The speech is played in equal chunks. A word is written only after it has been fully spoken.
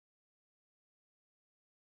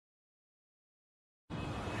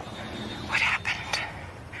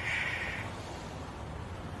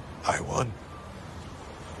I won.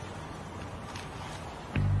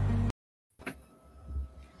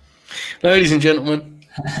 Ladies and gentlemen,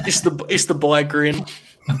 it's the Buy-Grin.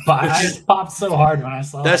 I just popped so hard when I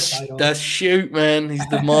saw that title. That's Shoot, man. He's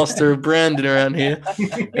the master of branding around here.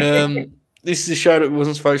 This is a show that we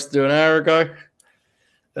wasn't supposed to do an hour ago.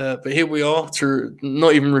 But here we are to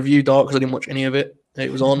not even review Dark because I didn't watch any of it. It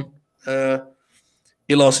was on. It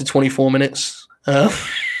lasted 24 minutes. So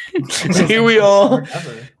here we are.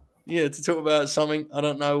 Yeah, to talk about something. I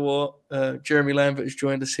don't know what. Jeremy Lambert has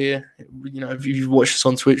joined us here. You know, if you've watched us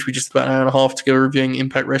on Twitch, we're just about an hour and a half together reviewing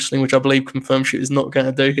Impact Wrestling, which I believe Confirmed Shoot is not going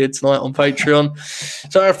to do here tonight on Patreon.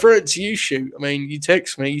 So I throw it to you, Shoot. I mean, you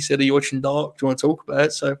text me. You said, are you watching Dark? Do you want to talk about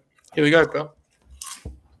it? So here we go, pal.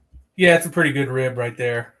 Yeah, it's a pretty good rib right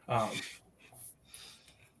there. I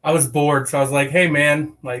was bored, so I was like, hey,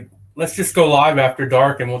 man, like, let's just go live after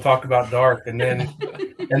Dark and we'll talk about Dark. And then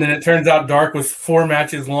it turns out Dark was 4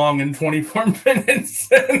 matches long in 24 minutes.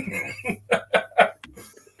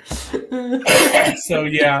 So,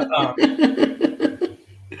 yeah.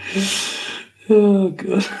 Oh,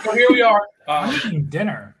 God. So here we are. I'm eating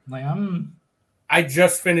dinner. I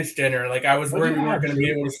just finished dinner. Like, I was worried we weren't going to be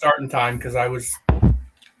able to start in time because I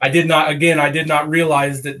did not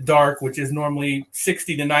realize that Dark, which is normally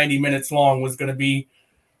 60 to 90 minutes long, was going to be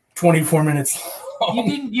 24 minutes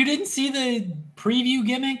long. You didn't see the preview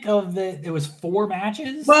gimmick of it was 4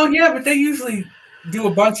 matches? Well, yeah, but they usually do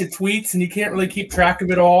a bunch of tweets and you can't really keep track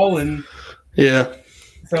of it all. And yeah.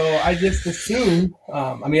 So I just assume,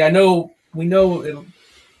 we know the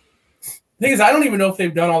thing is, I don't even know if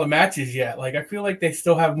they've done all the matches yet. Like, I feel like they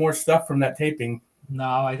still have more stuff from that taping.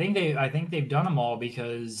 No, I think they've done them all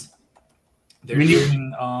because they're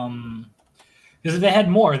doing because if they had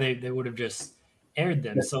more, they would have just aired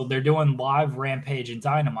them. So they're doing live Rampage and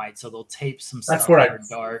Dynamite, so they'll tape some stuff for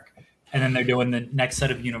Dark, and then they're doing the next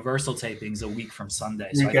set of Universal tapings a week from Sunday.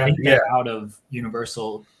 So I think they're out of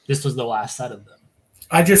Universal. This was the last set of them.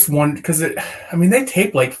 I just wondered because they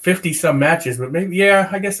tape like 50 some matches, but maybe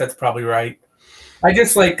I guess that's probably right. I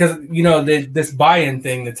just like because this buy-in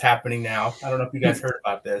thing that's happening now. I don't know if you guys heard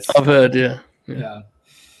about this. I've heard, yeah.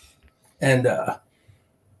 And I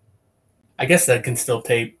guess that can still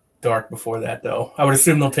tape Dark before that, though. I would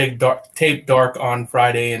assume they'll tape Dark on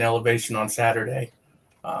Friday and Elevation on Saturday.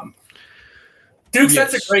 Dukes,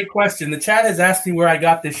 That's a great question. The chat has asked me where I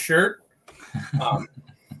got this shirt.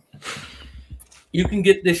 You can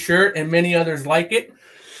get this shirt and many others like it,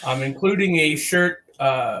 including a shirt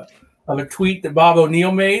of a tweet that Bob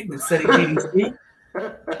O'Neill made that said he's eating soup,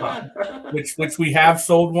 which we have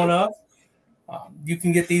sold one of. You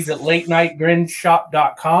can get these at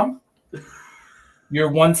latenightgrinshop.com. Your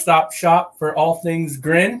one-stop shop for all things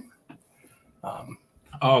Grin.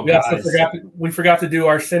 We forgot to do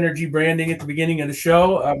our synergy branding at the beginning of the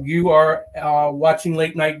show. You are watching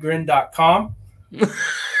latenightgrin.com.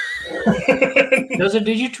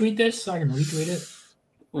 Did you tweet this so I can retweet it?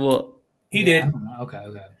 What? He did. Okay.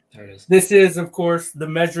 There it is. This is, of course, the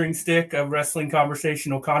measuring stick of wrestling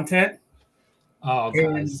conversational content. Oh,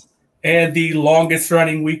 guys. And the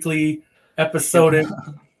longest-running weekly episodic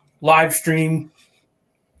live stream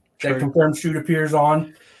that Confirmed Shoot appears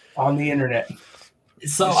on the internet.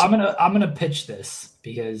 So I'm gonna pitch this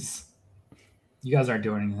because you guys aren't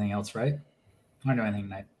doing anything else, right? I'm not doing anything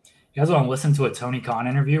tonight. You guys want to listen to a Tony Khan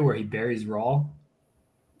interview where he buries Raw?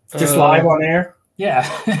 Just live on air? Yeah.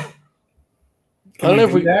 I don't know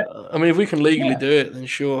if we. If we can legally do it, then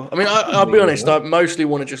sure. I mean, I'll be honest. I mostly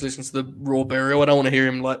want to just listen to the Raw burial. I don't want to hear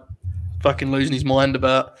him like fucking losing his mind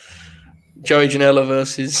about Joey Janela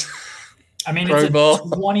versus. I mean, it's a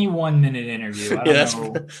 21-minute interview. I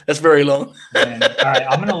don't know. That's very long. And, all right,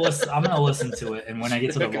 I'm gonna listen to it, and when I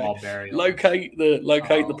get to the Raw burial, locate the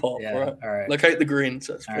pop. Yeah, right? All right. Locate the grin.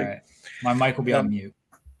 So all right. My mic will be on mute.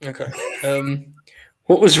 Okay.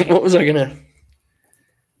 What was I gonna?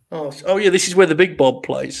 Oh yeah, this is where the Big Bob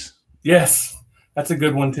plays. Yes, that's a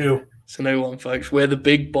good one too. It's a new one, folks. Where the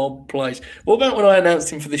Big Bob plays. What about when I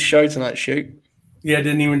announced him for this show tonight, Shoot? Yeah,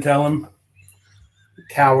 didn't even tell him.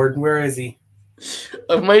 Coward, where is he?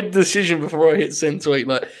 I've made the decision before I hit send tweet.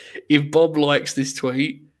 Like, if Bob likes this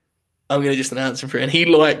tweet, I'm going to just announce him for it. And he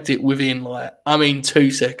liked it within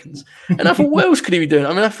 2 seconds. And I thought, what else could he be doing? I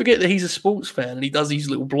mean, I forget that he's a sports fan and he does his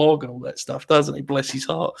little blog and all that stuff, doesn't he? Bless his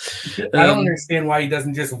heart. I don't understand why he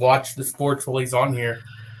doesn't just watch the sports while he's on here.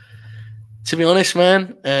 To be honest,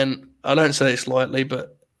 man, and I don't say this lightly,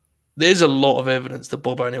 but there's a lot of evidence that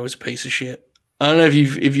Bob O'Neill was a piece of shit. I don't know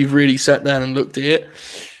if you've really sat down and looked at it,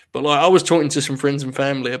 but I was talking to some friends and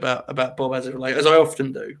family about Bob as I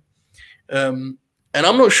often do, and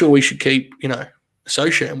I'm not sure we should keep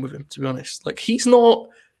associating with him. To be honest, he's not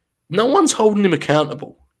No one's holding him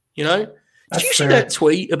accountable. You know? Did you see fair. that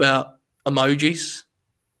tweet about emojis?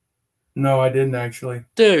 No, I didn't actually.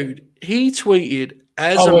 Dude, he tweeted,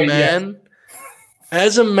 as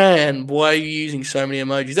a man, why are you using so many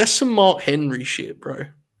emojis? That's some Mark Henry shit, bro.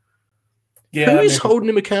 Yeah, Who is holding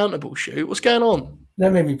him accountable, shoot? What's going on?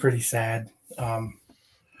 That made me pretty sad. I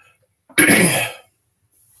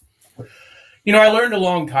learned a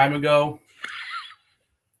long time ago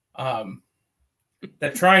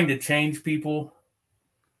that trying to change people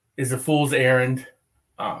is a fool's errand.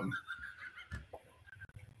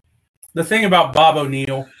 The thing about Bob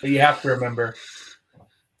O'Neill that you have to remember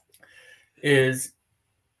is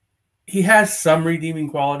he has some redeeming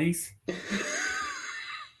qualities,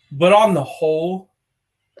 but on the whole,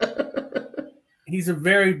 he's a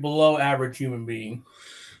very below average human being.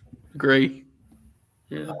 Agree.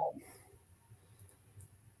 Yeah.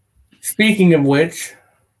 Speaking of which,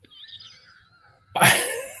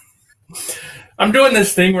 I'm doing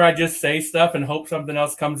this thing where I just say stuff and hope something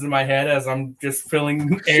else comes in my head as I'm just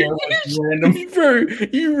filling air with random. Bro,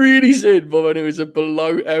 you really said Bob O'Neill is a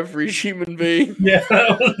below average human being. Yeah,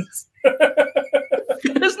 that was.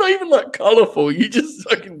 That's not even like colourful. You just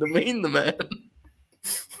fucking demean the man.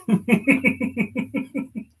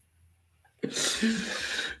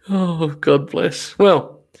 Oh, God bless.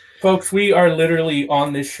 Well, folks, we are literally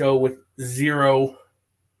on this show with zero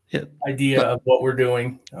idea of what we're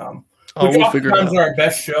doing. Which we'll figure it out. Are our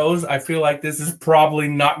best shows. I feel like this is probably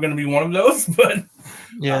not going to be one of those, but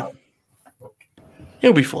yeah,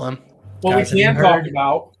 it'll be fun. What we can talk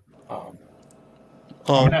about.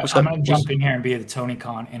 I'm going to jump in here and be the Tony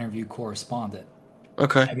Khan interview correspondent.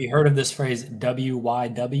 Okay. Have you heard of this phrase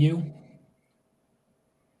WYW?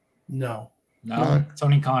 No.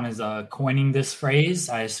 Tony Khan is coining this phrase.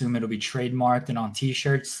 I assume it'll be trademarked and on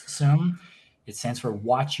T-shirts soon. It stands for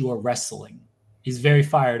 "Watch Your Wrestling." He's very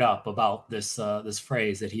fired up about this this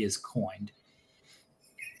phrase that he has coined.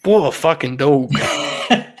 What a fucking dog!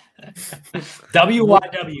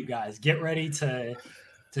 WYW, guys, get ready to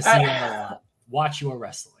see that a lot. Watch Your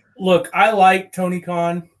Wrestling. Look, I like Tony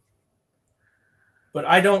Khan, but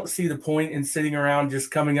I don't see the point in sitting around just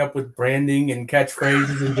coming up with branding and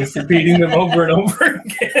catchphrases and just repeating them over and over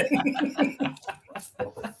again.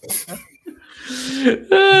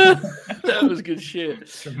 That was good shit.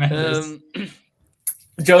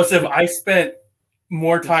 Joseph, I spent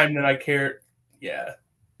more time than I cared. Yeah.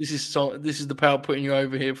 This is the power putting you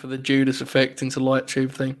over here for the Judas effect into light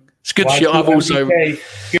tube thing. It's good shit. I've also.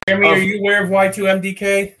 Jeremy, are you aware of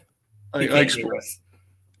Y2MDK?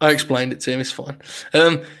 I explained it to him. It's fine.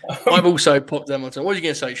 I've also popped down my time. What are you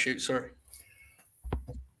going to say? Shoot, sorry.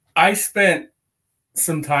 I spent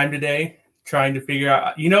some time today trying to figure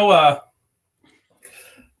out.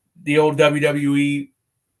 The old WWE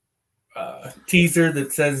teaser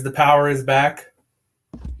that says the power is back.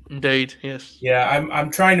 Indeed, yes. Yeah,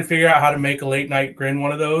 I'm trying to figure out how to make a late night grin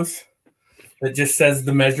one of those that just says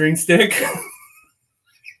the measuring stick.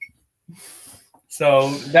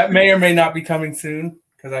 So that may or may not be coming soon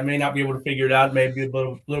because I may not be able to figure it out. Maybe a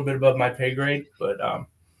little bit above my pay grade, but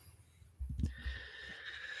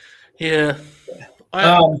yeah.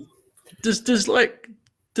 Does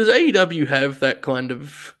AEW have that kind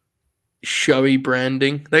of showy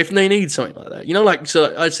branding? They need something like that.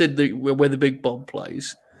 So I said where the Big Bob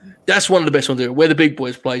plays. That's one of the best ones to do. Where the Big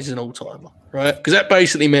Boys plays is an all-timer, right? Because that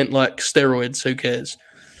basically meant like steroids. Who cares?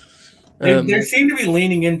 They seem to be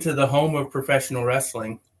leaning into the home of professional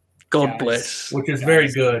wrestling. God bless. Which is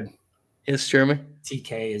very good. Yes, Jeremy?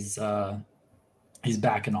 TK is he's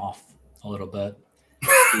backing off a little bit.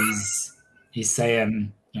 He's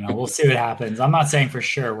saying, we'll see what happens. I'm not saying for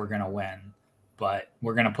sure we're going to win, but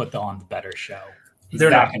we're going to put on the better show. They're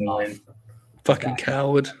not going to win. Fucking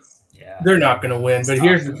coward. Yeah. They're not going to win, but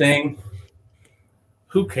here's the thing.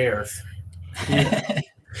 Who cares?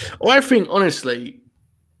 I think, honestly,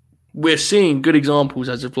 we're seeing good examples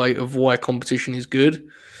as of late of why competition is good.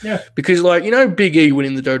 Yeah. Because, Big E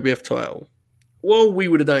winning the WWF title, well, we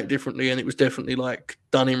would have done it differently, and it was definitely,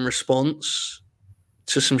 done in response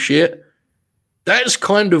to some shit. That's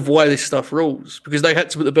kind of why this stuff rules, because they had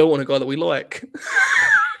to put the belt on a guy that we like.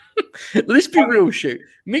 Let's be real, shoot.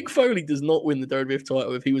 Mick Foley does not win the WWF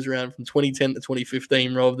title if he was around from 2010 to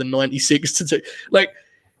 2015 rather than 96 to 2.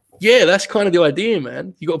 Yeah, that's kind of the idea,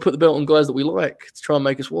 man. You got to put the belt on guys that we like to try and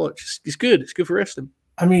make us watch. It's good. It's good for wrestling.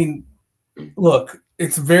 I mean, look,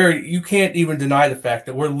 you can't even deny the fact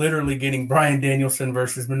that we're literally getting Bryan Danielson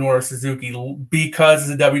versus Minoru Suzuki because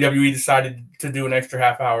the WWE decided to do an extra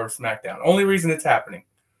half hour of SmackDown. Only reason it's happening.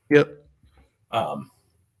 Yep.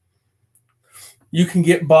 You can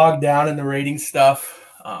get bogged down in the rating stuff.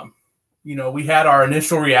 we had our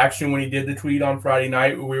initial reaction when he did the tweet on Friday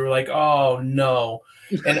night where we were like, oh, no.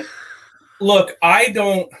 And look,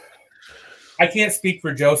 I can't speak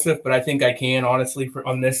for Joseph, but I think I can, honestly,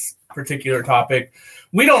 on this particular topic.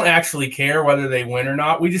 We don't actually care whether they win or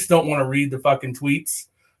not. We just don't want to read the fucking tweets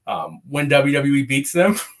when WWE beats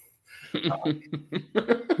them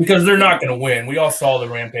because they're not going to win. We all saw the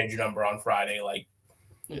Rampage number on Friday.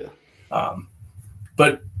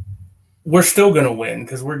 But we're still going to win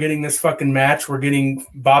because we're getting this fucking match. We're getting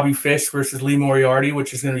Bobby Fish versus Lee Moriarty,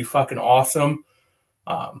 which is going to be fucking awesome.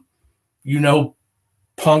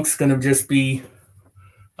 Punk's going to just be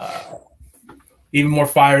even more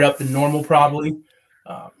fired up than normal, probably.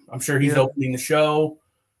 I'm sure he's opening the show.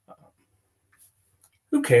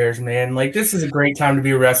 Who cares, man? Like, this is a great time to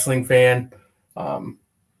be a wrestling fan.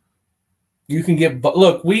 You can get –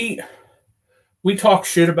 look, we talk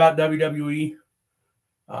shit about WWE.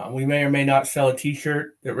 We may or may not sell a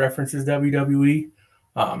T-shirt that references WWE.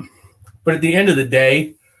 But at the end of the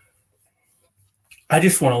day, I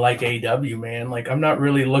just want to like AEW, man. Like, I'm not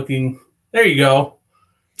really looking – there you go.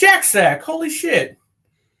 Jack Sack, holy shit.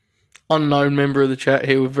 Unknown member of the chat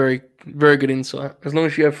here with very, very good insight. As long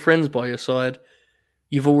as you have friends by your side,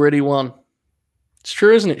 you've already won. It's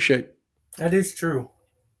true, isn't it, Shoot? That is true.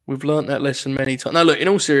 We've learnt that lesson many times. Now, look, in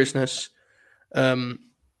all seriousness,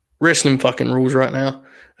 wrestling fucking rules right now.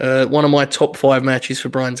 One of my top 5 matches for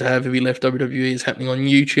Brian to have if he left WWE is happening on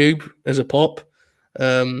YouTube as a pop.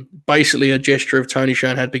 Basically, a gesture of Tony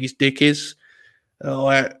showing how big his dick is.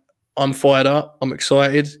 I'm fired up. I'm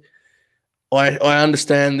excited. I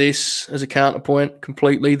understand this as a counterpoint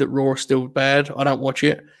completely that Raw is still bad. I don't watch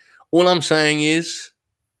it. All I'm saying is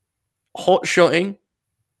hot shotting.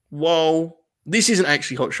 Whoa. This isn't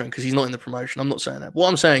actually hot shotting because he's not in the promotion. I'm not saying that. What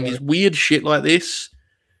I'm saying is weird shit like this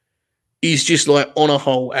is just like on a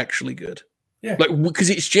whole actually good. Yeah. Like, because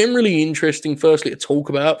it's generally interesting, firstly, to talk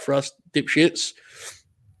about for us dipshits.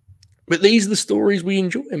 But these are the stories we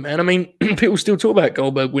enjoy, man. I mean, people still talk about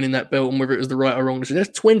Goldberg winning that belt and whether it was the right or wrong decision.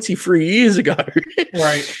 That's 23 years ago.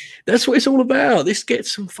 Right. That's what it's all about. This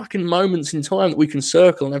gets some fucking moments in time that we can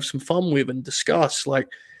circle and have some fun with and discuss. Like,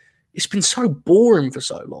 it's been so boring for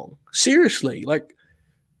so long. Seriously. Like,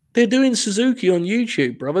 they're doing Suzuki on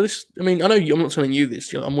YouTube, brother. I know I'm not telling you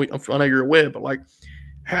this. I know you're aware, but, like,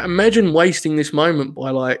 imagine wasting this moment by,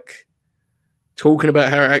 like, talking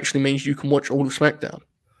about how it actually means you can watch all of SmackDown.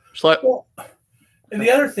 It's like, and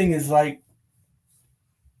the other thing is, like,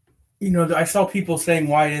 I saw people saying,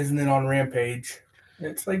 why isn't it on Rampage? And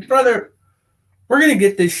it's like, brother, we're going to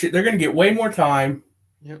get this shit. They're going to get way more time.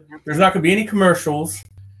 Yep. There's not going to be any commercials.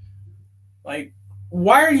 Like,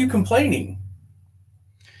 why are you complaining?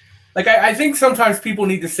 Like, I think sometimes people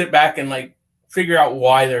need to sit back and, like, figure out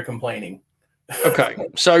why they're complaining. Okay,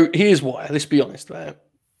 so here's why. Let's be honest, man.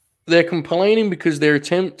 They're complaining because their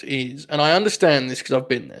attempt is, and I understand this because I've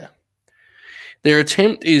been there, their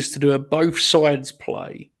attempt is to do a both sides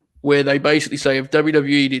play where they basically say if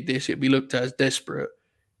WWE did this, it'd be looked at as desperate.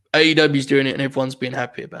 AEW's doing it and everyone's being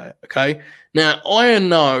happy about it, okay? Now, I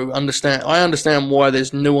understand why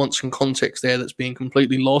there's nuance and context there that's being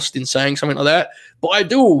completely lost in saying something like that, but I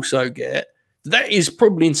do also get that is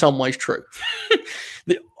probably in some ways true.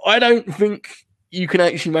 I don't think you can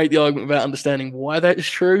actually make the argument without understanding why that is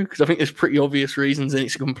true, because I think there's pretty obvious reasons and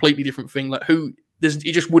it's a completely different thing. Like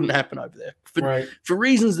it just wouldn't happen over there. For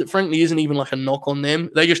reasons that frankly isn't even like a knock on them.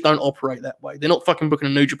 They just don't operate that way. They're not fucking booking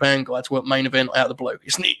a New Japan guy to work main event out of the blue.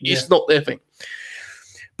 It's not their thing.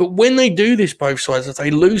 But when they do this both sides,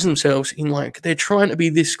 they lose themselves in like they're trying to be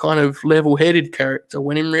this kind of level-headed character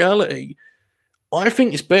when in reality, I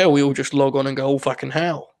think it's better we all just log on and go, oh, fucking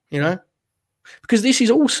hell, Because this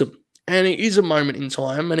is awesome. And it is a moment in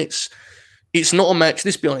time, and it's not a match.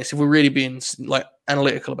 Let's be honest, if we're really being like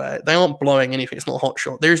analytical about it, they aren't blowing anything. It's not a hot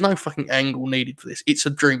shot. There is no fucking angle needed for this. It's a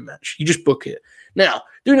dream match. You just book it. Now,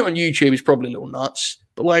 doing it on YouTube is probably a little nuts,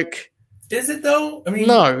 but like, is it though? I mean,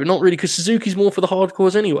 no, not really, because Suzuki's more for the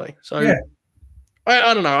hardcores anyway. So yeah.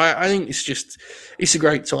 I don't know. I think it's a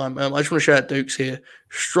great time. I just want to shout out Dukes here.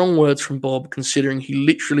 Strong words from Bob, considering he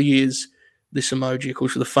literally is this emoji, of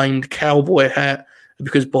course, with the famed cowboy hat,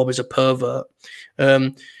 because Bob is a pervert.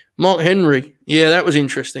 Mark Henry. Yeah, that was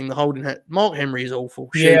interesting. The holding hat. Mark Henry is awful.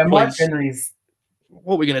 Mark Henry's.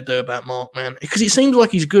 What are we going to do about Mark, man? Because it seems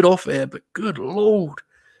like he's good off air, but good Lord.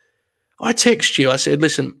 I text you. I said,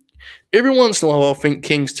 listen, every once in a while I think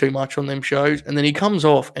King's too much on them shows, and then he comes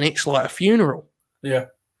off and it's like a funeral. Yeah.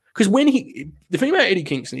 Because the thing about Eddie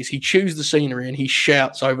Kingston is he chews the scenery and he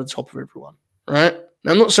shouts over the top of everyone, right?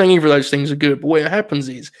 Now, I'm not saying either of those things are good, but what happens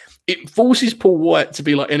is it forces Paul White to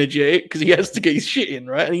be like energetic because he has to get his shit in,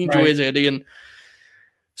 right? And he enjoys Eddie. And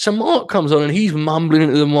So Mark comes on and he's mumbling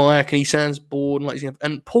into the mic and he sounds bored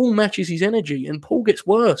and Paul matches his energy and Paul gets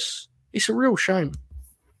worse. It's a real shame.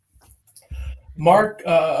 Mark,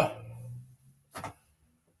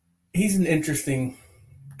 he's an interesting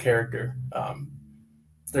character.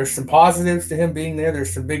 There's some positives to him being there.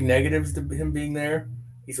 There's some big negatives to him being there.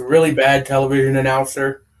 He's a really bad television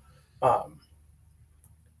announcer.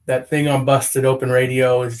 That thing on Busted Open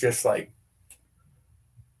Radio is just like,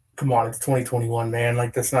 come on, it's 2021, man.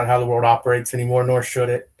 Like, that's not how the world operates anymore, nor should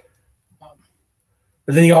it.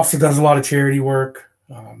 But then he also does a lot of charity work.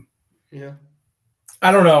 Yeah.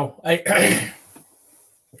 I don't know. I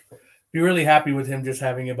be really happy with him just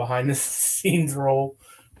having a behind-the-scenes role.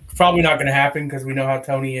 Probably not going to happen because we know how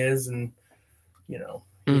Tony is, and, you know,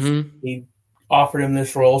 he offered him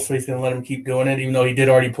this role, so he's going to let him keep doing it, even though he did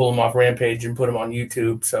already pull him off Rampage and put him on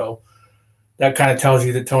YouTube. So that kind of tells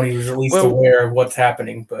you that Tony was at least aware of what's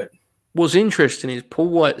happening. But what's interesting is Paul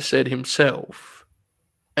White said himself,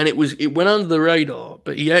 and it went under the radar,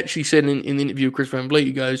 but he actually said in the interview with Chris Van Vliet,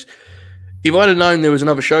 he goes, if I'd have known there was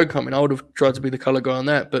another show coming, I would have tried to be the color guy on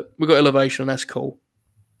that, but we got Elevation, and that's cool.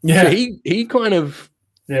 Yeah. So he kind of,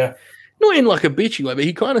 not in like a bitchy way, but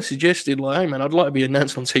he kind of suggested, like, hey, man, I'd like to be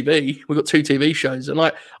announced on TV. We've got 2 TV shows. And,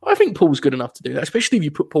 like, I think Paul's good enough to do that, especially if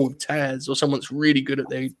you put Paul with Taz or someone that's really good at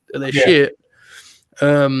their shit.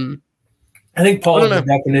 I think Paul is the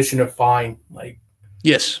definition of fine. Like,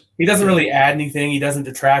 yes. He doesn't really add anything. He doesn't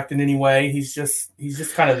detract in any way. He's just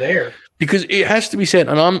kind of there. Because it has to be said,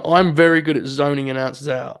 and I'm very good at zoning announcers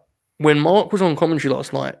out. When Mark was on commentary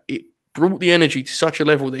last night, it brought the energy to such a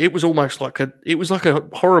level that it was almost like a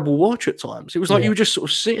horrible watch at times. It was like you were just sort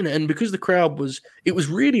of sitting there, and because the crowd it was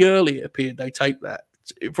really early, it appeared they taped that.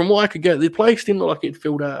 From what I could get, the place didn't look like it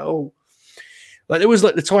filled out at all. Like there was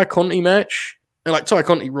like the Ty Conti match, and like Ty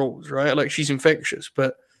Conti rules, right? Like she's infectious,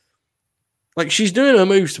 but like she's doing her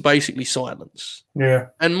moves to basically silence. Yeah.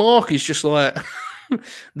 And Mark is just like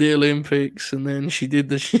the Olympics, and then she did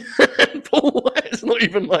the Paul White's not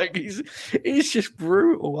even like he's just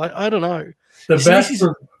brutal. I don't know.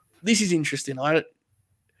 This is interesting. I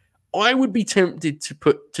would be tempted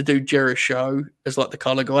to do Jarrett's show as like the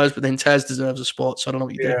color guys, but then Taz deserves a spot, so I don't know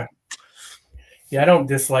what you do. Yeah, I don't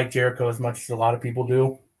dislike Jericho as much as a lot of people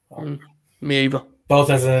do. Me either. Both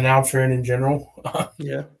as an announcer and in general.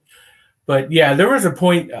 Yeah. But yeah, there was a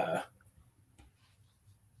point.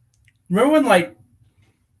 Remember when like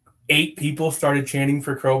 8 people started chanting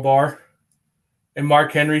for Crowbar, and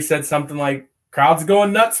Mark Henry said something like, "Crowd's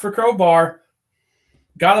going nuts for Crowbar.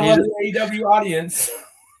 Gotta love the AEW audience."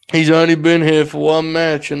 He's only been here for one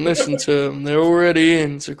match, and listen to him. They're already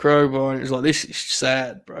into Crowbar. And it's like, this is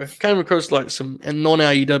sad, bro. Came across like some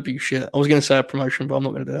non-AEW shit. I was going to say a promotion, but I'm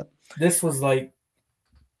not going to do that. This was like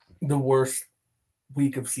the worst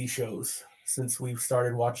week of C shows since we've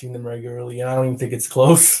started watching them regularly, and I don't even think it's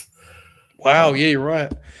close. Wow, yeah, you're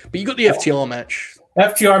right. But you got the FTR match.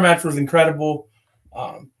 FTR match was incredible.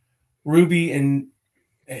 Ruby and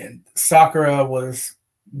Sakura was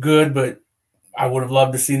good, but I would have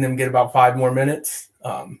loved to seen them get about 5 more minutes.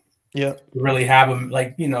 Really have them,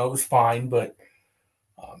 like, you know, it was fine, but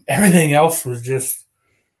everything else was just,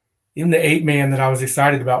 even the 8-man that I was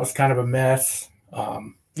excited about was kind of a mess. I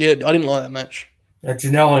didn't like that match. That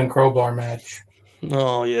Janela and Crowbar match.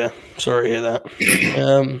 Oh, yeah. Sorry to hear that.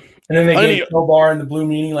 And then they gave Crowbar and the Blue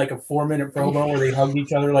Meanie like a 4-minute promo where they hugged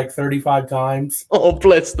each other like 35 times. Oh,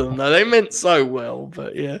 bless them. No, they meant so well,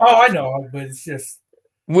 but yeah. Oh, I know, but it's just...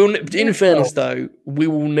 In fairness, though, we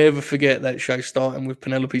will never forget that show starting with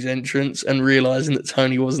Penelope's entrance and realizing that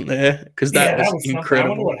Tony wasn't there, because that was incredible. I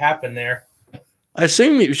wonder what happened there. I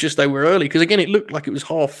assume it was just they were early, because again, it looked like it was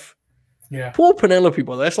half. Yeah. Poor Penelope,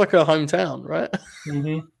 by the way. That's like her hometown, right?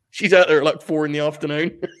 Mm-hmm. She's out there at like 4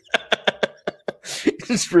 PM.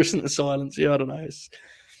 Expressing the silence. Yeah, I don't know.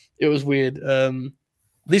 It was weird.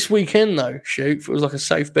 This weekend, though, it was like a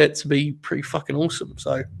safe bet to be pretty fucking awesome.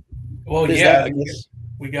 So, well, yeah, I guess.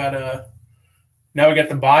 We got now we got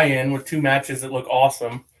the buy-in with 2 matches that look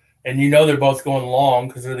awesome, and you know they're both going long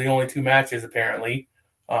because they're the only 2 matches apparently.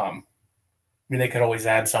 I mean, they could always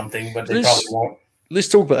add something, but they probably won't. Let's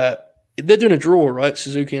talk about that. They're doing a draw, right?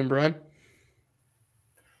 Suzuki and Bryan.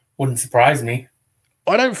 Wouldn't surprise me.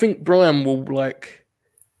 I don't think Bryan will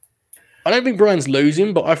I don't think Bryan's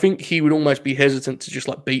losing, but I think he would almost be hesitant to just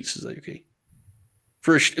like beat Suzuki.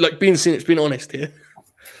 Being honest here.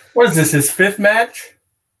 What is this? His 5th match?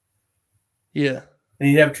 Yeah. And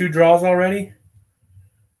he'd have 2 draws already?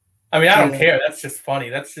 I mean, I don't care. That's just funny.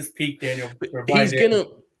 That's just peak Daniel.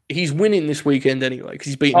 He's winning this weekend anyway because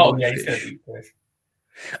he's beating. Oh, yeah, he's going to beat Fish.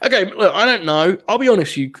 Okay, look, I don't know. I'll be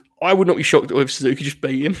honest with you. I would not be shocked if Suzuki just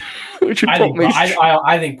beat him. Which would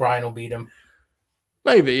I think Brian will beat him.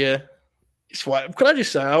 Maybe, yeah. It's fine. Can I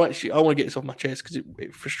just say, I want to get this off my chest because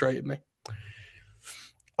it frustrated me.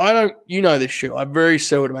 You know this shit. I very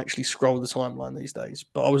seldom actually scroll the timeline these days,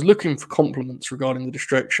 but I was looking for compliments regarding the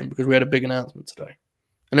distraction because we had a big announcement today.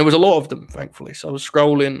 And there was a lot of them, thankfully. So I was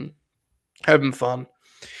scrolling, having fun.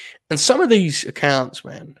 And some of these accounts,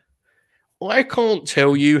 man, I can't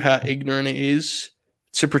tell you how ignorant it is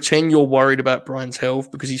to pretend you're worried about Brian's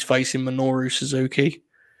health because he's facing Minoru Suzuki.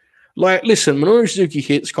 Like, listen, Minoru Suzuki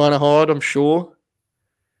hits kind of hard, I'm sure.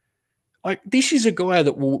 Like, this is a guy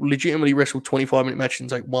that will legitimately wrestle 25-minute matches and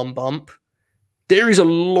take one bump. There is a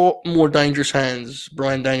lot more dangerous hands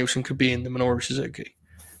Bryan Danielson could be in than Minoru Suzuki.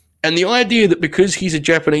 And the idea that because he's a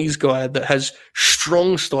Japanese guy that has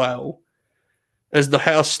strong style as the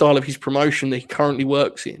house style of his promotion that he currently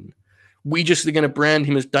works in, we just are going to brand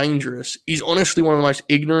him as dangerous is honestly one of the most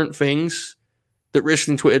ignorant things that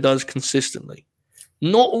wrestling Twitter does consistently.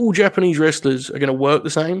 Not all Japanese wrestlers are going to work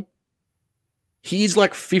the same. He's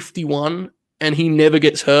like 51 and he never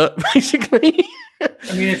gets hurt, basically.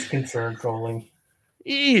 I mean, it's concern trolling.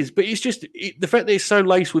 It is, but it's just the fact that it's so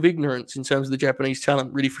laced with ignorance in terms of the Japanese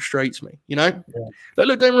talent really frustrates me, you know? Yeah. Like,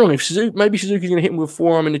 look, don't get me wrong. If maybe Suzuki's going to hit him with a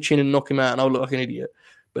forearm in the chin and knock him out and I'll look like an idiot.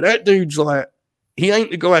 But that dude's like, he ain't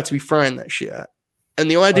the guy to be throwing that shit at. And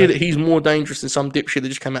the idea that he's more dangerous than some dipshit that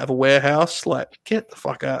just came out of a warehouse, like, get the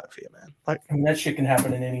fuck out of here, man. Like, I mean, that shit can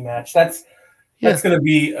happen in any match. That's going to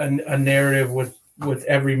be a narrative with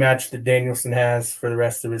every match that Danielson has for the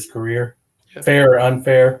rest of his career. Yeah. Fair or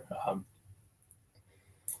unfair.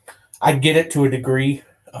 I get it to a degree.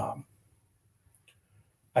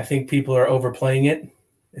 I think people are overplaying it,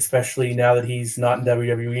 especially now that he's not in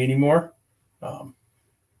WWE anymore.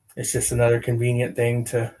 It's just another convenient thing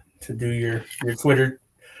to do your Twitter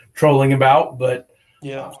trolling about. But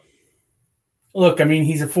yeah, look, I mean,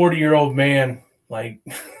 he's a 40-year-old man. Like,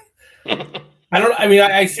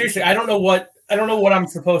 I seriously, I don't know what I'm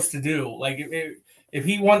supposed to do. Like, if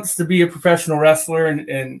he wants to be a professional wrestler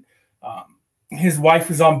and his wife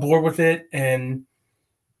is on board with it, and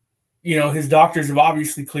you know his doctors have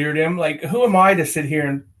obviously cleared him. Like, who am I to sit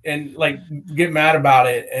here and like get mad about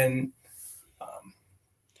it? And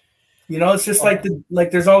you know, it's just like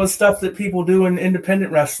there's all this stuff that people do in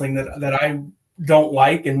independent wrestling that I don't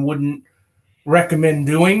like and wouldn't recommend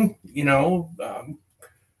doing. You know,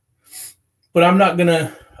 but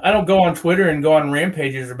I don't go on Twitter and go on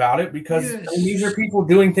rampages about it because these are people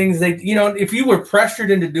doing things if you were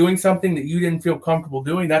pressured into doing something that you didn't feel comfortable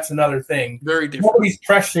doing, that's another thing. Very different. Nobody's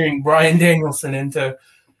pressuring Bryan Danielson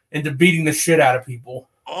into beating the shit out of people.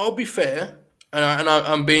 I'll be fair, and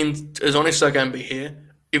I'm being as honest as I can be here.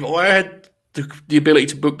 If I had the ability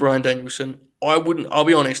to book Bryan Danielson, I'll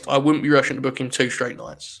be honest, I wouldn't be rushing to book him 2 straight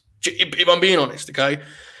nights. If I'm being honest, okay?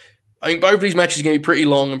 I think both of these matches are going to be pretty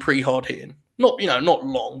long and pretty hard hitting. Not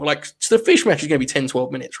long, but like the fish match is going to be 10,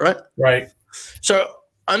 12 minutes, right? Right. So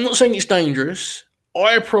I'm not saying it's dangerous.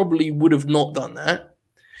 I probably would have not done that.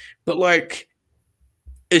 But like,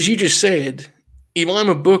 as you just said, if I'm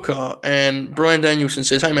a booker and Bryan Danielson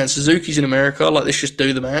says, hey man, Suzuki's in America, like let's just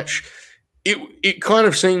do the match. It kind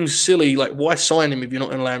of seems silly, like why sign him if you're not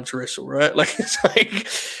going to allow him to wrestle, right? Like it's like,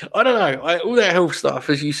 I don't know. All that health stuff,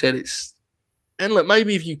 as you said, and look,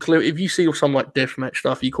 maybe if you see some like deathmatch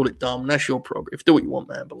stuff, you call it dumb. That's your prerogative. Do what you want,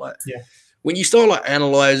 man. But like, when you start like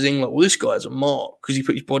analyzing, like, well, this guy's a mark because he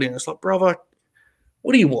put his body in. It's like, brother,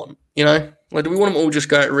 what do you want? You know, like, do we want them all just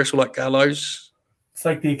go to wrestle like Gallows? It's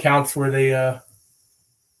like the accounts where they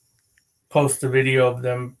post a video of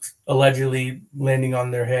them allegedly landing on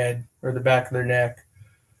their head or the back of their neck,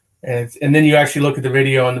 and then you actually look at the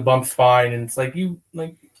video and the bump's fine, and it's like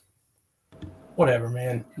whatever,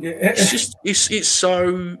 man. It's just it's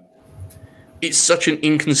such an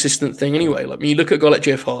inconsistent thing anyway. Like when you look at a guy like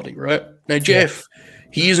Jeff Hardy, right? Now Jeff,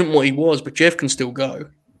 he isn't what he was, but Jeff can still go.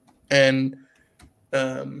 And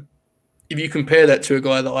if you compare that to a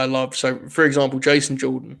guy that I love, so for example, Jason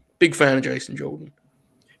Jordan, big fan of Jason Jordan.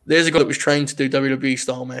 There's a guy that was trained to do WWE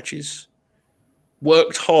style matches,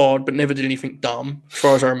 worked hard but never did anything dumb, as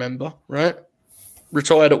far as I remember, right?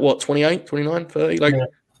 Retired at what, 28, 29, 30? Like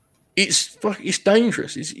it's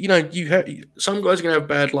dangerous. It's, you know, some guys are gonna have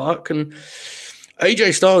bad luck, and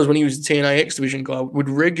AJ Styles, when he was the TNA X Division guy,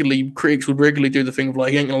 critics would regularly do the thing of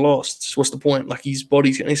like, he ain't gonna last. What's the point? Like his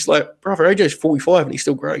body's, and it's like, brother, AJ's 45 and he's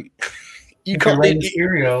still great. You can't.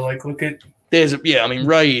 Mysterio, like look at.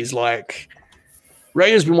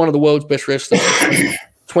 Ray has been one of the world's best wrestlers for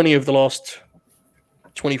 20 of the last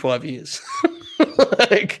 25 years.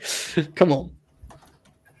 Like, come on.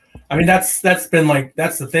 I mean, that's been like,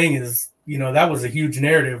 that's the thing is, that was a huge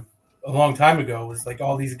narrative a long time ago. Was like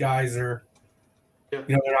all these guys are, they're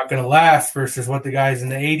not going to last versus what the guys in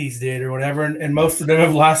the 80s did or whatever. And most of them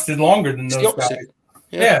have lasted longer than those guys.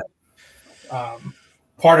 Yeah.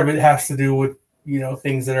 Part of it has to do with,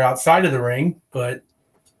 things that are outside of the ring, but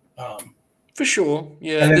for sure.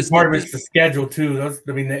 Yeah. And then part of it's the schedule too.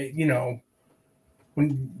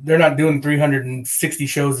 When they're not doing 360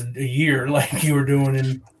 shows a year like you were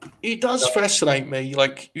doing. It does fascinate me.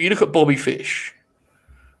 Like, you look at Bobby Fish,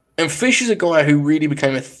 and Fish is a guy who really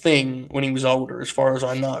became a thing when he was older, as far as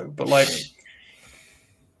I know. But, like,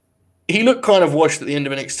 he looked kind of washed at the end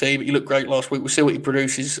of NXT, but he looked great last week. We'll see what he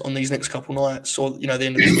produces on these next couple nights, or, the end of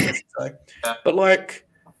the week, I should say. But, like,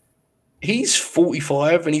 he's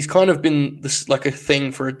 45, and he's kind of been this, like, a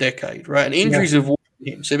thing for a decade, right? And injuries have warned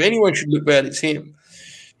him. So if anyone should look bad, it's him.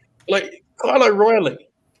 Like, Kyle O'Reilly,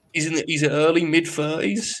 he's at early,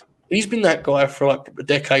 mid-30s. He's been that guy for, like, a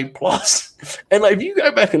decade plus. And, like, if you go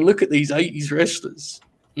back and look at these 80s wrestlers,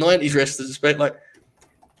 90s wrestlers, especially, like,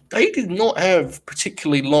 they did not have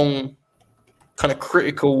particularly long, kind of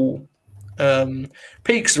critical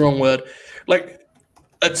peaks, the wrong word. Like,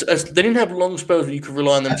 they didn't have long spells where you could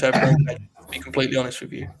rely on them to have great matches, to be completely honest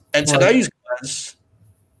with you. And today's guys,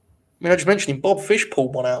 I mean, I just mentioned him, Bob Fish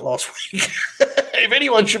pulled one out last week. If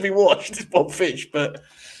anyone should be watched, it's Bob Fish. But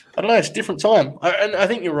I don't know, it's a different time. And I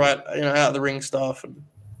think you're right, out of the ring stuff and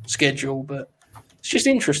schedule, but it's just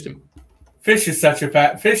interesting. Fish is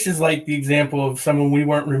Fish is like the example of someone we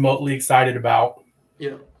weren't remotely excited about.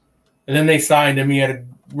 Yeah. And then they signed him. He had a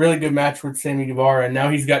really good match with Sammy Guevara, and now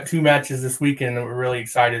he's got 2 matches this weekend that we're really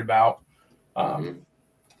excited about. Part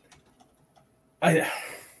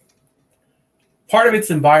of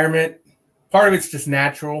it's environment, part of it's just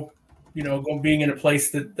natural. Being in a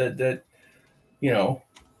place that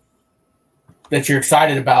you're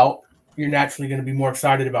excited about, you're naturally going to be more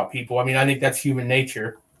excited about people. I mean, I think that's human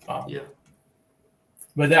nature.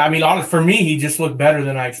 But I mean, honestly, for me, he just looked better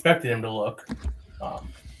than I expected him to look.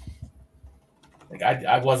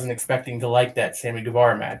 I wasn't expecting to like that Sammy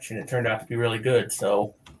Guevara match, and it turned out to be really good.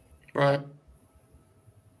 So, right.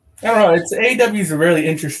 I don't know. AEW is a really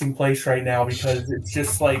interesting place right now because it's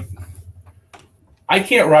just like I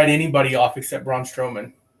can't write anybody off except Braun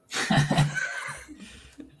Strowman.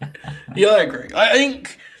 Yeah, I agree. I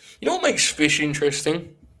think what makes Fish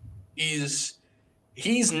interesting is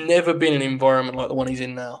he's never been in an environment like the one he's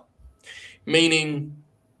in now. Meaning,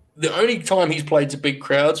 the only time he's played to big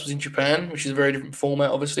crowds was in Japan, which is a very different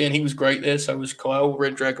format, obviously, and he was great there. So was Kyle.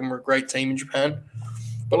 Red Dragon were a great team in Japan,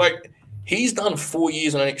 but like he's done 4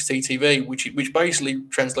 years on NXT TV, which basically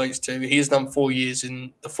translates to he has done 4 years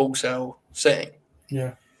in the Full Sail setting.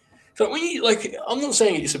 Yeah. So when you, like, I'm not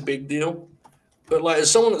saying it's a big deal, but like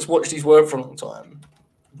as someone that's watched his work for a long time,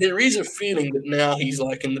 there is a feeling that now he's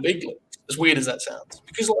like in the big leagues. As weird as that sounds,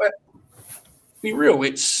 because like, be real,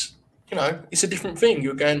 it's it's a different thing.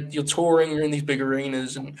 You're touring, you're in these big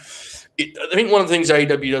arenas, and I think one of the things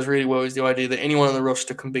AEW does really well is the idea that anyone on the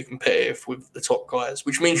roster can be competitive with the top guys,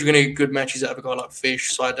 which means you're going to get good matches out of a guy like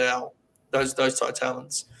Fish, Seidel, those type of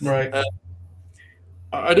talents. Right.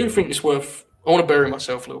 I do think it's worth. I want to bury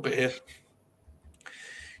myself a little bit here.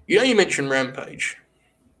 You mentioned Rampage.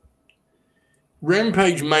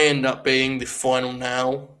 Rampage may end up being the final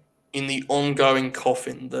nail in the ongoing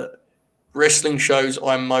coffin that wrestling shows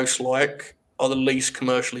I most like are the least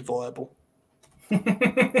commercially viable.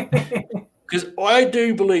 Because I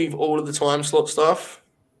do believe all of the time slot stuff.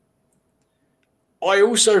 I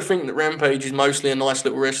also think that Rampage is mostly a nice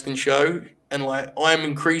little wrestling show. And like I'm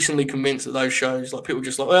increasingly convinced that those shows, like people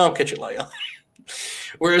just like, well, I'll catch it later.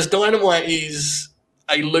 Whereas Dynamite is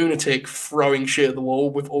a lunatic throwing shit at the wall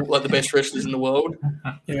with all like the best wrestlers in the world.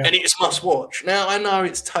 Yeah. And it's must watch. Now I know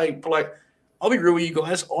it's tape, but like I'll be real with you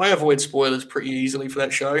guys, I avoid spoilers pretty easily for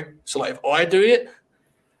that show. So like if I do it,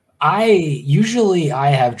 I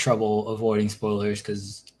have trouble avoiding spoilers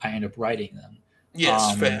because I end up writing them.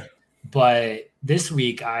 Yes, fair. But this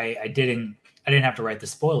week I didn't have to write the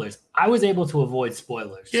spoilers. I was able to avoid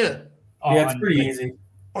spoilers. Yeah. It's pretty easy.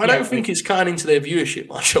 I don't think it's cut into their viewership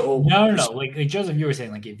much at all. No. Like Joseph, you were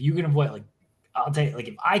saying, like if you can avoid, like I'll tell you, like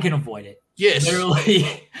if I can avoid it, yes,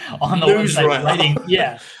 literally on the News website writing,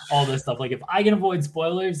 all this stuff. Like if I can avoid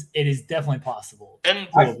spoilers, it is definitely possible to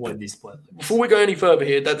avoid these spoilers. Before we go any further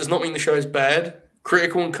here, that does not mean the show is bad.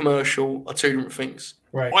 Critical and commercial are 2 different things.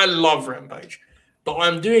 Right. I love Rampage, but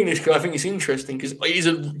I'm doing this because I think it's interesting because it is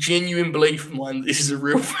a genuine belief of mine that this is a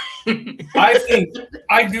real thing.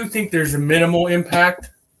 I do think there's a minimal impact.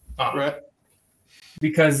 Right.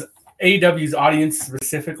 Because AEW's audience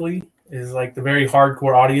specifically is like the very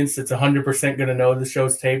hardcore audience that's 100% going to know the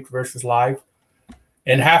show's taped versus live.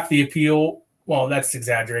 And half the appeal, well, that's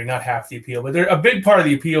exaggerating, not half the appeal, but a big part of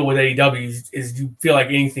the appeal with AEW is you feel like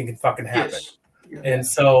anything can fucking happen. Yes. Yeah. And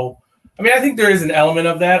so, I mean, I think there is an element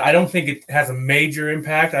of that. I don't think it has a major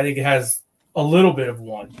impact. I think it has a little bit of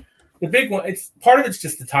one. The big one, it's part of it's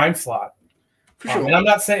just the time slot. For sure. And I'm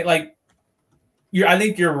not saying like I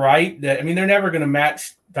think you're right that they're never going to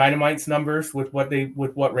match Dynamite's numbers with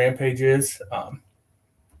what Rampage is. But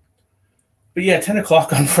yeah, 10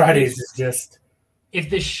 o'clock on Fridays is just. If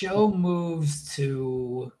the show moves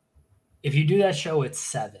to, if you do that show at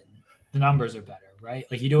 7, the numbers are better, right?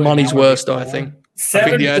 Like you do it. Money's worse, though. I think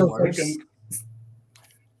 7 feels like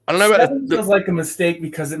I don't know about feels like a mistake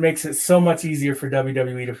because it makes it so much easier for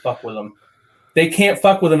WWE to fuck with them. They can't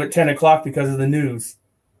fuck with them at 10 o'clock because of the news,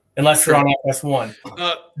 unless they're on FS1.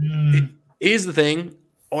 Here's the thing: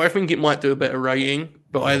 I think it might do a better rating,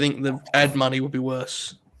 but I think the ad money would be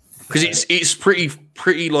worse because it's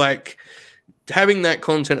pretty like. Having that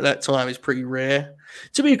content at that time is pretty rare.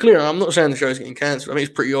 To be clear, I'm not saying the show's getting cancelled. I mean,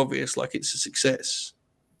 it's pretty obvious, like it's a success.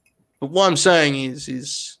 But what I'm saying is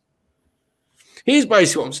here's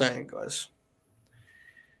basically what I'm saying, guys.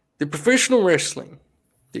 The professional wrestling,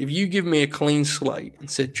 if you give me a clean slate and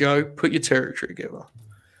said, Joe, put your territory together,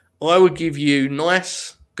 I would give you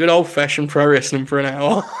nice, good old-fashioned pro wrestling for an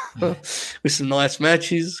hour with some nice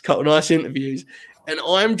matches, a couple of nice interviews. And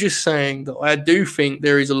I'm just saying that I do think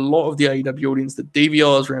there is a lot of the AEW audience that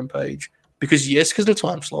DVRs Rampage because of the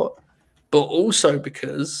time slot, but also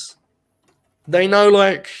because they know,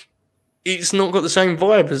 like, it's not got the same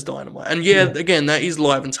vibe as Dynamite. And again, that is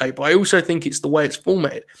live and tape. But I also think it's the way it's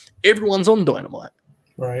formatted. Everyone's on Dynamite.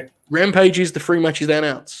 Right. Rampage is the 3 matches they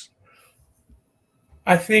announce.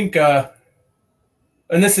 I think, and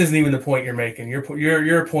this isn't even the point you're making.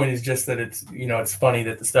 Your point is just that it's it's funny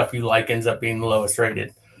that the stuff you like ends up being the lowest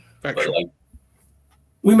rated. But, like,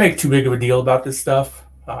 we make too big of a deal about this stuff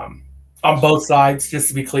on both sides, just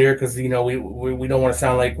to be clear, because we don't want to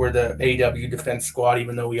sound like we're the AEW defense squad,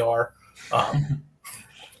 even though we are.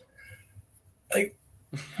 Like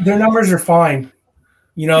their numbers are fine.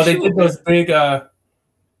 They did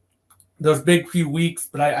those big few weeks,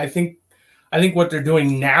 but I think what they're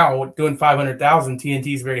doing now, doing 500,000,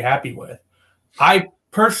 TNT is very happy with. I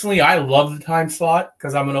love the time slot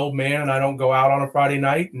because I'm an old man and I don't go out on a Friday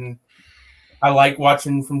night, and I like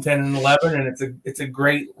watching from 10 and 11, and it's a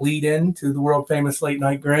great lead in to the world famous late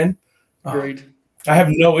night grin. Great. I have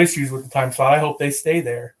no issues with the time slot. I hope they stay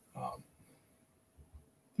there.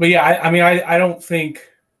 But yeah, I don't think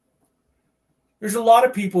there's a lot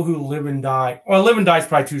of people who live and die. Well, live and die is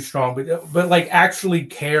probably too strong, but like actually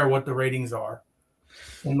care what the ratings are.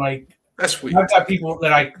 And like that's weird. I've got people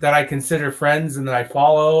that I consider friends and that I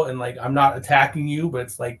follow, and like I'm not attacking you, but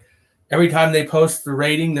it's like every time they post the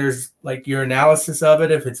rating, there's like your analysis of it.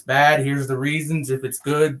 If it's bad, here's the reasons. If it's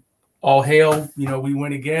good, all hail, we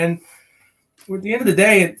win again. At the end of the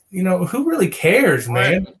day, who really cares,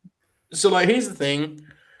 man? Right. So like here's the thing.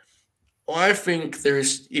 I think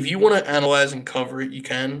if you want to analyze and cover it, you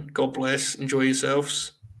can. God bless. Enjoy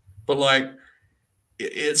yourselves. But, like,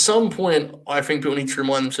 at some point, I think people need to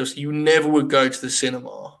remind themselves you never would go to the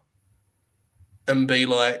cinema and be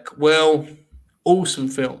like, well, awesome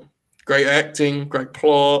film. Great acting, great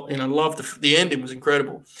plot. Love the ending was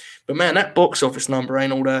incredible. But, man, that box office number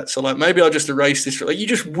ain't all that. So, like, maybe I'll just erase this. Like, you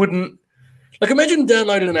just wouldn't. Like, imagine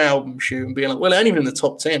downloading an album shoot and being like, well, it ain't even in the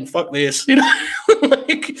top 10. Fuck this.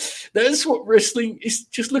 Like, that's what wrestling is.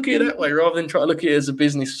 Just look at it that way rather than try to look at it as a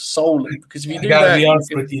business solely. Because if you do that. I gotta be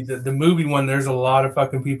honest with you, the movie one, there's a lot of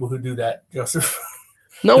fucking people who do that, Joseph.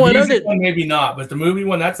 No, I know that. One, maybe not, but the movie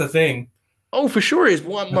one, that's a thing. Oh, for sure is.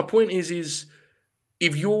 My point is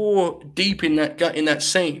if you're deep in that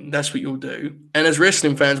scene, that's what you'll do. And as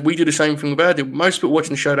wrestling fans, we do the same thing with our deal. Most people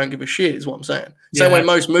watching the show don't give a shit, is what I'm saying. Same way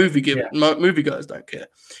most movie guys don't care.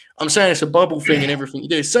 I'm saying it's a bubble thing in everything you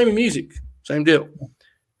do. Same in music, same deal.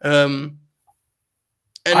 And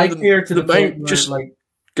I care to the point where, just like,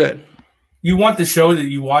 good. You want the show that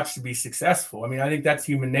you watch to be successful. I mean, I think that's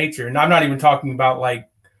human nature, and I'm not even talking about like.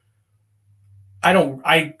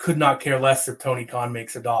 I could not care less if Tony Khan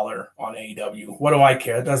makes $1 on AEW. What do I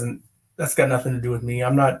care? That's got nothing to do with me.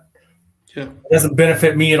 I'm not, it doesn't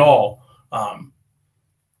benefit me at all.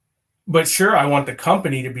 But sure, I want the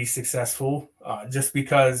company to be successful just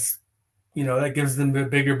because, that gives them a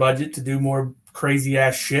bigger budget to do more crazy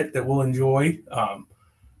ass shit that we'll enjoy.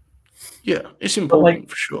 It's important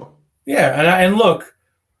for sure. Yeah. And look,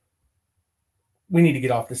 we need to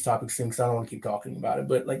get off this topic soon because I don't want to keep talking about it.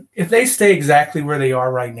 But like, if they stay exactly where they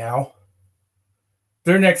are right now,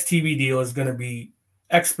 their next TV deal is going to be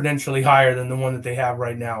exponentially higher than the one that they have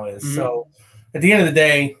right now is. Mm-hmm. So at the end of the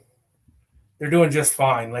day, they're doing just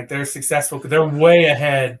fine. Like, they're successful because they're way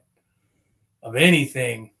ahead of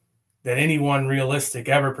anything that anyone realistic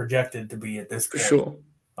ever projected to be at this point. For sure.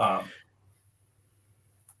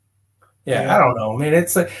 Yeah, I don't know. I mean,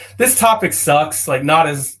 it's like, this topic sucks. Like, not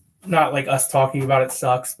like us talking about it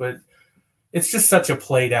sucks, but it's just such a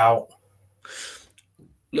played out.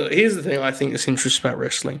 Look, here's the thing I think that's interesting about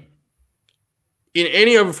wrestling. In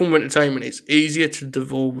any other form of entertainment, it's easier to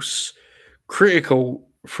divorce critical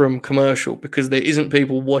from commercial because there isn't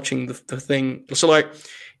people watching the thing. So, like,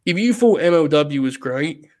 if you thought MLW was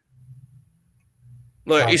great,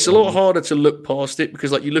 like, it's a lot harder to look past it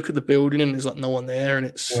because, like, you look at the building and there's, like, no one there, and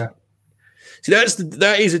it's... Yeah. See,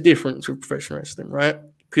 that is a difference with professional wrestling, right?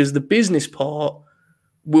 Because the business part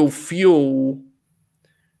will fuel...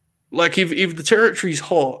 Like, if the territory's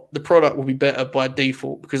hot, the product will be better by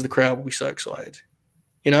default because the crowd will be so excited.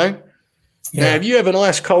 You know? Yeah. Now, if you have a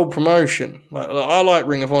nice cold promotion, like I like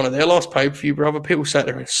Ring of Honor, their last pay-per-view, brother, people sat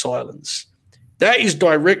there in silence. That is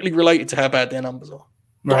directly related to how bad their numbers are.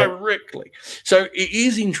 Right. Directly. So it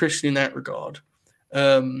is interesting in that regard.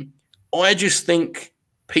 I just think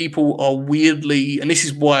people are weirdly, and this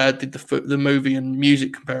is why I did the movie and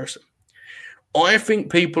music comparison. I think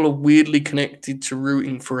people are weirdly connected to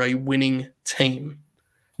rooting for a winning team.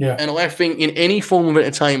 Yeah. And I think in any form of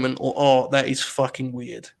entertainment or art, that is fucking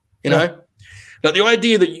weird. You know? Like, the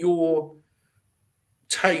idea that your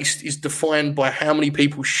taste is defined by how many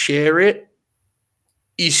people share it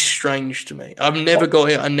is strange to me. I've never got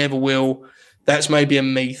it. I never will. That's maybe a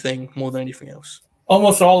me thing more than anything else.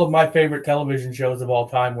 Almost all of my favorite television shows of all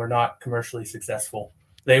time were not commercially successful.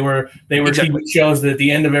 They were exactly. TV shows that at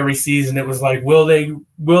the end of every season, it was like, will they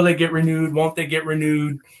get renewed? Won't they get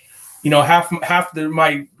renewed? You know, half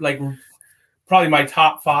my, like, probably my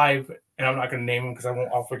top 5, and I'm not going to name them because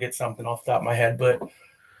I'll forget something off the top of my head, but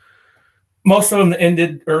most of them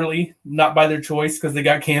ended early, not by their choice because they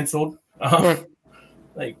got canceled.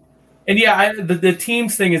 Like, and yeah, the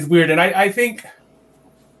teams thing is weird, and I think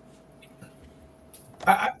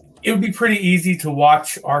it would be pretty easy to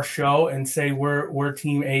watch our show and say we're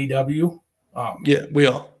team AEW. Yeah, we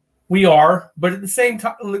are. We are, but at the same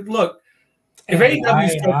time, look, if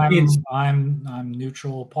AEW, I'm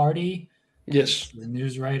neutral party. Yes, the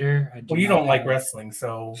news writer. Well, you don't like wrestling,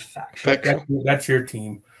 so that's your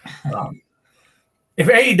team. If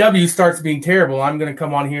AEW starts being terrible, I'm going to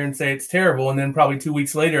come on here and say it's terrible, and then probably 2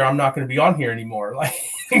 weeks later, I'm not going to be on here anymore. Like,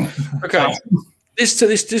 okay, just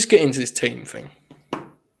get into this team thing.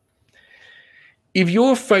 If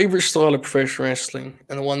your favorite style of professional wrestling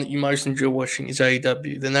and the one that you most enjoy watching is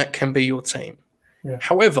AEW, then that can be your team. Yeah.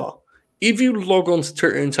 However, if you log on to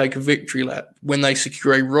Twitter and take a victory lap when they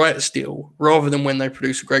secure a rights deal rather than when they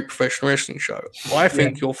produce a great professional wrestling show, I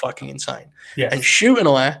think you're fucking insane. Yes. And Shoot and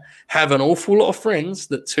I have an awful lot of friends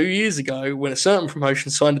that 2 years ago, when a certain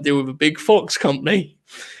promotion signed a deal with a big Fox company,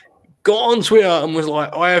 got on Twitter and was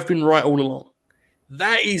like, I have been right all along.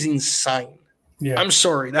 That is insane. Yeah. I'm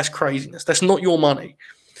sorry, that's craziness. That's not your money.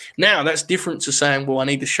 Now, that's different to saying, well, I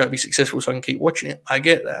need this show to be successful so I can keep watching it. I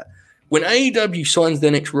get that. When AEW signs their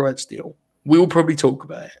next rights deal, we'll probably talk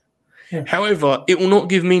about it. Yeah. However, it will not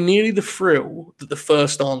give me nearly the thrill that the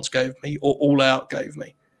First Dance gave me or All Out gave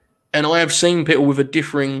me. And I have seen people with a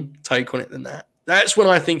differing take on it than that. That's when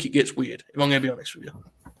I think it gets weird, if I'm going to be honest with you.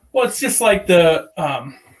 Well, it's just like the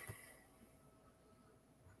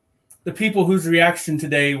people whose reaction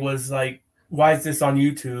today was like, why is this on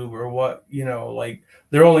YouTube or what? You know, like,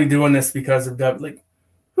 they're only doing this because of that. Like,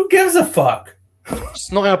 who gives a fuck?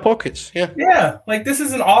 It's not our pockets. Yeah. Yeah. Like, this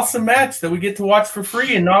is an awesome match that we get to watch for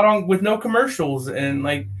free and not on with no commercials. And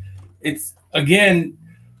like, it's again,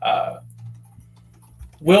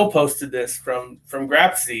 Will posted this from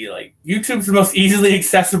Grapsy. Like, YouTube's the most easily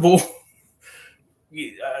accessible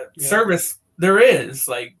service there is.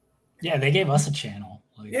 Like, yeah, they gave us a channel.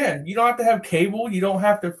 Like, yeah, you don't have to have cable. You don't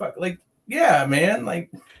have to fuck. Like, yeah, man. Like,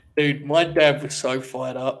 dude, my dad was so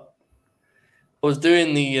fired up. I was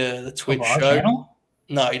doing the Twitch show. Channel?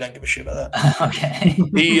 No, you don't give a shit about that. Okay.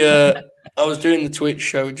 I was doing the Twitch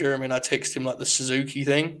show with Jeremy, and I texted him like the Suzuki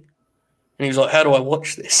thing, and he was like, "How do I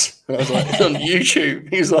watch this?" And I was like, "It's on YouTube."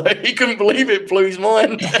 He was like, he couldn't believe it, blew his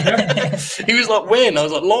mind. He was like, "When?" I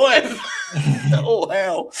was like, "Live." Oh,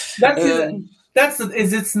 how?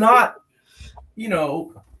 It's not, you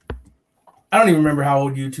know. I don't even remember how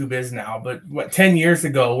old YouTube is now, but 10 years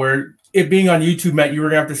ago, where it being on YouTube meant you were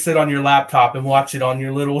going to have to sit on your laptop and watch it on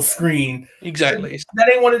your little screen. Exactly. That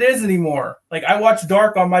ain't what it is anymore. Like, I watch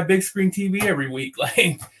Dark on my big screen TV every week.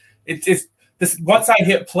 Like, it's just this. Once I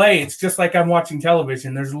hit play, it's just like I'm watching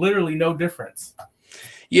television. There's literally no difference.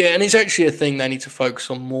 Yeah, and it's actually a thing they need to focus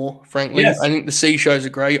on more, frankly. Yes. I think the C shows are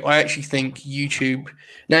great. I actually think YouTube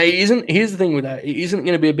now it isn't here's the thing with that. It isn't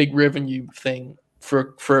going to be a big revenue thing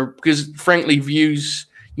for because frankly, views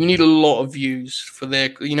you need a lot of views for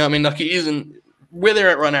their you know what I mean, like it isn't where they're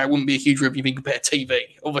at right now, it wouldn't be a huge revenue thing compared to TV,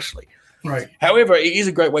 obviously. Right. However, it is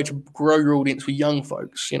a great way to grow your audience with young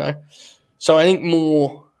folks, you know. So I think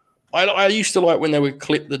more I used to like when they would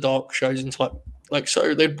clip the dark shows into like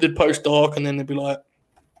so they'd post dark and then they'd be like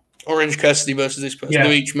Orange Cassidy versus this person,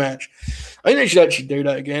 do each match. I think they should actually do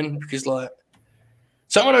that again because, like,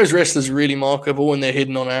 some of those wrestlers are really marketable when they're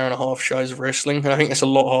hidden on hour and a half shows of wrestling. And I think that's a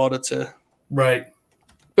lot harder to. Right.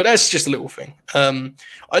 But that's just a little thing.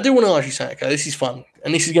 I do want to ask you something, okay? This is fun.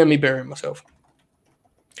 And this is going to be burying myself.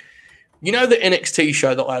 You know the NXT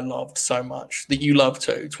show that I loved so much, that you loved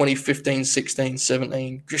too, 2015, 16,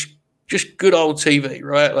 17, just good old TV,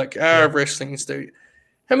 right? Like hour of wrestling dude.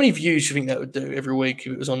 How many views do you think that would do every week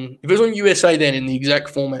if it was on USA then in the exact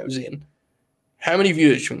format it was in? How many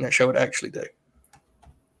views do you think that show would actually do?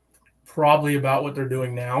 Probably about what they're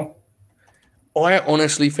doing now. I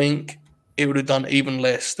honestly think it would have done even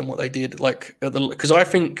less than what they did. Like, because I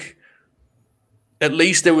think at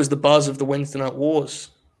least there was the buzz of the Wednesday Night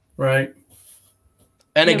Wars, right?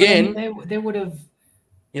 And again, they would have.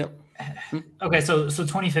 Yep. Okay, so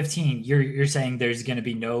 2015, you're saying there's going to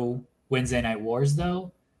be no Wednesday Night Wars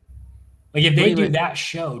though? Like if they do that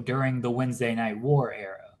show during the Wednesday Night War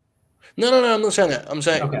era. No, I'm not saying that. I'm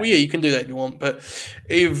saying, well, yeah, you can do that if you want. But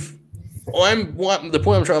the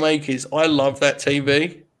point I'm trying to make is I love that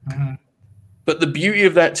TV. Mm-hmm. But the beauty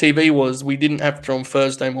of that TV was we didn't have to on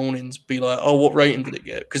Thursday mornings be like, oh, what rating did it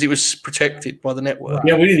get? Because it was protected by the network.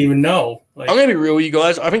 Yeah, we didn't even know. I'm going to be real with you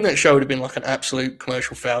guys. I think that show would have been like an absolute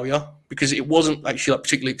commercial failure because it wasn't actually like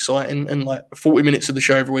particularly exciting. And like 40 minutes of the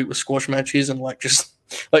show every week was squash matches and like just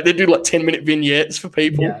like they do like 10-minute vignettes for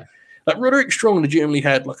people. Yeah. Like Roderick Strong legitimately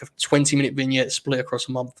had like a 20-minute vignette split across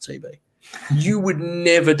a month of TV. You would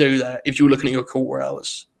never do that if you were looking at your quarter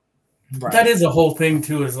hours. Right. That is a whole thing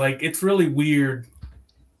too. Is like it's really weird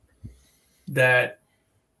that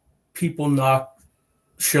people knock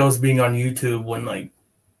shows being on YouTube when like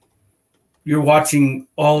you're watching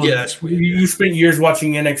all of you spent years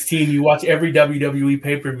watching NXT and you watch every WWE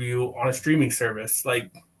pay-per-view on a streaming service.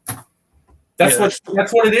 Like that's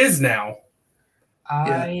what it is now.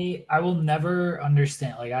 I will never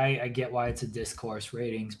understand. Like I get why it's a discourse,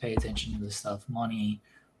 ratings, pay attention to this stuff, money,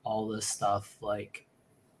 all this stuff. Like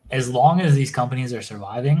as long as these companies are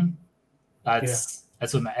surviving, that's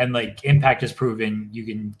what. And like Impact has proven you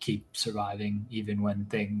can keep surviving even when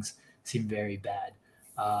things seem very bad.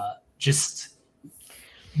 Just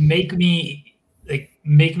make me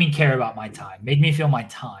care about my time. Make me feel my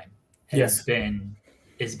time has been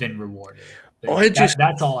rewarded.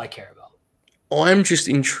 That's all I care about. I'm just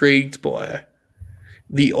intrigued by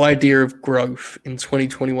the idea of growth in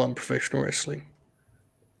 2021 professional wrestling.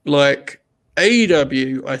 Like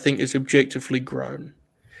AEW, I think, is objectively grown.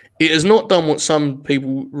 It has not done what some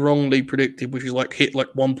people wrongly predicted, which is like hit like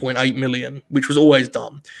 1.8 million, which was always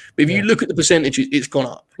done. But if you look at the percentages, it's gone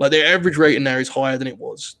up. Like their average rating now is higher than it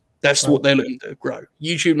was. That's what they're looking to grow.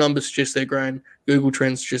 YouTube numbers suggest they're growing. Google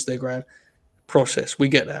Trends suggest they're growing. Process, we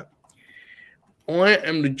get that. I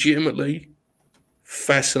am legitimately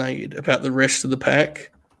fascinated about the rest of the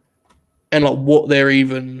pack and like what they're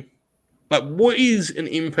even like. What is an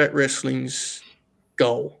Impact Wrestling's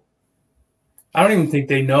goal? I don't even think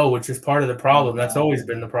they know, which is part of the problem. That's always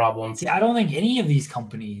been the problem. See, I don't think any of these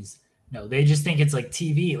companies know. They just think it's like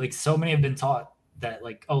TV. Like so many have been taught that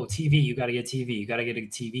like, oh, TV, you got to get TV, you got to get a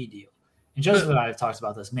TV deal. And Joseph and I have talked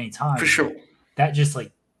about this many times. For sure. That just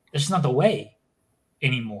like that's just not the way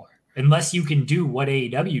anymore. Unless you can do what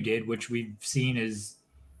AEW did, which we've seen is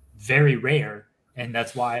very rare, and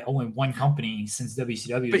that's why only one company since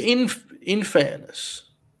WCW. But in fairness,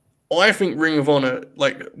 I think Ring of Honor,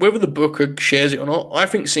 like whether the booker shares it or not, I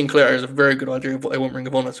think Sinclair has a very good idea of what they want Ring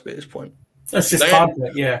of Honor to be at this point. That's just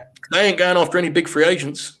content, yeah. They ain't going after any big free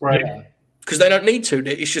agents, right? Because they don't need to.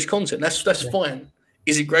 It's just content. That's fine.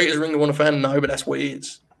 Is it great as a Ring of Honor fan? No, but that's what it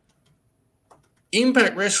is.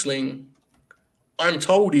 Impact Wrestling, I'm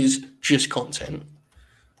told, is just content.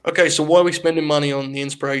 Okay, so why are we spending money on the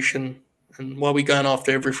inspiration and why are we going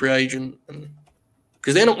after every free agent?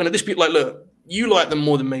 Because they're not going to dispute, like, look, you like them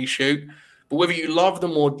more than me, shoot, but whether you love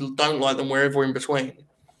them or don't like them, wherever in between,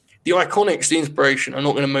 the Iconics, the inspiration, are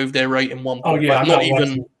not going to move their rate in 1 point. Oh, yeah, like, not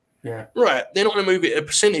even. Yeah. Right, they're not going to move it a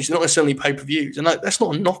percentage. They're not necessarily pay-per-views. And that's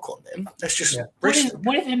not a knock on them. That's just what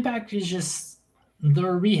if Impact is just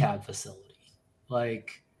their rehab facility?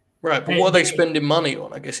 Like, right, but what are they spending money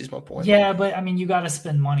on, I guess is my point. Yeah, but I mean, you got to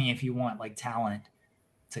spend money if you want like talent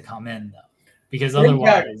to come in though, because Impact-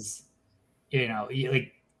 otherwise,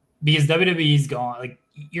 like because WWE's gone, like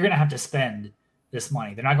you're gonna have to spend this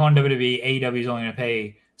money. They're not going WWE. AEW is only gonna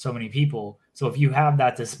pay so many people. So if you have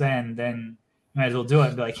that to spend, then you might as well do it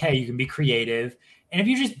and be like, hey, you can be creative. And if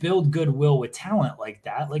you just build goodwill with talent like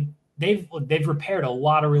that, like they've repaired a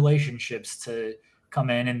lot of relationships to come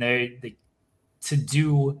in and they to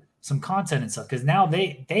do some content and stuff, because now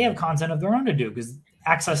they have content of their own to do, because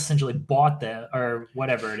Access essentially bought them or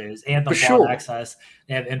whatever it is. Anthem bought Access.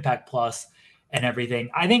 They have Impact Plus and everything.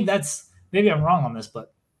 I think that's, maybe I'm wrong on this,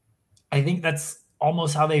 but I think that's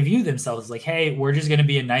almost how they view themselves. Like, hey, we're just going to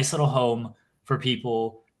be a nice little home for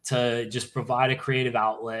people to just provide a creative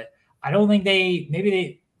outlet. I don't think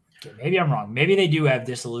maybe I'm wrong. Maybe they do have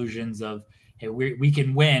disillusions of, hey, we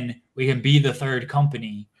can win. We can be the third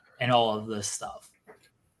company and all of this stuff.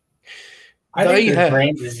 I think the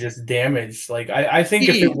brand is just damaged. Like, I think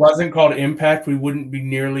if it wasn't called Impact, we wouldn't be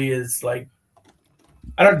nearly as like.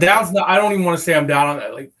 I don't even want to say I'm down on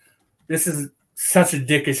that. Like, this is such a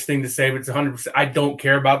dickish thing to say, but it's 100%. I don't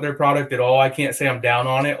care about their product at all. I can't say I'm down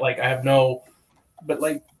on it. Like, I have no. But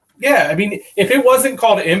like, yeah, I mean, if it wasn't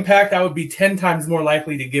called Impact, I would be 10 times more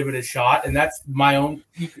likely to give it a shot. And that's my own.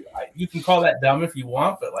 You can call that dumb if you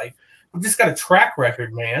want, but like, we've just got a track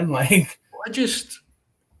record, man. Like,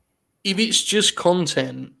 if it's just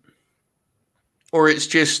content, or it's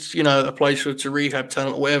just, a place to rehab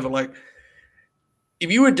talent or whatever, like,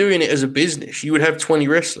 if you were doing it as a business, you would have 20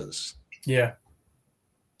 wrestlers. Yeah.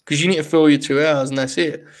 Because you need to fill your 2 hours and that's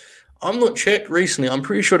it. I'm not checked recently. I'm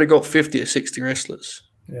pretty sure they got 50 or 60 wrestlers.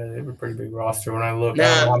 Yeah, they have a pretty big roster. When I look, I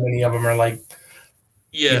don't know how many of them are like,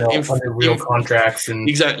 under real contracts. And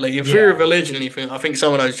exactly. In fear of a legend, anything, I think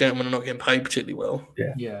some of those gentlemen are not getting paid particularly well.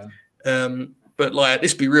 Yeah. But like,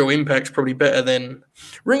 this be real Impact's probably better than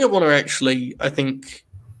Ring of Honor. Actually, I think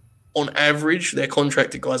on average their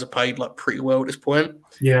contracted guys are paid like pretty well at this point.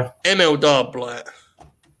 Yeah. MLW, like.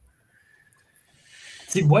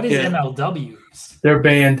 See, what is MLW's? They're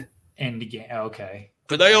banned. Okay.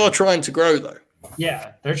 But they are trying to grow though.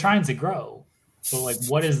 Yeah, they're trying to grow. But like,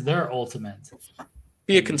 what is their ultimate?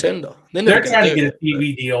 Be a contender. They're trying to get a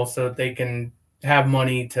TV deal so that they can have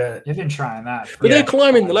money to. They've been trying that. But they're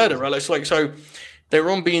climbing the ladder, right? It's like, so they were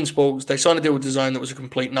on Bein Sports. They signed a deal with Design that was a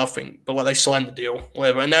complete nothing, but like they signed the deal,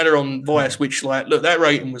 whatever. And now they're on Vice, which like, look, that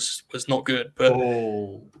rating was not good, but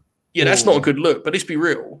that's not a good look. But let's be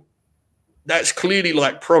real, that's clearly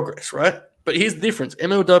like progress, right? But here's the difference: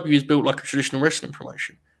 MLW is built like a traditional wrestling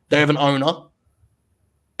promotion. They have an owner,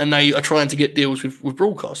 and they are trying to get deals with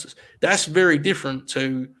broadcasters. That's very different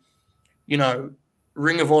to,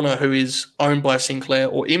 Ring of Honor, who is owned by Sinclair,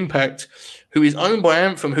 or Impact, who is owned by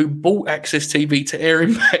Anthem, who bought Access TV to air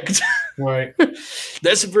Impact. Right.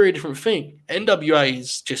 That's a very different thing. NWA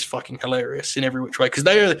is just fucking hilarious in every which way, because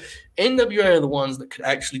NWA are the ones that could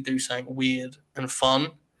actually do something weird and fun,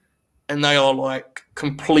 and they are like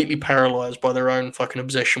completely paralyzed by their own fucking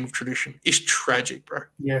obsession with tradition. It's tragic, bro.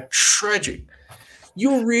 Yeah. Tragic.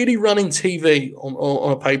 You're really running TV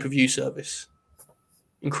on a pay-per-view service.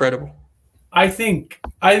 Incredible. I think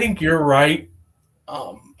you're right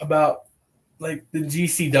about like the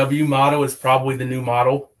GCW model is probably the new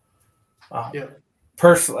model.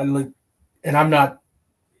 Personally, and I'm not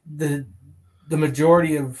the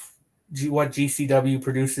majority of what GCW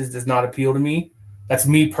produces does not appeal to me. That's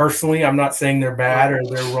me personally. I'm not saying they're bad or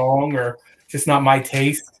they're wrong or just not my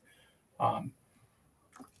taste.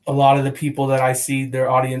 A lot of the people that I see their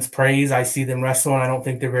audience praise, I see them wrestle, and I don't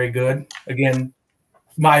think they're very good. Again,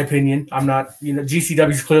 my opinion. I'm not,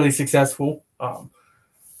 GCW is clearly successful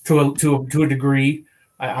to a degree.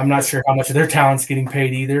 I'm not sure how much of their talent's getting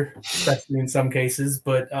paid either, especially in some cases.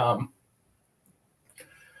 But I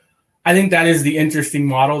think that is the interesting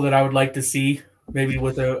model that I would like to see, maybe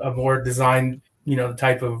with a more designed, the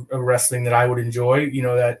type of wrestling that I would enjoy.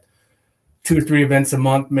 That 2 or 3 events a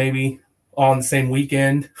month, maybe all on the same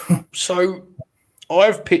weekend. So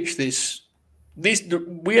I've pitched this.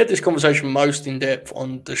 We had this conversation most in depth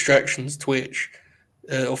on Distractions Twitch,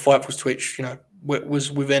 or Fightful's Twitch,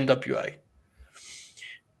 was with NWA.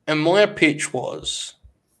 And my pitch was,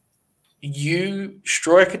 you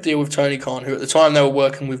strike a deal with Tony Khan, who at the time they were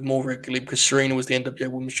working with more regularly because Serena was the NWA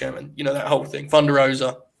Women's Champion, that whole thing, Thunder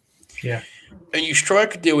Rosa. Yeah. And you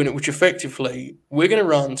strike a deal in it, which effectively, we're going to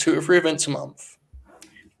run 2 or 3 events a month,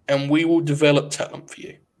 and we will develop talent for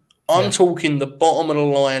you. I'm talking the bottom of the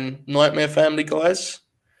line Nightmare Family guys.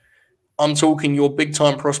 I'm talking your big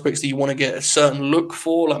time prospects that you want to get a certain look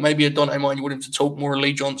for, like maybe a Dante Martin, you want him to talk more, a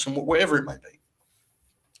Lee Johnson, whatever it may be.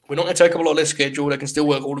 We're not going to take up a lot of their schedule. They can still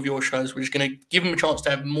work all of your shows. We're just going to give them a chance to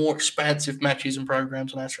have more expansive matches and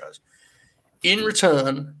programs on our shows. In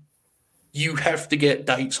return, you have to get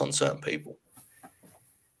dates on certain people.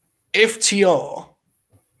 FTR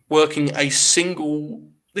working a single.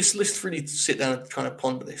 Let's really sit down and kind of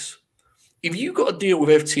ponder this. If you got a deal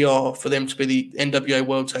with FTR for them to be the NWA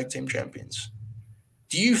World Tag Team Champions,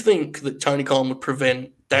 do you think that Tony Khan would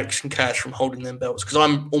prevent Dax and Cash from holding them belts? Because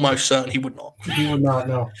I'm almost certain he would not. He would not,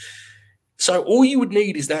 no. So all you would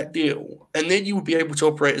need is that deal, and then you would be able to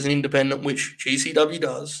operate as an independent, which GCW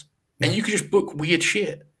does, and you could just book weird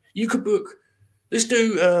shit. You could book, let's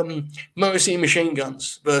do Motor City Machine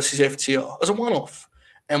Guns versus FTR as a one-off.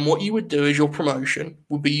 And what you would do as your promotion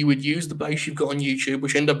would be you would use the base you've got on YouTube,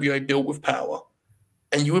 which NWA built with power,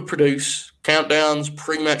 and you would produce countdowns,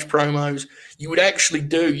 pre-match promos. You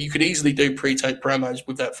could easily do pre-tape promos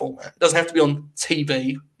with that format. It doesn't have to be on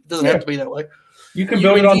TV. It doesn't have to be that way. You can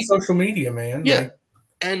build it on social media, man. Yeah.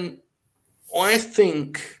 And I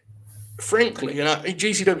think, frankly, and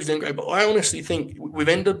GCW's doing great, but I honestly think with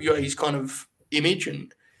NWA's kind of image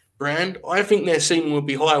and brand, I think their ceiling will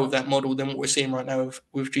be higher with that model than what we're seeing right now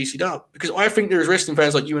with GCW. Because I think there is wrestling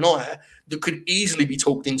fans like you and I that could easily be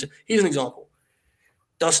talked into. Here's an example.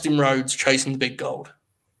 Dustin Rhodes chasing the big gold.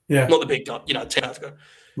 Yeah. Not the big gold, 10 hours ago.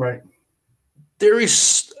 Right. There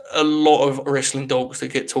is a lot of wrestling dogs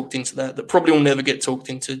that get talked into that probably will never get talked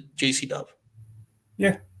into GCW.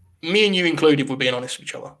 Yeah. Me and you included, if we're being honest with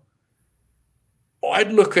each other.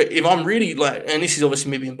 I'd look at, if I'm really and this is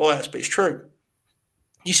obviously me being biased, but it's true.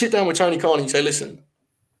 You sit down with Tony Khan and you say, listen,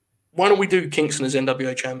 why don't we do Kingston as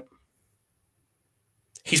NWA champ?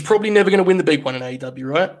 He's probably never going to win the big one in AEW,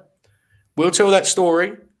 right? We'll tell that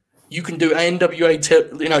story. You can do NWA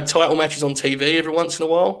title matches on TV every once in a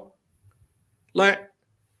while.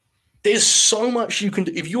 There's so much you can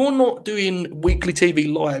do. If you're not doing weekly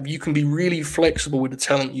TV live, you can be really flexible with the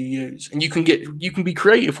talent you use, and you can be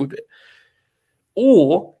creative with it.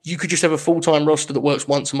 Or you could just have a full-time roster that works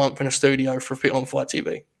once a month in a studio for Fit on Fight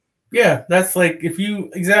TV. Yeah, that's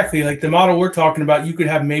the model we're talking about. You could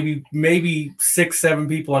have maybe 6-7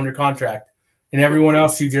 people under contract, and everyone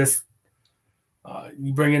else you just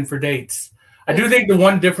you bring in for dates. I do think the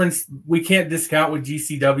one difference we can't discount with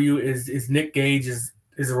GCW is Nick Gage is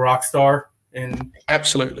a rock star, and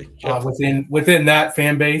absolutely within that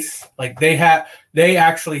fan base, they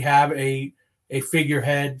actually have a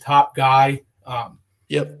figurehead top guy.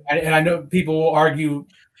 And I know people will argue.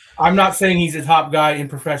 I'm not saying he's a top guy in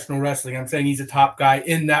professional wrestling. I'm saying he's a top guy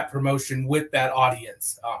in that promotion with that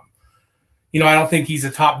audience. I don't think he's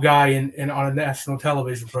a top guy in on a national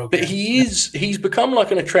television program. But he's become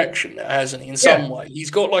like an attraction now, hasn't he? In some way,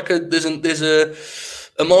 he's got there's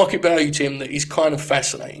a market value to him that is kind of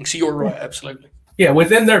fascinating. So you're right, absolutely. Yeah,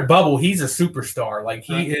 within their bubble, he's a superstar.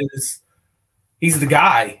 He's the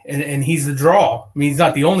guy, and he's the draw. I mean, he's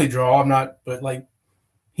not the only draw. But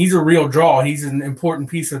he's a real draw. He's an important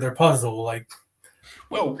piece of their puzzle.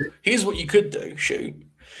 Well, here's what you could do. Shoot.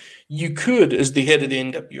 You could, as the head of the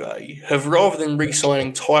NWA, have rather than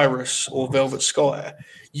re-signing Tyrus or Velvet Sky,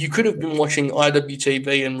 you could have been watching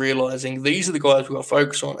IWTV and realizing these are the guys we've got to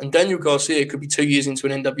focus on. And Daniel Garcia could be 2 years into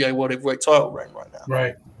an NWA World Heavyweight title reign right now.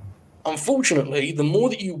 Right. Unfortunately, the more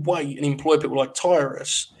that you wait and employ people like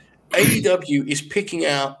Tyrus, AEW is picking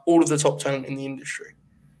out all of the top talent in the industry.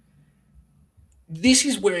 This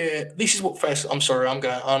is what fascinates. I'm sorry, I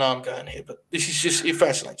know I'm going here, but it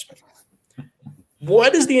fascinates me.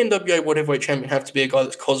 Why does the NWA World Heavyweight Champion have to be a guy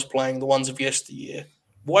that's cosplaying the ones of yesteryear?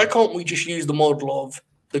 Why can't we just use the model of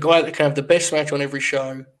the guy that can have the best match on every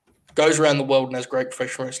show, goes around the world and has great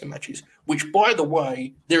professional wrestling matches? Which, by the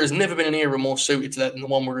way, there has never been an era more suited to that than the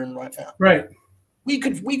one we're in right now. Right. We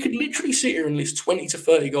could literally sit here and list 20 to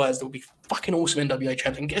 30 guys that would be fucking awesome NWA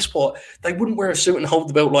champions. And guess what? They wouldn't wear a suit and hold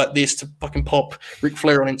the belt like this to fucking pop Ric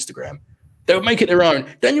Flair on Instagram. They would make it their own.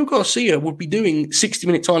 Daniel Garcia would be doing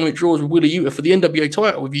 60-minute time-limit draws with Wheeler Yuta for the NWA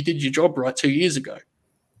title if you did your job right 2 years ago.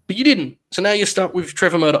 But you didn't. So now you're stuck with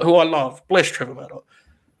Trevor Murdoch, who I love. Bless Trevor Murdoch.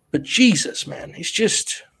 But Jesus, man, it's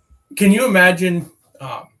just... Can you imagine...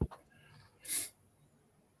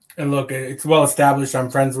 and look, it's well established. I'm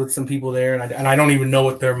friends with some people there, and I don't even know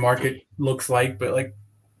what their market looks like. But,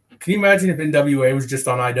 can you imagine if NWA was just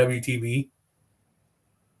on IWTV?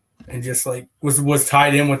 And just was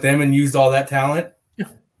tied in with them and used all that talent. Yeah.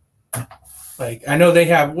 I know they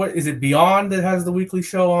have, what is it, Beyond that has the weekly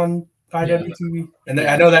show on IWTV? Yeah. And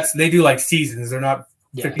I know they do seasons. They're not.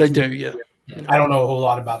 Yeah, they do. Yeah. I don't know a whole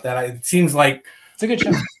lot about that. It seems like it's a good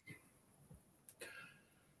show.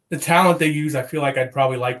 The talent they use, I feel like I'd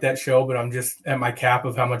probably like that show, but I'm just at my cap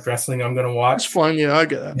of how much wrestling I'm going to watch. That's fine. Yeah, I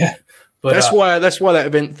get that. Yeah. But that's why that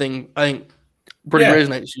event thing, I think, pretty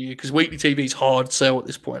resonates with you, because weekly TV is hard to sell at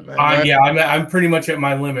this point, man. Right? Yeah, I'm pretty much at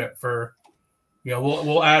my limit for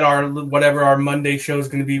we'll add our whatever our Monday show is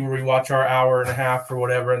going to be, where we watch our hour and a half or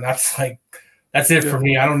whatever, and that's it for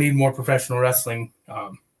me. I don't need more professional wrestling.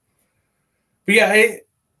 But yeah,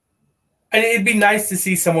 it'd be nice to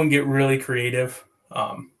see someone get really creative.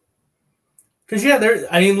 Because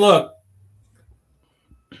look,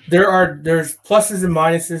 there's pluses and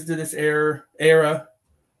minuses to this era.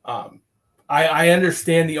 I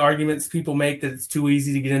understand the arguments people make that it's too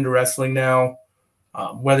easy to get into wrestling now.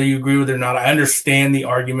 Whether you agree with it or not, I understand the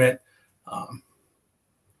argument.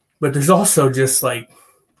 But there's also just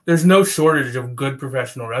there's no shortage of good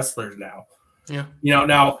professional wrestlers now. Yeah.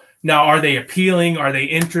 Now are they appealing? Are they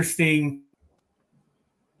interesting?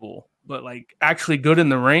 Cool. But actually good in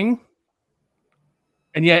the ring?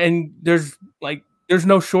 And there's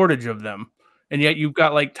no shortage of them. And yet you've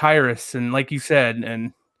got Tyrus and like you said,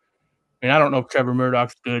 and I don't know if Trevor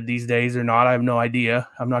Murdoch's good these days or not. I have no idea.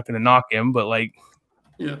 I'm not going to knock him, but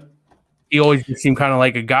he always just seemed kind of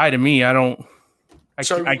like a guy to me. I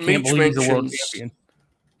can't believe he's a world champion.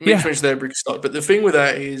 Mitch mentioned that Ricky Stark, but the thing with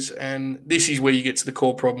that is, and this is where you get to the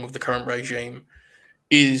core problem with the current regime,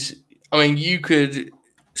 is, you could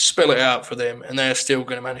spell it out for them and they're still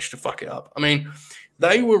going to manage to fuck it up.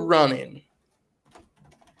 They were running.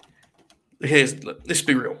 Let's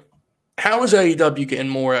be real. How is AEW getting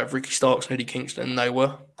more out of Ricky Starks and Eddie Kingston than they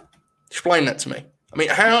were? Explain that to me.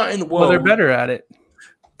 How in the world? Well, they're better at it.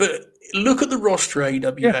 But look at the roster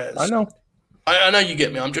AEW has. I know. I know you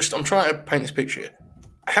get me. I'm trying to paint this picture.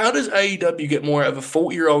 How does AEW get more out of a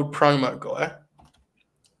 40-year-old promo guy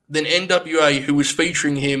than NWA, who was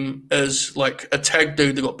featuring him as a tag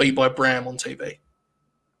dude that got beat by Bram on TV?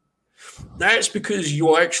 That's because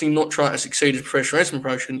you're actually not trying to succeed as a professional wrestling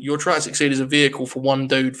promotion. You're trying to succeed as a vehicle for one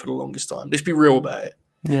dude for the longest time. Let's be real about it.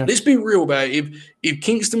 Yeah. Let's be real about it. If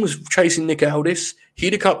Kingston was chasing Nick Aldis,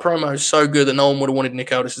 he'd have cut promos so good that no one would have wanted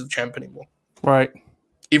Nick Aldis as the champ anymore. Right.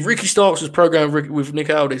 If Ricky Starks was programmed with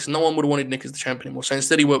Nick Aldis, no one would have wanted Nick as the champ anymore. So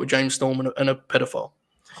instead, he worked with James Storm and a pedophile.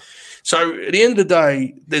 So at the end of the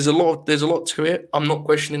day, there's a lot to it. I'm not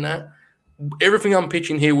questioning that. Everything I'm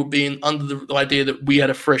pitching here would be under the idea that we had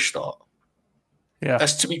a fresh start. Yeah,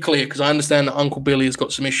 that's to be clear, because I understand that Uncle Billy has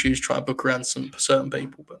got some issues trying to book around some certain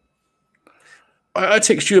people. But I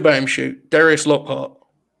text you about him, shoot Darius Lockhart.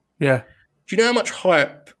 Yeah, do you know how much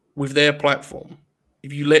hype with their platform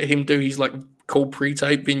if you let him do his cool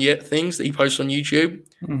pre-tape vignette things that he posts on YouTube?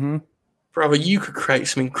 Mm-hmm. Brother, you could create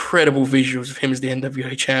some incredible visuals of him as the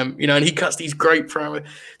NWA champ, and he cuts these great promo.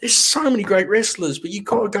 There's so many great wrestlers, but you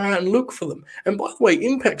got to go out and look for them. And by the way,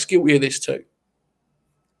 Impact's guilty of this too.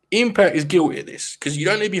 Impact is guilty of this because you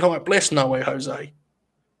don't need to be hyped. Bless No Way Jose.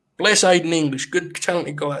 Bless Aiden English. Good,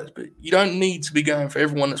 talented guys. But you don't need to be going for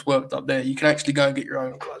everyone that's worked up there. You can actually go and get your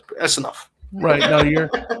own guys. But that's enough. Right. No, you're.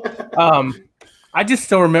 I just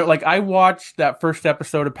still remember, I watched that first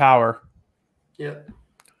episode of Power. Yeah.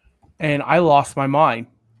 And I lost my mind.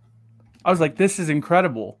 I was like, this is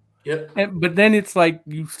incredible. Yeah. But then it's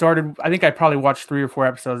you started, I think I probably watched 3 or 4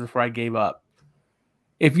 episodes before I gave up.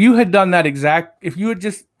 If you had done that if you had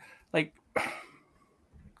just,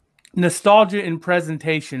 nostalgia in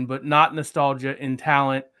presentation, but not nostalgia in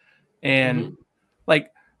talent, and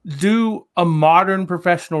do a modern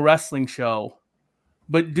professional wrestling show,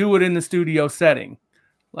 but do it in the studio setting.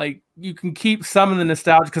 You can keep some of the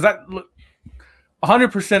nostalgia, because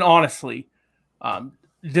 100% honestly,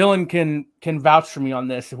 Dylan can vouch for me on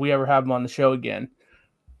this if we ever have him on the show again.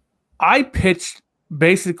 I pitched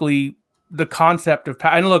basically the concept of,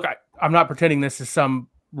 and look, I'm not pretending this is some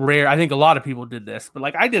rare, I think a lot of people did this,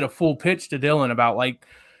 but I did a full pitch to Dylan about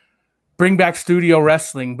bring back studio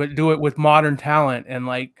wrestling, but do it with modern talent and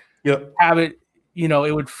have it,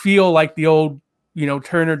 it would feel like the old,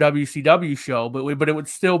 Turner WCW show, but it would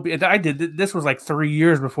still be, this was 3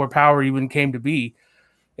 years before Power even came to be.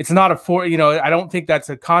 It's not I don't think that's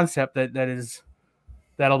a concept that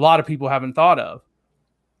a lot of people haven't thought of.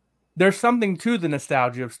 There's something to the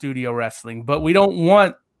nostalgia of studio wrestling, but we don't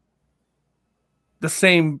want the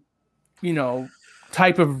same,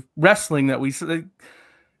 type of wrestling that we,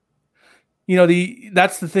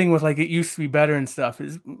 that's the thing with it used to be better and stuff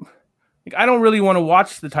is I don't really want to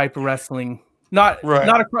watch the type of wrestling. Look,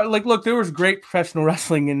 there was great professional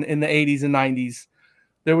wrestling in the 80s and 90s.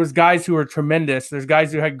 There was guys who were tremendous. There's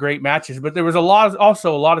guys who had great matches, but there was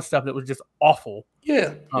also a lot of stuff that was just awful.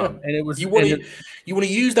 Yeah. And it was, you want to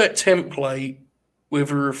use that template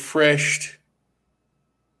with a refreshed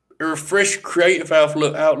creative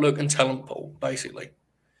outlook and talent pool, basically.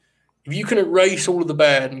 If you can erase all of the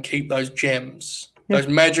bad and keep those gems, those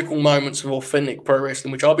magical moments of authentic pro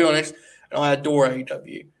wrestling, which I'll be honest, I adore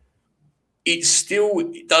AEW. it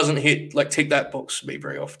still doesn't hit like tick that box for me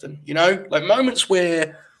very often. You know, like moments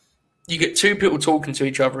where you get two people talking to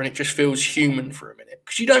each other and it just feels human for a minute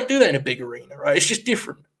because you don't do that in a big arena, right? It's just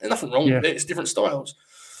different. There's nothing wrong with it. It's different styles.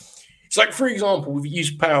 It's like, for example, we've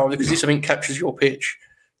used power because this I think captures your pitch.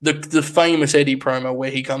 The famous Eddie promo where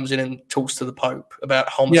he comes in and talks to the Pope about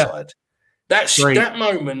homicide. That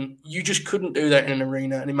moment, you just couldn't do that in an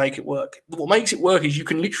arena and make it work. What makes it work is you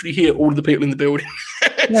can literally hear all of the people in the building.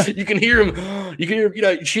 You can hear them. You can hear,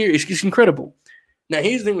 cheer. It's incredible. Now,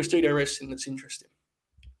 here's the thing with studio wrestling that's interesting.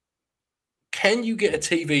 Can you get a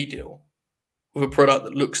TV deal with a product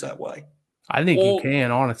that looks that way? I think you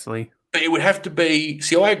can, honestly. But it would have to be.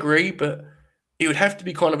 See, I agree, but it would have to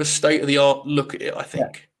be kind of a state of the art look at it. I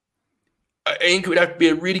think. I think it would have to be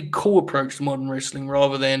a really cool approach to modern wrestling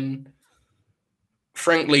rather than,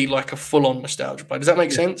 frankly, like a full-on nostalgia play. Does that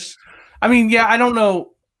make sense? I mean, yeah, I don't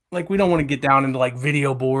know. Like, we don't want to get down into like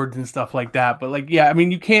video boards and stuff like that, but like, yeah, I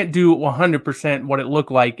mean, you can't do 100% what it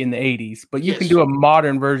looked like in the 80s, but you can do a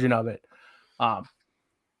modern version of it. I'm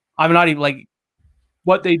not even like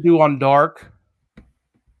what they do on Dark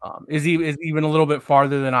is even a little bit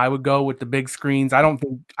farther than I would go with the big screens. I don't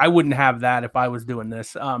think I wouldn't have that if I was doing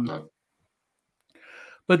this. No.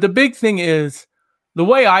 But the big thing is the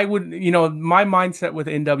way I would, my mindset with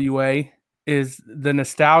NWA is the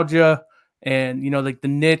nostalgia and, like the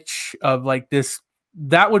niche of like this,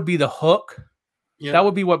 that would be the hook. Yeah. That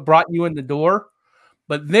would be what brought you in the door.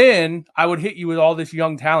 But then I would hit you with all this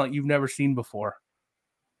young talent you've never seen before.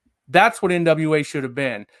 That's what NWA should have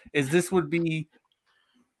been. This would be,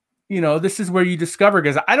 this is where you discover,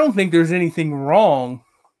 because I don't think there's anything wrong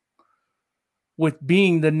with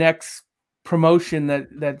being the next promotion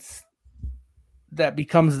that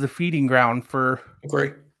becomes the feeding ground for.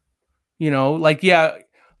 Agree.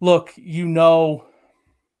 Look, you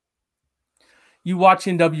watch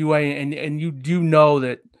NWA and you do know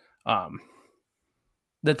that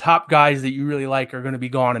the top guys that you really like are going to be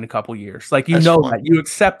gone in a couple years. Like, that you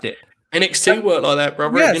accept it. NXT worked like that,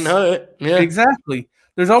 brother. Yes, it didn't hurt. Yeah, exactly.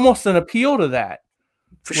 There's almost an appeal to that.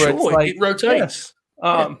 For sure. It rotates.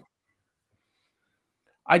 I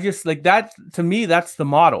just like that. To me, that's the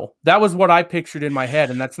model. That was what I pictured in my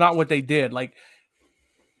head. And that's not what they did. Like,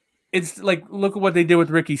 it's like, look at what they did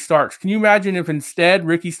with Ricky Starks. Can you imagine if instead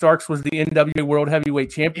Ricky Starks was the NWA World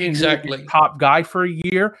Heavyweight Champion? Exactly. Top guy for a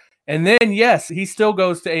year. And then, yes, he still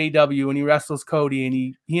goes to AEW and he wrestles Cody and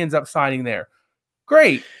he ends up signing there.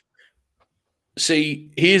 Great.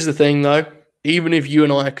 See, here's the thing, though. Even if you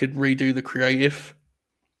and I could redo the creative,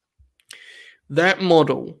 that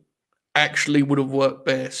model actually would have worked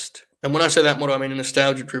best. And when I say that model, I mean a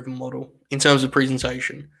nostalgia-driven model in terms of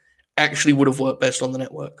presentation, actually would have worked best on the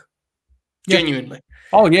network. Yeah. Genuinely.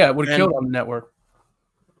 Oh, yeah, it would have killed on the network.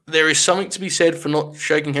 There is something to be said for not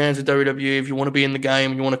shaking hands with WWE if you want to be in the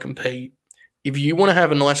game and you want to compete. If you want to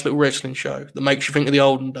have a nice little wrestling show that makes you think of the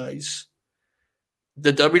olden days,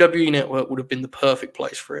 the WWE Network would have been the perfect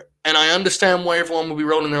place for it. And I understand why everyone will be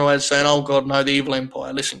rolling their eyes saying, oh, God, no, the evil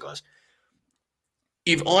empire. Listen, guys,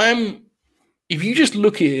 if you just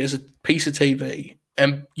look at it as a piece of TV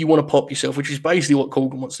and you want to pop yourself, which is basically what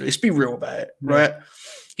Corgan wants to do, let's be real about it, right?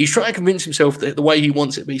 He's trying to convince himself that the way he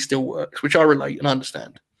wants it to be still works, which I relate and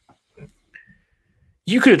understand.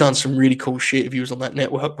 You could have done some really cool shit if you was on that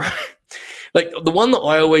network, right? Like, the one that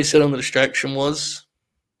I always said on the distraction was,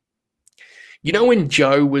 when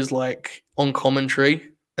Joe was like on commentary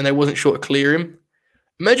and they wasn't sure to clear him?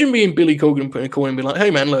 Imagine being Billy Corgan and putting a call in and be like,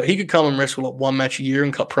 hey man, look, he could come and wrestle like one match a year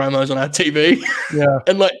and cut promos on our TV. Yeah.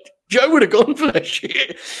 And like Joe would have gone for that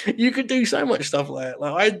shit. You could do so much stuff like that.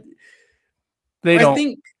 Like I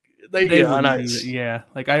think they yeah, I know. Yeah.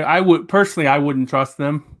 Like I would personally, I wouldn't trust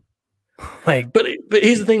them. Like, but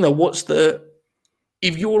here's the thing though,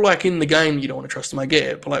 if you're like in the game, you don't want to trust them, I get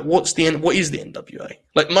it. But like, what is the NWA?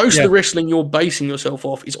 Like most of the wrestling you're basing yourself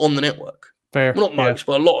off is on the network. Fair. Well, not most,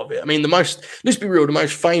 but a lot of it. I mean, let's be real, the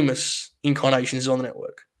most famous incarnation is on the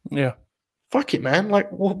network. Yeah. Fuck it, man. Like,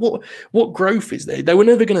 what growth is there? They were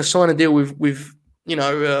never going to sign a deal with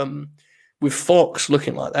Fox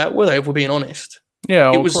looking like that, were they, if we're being honest?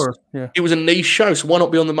 Yeah, of course. Yeah. It was a niche show, so why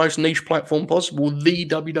not be on the most niche platform possible, the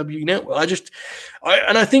WWE Network?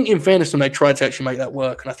 I think in fairness to them, they tried to actually make that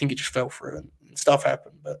work, and I think it just fell through and stuff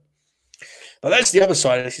happened. But that's the other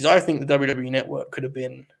side of this, is I think the WWE Network could have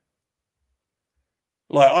been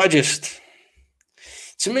like,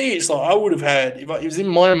 to me, it's like I would have had, if it was in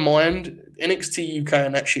my mind, NXT UK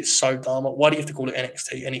and that shit's so dumb. Why do you have to call it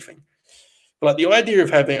NXT anything? But like the idea of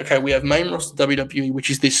having, okay, we have main roster WWE,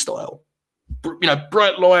 which is this style.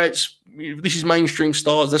 Bright lights, this is mainstream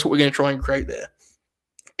stars, that's what we're going to try and create there.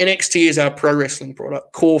 NXT is our pro wrestling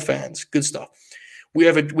product. Core fans, good stuff. We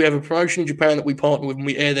have a promotion in Japan that we partner with, and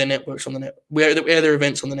we air their networks on the net. We air their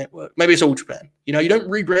events on the network. Maybe it's All Japan. You don't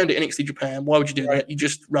rebrand it NXT Japan. Why would you do that? You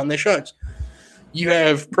just run their shows. You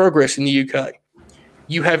have Progress in the UK.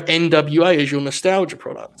 You have NWA as your nostalgia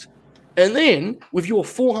product. And then with your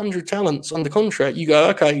 400 talents under contract, you go,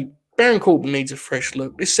 okay, Baron Corbin needs a fresh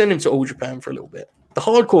look. Let's send him to All Japan for a little bit. The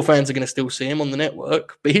hardcore fans are going to still see him on the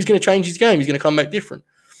network, but he's going to change his game. He's going to come back different.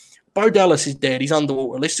 Bo Dallas is dead. He's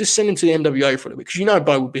underwater. Let's just send him to the NWA for a little bit because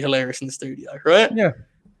Bo would be hilarious in the studio, right? Yeah.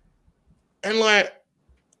 And I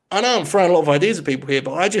know I'm throwing a lot of ideas at people here,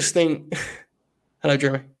 but I just think. Hello,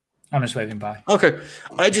 Jeremy. I'm just waving by. Okay.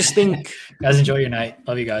 I just think. Guys, enjoy your night.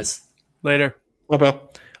 Love you guys. Later. Bye,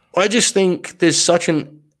 pal. I just think there's such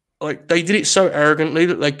an. They did it so arrogantly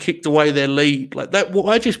that they kicked away their lead. That, what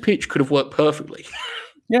I just pitched could have worked perfectly.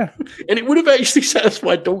 Yeah. And it would have actually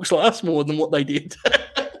satisfied dogs like us more than what they did.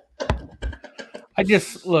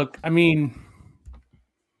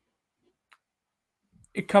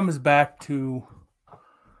 It comes back to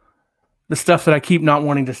the stuff that I keep not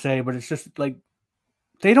wanting to say, but it's just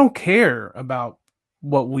they don't care about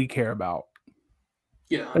what we care about.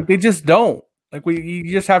 Yeah. They just don't.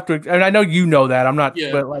 You just have to, and I know you know that. I'm not,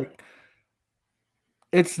 but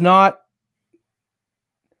it's not.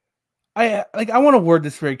 I want to word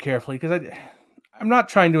this very carefully because I'm not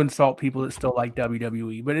trying to insult people that still like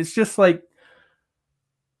WWE, but it's just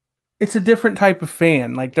it's a different type of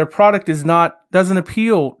fan. Their product doesn't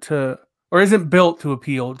appeal to, or isn't built to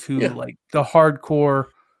appeal to the hardcore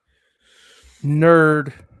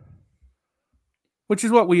nerd, which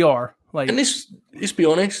is what we are. And let's be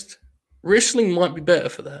honest, wrestling might be better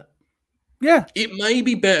for that. Yeah. It may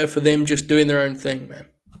be better for them just doing their own thing, man.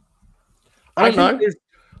 I don't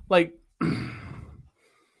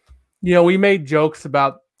know. We made jokes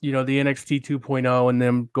about, the NXT 2.0 and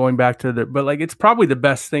them going back to but it's probably the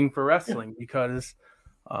best thing for wrestling because,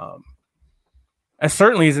 as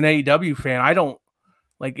certainly as an AEW fan, I don't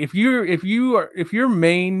if your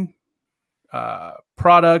main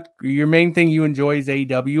product, or your main thing you enjoy is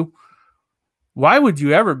AEW, why would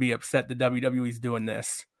you ever be upset that WWE's doing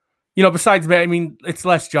this? Besides, it's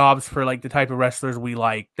less jobs for the type of wrestlers we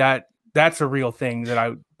like. That's a real thing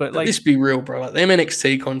but let's be real, bro. Them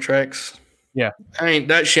NXT contracts. Yeah.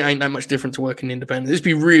 That shit ain't that much different to working independent. Let's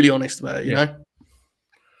be really honest about it, you know?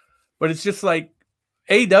 But it's just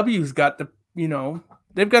AEW's got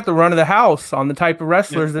they've got the run of the house on the type of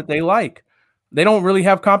wrestlers that they like. They don't really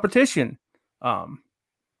have competition. Who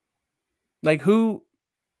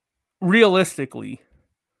realistically,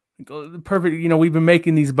 perfect, we've been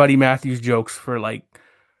making these Buddy Matthews jokes for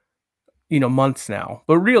months now.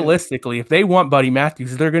 But realistically, if they want Buddy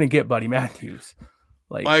Matthews, they're going to get Buddy Matthews.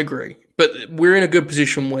 I agree. But we're in a good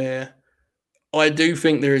position where I do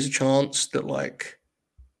think there is a chance that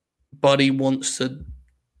Buddy wants to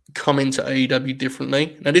come into AEW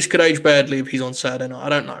differently. Now, this could age badly if he's on Saturday night. I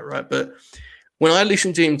don't know, right? But when I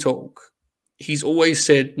listen to him talk, he's always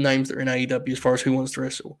said names that are in AEW as far as who wants to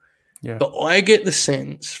wrestle. Yeah. But I get the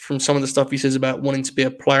sense from some of the stuff he says about wanting to be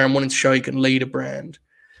a player and wanting to show he can lead a brand,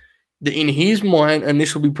 that in his mind, and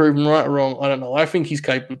this will be proven right or wrong, I don't know, I think he's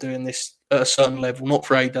capable of doing this at a certain level, not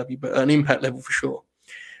for AEW, but at an Impact level for sure.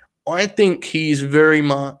 I think he's very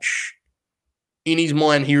much, in his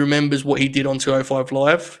mind, he remembers what he did on 205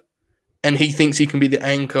 Live, and he thinks he can be the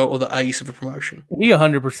anchor or the ace of a promotion. He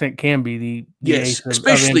 100% can be the ace of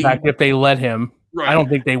Impact if they let him. Right. I don't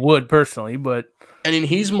think they would personally, but... And in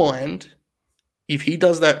his mind, if he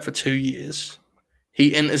does that for 2 years,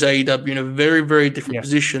 he enters AEW in a very, very different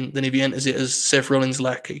position than if he enters it as Seth Rollins'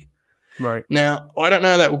 lackey. Right. Now, I don't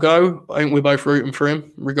know how that will go. I think we're both rooting for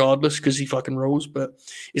him, regardless, because he fucking rules. But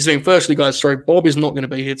firstly, guys, sorry, Bob is not going to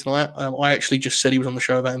be here tonight. I actually just said he was on the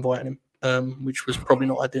show about inviting him, which was probably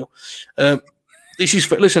not ideal.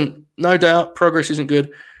 Listen, no doubt, progress isn't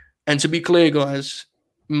good. And to be clear, guys,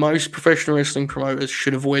 most professional wrestling promoters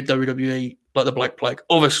should avoid WWE like the Black Plague.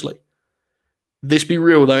 Obviously. Let's be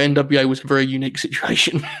real, though, NWA was a very unique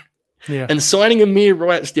situation. Yeah. And signing a mere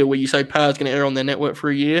rights deal where you say Power's going to air on their network for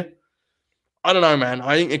a year, I don't know, man.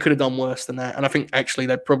 I think they could have done worse than that. And I think, actually,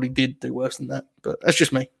 they probably did do worse than that. But that's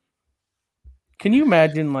just me. Can you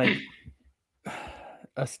imagine,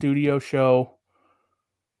 a studio show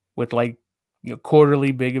with,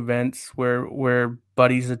 quarterly big events where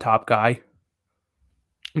Buddy's the top guy?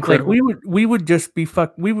 Incredible. We would just be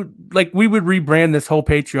we would rebrand this whole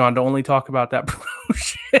Patreon to only talk about that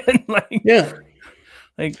promotion.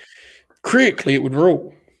 Critically, it would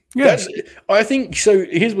rule. Yeah. I think so.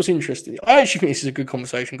 Here's what's interesting. I actually think this is a good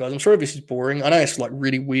conversation, guys. I'm sorry if this is boring. I know it's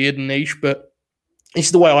really weird and niche, but This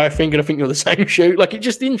is the way I think, and I think you're the same, Shoot. Like, it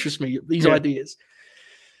just interests me, these ideas.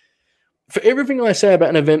 For everything I say about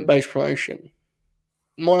an event-based promotion,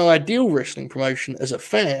 my ideal wrestling promotion as a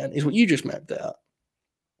fan is what you just mapped out.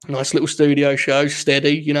 Nice little studio show,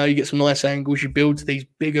 steady. You get some nice angles. You build to these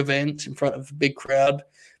big events in front of a big crowd.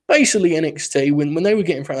 Basically, NXT, when they would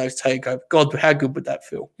get in front of those takeovers, God, how good would that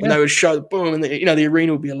feel? When they would show the boom and the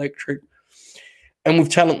arena would be electric. And with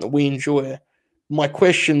talent that we enjoy. My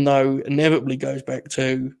question, though, inevitably goes back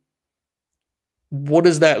to, what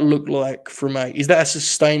does that look like from is that a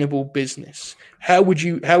sustainable business? How would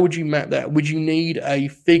you map that? Would you need a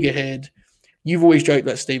figurehead? You've always joked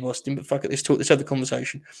about Steve Austin, but fuck it, let's have the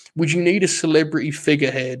conversation. Would you need a celebrity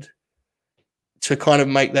figurehead to kind of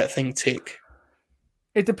make that thing tick?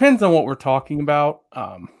 It depends on what we're talking about.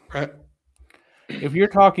 Right. If you're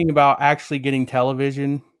talking about actually getting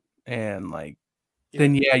television and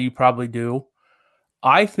then you probably do.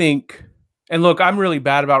 I think, and look, I'm really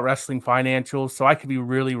bad about wrestling financials, so I could be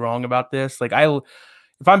really wrong about this. If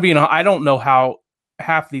I'm being, I don't know how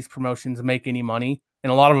half these promotions make any money,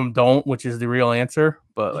 and a lot of them don't, which is the real answer.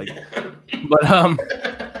 But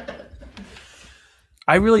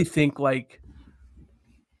I really think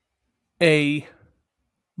a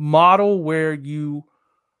model where you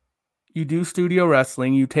do studio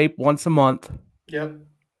wrestling, you tape once a month. Yep.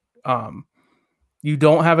 You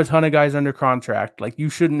don't have a ton of guys under contract. You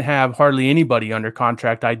shouldn't have hardly anybody under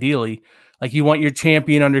contract, ideally. You want your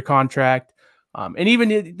champion under contract. And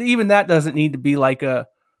even that doesn't need to be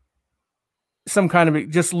some kind of,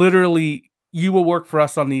 just literally, you will work for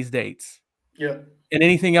us on these dates. Yeah. And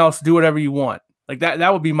anything else, do whatever you want.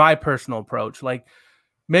 That would be my personal approach.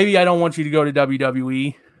 Maybe I don't want you to go to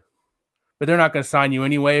WWE, but they're not going to sign you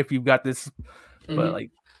anyway if you've got this. Mm-hmm. But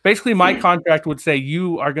basically my contract would say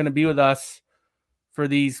you are going to be with us for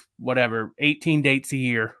these, 18 dates a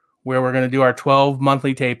year, where we're going to do our 12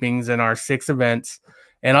 monthly tapings and our 6 events,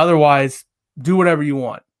 and otherwise do whatever you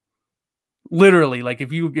want. Literally,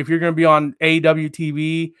 if you're going to be on AEW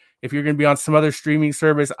TV, if you're going to be on some other streaming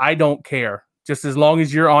service, I don't care. Just as long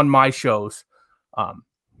as you're on my shows.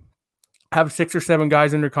 Have 6 or 7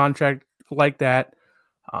 guys under contract like that.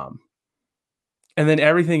 And then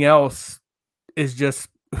everything else is just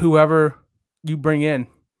whoever you bring in.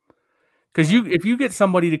 Because if you get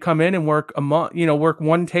somebody to come in and work a month, work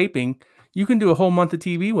one taping, you can do a whole month of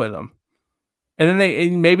TV with them, and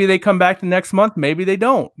then maybe they come back the next month, maybe they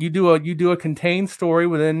don't. You do a contained story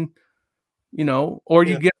within, or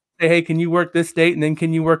you say, hey, can you work this date, and then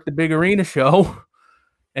can you work the big arena show,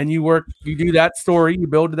 and you do that story, you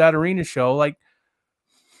build that arena show. I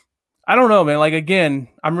don't know, man. Again,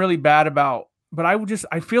 I'm really bad about, but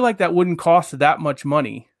I feel like that wouldn't cost that much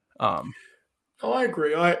money. I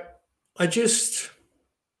agree. I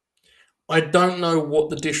don't know what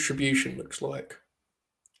the distribution looks like.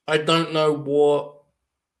 I don't know what...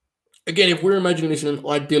 Again, if we're imagining this in an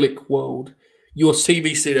idyllic world, your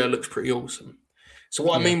TV studio looks pretty awesome. So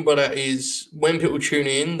what I mean by that is, when people tune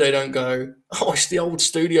in, they don't go, oh, it's the old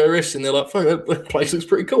studio wrestling. They're like, fuck, that place looks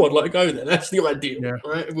pretty cool. I'd like to go there. That's the ideal,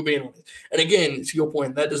 right? If we're being honest. And again, to your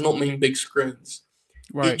point, that does not mean big screens.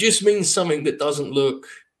 Right. It just means something that doesn't look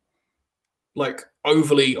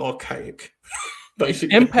overly archaic.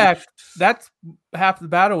 Basically. Impact, that's half the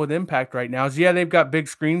battle with Impact right now is, they've got big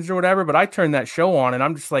screens or whatever, but I turn that show on and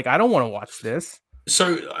I'm just I don't want to watch this.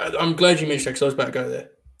 So I'm glad you mentioned that, because I was about to go there.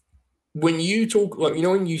 When you talk,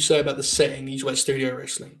 when you say about the setting, you talk about studio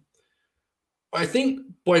wrestling, I think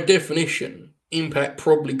by definition, Impact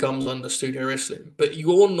probably comes under studio wrestling, but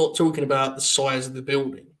you're not talking about the size of the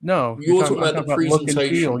building. No. You're talking about the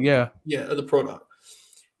presentation feel, of the product.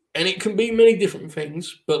 And it can be many different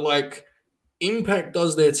things, but Impact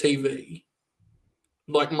does their TV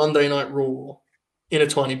like Monday Night Raw in a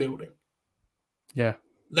tiny building. Yeah.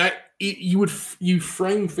 You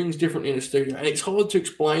frame things differently in a studio, and it's hard to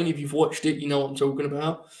explain. If you've watched it, you know what I'm talking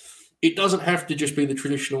about. It doesn't have to just be the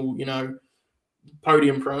traditional,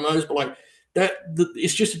 podium promos, but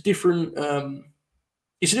it's just a different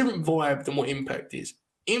it's a different vibe than what Impact is.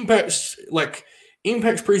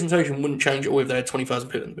 Impact's presentation wouldn't change at all if they had 20,000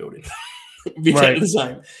 people in the building. It'd be exactly the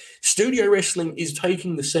same. Studio wrestling is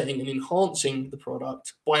taking the setting and enhancing the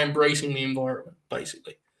product by embracing the environment,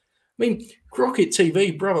 basically. I mean, Crockett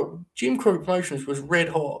TV, bro, Jim Crockett Promotions was red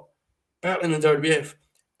hot, battling the WWF,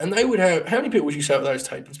 and they would have, how many people would you say at those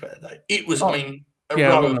tapings back that day? It was, a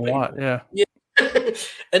row of people. Yeah.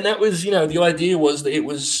 And that was, the idea was that it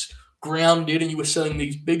was grounded and you were selling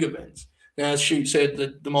these big events. Now, as Shoot said,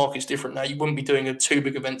 the market's different now. You wouldn't be doing 2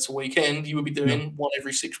 big events a weekend. You would be doing one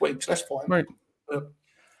every 6 weeks. That's fine. Right.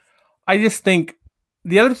 I just think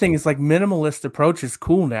the other thing is minimalist approach is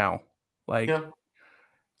cool now.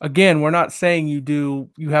 again, we're not saying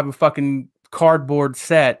you have a fucking cardboard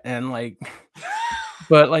set and like,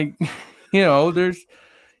 but like,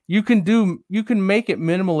 you can make it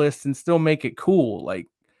minimalist and still make it cool. Like,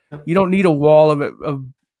 you don't need a wall of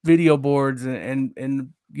video boards and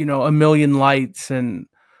a million lights and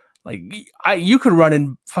like you could run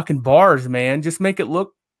in fucking bars, man. Just make it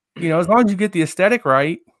look, as long as you get the aesthetic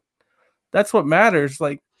right, that's what matters.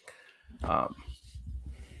 Like, and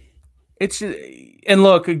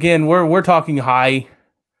look, again, we're talking high.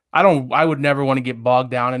 I would never want to get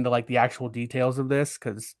bogged down into like the actual details of this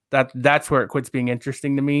because that's where it quits being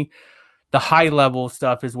interesting to me. The high level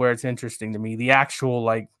stuff is where it's interesting to me. The actual,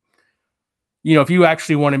 like, if you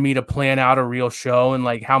actually wanted me to plan out a real show and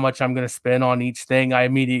like how much I'm going to spend on each thing, I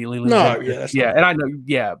immediately lose interest. Yeah, and I know,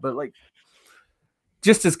 yeah, but like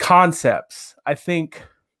just as concepts, I think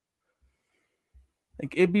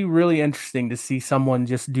like it'd be really interesting to see someone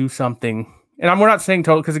just do something. And we're not saying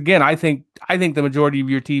total, because again, I think the majority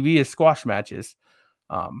of your TV is squash matches,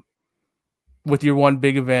 with your one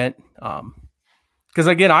big event. Because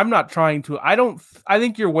again, I'm not trying to. I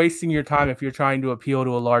think you're wasting your time if you're trying to appeal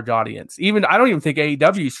to a large audience. I don't even think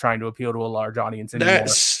AEW is trying to appeal to a large audience anymore.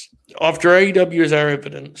 That's after AEW is our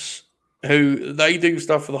evidence. Who they do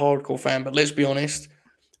stuff for the hardcore fan, but let's be honest,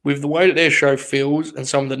 with the way that their show feels and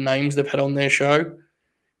some of the names they've had on their show,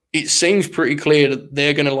 it seems pretty clear that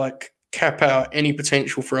they're going to like cap out any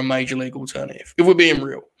potential for a major league alternative. If we're being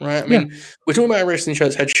real, right? I mean, we're talking about a wrestling show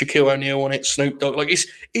that's had Shaquille O'Neal on it, Snoop Dogg. Like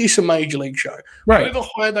it's a major league show. Right. However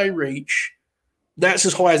high they reach, that's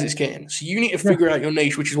as high as it's getting. So you need to figure out your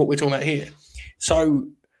niche, which is what we're talking about here. So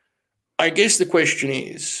I guess the question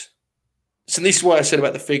is, so this is why I said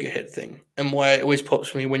about the figurehead thing and why it always pops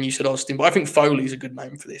for me when you said Austin. But I think Foley's a good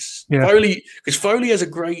name for this. Yeah. Because Foley has a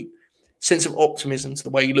great sense of optimism to the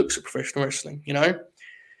way he looks at professional wrestling,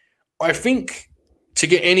 I think to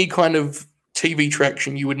get any kind of TV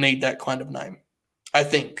traction, you would need that kind of name. I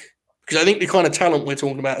think. Because I think the kind of talent we're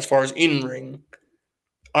talking about as far as in-ring,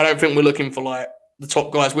 I don't think we're looking for like the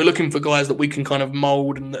top guys. We're looking for guys that we can kind of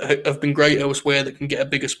mold and that have been great elsewhere that can get a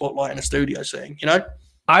bigger spotlight in a studio setting,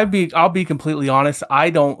 I'll be completely honest. I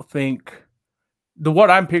don't think what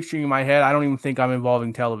I'm picturing in my head, I don't even think I'm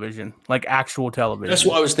involving television, like actual television. That's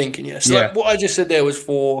what I was thinking, yeah. So like what I just said there was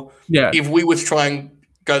for if we were to try and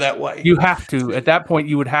go that way. You have to. At that point,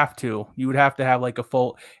 you would have to. You would have to have like a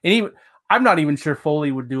full. And even I'm not even sure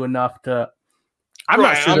Foley would do enough to. I'm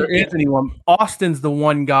not sure there is anyone. Austin's the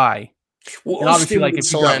one guy. Well, and obviously, like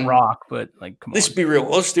if you got Rock, but like, come on. Let's be real.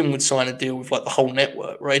 Austin would sign a deal with like the whole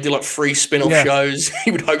network, right? He'd do like 3 spin-off shows.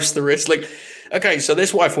 He would host the rest. Like, okay, so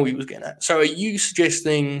that's what I thought he was getting at. So, are you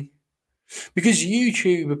suggesting because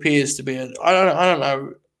YouTube appears to be I don't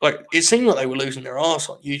know. Like, it seemed like they were losing their ass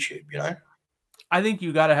on YouTube. I think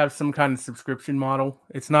you got to have some kind of subscription model.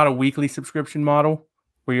 It's not a weekly subscription model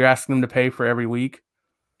where you're asking them to pay for every week.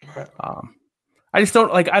 Right. I just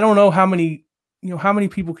don't like. I don't know how many. How many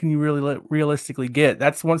people can you really realistically get?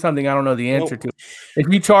 That's something I don't know the answer to.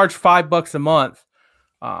 If you charge $5 a month,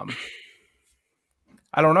 I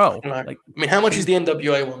don't know. Like, I mean, how much is the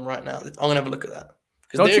NWA one right now? I'm gonna have a look at that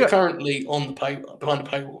because they're currently on the behind the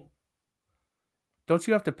paywall. Don't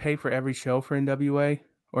you have to pay for every show for NWA,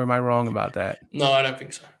 or am I wrong about that? No, I don't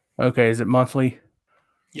think so. Okay, is it monthly?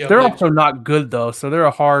 Yeah, they're also not good though, so they're a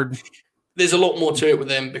hard. There's a lot more to it with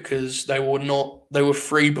them because they were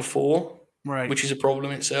free before. Right, which is a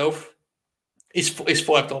problem itself. It's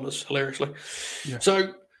 $5 hilariously. Yeah.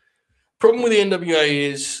 So, problem with the NWA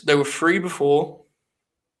is they were free before,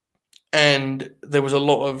 and there was a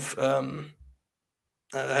lot of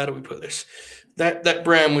how do we put this? That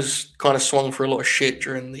brand was kind of swung for a lot of shit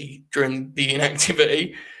during the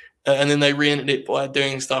inactivity, and then they re-entered it by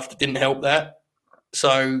doing stuff that didn't help that.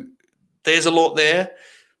 So there's a lot there,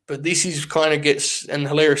 but this is kind of gets and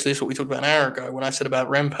hilariously this is what we talked about an hour ago when I said about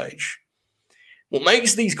Rampage. What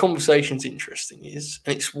makes these conversations interesting is,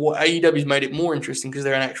 and it's what AEW's made it more interesting because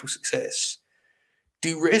they're an actual success.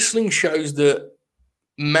 Do wrestling shows that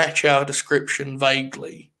match our description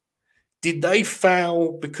vaguely, did they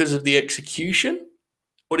fail because of the execution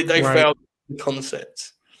or did they fail because of the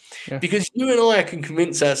concept? Yeah. Because you and I can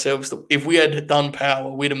convince ourselves that if we had done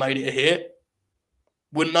Power, we'd have made it a hit.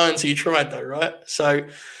 Wouldn't know until you tried though, right? So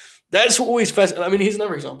that's what always fascinates. I mean, here's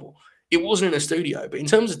another example. It wasn't in a studio, but in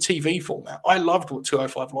terms of TV format, I loved what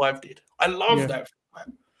 205 Live did. I loved that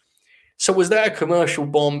format. So was that a commercial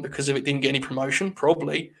bomb because of it didn't get any promotion?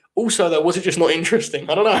 Probably. Also, though, was it just not interesting?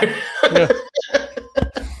 I don't know.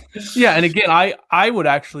 Yeah, and again, I would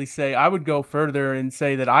actually say, I would go further and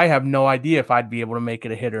say that I have no idea if I'd be able to make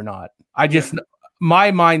it a hit or not.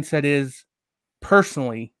 My mindset is,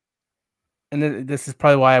 personally, and this is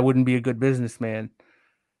probably why I wouldn't be a good businessman,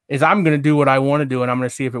 is I'm going to do what I want to do and I'm going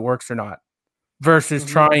to see if it works or not, versus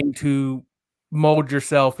trying to mold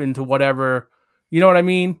yourself into whatever, you know what I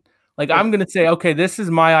mean? Like, I'm going to say, okay, this is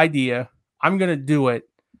my idea. I'm going to do it.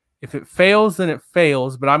 If it fails, then it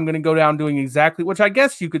fails, but I'm going to go down doing exactly, which I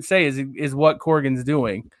guess you could say is what Corgan's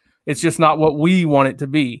doing. It's just not what we want it to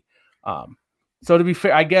be. So to be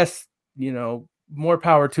fair, I guess, more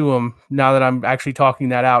power to him now that I'm actually talking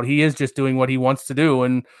that out. He is just doing what he wants to do,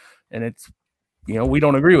 and it's, we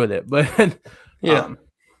don't agree with it. But yeah.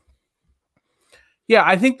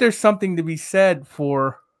 I think there's something to be said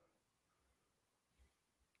for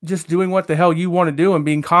just doing what the hell you want to do and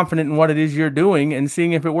being confident in what it is you're doing and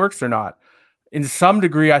seeing if it works or not. In some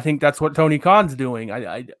degree, I think that's what Tony Khan's doing.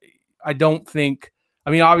 I don't think,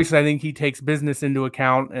 obviously I think he takes business into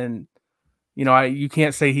account, and, you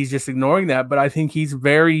can't say he's just ignoring that, but I think he's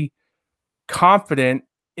very confident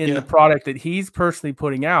in the product that he's personally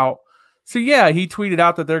putting out. So yeah, he tweeted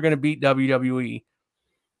out that they're going to beat WWE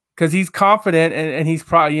because he's confident, and he's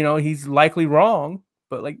probably, he's likely wrong,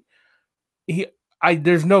 but like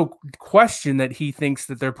there's no question that he thinks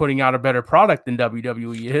that they're putting out a better product than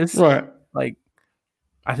WWE is. Right. Like,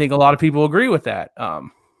 I think a lot of people agree with that.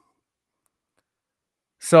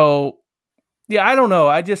 So yeah, I don't know.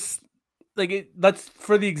 I just let's,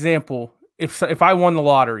 for the example, if I won the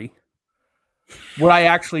lottery, would I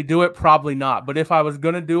actually do it? Probably not. But if I was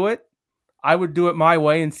going to do it, I would do it my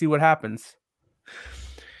way and see what happens.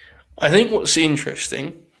 I think what's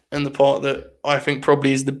interesting, and the part that I think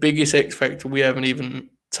probably is the biggest X factor we haven't even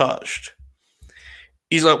touched,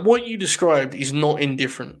 is like what you described is not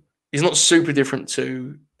indifferent. It's not super different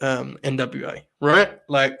to NWA, right?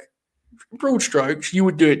 Like, broad strokes, you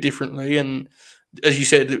would do it differently, and as you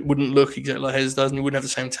said, it wouldn't look exactly like Hez does, and you wouldn't have the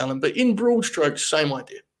same talent. But in broad strokes, same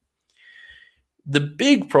idea. The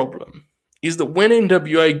big problem is that when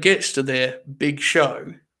NWA gets to their big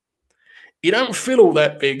show, you don't fill all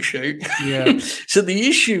that big shoot. Yeah. So the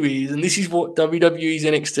issue is, and this is what WWE's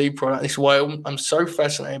NXT product, this is why I'm so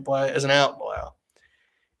fascinated by it as an outlier.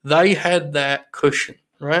 They had that cushion,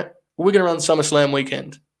 right? We're going to run SummerSlam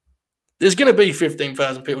weekend. There's going to be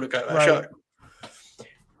 15,000 people to go to that show.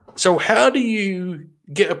 So how do you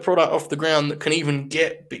get a product off the ground that can even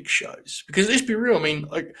get big shows? Because let's be real.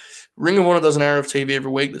 Like, Ring of Honor does an hour of TV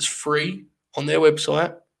every week that's free on their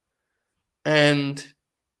website. And,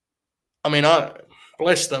 I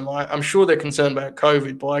bless them. I'm sure they're concerned about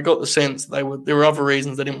COVID, but I got the sense there were other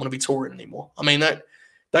reasons they didn't want to be touring anymore. That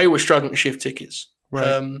they were struggling to shift tickets.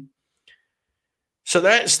 Right. So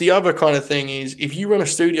that's the other kind of thing is if you run a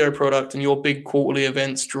studio product and your big quarterly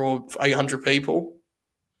events draw 800 people,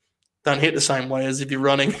 don't hit the same way as if you're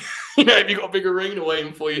running, if you've got a big arena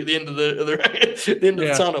waiting for you at the end of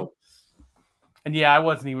the tunnel. And yeah, I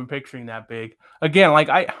wasn't even picturing that big. Again,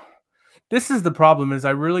 this is the problem is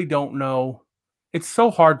I really don't know. It's so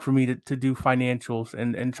hard for me to do financials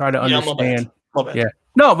and try to understand. My bad. Yeah.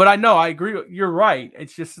 No, but I agree. You're right.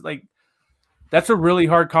 It's just like, that's a really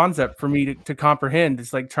hard concept for me to comprehend.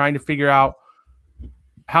 It's like trying to figure out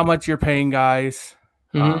how much you're paying guys,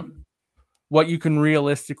 what you can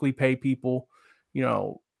realistically pay people.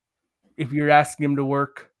 If you're asking them to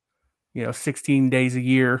work, 16 days a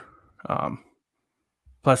year,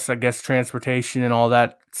 plus I guess transportation and all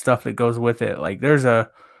that stuff that goes with it. Like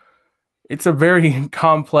it's a very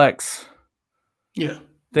complex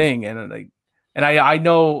thing. And I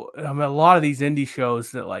know a lot of these indie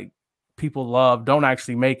shows that like people love don't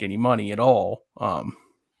actually make any money at all. I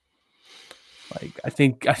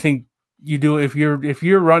think you do if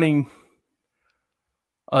you're running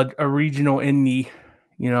a regional indie,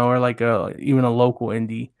 or like even a local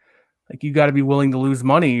indie, like you got to be willing to lose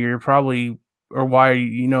money. You're probably, or why,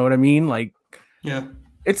 you know what I mean? Like, yeah,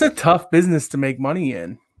 it's a tough business to make money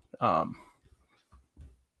in. And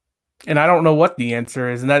I don't know what the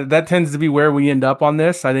answer is. And that tends to be where we end up on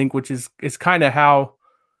this, I think, which is kind of how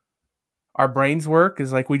our brains work,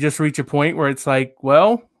 is like, we just reach a point where it's like,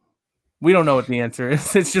 well, we don't know what the answer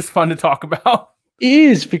is. It's just fun to talk about. It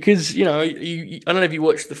is, because, I don't know if you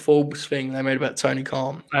watched the Forbes thing they made about Tony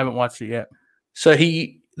Khan. I haven't watched it yet. So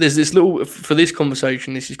there's this little, for this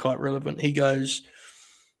conversation, this is quite relevant. He goes,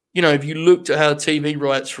 if you looked at how TV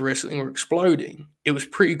rights for wrestling were exploding, it was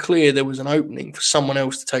pretty clear there was an opening for someone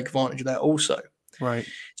else to take advantage of that also. Right.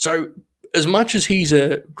 So as much as he's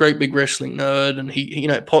a great big wrestling nerd and he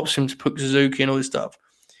it pops him to put Suzuki and all this stuff,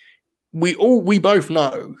 we both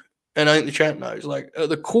know, and I think the chat knows, like, at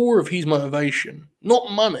the core of his motivation,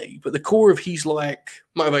 not money, but the core of his, like,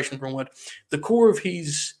 motivation is the wrong word, the core of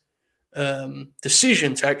his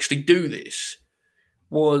decision to actually do this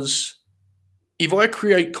was, if I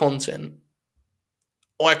create content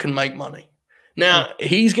I can make money. Now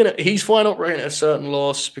he's fine operating at a certain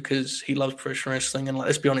loss because he loves professional wrestling, and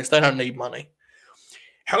let's be honest, they don't need money.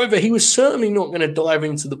 However, he was certainly not going to dive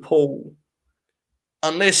into the pool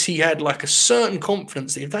unless he had a certain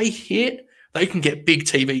confidence that if they hit, they can get big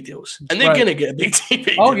TV deals, and they're going to get a big TV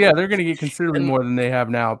deal. Oh yeah, they're going to get considerably more than they have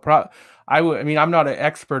now. I mean, I'm not an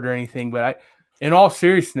expert or anything, but in all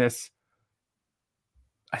seriousness,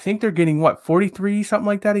 I think they're getting 43 something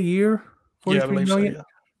like that a year. 43 million. So, yeah.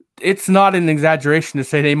 It's not an exaggeration to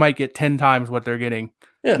say they might get 10 times what they're getting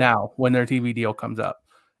now when their TV deal comes up.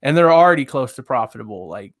 And they're already close to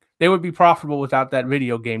profitable. They would be profitable without that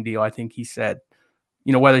video game deal, I think he said.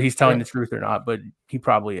 Whether he's telling the truth or not, but he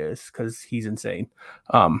probably is because he's insane.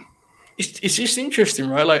 It's just interesting,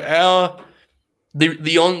 right?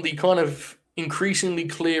 The kind of increasingly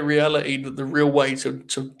clear reality that the real way to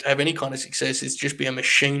have any kind of success is just be a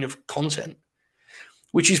machine of content,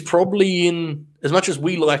 which is probably in as much as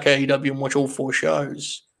we like AEW and watch all 4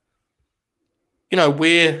 shows.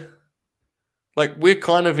 We're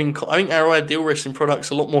kind of in. I think our ideal wrestling product's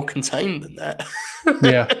a lot more contained than that.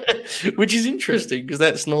 Yeah, which is interesting because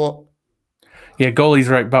that's not. Yeah, goalie's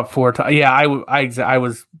right about 4 times. Yeah, I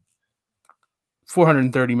was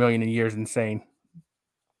 430 million a year is insane.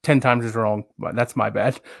 10 times is wrong, but that's my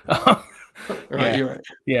bad. Right, you're right.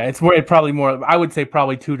 Yeah, it's probably more. I would say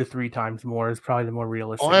probably 2 to 3 times more is probably the more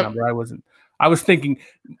realistic number. I was thinking.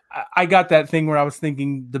 I got that thing where I was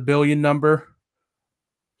thinking the billion number.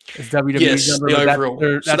 It's WWE's number, the overall.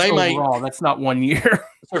 That's overall. That's not 1 year.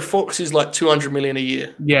 So Fox is like 200 million a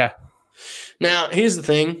year. Yeah. Now here's the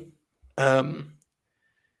thing.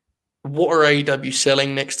 What are AEW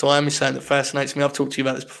selling next time is something that fascinates me. I've talked to you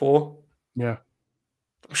about this before. Yeah.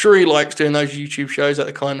 I'm sure he likes doing those YouTube shows out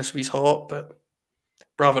of the kindness of his heart, but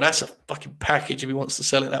brother, that's a fucking package if he wants to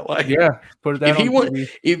sell it that way. Yeah. Put it down.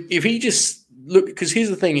 If he just look, because here's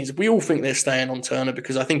the thing is we all think they're staying on Turner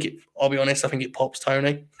because I'll be honest, I think it pops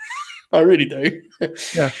Tony. I really do.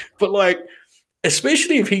 Yeah. But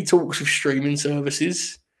especially if he talks of streaming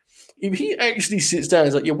services, if he actually sits down and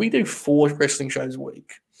is like, we do 4 wrestling shows a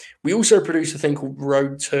week. We also produce a thing called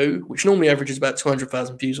Road 2, which normally averages about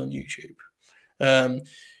 200,000 views on YouTube.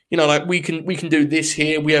 We can do this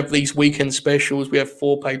here. We have these weekend specials. We have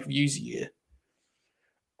 4 pay-per-views a year.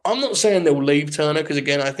 I'm not saying they'll leave Turner because,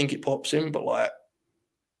 again, I think it pops him. But,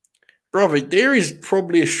 brother, there is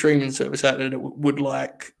probably a streaming service out there that would,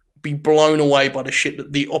 be blown away by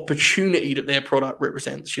the opportunity that their product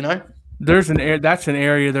represents, That's an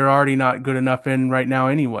area they're already not good enough in right now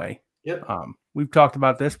anyway. Yep. We've talked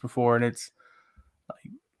about this before, and it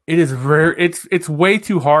is rare. It's way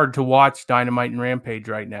too hard to watch Dynamite and Rampage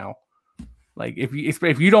right now.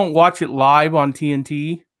 If you don't watch it live on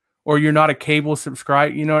TNT or you're not a cable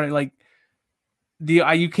subscriber, you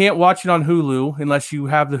can't watch it on Hulu unless you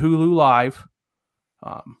have the Hulu Live,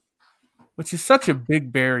 which is such a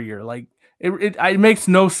big barrier. It makes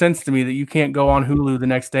no sense to me that you can't go on Hulu the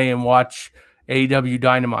next day and watch AEW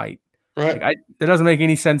Dynamite. Right. That doesn't make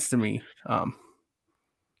any sense to me.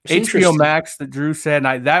 HBO Max that Drew said,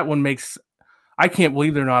 that one makes. I can't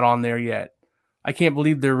believe they're not on there yet. I can't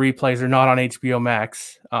believe their replays are not on HBO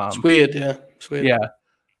Max. It's weird, yeah. It's weird. Yeah.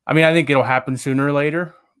 I mean, I think it'll happen sooner or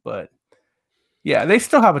later, but yeah, they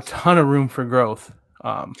still have a ton of room for growth.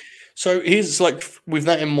 So here's with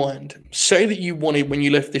that in mind, say that you wanted, when you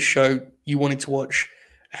left this show, you wanted to watch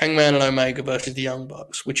Hangman and Omega versus the Young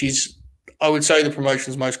Bucks, which is, I would say, the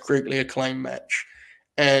promotion's most critically acclaimed match,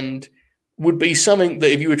 and would be something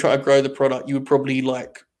that if you were trying to grow the product, you would probably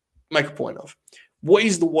make a point of. What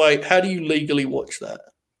is the way? How do you legally watch that?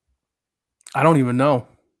 I don't even know.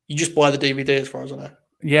 You just buy the DVD, as far as I know.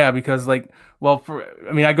 Yeah, because I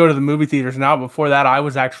go to the movie theaters now. Before that, I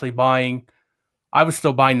was still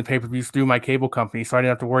buying the pay-per-views through my cable company, so I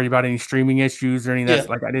didn't have to worry about any streaming issues or anything.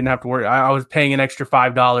 I didn't have to worry. I was paying an extra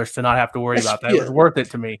 $5 to not have to worry about that. It was worth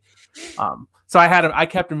it to me. So I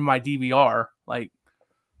kept them in my DVR.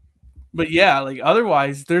 But yeah,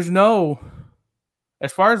 otherwise, there's no.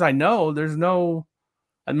 As far as I know, there's no.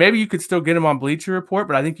 And maybe you could still get them on Bleacher Report,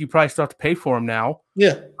 but I think you probably still have to pay for them now.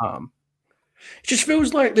 Yeah. It just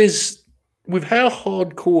feels like there's, with how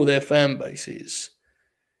hardcore their fan base is,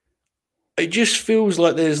 it just feels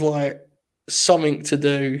like there's something to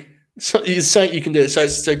do. It's something you can do.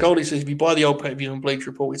 So Goldie says if you buy the old pay-per-view on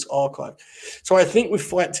Bleacher Report, it's archived. So I think with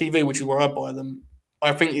Fight TV, which is where I buy them,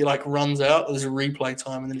 I think it runs out. There's a replay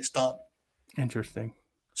time and then it's done. Interesting.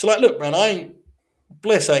 So look, man, I ain't,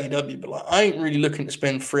 bless AEW, but I ain't really looking to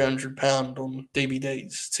spend £300 on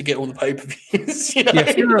DVDs to get all the pay-per-views.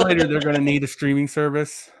 Yeah, sooner or later they're going to need a streaming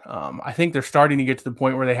service. I think they're starting to get to the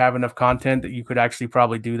point where they have enough content that you could actually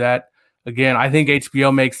probably do that. again, I think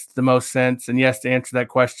HBO makes the most sense. And yes, to answer that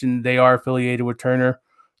question, they are affiliated with Turner.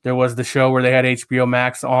 There was the show where they had HBO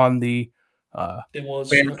Max on the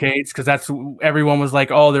barricades because that's everyone was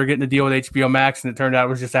like, oh, they're getting a deal with HBO Max, and it turned out it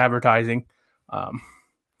was just advertising.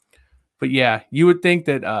 But yeah, you would think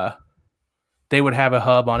that they would have a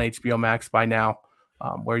hub on HBO Max by now,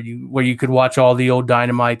 where you could watch all the old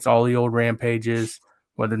Dynamites, all the old Rampages,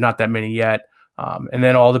 well, there's not that many yet, and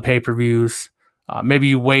then all the pay-per-views. Maybe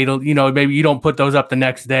you wait, maybe you don't put those up the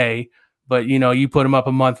next day, but you put them up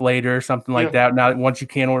a month later or something like that. Now, once you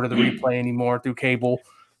can't order the replay anymore through cable.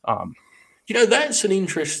 That's an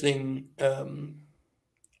interesting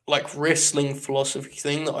like wrestling philosophy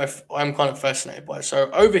thing that I'm kind of fascinated by. So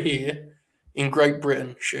over here in Great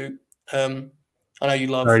Britain, I know you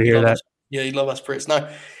love. Sorry to hear that. You love us Brits. No,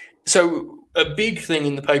 so a big thing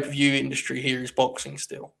in the pay-per-view industry here is boxing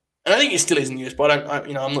still, and I think it still is in the US. But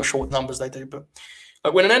I'm not sure what numbers they do. But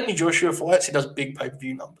like when an Anthony Joshua fights, he does big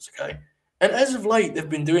pay-per-view numbers. Okay, and as of late, they've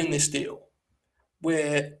been doing this deal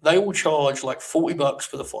where they will charge like $40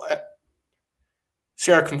 for the fight.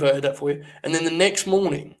 Sarah converted that for you, and then the next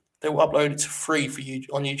morning they will upload it to free for you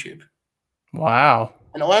on YouTube. Wow!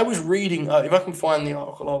 And I was reading, if I can find the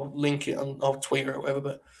article, I'll link it and I'll tweet it or whatever.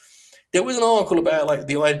 But there was an article about like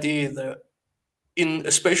the idea that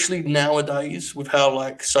especially nowadays with how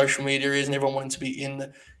like social media is and everyone wanting to be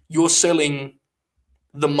you're selling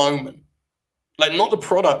the moment, like not the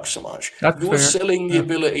product so much. You're selling the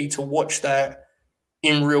ability to watch that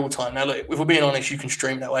in real time. Now, look, if we're being honest, you can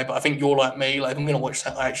stream that way, but I think you're like me. Like, if I'm going to watch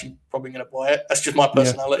that, I actually probably going to buy it. That's just my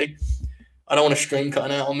personality. Yeah. I don't want a stream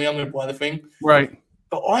cutting out on me. I'm going to buy the thing. Right.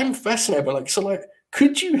 But I'm fascinated by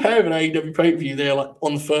could you have an AEW pay-per-view there like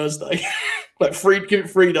on Thursday? Give it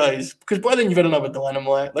 3 days? Because by then you've had another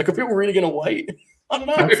Dynamite. Like, are people really going to wait? I don't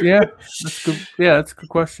know. That's good. Yeah, that's a good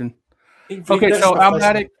question. Okay, so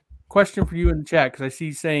Almatic, question for you in the chat, because I see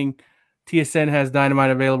you saying TSN has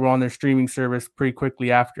Dynamite available on their streaming service pretty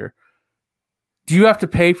quickly after. Do you have to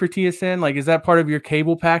pay for TSN? Like, is that part of your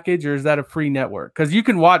cable package, or is that a free network? Because you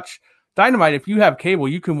can watch Dynamite, if you have cable,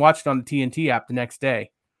 you can watch it on the TNT app the next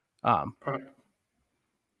day.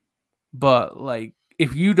 But like,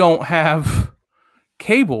 if you don't have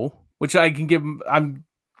cable, which I can give, I'm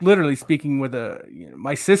literally speaking with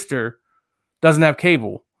my sister doesn't have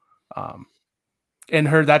cable. And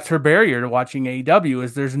that's her barrier to watching AEW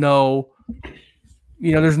is there's no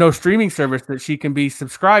streaming service that she can be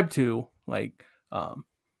subscribed to. Like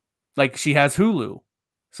she has Hulu.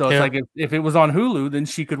 So it's like if it was on Hulu, then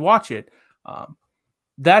she could watch it.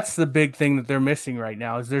 That's the big thing that they're missing right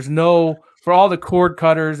now is for all the cord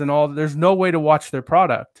cutters and all, there's no way to watch their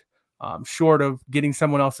product short of getting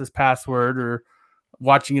someone else's password or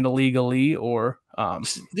watching it illegally or.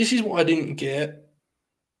 This is what I didn't get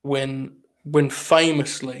when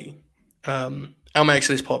famously, Almax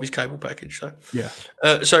is part of his cable package. So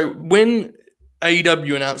so when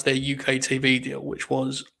AEW announced their UK TV deal, which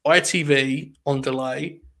was ITV on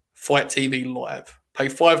delay, Fight TV live, pay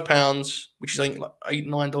 £5, which is I think like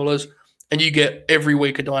 $8-9, and you get every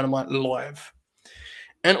week of Dynamite live.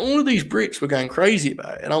 And all of these Brits were going crazy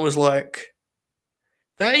about it, and I was like,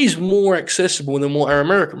 that is more accessible than what our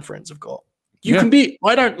American friends have got. We don't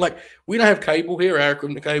have cable here, our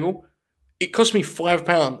equivalent to cable. It cost me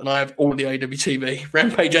 £5 and I have all of the AEW TV,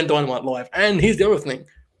 Rampage and Dynamite live. And here's the other thing.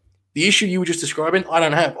 The issue you were just describing, I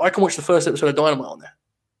don't have. I can watch the first episode of Dynamite on there.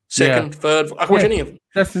 Second, third, I can watch any of them.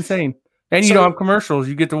 That's insane. And you don't have commercials.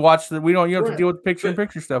 You get to watch you have to deal with the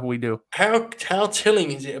picture-in-picture stuff we do. How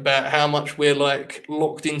telling is it about how much we're like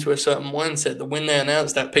locked into a certain mindset that when they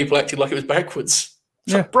announced that, people acted like it was backwards?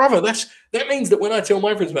 So, brother, that means that when I tell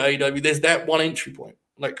my friends about AEW, there's that one entry point.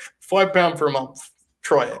 Like £5 for a month.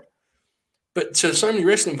 Try it. But to so many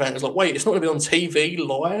wrestling fans, like, wait, it's not going to be on TV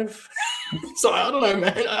live? So I don't know,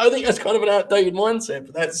 man. I think that's kind of an outdated mindset,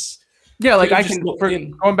 but that's... Yeah, like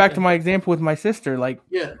going back to my example with my sister,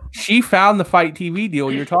 she found the Fight TV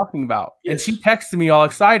deal you're talking about, and she texted me all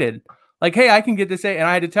excited, like, hey, I can get this, and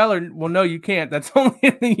I had to tell her, well, no, you can't. That's only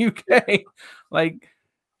in the UK. Like,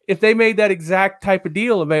 if they made that exact type of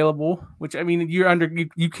deal available, which, I mean,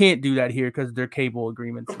 you can't do that here because they're cable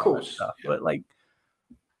agreements, of course, stuff. Yeah. But like,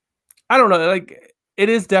 I don't know, like it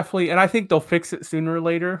is definitely, and I think they'll fix it sooner or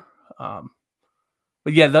later.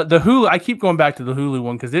 But yeah, the Hulu, I keep going back to the Hulu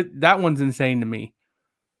one because that one's insane to me.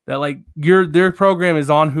 That like their program is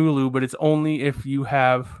on Hulu, but it's only if you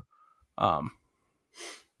have the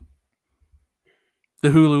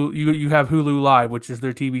Hulu. You have Hulu Live, which is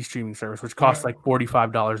their TV streaming service, which costs like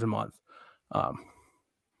 $45 a month.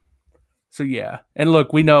 So yeah, and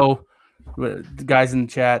look, we know the guys in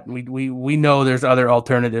the chat, we know there's other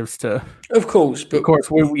alternatives to. Of course, but but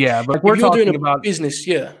if we're you're doing talking a about business,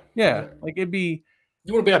 like it'd be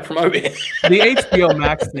you want to be able to promote it. the HBO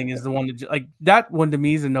Max thing is the one that like that one to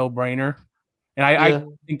me is a no brainer, and I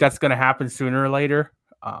think that's going to happen sooner or later.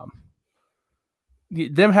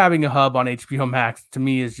 Them having a hub on HBO Max to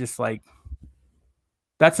me is just like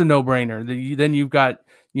that's a no brainer. Then you've got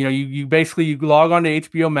you basically you log on to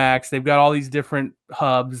HBO Max. They've got all these different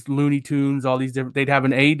hubs, Looney Tunes, all these different. They'd have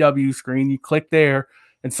an AEW screen. You click there,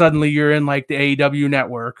 and suddenly you're in like the AEW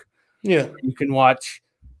network. Yeah, you can watch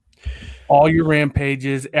all your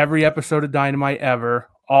Rampages, every episode of Dynamite ever,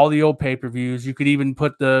 all the old pay-per-views. You could even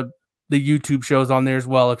put the YouTube shows on there as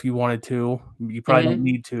well if you wanted to. You probably don't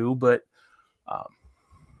need to, but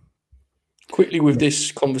quickly with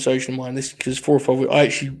this conversation of mine, this because 4 or 5 I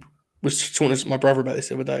actually was talking to my brother about this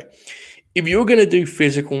the other day. If you're going to do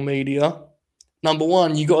physical media, number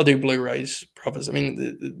one, you got to do Blu-rays, brothers. I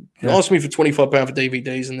mean, ask me for £25 for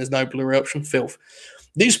DVDs and there's no Blu-ray option. Filth.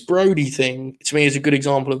 This Brody thing to me is a good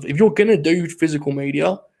example of if you're going to do physical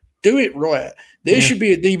media, do it right. There should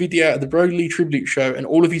be a DVD out of the Brody Lee tribute show and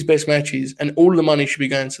all of his best matches, and all of the money should be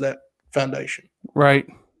going to that foundation. Right.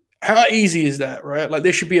 How easy is that, right? Like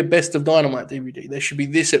there should be a best of Dynamite DVD. There should be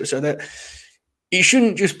this episode. That it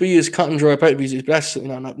shouldn't just be as cut and dry pay-per-views. But that's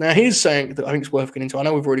now here's saying that I think it's worth getting into. I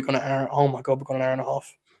know we've already gone an hour. Oh my god, we've gone an hour and a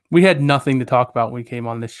half. We had nothing to talk about when we came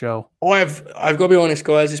on this show. I've got to be honest,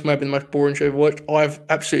 guys. This may have been the most boring show I've watched. I've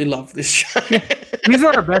absolutely loved this show. These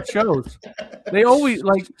are our best shows. They always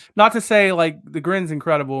like not to say like the Grin's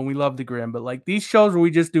incredible and we love the Grin, but like these shows where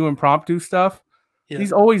we just do impromptu stuff,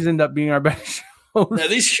 these always end up being our best shows. Now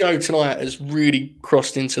this show tonight has really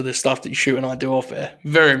crossed into the stuff that you shoot and I do off air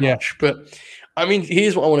very much. But I mean,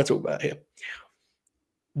 here's what I want to talk about here.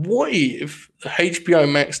 What if the HBO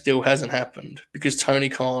Max deal hasn't happened because Tony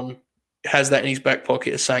Khan has that in his back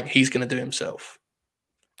pocket as saying he's going to do himself?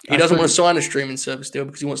 He doesn't want to sign a streaming service deal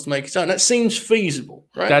because he wants to make his own. That seems feasible,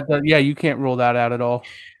 right? You can't rule that out at all.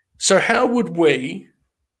 So how would we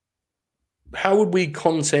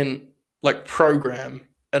content like program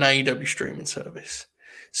an AEW streaming service?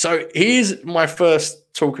 So here's my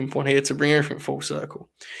first talking point here to bring everything full circle.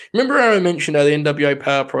 Remember how I mentioned how the NWA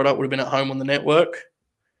Power product would have been at home on the network?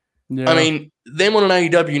 Yeah. I mean, them on an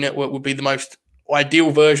AEW network would be the most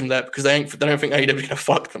ideal version of that because they don't think AEW is going to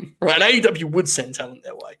fuck them, right? And AEW would send talent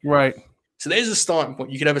their way. Right. So there's a starting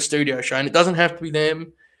point. You could have a studio show, and it doesn't have to be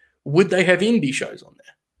them. Would they have indie shows on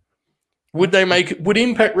there? Would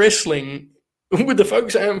Impact Wrestling, would the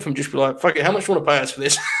folks at Anthem just be like, fuck it, how much do you want to pay us for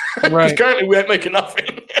this? Because currently we ain't making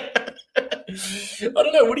nothing. I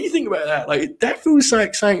don't know. What do you think about that? Like, that feels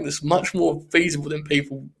like something that's much more feasible than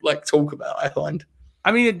people like talk about, I find.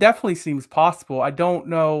 I mean, it definitely seems possible. I don't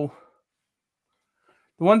know.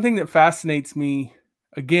 The one thing that fascinates me,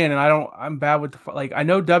 again, and I'm bad with I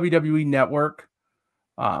know WWE Network,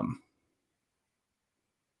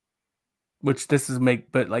 which this is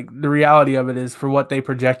but like the reality of it is for what they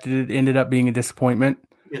projected, it ended up being a disappointment.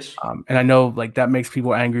 Yes. And I know like that makes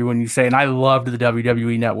people angry when you say, and I loved the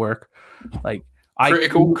WWE Network. Like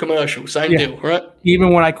critical commercial, same deal, right?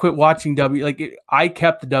 Even when I quit watching I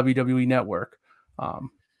kept the WWE Network.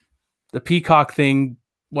 The Peacock thing,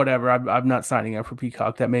 whatever. I'm not signing up for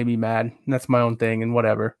Peacock. That made me mad. And that's my own thing and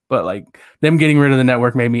whatever. But like them getting rid of the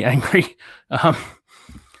network made me angry.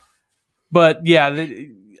 But yeah,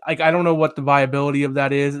 I don't know what the viability of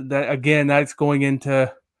that is. That again, that's going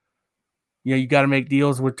into, you got to make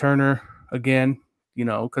deals with Turner again.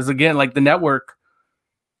 Because again, like the network,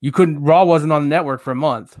 Raw wasn't on the network for a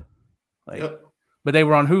month, but they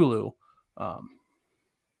were on Hulu.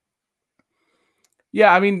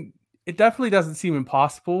 Yeah, I mean, it definitely doesn't seem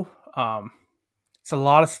impossible. It's a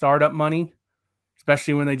lot of startup money,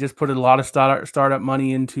 especially when they just put a lot of startup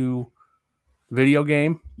money into video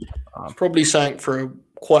game. Probably sank for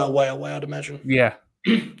quite a way away, I'd imagine. Yeah.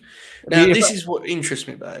 Now, this is what interests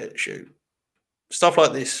me about it, shoot. Stuff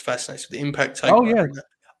like this fascinates me. The Impact takeover. Oh, yeah.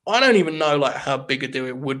 I don't even know like how big a deal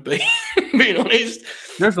it would be, being honest.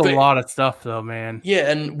 There's a lot of stuff though, man. Yeah,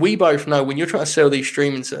 and we both know when you're trying to sell these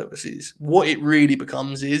streaming services, what it really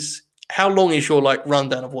becomes is how long is your like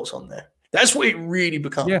rundown of what's on there? That's what it really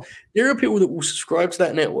becomes. Yeah. There are people that will subscribe to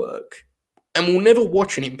that network and will never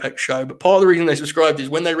watch an Impact show, but part of the reason they subscribed is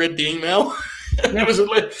when they read the email, there was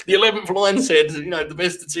the 11th line said, the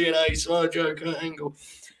best of TNA, Samoa Joe, Kurt Angle.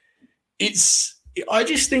 I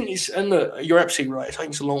just think it's, and look, you're absolutely right, I think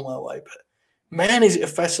it's a long way away, but man, is it a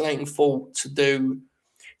fascinating thought to do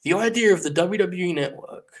the idea of the WWE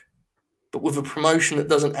network, but with a promotion that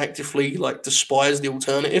doesn't actively like despise the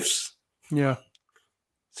alternatives. Yeah.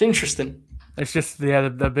 It's interesting. It's just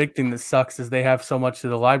the big thing that sucks is they have so much of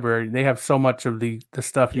the library. They have so much of the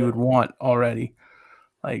stuff you would want already.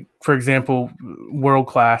 Like, for example, World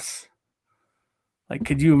Class. Like,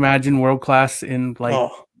 could you imagine World Class in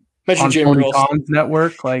like imagine on Jim Tony Ross. Khan's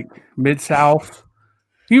network, like Mid South?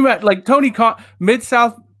 You met like Tony Khan, Mid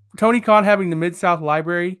South, Tony Khan having the Mid South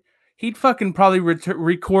library. He'd fucking probably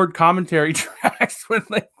record commentary tracks with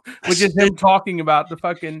just him talking about the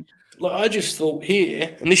fucking. Like, I just thought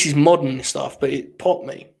here, and this is modern stuff, but it popped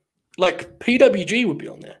me. Like, PWG would be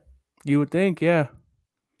on there. You would think, yeah.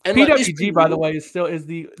 And PWG, like, by the way, is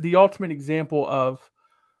the ultimate example of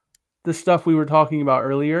the stuff we were talking about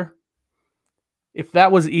earlier. If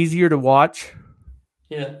that was easier to watch,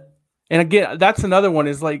 yeah. And again, that's another one.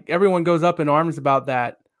 Is like everyone goes up in arms about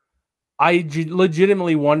that. I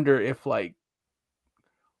legitimately wonder if like,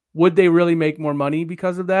 would they really make more money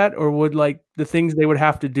because of that, or would like the things they would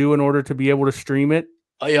have to do in order to be able to stream it?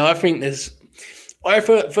 Oh, yeah, I think there's.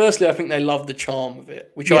 Firstly, I think they love the charm of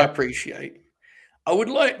it, which I appreciate. I would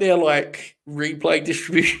like their like replay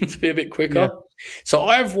distribution to be a bit quicker. Yeah. So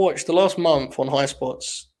I've watched the last month on High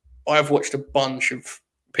Spots. I've watched a bunch of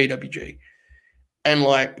PWG, and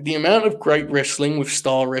like the amount of great wrestling with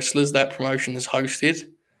star wrestlers that promotion has hosted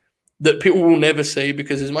that people will never see,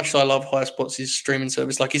 because as much as I love High Spots' streaming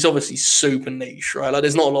service, like it's obviously super niche, right? Like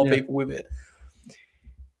there's not a lot of people with it.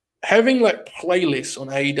 Having like playlists on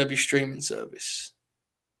AEW streaming service,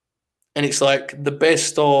 and it's like the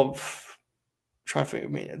best of, trying to think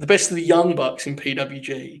of me, the best of the Young Bucks in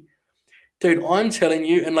PWG. Dude, I'm telling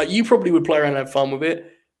you, and like you probably would play around and have fun with it.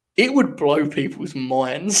 It would blow people's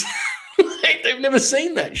minds. Like, they've never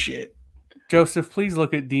seen that shit. Joseph, please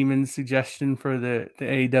look at Demon's suggestion for the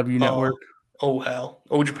AEW network. Oh, hell.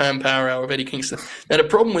 All Japan Power Hour of Eddie Kingston. Now, the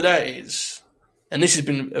problem with that is, and this has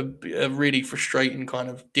been a really frustrating kind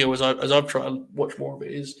of deal as I've tried to watch more of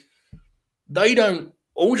it, is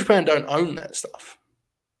All Japan don't own that stuff.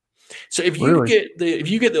 So if you get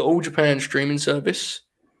the All Japan streaming service,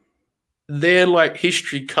 their like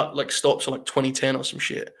history cut like stops at like 2010 or some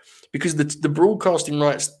shit, because the broadcasting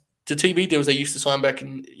rights to TV deals they used to sign back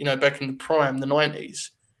in the prime, the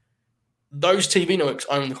 90s, those TV networks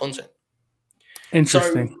own the content.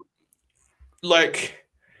 Interesting. So, like,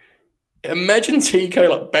 imagine TK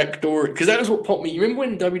like backdoor it, because that was what popped me. You remember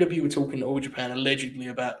when WWE were talking to All Japan allegedly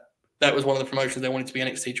about that was one of the promotions they wanted to be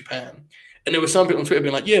NXT Japan, and there were some people on Twitter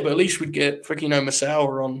being like, "Yeah, but at least we'd get freaking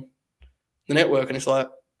Masawa on the network," and it's like,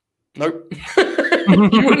 nope,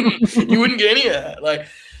 you wouldn't get any of that. Like,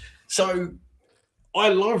 so I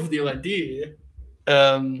love the idea.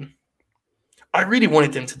 I really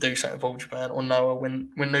wanted them to do something with All Japan or Noah when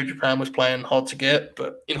New Japan was playing hard to get,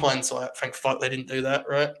 but in hindsight, thank fuck they didn't do that,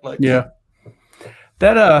 right? Like, yeah,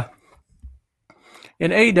 that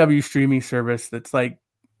an AEW streaming service that's like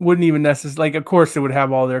wouldn't even necessarily, like, of course it would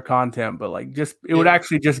have all their content, but like it would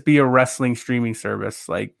actually just be a wrestling streaming service.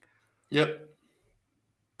 Like, yep.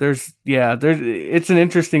 There's it's an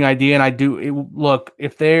interesting idea, and look,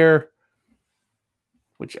 if they're,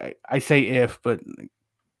 which I say if, but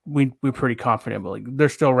we're pretty confident, but like they're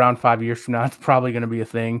still around 5 years from now, it's probably going to be a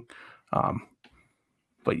thing.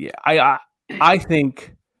 But yeah, I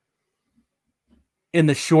think in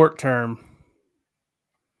the short term,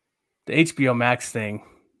 the HBO Max thing,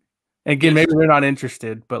 again, maybe they're not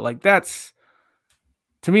interested, but like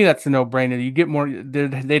to me, that's a no-brainer. You get more,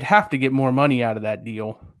 they'd have to get more money out of that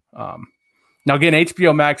deal. Now again,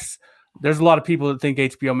 HBO Max, there's a lot of people that think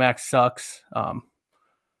HBO Max sucks.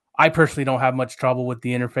 I personally don't have much trouble with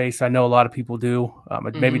the interface. I know a lot of people do.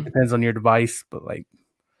 Maybe it depends on your device, but like,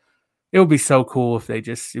 it would be so cool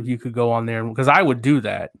if you could go on there, because I would do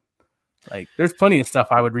that. Like, there's plenty of stuff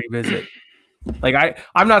I would revisit. Like,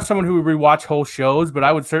 I'm not someone who would rewatch whole shows, but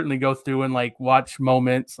I would certainly go through and like watch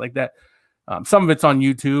moments like that. Some of it's on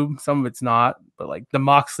YouTube, some of it's not, but like the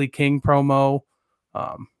Moxley King promo,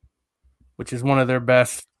 which is one of their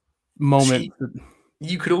best moments.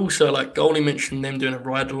 You could also, like, Goldie mentioned them doing a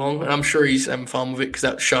ride along, and I'm sure he's having fun with it, because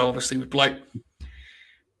that show obviously would, like,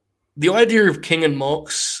 the idea of King and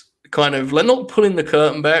Mox kind of, like, not pulling the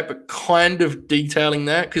curtain back, but kind of detailing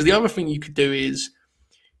that. Because the other thing you could do is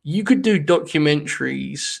you could do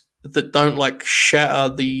documentaries that don't like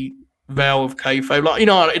shatter the veil of kayfabe. Like,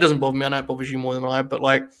 it doesn't bother me. I know it bothers you more than I, but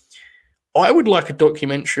like, I would like a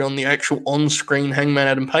documentary on the actual on-screen Hangman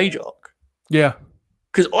Adam Page arc. Yeah,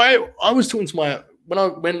 because I was talking to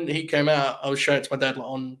when he came out, I was showing it to my dad like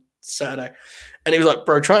on Saturday, and he was like,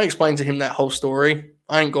 "Bro, try and explain to him that whole story.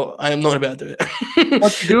 I am not about to do it."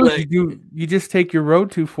 What you do is you just take your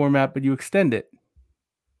Road to format, but you extend it.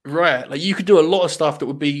 Right, like you could do a lot of stuff that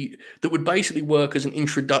would basically work as an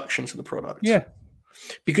introduction to the product. Yeah,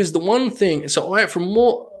 Because the one thing, from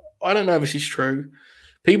what I don't know if this is true,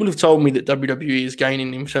 people have told me that WWE is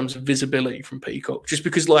gaining in terms of visibility from Peacock, just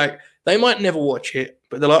because like they might never watch it,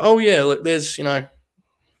 but they're like, oh yeah, look, there's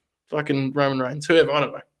fucking Roman Reigns, whoever, I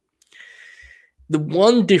don't know. The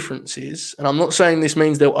one difference is, and I'm not saying this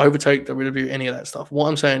means they'll overtake WWE, any of that stuff. What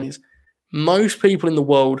I'm saying is, most people in the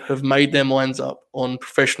world have made their minds up on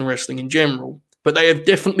professional wrestling in general, but they have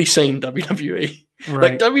definitely seen WWE.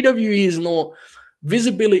 Right. Like WWE is not.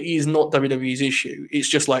 Visibility is not WWE's issue. It's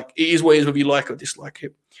just like, it is what it is, whether you like or dislike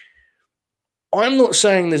it. I'm not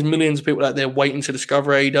saying there's millions of people out there waiting to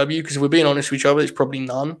discover AEW, because if we're being honest with each other, there's probably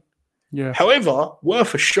none. Yeah. However,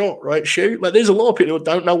 worth a shot, right? Shoot. Like, there's a lot of people who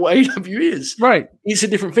don't know what AEW is. Right. It's a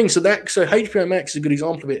different thing. So HBO Max is a good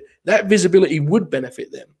example of it. That visibility would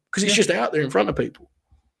benefit them because it's just out there in front of people.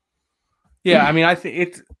 Yeah, I mean, I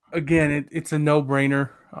think it's a no-brainer.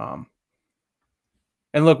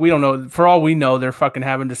 And look, we don't know. For all we know, they're fucking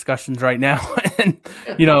having discussions right now. And,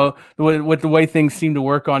 with the way things seem to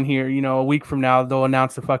work on here, a week from now, they'll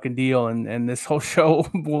announce a fucking deal and this whole show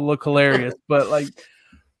will look hilarious. But, like,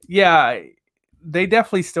 yeah, they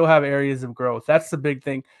definitely still have areas of growth. That's the big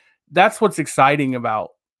thing. That's what's exciting about.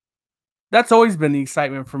 That's always been the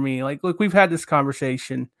excitement for me. Like, look, we've had this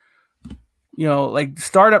conversation. Like,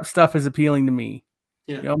 startup stuff is appealing to me.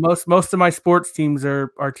 Yeah. Most of my sports teams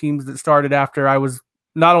are teams that started after I was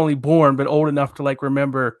not only born but old enough to like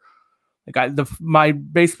remember. Like my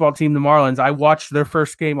baseball team, the Marlins, I watched their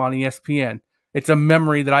first game on ESPN. It's a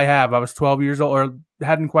memory that I have. I was 12 years old, or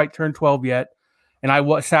hadn't quite turned 12 yet, and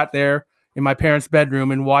I sat there in my parents'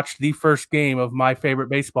 bedroom and watched the first game of my favorite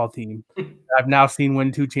baseball team. I've now seen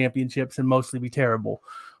win 2 championships and mostly be terrible,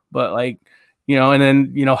 but like and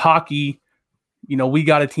then hockey. We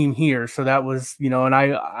got a team here. So that was, and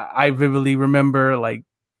I vividly remember like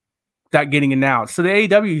that getting announced. So the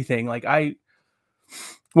AEW thing, like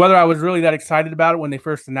whether I was really that excited about it when they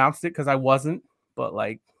first announced it, because I wasn't, but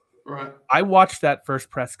like, right. I watched that first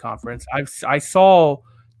press conference. I saw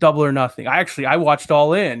Double or Nothing. I watched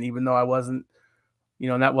All In, even though I wasn't,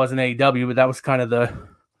 and that wasn't AEW, but that was kind of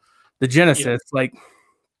the genesis. Yeah. Like,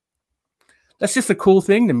 that's just a cool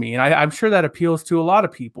thing to me. And I'm sure that appeals to a lot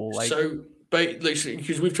of people. Like, so,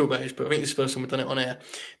 because we've talked about this, but I think this is the first time we've done it on air.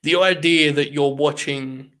 The idea that you're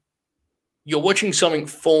watching something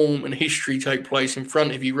form and history take place in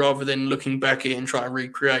front of you rather than looking back at it and trying to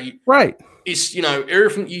recreate. Right. It's,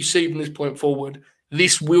 everything you see from this point forward,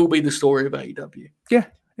 this will be the story of AEW. Yeah,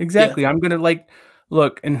 exactly. Yeah. I'm going to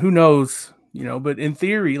look, and who knows, but in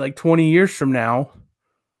theory, like 20 years from now,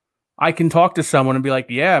 I can talk to someone and be like,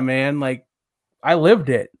 yeah, man, like I lived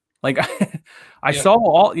it. Like I saw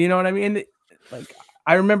all, you know what I mean? Like,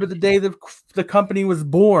 I remember the day the company was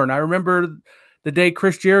born. I remember the day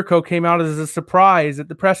Chris Jericho came out as a surprise at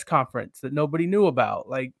the press conference that nobody knew about.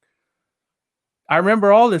 Like, I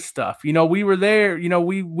remember all this stuff. We were there.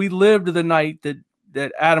 We lived the night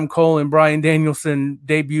that Adam Cole and Bryan Danielson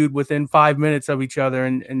debuted within 5 minutes of each other.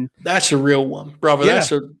 And that's a real one, brother. Yeah.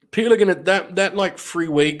 People are gonna that like 3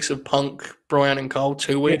 weeks of Punk, Bryan, and Cole,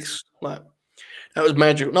 2 weeks. Yes. Like, that was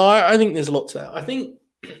magical. No, I think there's a lot to that. I think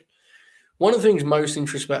one of the things most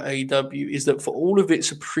interesting about AEW is that for all of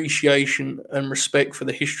its appreciation and respect for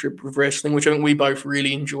the history of wrestling, which I think we both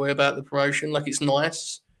really enjoy about the promotion, like it's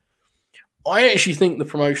nice, I actually think the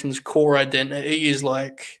promotion's core identity is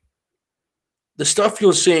like the stuff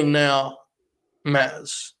you're seeing now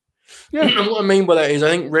matters. Yeah. And what I mean by that is I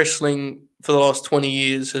think wrestling for the last 20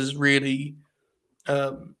 years has really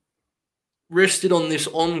rested on this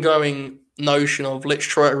ongoing notion of let's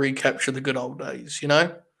try to recapture the good old days,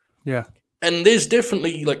 Yeah. And there's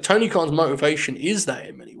definitely, like, Tony Khan's motivation is that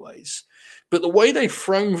in many ways. But the way they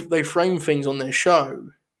frame things on their show,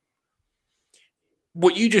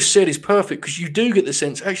 what you just said is perfect, because you do get the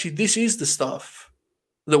sense, actually, this is the stuff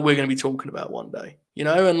that we're going to be talking about one day,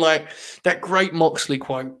 And, like, that great Moxley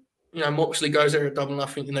quote, Moxley goes there at Double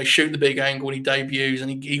Nothing, and they shoot the big angle, and he debuts,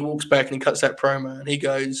 and he walks back, and he cuts that promo, and he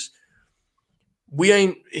goes, what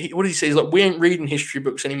did he say? He's like, we ain't reading history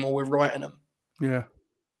books anymore, we're writing them. Yeah.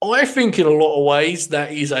 I think in a lot of ways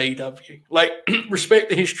that is AEW. Like, respect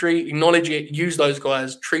the history, acknowledge it, use those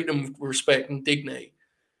guys, treat them with respect and dignity.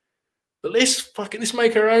 But let's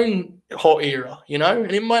make our own hot era,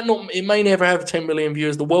 And it may never have 10 million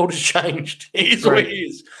viewers. The world has changed. It is what it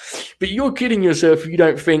is. But you're kidding yourself if you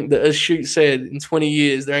don't think that, as Shoot said, in 20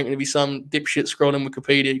 years there ain't going to be some dipshit scrolling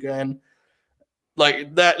Wikipedia going,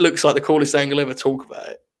 like, that looks like the coolest angle ever, talk about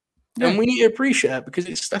it. Yeah. And we need to appreciate it because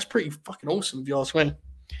that's pretty fucking awesome if you ask me.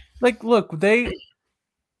 Like, look,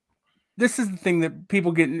 this is the thing that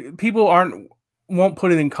people won't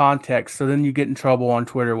put it in context, so then you get in trouble on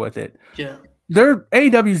Twitter with it. Yeah.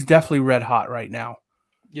 AEW's definitely red hot right now.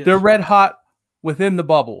 Yes. They're red hot within the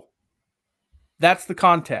bubble. That's the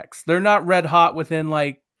context. They're not red hot within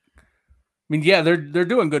like. I mean, yeah, they're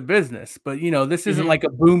doing good business, but this isn't like a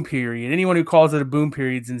boom period. Anyone who calls it a boom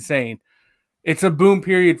period is insane. It's a boom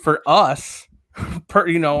period for us,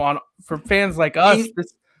 for fans like us.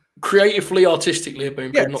 Creatively, artistically, a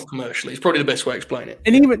boom period, not commercially. It's probably the best way to explain it.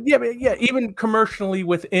 And even commercially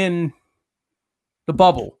within the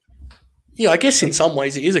bubble. Yeah, I guess in some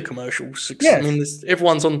ways it is a commercial success. Yes. I mean,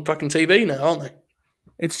 everyone's on fucking TV now, aren't they?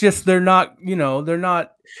 It's just they're not, they're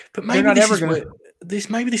not. But maybe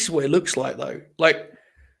this is what it looks like, though. Like,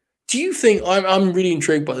 do you think I'm really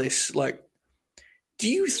intrigued by this? Like, do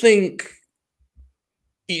you think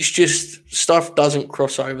it's just stuff doesn't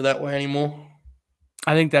cross over that way anymore?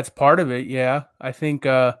 I think that's part of it. Yeah, I think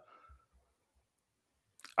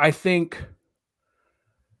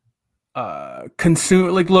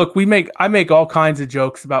consume, like, look, I make all kinds of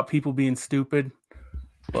jokes about people being stupid,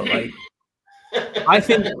 but like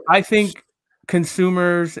I think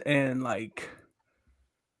consumers and like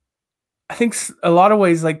I think a lot of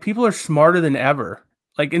ways like people are smarter than ever.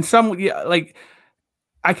 Like in some like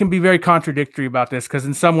I can be very contradictory about this because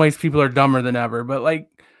in some ways people are dumber than ever, but like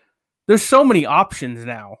there's so many options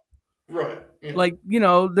now. Right. Yeah. Like, I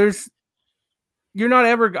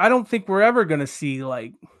don't think we're ever going to see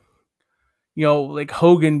like like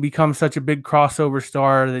Hogan become such a big crossover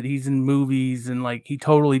star that he's in movies and like he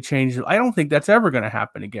totally changed it. I don't think that's ever going to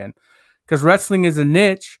happen again because wrestling is a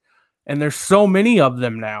niche and there's so many of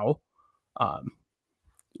them now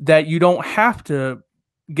that you don't have to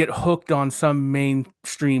get hooked on some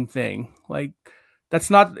mainstream thing. Like that's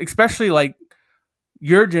not, especially like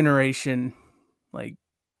your generation, like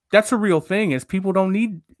that's a real thing is people don't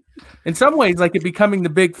need, in some ways, like it becoming the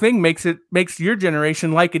big thing makes your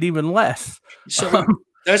generation like it even less. So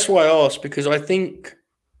that's why I asked, because I think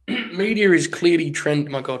media is clearly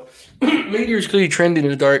trending. My God, media is clearly trending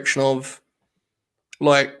in the direction of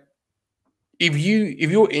like if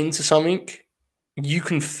you're into something, you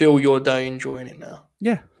can fill your day enjoying it now.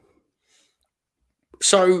 Yeah.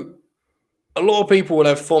 So a lot of people will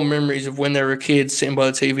have fond memories of when they were a kid sitting by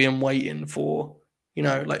the TV and waiting for,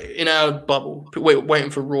 like in our bubble,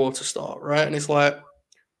 waiting for Raw to start, right? And it's like,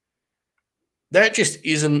 that just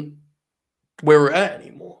isn't where we're at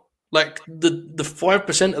anymore. Like the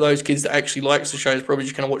 5% of those kids that actually likes the show is probably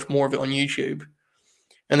just going to watch more of it on YouTube.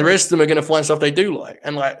 And the rest of them are going to find stuff they do like.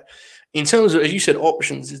 And like, in terms of, as you said,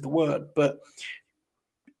 options is the word, but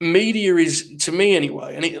media is, to me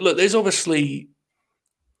anyway, and look, there's evidence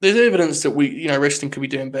that wrestling could be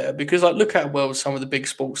doing better because, like, look how well some of the big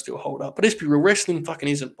sports still hold up. But let's be real, wrestling fucking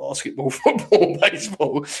isn't basketball, football,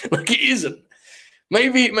 baseball. Like, it isn't.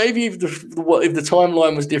 Maybe if the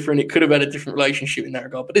timeline was different, it could have had a different relationship in that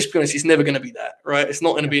regard. But let's be honest, it's never going to be that, right? It's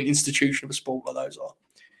not going to be an institution of a sport like those are.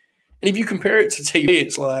 And if you compare it to TV,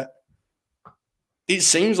 it's like, it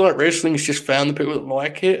seems like wrestling has just found the people that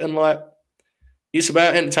like it, and like, it's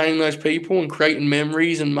about entertaining those people and creating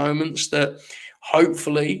memories and moments that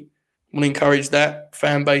hopefully will encourage that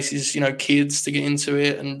fan base's, kids to get into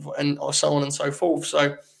it and so on and so forth.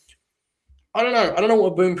 So I don't know. I don't know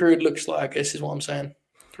what a boom period looks like, I guess is what I'm saying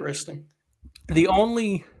for wrestling. There's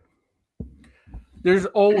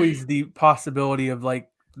always the possibility of like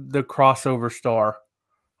the crossover star.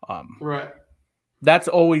 Right. That's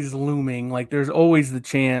always looming. Like there's always the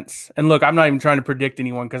chance. And look, I'm not even trying to predict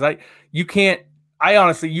anyone because you can't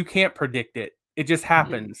predict it. It just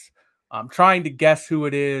happens. Mm-hmm. Trying to guess who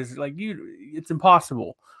it is, like it's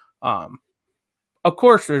impossible. Of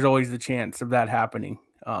course, there's always the chance of that happening.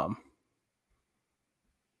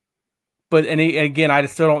 But again, I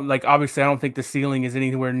still don't like. Obviously, I don't think the ceiling is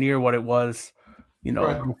anywhere near what it was,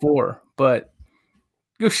 right. before. But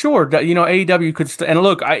sure, AEW could. And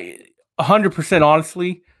look, 100%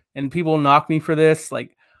 honestly, and people knock me for this.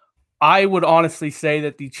 Like, I would honestly say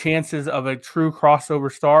that the chances of a true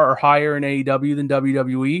crossover star are higher in AEW than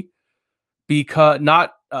WWE. Because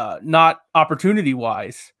not opportunity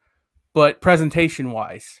wise, but presentation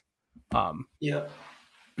wise,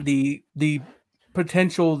 the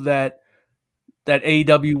potential that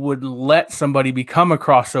AEW would let somebody become a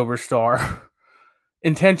crossover star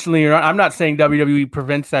intentionally or not. I'm not saying WWE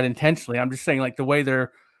prevents that intentionally. I'm just saying like the way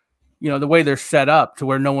they're set up to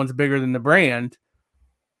where no one's bigger than the brand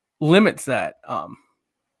limits that.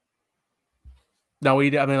 No,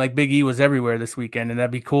 like Big E was everywhere this weekend, and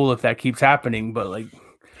that'd be cool if that keeps happening. But like,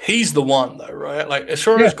 he's the one though, right? Like, as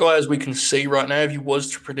far as guys we can see right now, if he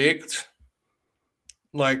was to predict,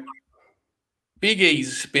 like Big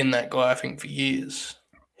E's been that guy, I think, for years.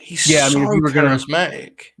 He's so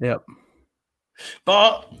charismatic. Yep.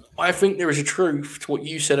 But I think there is a truth to what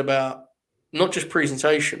you said about not just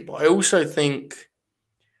presentation, but I also think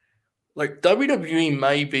like WWE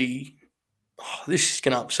may be. Oh, this is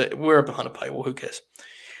going to upset. We're behind a paywall. Who cares?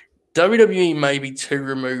 WWE may be too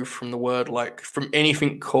removed from the word, like from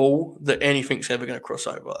anything cool, that anything's ever going to cross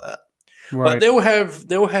over like that. Right. But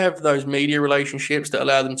they'll have those media relationships that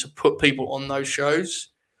allow them to put people on those shows.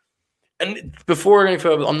 And before I go any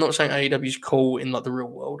further, I'm not saying AEW is cool in like the real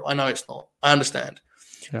world. I know it's not. I understand.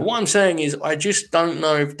 Yeah. But what I'm saying is, I just don't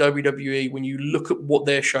know if WWE, when you look at what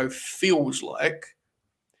their show feels like,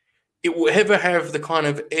 it will ever have the kind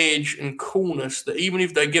of edge and coolness that even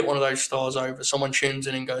if they get one of those stars over, someone tunes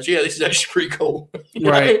in and goes, "Yeah, this is actually pretty cool."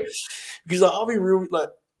 Right. Because like, I'll be real, like,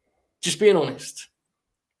 just being honest.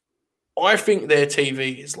 I think their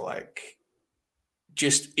TV is like,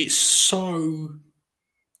 it's so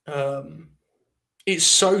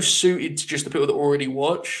suited to just the people that already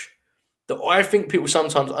watch that I think people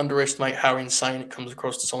sometimes underestimate how insane it comes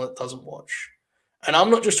across to someone that doesn't watch. And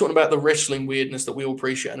I'm not just talking about the wrestling weirdness that we all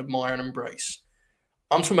appreciate and admire and embrace.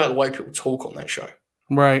 I'm talking about the way people talk on that show.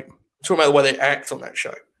 Right. I'm talking about the way they act on that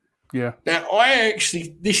show. Yeah. Now,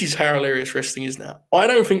 this is how hilarious wrestling is now. I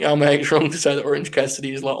don't think Al Mack's wrong to say that Orange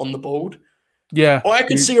Cassidy is like on the board. Yeah. I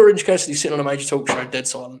could see Orange Cassidy sitting on a major talk show dead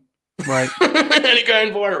silent. Right. And it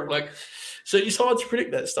going viral. Like, so it's hard to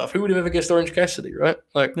predict that stuff. Who would have ever guessed Orange Cassidy, right?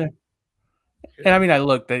 Like, yeah. And I mean, I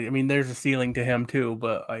looked. I mean, there's a ceiling to him too,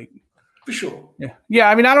 but like, for sure. Yeah. Yeah.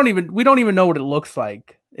 I mean, we don't even know what it looks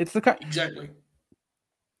like. It's the kind. Exactly.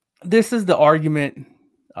 This is the argument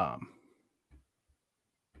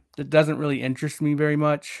that doesn't really interest me very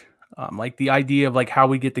much. Like the idea of like how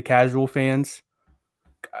we get the casual fans.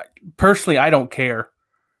 Personally, I don't care.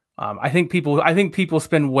 I think people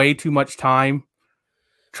spend way too much time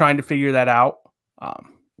trying to figure that out.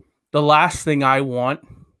 The last thing I want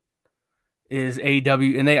is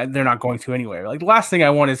AEW, and they're not going to anywhere. Like the last thing I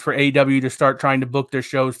want is for AEW to start trying to book their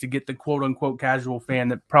shows to get the quote unquote casual fan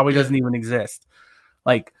that probably doesn't even exist.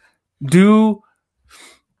 Like do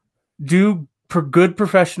good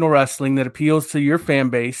professional wrestling that appeals to your fan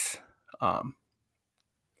base. And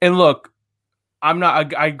look,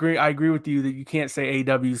 I agree with you that you can't say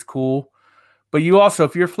AEW is cool, but you also,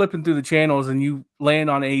 if you're flipping through the channels and you land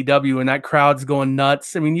on AEW and that crowd's going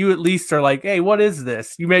nuts, I mean, you at least are like, hey, what is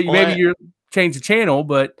this? Maybe you're change the channel,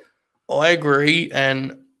 but I agree,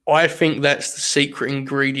 and I think that's the secret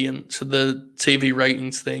ingredient to the TV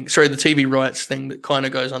ratings thing. Sorry, the TV rights thing that kind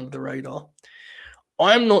of goes under the radar.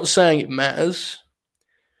 I'm not saying it matters,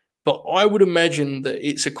 but I would imagine that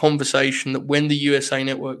it's a conversation that when the USA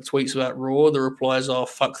Network tweets about Raw, the replies are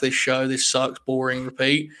 "fuck this show, this sucks, boring,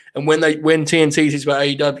 repeat." And when TNT says about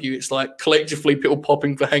AEW, it's like collectively people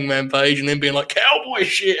popping for Hangman Page and then being like cowboy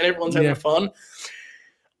shit, and everyone's having fun.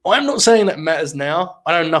 I'm not saying that matters now.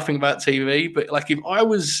 I know nothing about TV, but like if I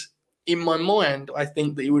was in my mind, I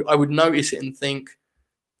think that I would notice it and think,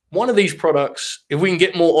 one of these products, if we can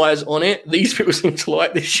get more eyes on it, these people seem to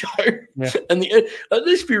like this show. Yeah. And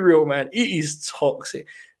let's be real, man, it is toxic.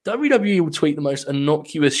 WWE will tweet the most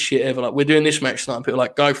innocuous shit ever. Like, we're doing this match tonight, and people are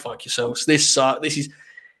like, go fuck yourselves. This sucks.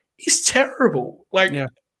 It's terrible. Like,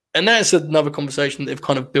 and that's another conversation that they've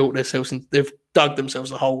kind of built themselves and they've dug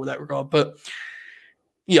themselves a hole with that regard. But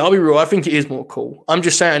yeah, I'll be real. I think it is more cool. I'm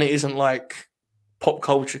just saying it isn't like pop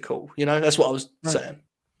culture cool. You know, that's what I was saying.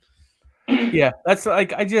 Yeah, that's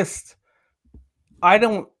like, I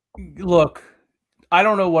don't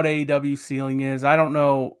know what AEW ceiling is. I don't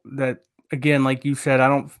know that, again, like you said,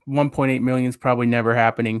 1.8 million is probably never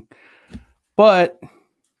happening, but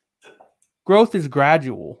growth is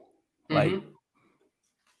gradual. Like,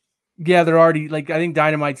 yeah, they're already like, I think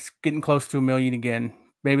Dynamite's getting close to 1 million again.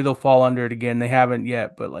 Maybe they'll fall under it again. They haven't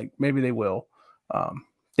yet, but like maybe they will.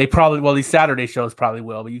 They probably, well, these Saturday shows probably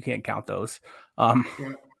will, but you can't count those.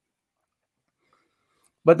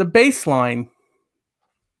 But the baseline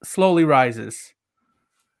slowly rises.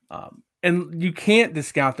 And you can't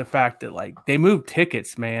discount the fact that like they move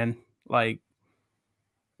tickets, man. Like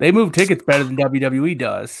they move tickets better than WWE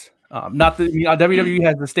does. Not that WWE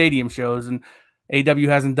has the stadium shows and AEW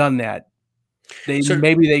hasn't done that.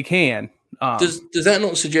 Maybe they can. Does that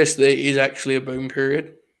not suggest that it is actually a boom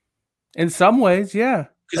period? In some ways, yeah.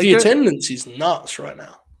 Because the attendance is nuts right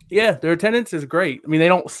now. Yeah, their attendance is great. I mean, they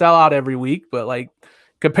don't sell out every week, but like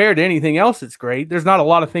compared to anything else, it's great. There's not a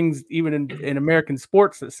lot of things even in American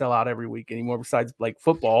sports that sell out every week anymore besides like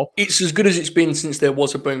football. It's as good as it's been since there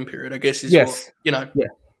was a boom period, I guess. Is what, you know. Yeah.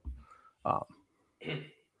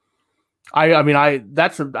 I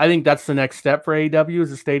think that's the next step for AEW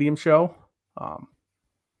is a stadium show.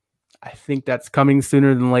 I think that's coming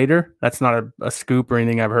sooner than later. That's not a scoop or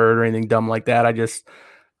anything I've heard or anything dumb like that. I just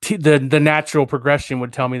the natural progression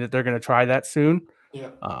would tell me that they're going to try that soon. Yeah.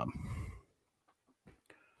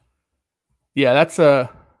 Yeah, that's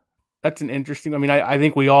an interesting. I mean, I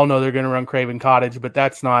think we all know they're going to run Craven Cottage, but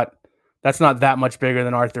that's not that much bigger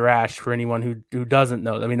than Arthur Ashe for anyone who doesn't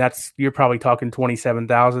know. I mean, you're probably talking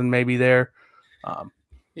 27,000 maybe there.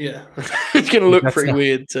 Yeah, it's going to look pretty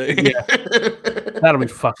weird too. Yeah, that'll be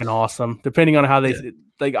fucking awesome. Depending on how they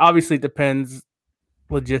like, obviously it depends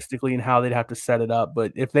logistically and how they'd have to set it up.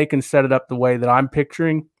 But if they can set it up the way that I'm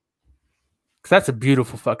picturing, because that's a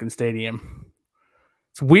beautiful fucking stadium.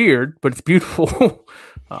 It's weird, but it's beautiful.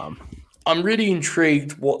 I'm really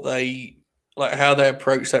intrigued what how they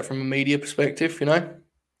approach that from a media perspective, you know?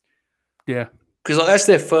 Yeah. Because that's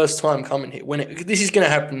their first time coming here. This is going to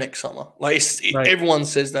happen next summer. Right. Everyone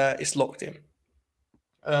says that it's locked in.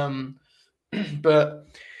 But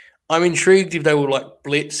I'm intrigued if they will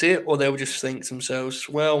blitz it or they'll just think to themselves,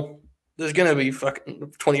 well, there's going to be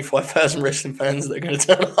fucking 25,000 wrestling fans that are going to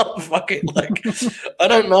turn up. Fuck it. I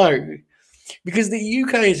don't know. Because the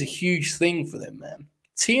UK is a huge thing for them, man.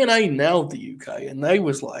 TNA nailed the UK and they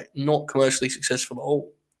was not commercially successful at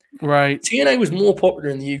all. Right. TNA was more popular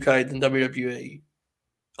in the UK than WWE,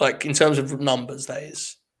 in terms of numbers, that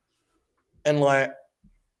is. And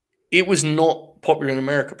it was not popular in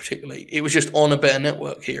America particularly. It was just on a better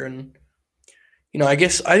network here. And, I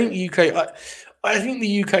think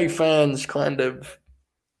the UK fans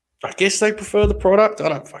I guess they prefer the product. I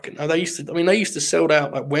don't fucking know. They used to sell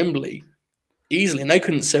out Wembley easily and they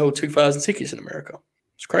couldn't sell 2,000 tickets in America.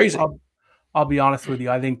 It's crazy. I'll be honest with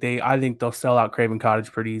you. I think they'll sell out Craven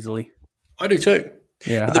Cottage pretty easily. I do too.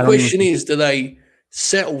 Yeah. But the question is, do they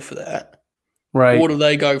settle for that? Right. Or do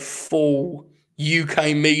they go full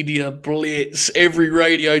UK media blitz, every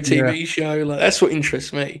radio TV show? That's what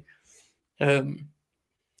interests me.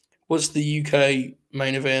 What's the UK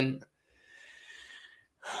main event?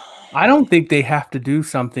 I don't think they have to do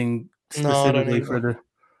something specifically for the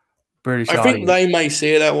British audience. I think they may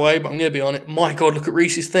see it that way, but I'm going to be honest. My God, look at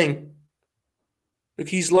Reese's thing. Look,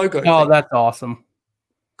 his logo. Oh, that's awesome.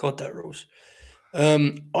 God, that rules.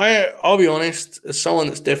 I'll be honest, as someone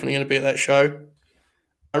that's definitely going to be at that show,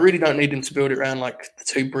 I really don't need them to build it around the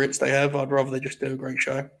two Brits they have. I'd rather they just do a great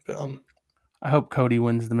show. But I hope Cody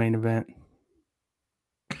wins the main event.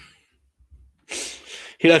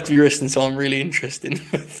 He'll have to be wrestling someone really interesting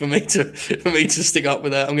for me to stick up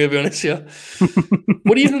with that. I'm going to be honest here.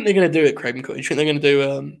 What do you think they're going to do at Craven Cottage? You think they're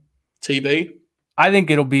going to do TV? I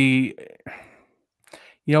think it'll be.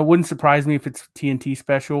 It wouldn't surprise me if it's TNT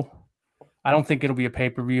special. I don't think it'll be a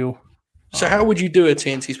pay-per-view. So how would you do a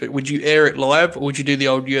TNT special? Would you air it live or would you do the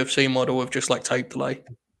old UFC model of just tape delay?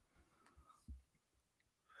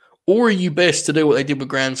 Or are you best to do what they did with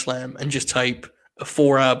Grand Slam and just tape a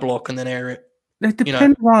 4-hour block and then air it? It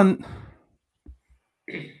depends on,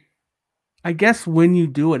 I guess, when you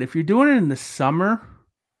do it. If you're doing it in the summer,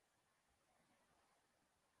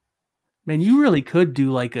 man, you really could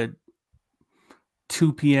do a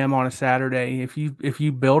 2 p.m. on a Saturday if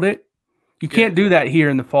you build it. You can't do that here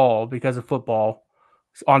in the fall because of football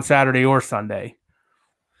on Saturday or Sunday.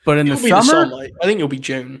 But in the summer, I think it'll be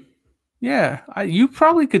June. Yeah, you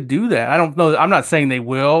probably could do that. I don't know. I'm not saying they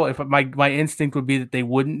will. If my instinct would be that they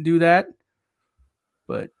wouldn't do that.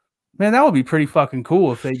 But man, that would be pretty fucking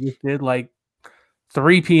cool if they just did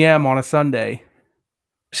 3 p.m. on a Sunday.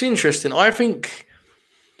 It's interesting. I think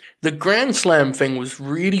the Grand Slam thing was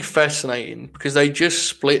really fascinating because they just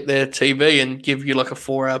split their TV and give you a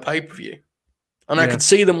 4-hour pay-per-view. And I could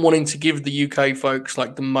see them wanting to give the UK folks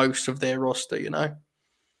the most of their roster,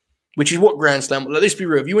 which is what Grand Slam. Let's be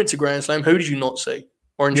real. If you went to Grand Slam, who did you not see?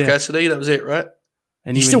 Orange Cassidy. That was it, right?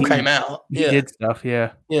 And he still came out. He did stuff.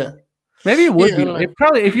 Yeah. Yeah. Maybe it would be. It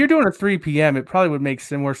probably, if you're doing a 3 p.m., it probably would make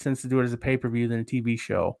more sense to do it as a pay-per-view than a TV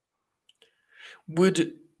show.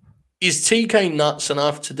 Is TK nuts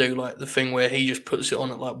enough to do the thing where he just puts it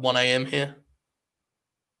on at 1 a.m. here?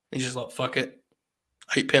 He's just fuck it.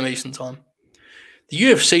 8 p.m. Eastern time. The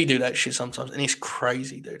UFC do that shit sometimes, and it's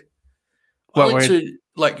crazy, dude. I went to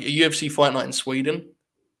a UFC fight night in Sweden,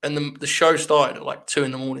 and the show started at 2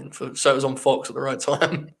 in the morning, so it was on Fox at the right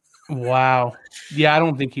time. Wow. Yeah, I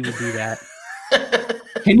don't think he would do that.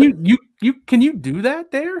 Can you do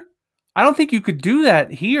that there? I don't think you could do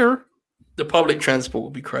that here. The public transport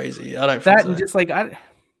would be crazy. I don't think so. And just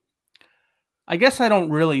I guess I don't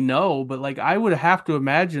really know, but I would have to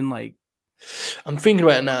imagine I'm thinking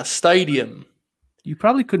about it now. Stadium. You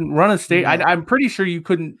probably couldn't run a stadium. No. I'm pretty sure you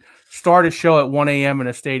couldn't start a show at 1 a.m. in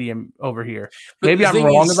a stadium over here. But maybe I'm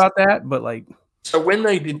wrong about that, but So when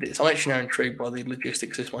they did this, I'm actually now intrigued by the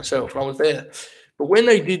logistics of this myself, and I was there. But when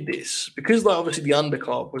they did this, because like obviously the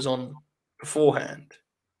undercard was on beforehand,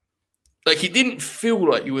 like it didn't feel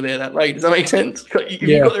like you were there that late. Does that make sense? If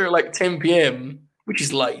you got there at like 10 p.m., which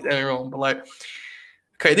is late, don't get me wrong, but like,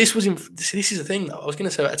 okay, this is the thing though. I was going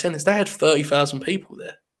to say about attendance, they had 30,000 people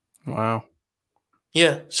there. Wow.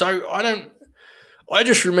 Yeah, so I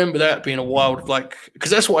just remember that being a wild, like,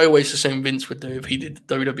 because that's what I always assumed Vince would do if he did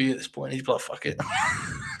WWE at this point. He'd be like, fuck it.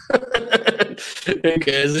 Who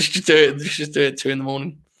cares? Let's just do it. Let's just do it 2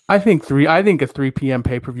 a.m. I think a 3 p.m.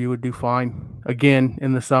 pay-per-view would do fine again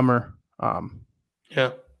in the summer.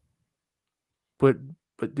 Yeah. But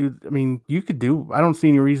dude, I mean, you could do. I don't see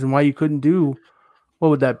any reason why you couldn't do. What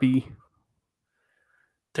would that be?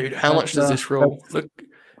 Dude, how much does this roll? Look,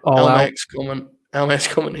 all out. Almax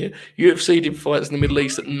comment here. UFC did fights in the Middle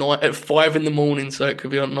East at 5 a.m, so it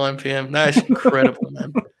could be on 9 p.m. That's incredible,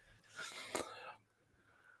 man.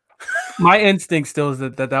 My instinct still is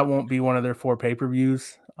that won't be one of their 4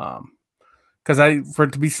 pay-per-views. Because for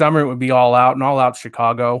it to be summer, it would be All Out, and All Out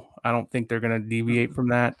Chicago. I don't think they're going to deviate from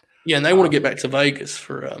that. Yeah, and they want to get back to Vegas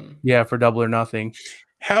for for Double or Nothing.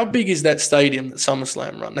 How big is that stadium that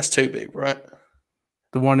SummerSlam run? That's too big, right?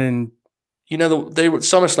 The one in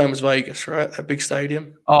SummerSlam was Vegas, right? That big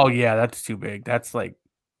stadium. Oh yeah, that's too big. That's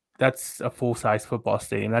a full-size football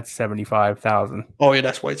stadium. That's 75,000. Oh yeah,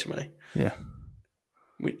 that's way too many. Yeah.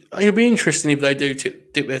 It'll be interesting if they do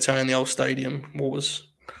dip their toe in the old stadium.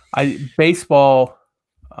 Baseball?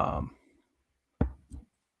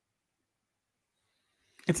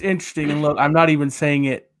 It's interesting, and look, I'm not even saying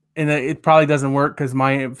it, and it probably doesn't work because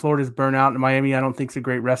Florida's burnt out, and Miami I don't think is a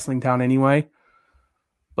great wrestling town anyway.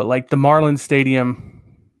 But like the Marlins Stadium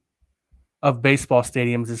of baseball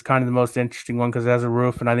stadiums is kind of the most interesting one because it has a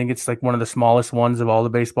roof, and I think it's like one of the smallest ones of all the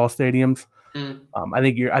baseball stadiums. I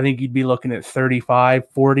think you'd be looking at 35,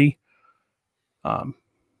 40. I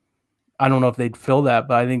don't know if they'd fill that,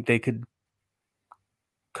 but I think they could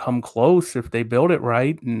come close if they build it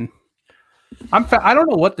right. And I don't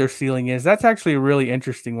know what their ceiling is. That's actually a really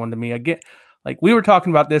interesting one to me. We were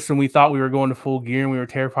talking about this when we thought we were going to Full Gear and we were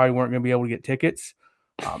terrified we weren't going to be able to get tickets.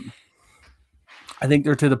 I think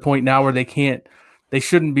they're to the point now where they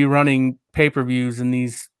shouldn't be running pay-per-views in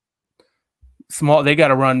these small. They got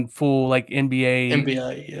to run full like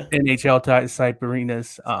NBA, yeah, NHL type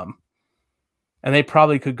arenas. And they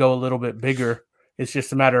probably could go a little bit bigger. It's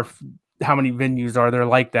just a matter of how many venues are there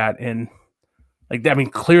like that. And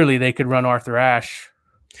clearly they could run Arthur Ashe.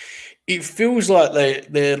 It feels like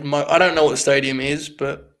they're. I don't know what the stadium is,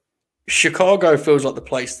 but Chicago feels like the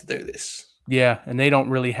place to do this. Yeah, and they don't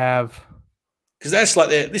really have. Because that's like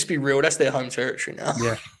let's be real, that's their home territory now.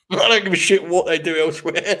 Yeah. I don't give a shit what they do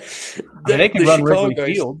elsewhere. They can run Wrigley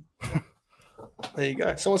Field. There you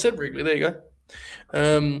go. Someone said Wrigley. There you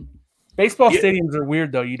go. Baseball stadiums are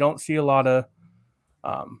weird, though. You don't see a lot of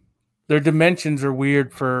their dimensions are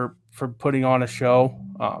weird for putting on a show.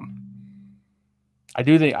 I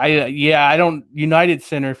do think I don't. United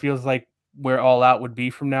Center feels like where All Out would be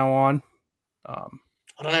from now on.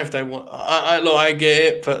 I don't know if they want. I get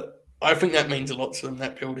it, but I think that means a lot to them.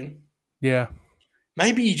 That building. Yeah.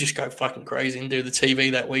 Maybe you just go fucking crazy and do the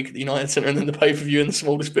TV that week at the United Center and then the pay-per-view in the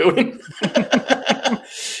smallest building.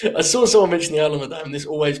 I saw someone mention the Alamo Dome. This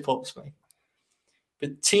always pops me.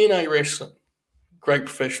 But TNA Wrestling, great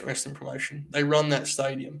professional wrestling promotion, they run that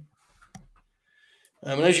stadium.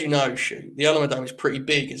 And as you know, the Alamo Dome is pretty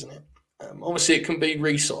big, isn't it? Obviously, it can be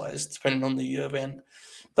resized depending on the event.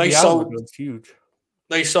 It's huge.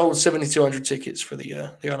 They sold 7,200 tickets for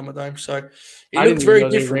the Alamo Dome, so it looked very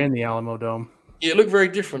different. They ran the Alamo Dome. Yeah, it looked very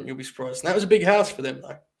different. You'll be surprised. And that was a big house for them,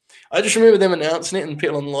 though. I just remember them announcing it and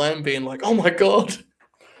people online being like, "Oh my god,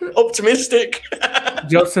 optimistic."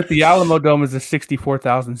 Joseph, the Alamo Dome is a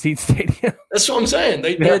 64,000 seat stadium. That's what I'm saying.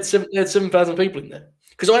 They had 7,000 people in there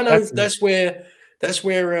because I know that's where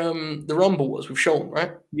the Rumble was with Sean,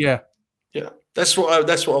 right? Yeah. That's what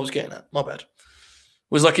I was getting at. My bad. It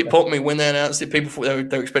was like it popped me when they announced it. People thought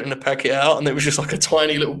they were expecting to pack it out, and it was just like a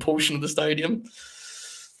tiny little portion of the stadium.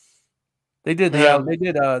 They did. They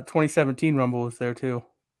did. 2017 Rumble was there too.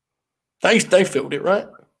 They filled it, right?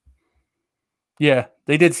 Yeah,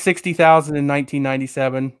 they did 60,000 in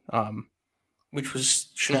 1997. Which was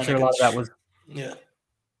I'm sure a lot of that was yeah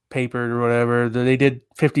papered or whatever. They did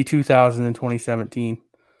 52,000 in 2017.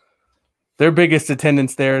 Their biggest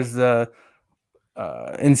attendance there is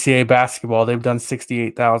NCAA basketball. They've done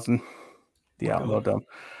 68,000. The Alamo Dome.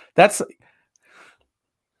 That's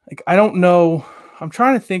like I don't know. I'm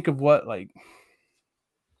trying to think of what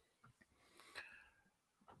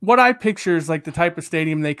what I picture is like the type of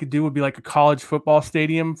stadium they could do would be like a college football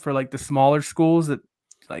stadium for like the smaller schools that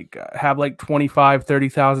like have like 25,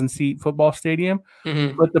 30,000 seat football stadium.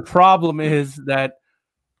 Mm-hmm. But the problem is that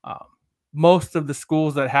most of the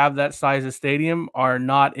schools that have that size of stadium are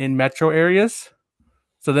not in metro areas.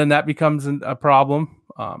 So then that becomes a problem.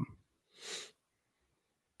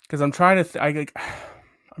 Because I'm trying to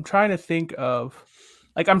I'm trying to think of,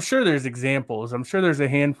 like, I'm sure there's examples. I'm sure there's a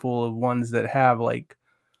handful of ones that have like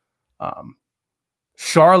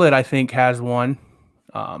Charlotte, I think, has one.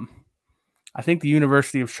 I think the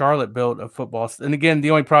University of Charlotte built a football. And again,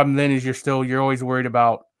 the only problem then is you're always worried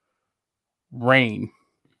about rain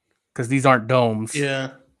because these aren't domes.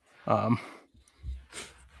 Yeah. What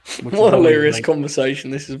a hilarious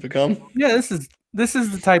conversation this has become. Yeah, this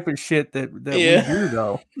is the type of shit that we do,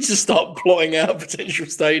 though. Just start plotting out potential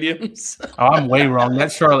stadiums. Oh, I'm way wrong.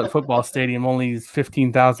 That Charlotte football stadium only is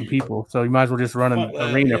 15,000 people, so you might as well just run an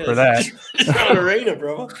arena for that. Just run an arena,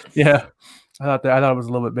 bro. Yeah, I thought it was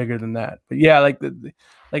a little bit bigger than that. But yeah, like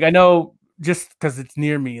I know just because it's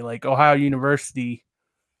near me, like Ohio University,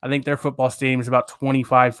 I think their football stadium is about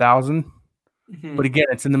 25,000. Mm-hmm. But again,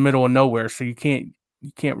 it's in the middle of nowhere, so you can't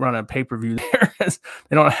run a pay-per-view there.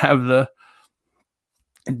 They don't have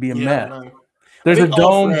it'd be a mess. There's a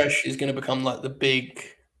dome. R-Fresh is going to become like the big.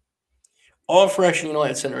 R-Fresh and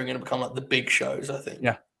United Center are going to become like the big shows, I think.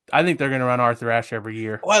 Yeah, I think they're going to run Arthur Ashe every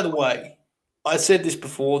year. By the way, I said this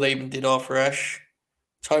before they even did Arthur Ashe.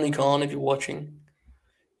 Tony Khan, if you're watching,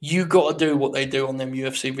 you got to do what they do on them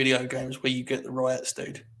UFC video games where you get the riots,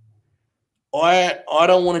 dude. I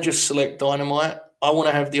don't want to just select Dynamite. I want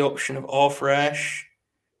to have the option of Arthur Ashe,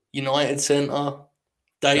 United Center,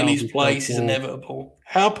 Daly's Place is inevitable.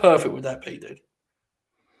 How perfect would that be, dude?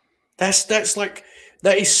 That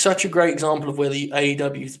is such a great example of where the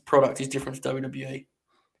AEW product is different to WWE.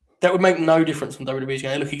 That would make no difference when WWE's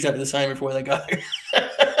going to look exactly the same everywhere they go.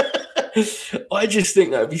 I just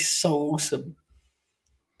think that would be so awesome.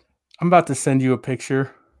 I'm about to send you a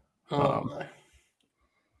picture. No.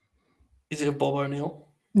 Is it a Bob O'Neill?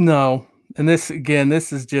 No. And this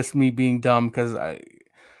is just me being dumb because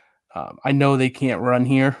I know they can't run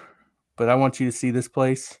here, but I want you to see this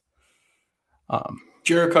place.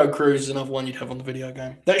 Jericho Cruise is another one you'd have on the video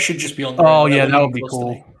game. That should just be on there. Oh, yeah, that would be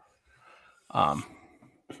cool.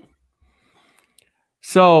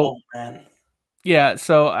 So, man. Yeah,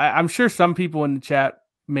 so I'm sure some people in the chat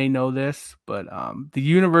may know this, but the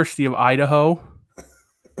University of Idaho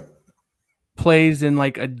plays in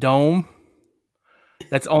like a dome.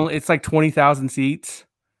 It's like 20,000 seats.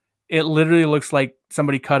 It literally looks like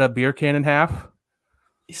somebody cut a beer can in half.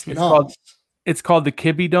 It's called the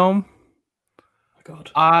Kibbe Dome. Oh,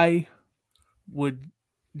 God. I would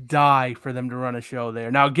die for them to run a show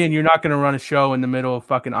there. Now, again, you're not going to run a show in the middle of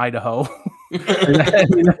fucking Idaho. But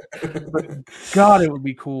God, it would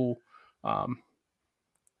be cool.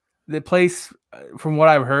 The place, from what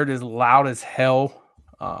I've heard, is loud as hell.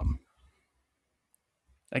 Like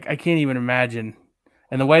I can't even imagine.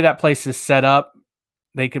 And the way that place is set up,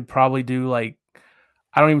 they could probably do like,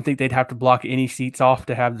 I don't even think they'd have to block any seats off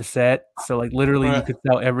to have the set. So like literally you could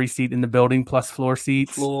sell every seat in the building plus floor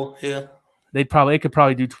seats. Yeah. They could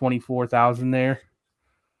probably do 24,000 there.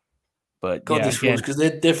 But God, this rules because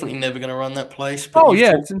they're definitely never going to run that place. But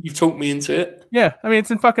you've talked me into it. Yeah, I mean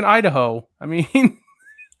it's in fucking Idaho. I mean,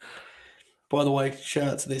 by the way, shout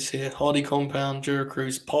out to this here: Hardy Compound, Jura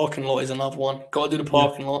Cruise parking lot is another one. Got to do the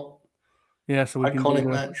parking lot. Yeah, so we iconic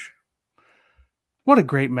match. What a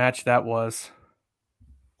great match that was!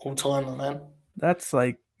 All time, man. That's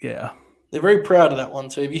like, yeah. They're very proud of that one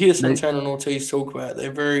too. If you hear Santana and Ortiz talk about it,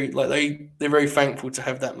 they're very thankful to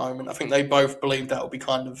have that moment. I think they both believe that will be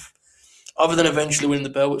kind of. Other than eventually winning the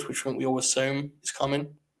belts, which I think we all assume is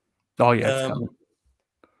coming. Oh, yeah, it's coming.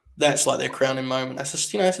 That's like their crowning moment. That's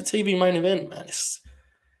just, it's a TV main event, man. It's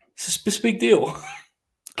a big deal.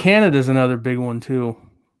 Canada's another big one, too.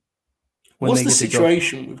 What's the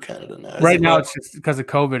situation with Canada now? Right now, it's just because of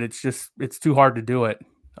COVID. It's too hard to do it.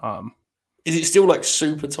 Is it still like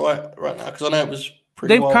super tight right now? Because I know it was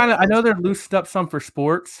pretty I know they're loosened up some for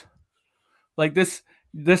sports. Like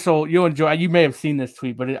you'll enjoy. You may have seen this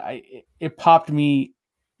tweet, but it popped me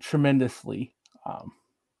tremendously.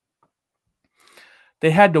 They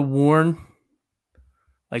had to warn,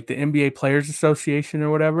 like the NBA Players Association or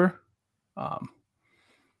whatever,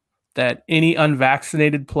 that any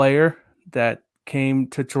unvaccinated player that came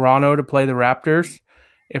to Toronto to play the Raptors,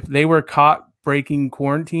 if they were caught breaking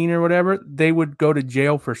quarantine or whatever, they would go to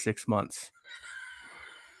jail for 6 months.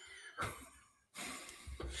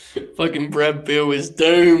 Fucking Brad Beal is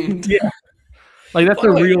doomed. Yeah. Like, that's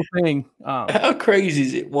a real thing. How crazy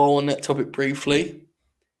is it, while on that topic briefly,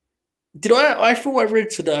 I thought I read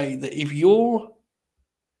today that if you're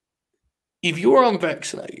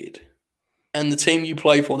unvaccinated and the team you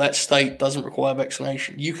play for, that state doesn't require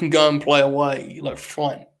vaccination, you can go and play away, like,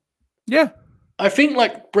 fine. Yeah. I think,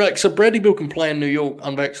 so Bradley Bill can play in New York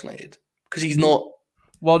unvaccinated because he's not.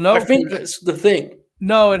 Well, no. I think that's the thing.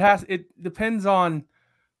 No, it depends on.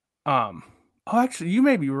 Actually, you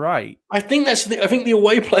may be right. I think I think the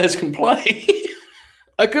away players can play.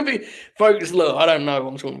 I could be, folks. Look, I don't know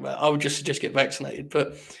what I'm talking about. I would just suggest get vaccinated,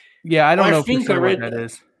 but yeah, I don't know for sure what that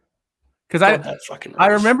is. Because I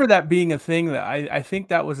remember that being a thing that I think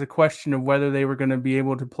that was a question of whether they were going to be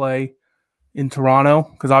able to play in Toronto,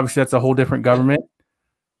 because obviously that's a whole different government.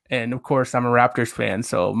 And of course, I'm a Raptors fan,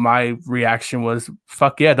 so my reaction was,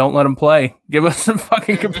 "Fuck yeah, don't let them play. Give us some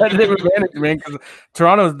fucking competitive advantage, man." Because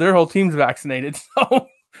Toronto's their whole team's vaccinated. So,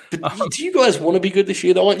 do you guys want to be good this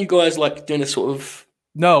year? Though, aren't you guys like doing a sort of?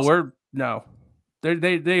 No,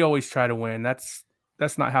 they always try to win. That's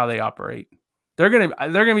not how they operate. They're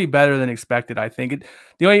gonna be better than expected. I think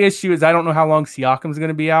the only issue is I don't know how long Siakam's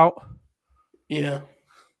gonna be out. Yeah,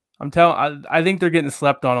 I think they're getting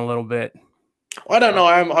slept on a little bit. I don't know.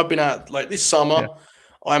 I've been out like this summer. Yeah.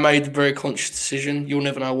 I made the very conscious decision. You'll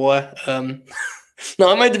never know why. No,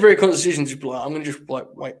 I made the very conscious decision to be like, I'm going to just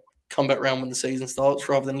wait, come back around when the season starts,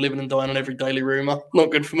 rather than living and dying on every daily rumor.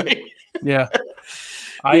 Not good for me. Yeah,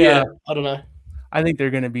 I don't know. I think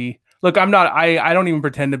they're going to be. Look, I'm not. I don't even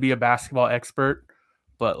pretend to be a basketball expert,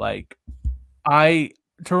 but like,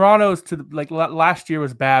 Toronto's last year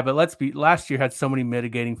was bad, but last year had so many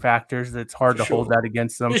mitigating factors that it's hard to hold that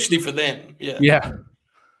against them. Especially for them. Yeah. Yeah.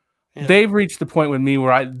 They've reached the point with me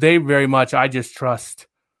where I just trust.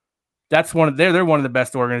 That's they're one of the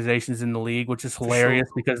best organizations in the league, which is hilarious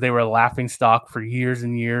because they were a laughing stock for years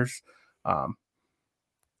and years.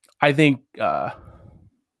 I think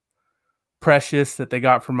Precious that they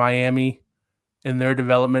got from Miami in their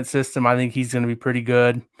development system, I think he's going to be pretty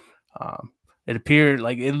good. It appeared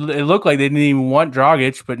like it looked like they didn't even want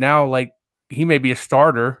Dragic, but now like he may be a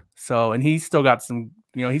starter. So, and he's still got some,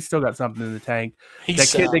 he's still got something in the tank. That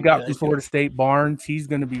kid they got from Florida State, Barnes, he's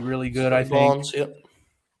going to be really good, I think. Barnes, yep.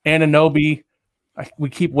 Anunoby, we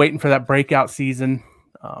keep waiting for that breakout season.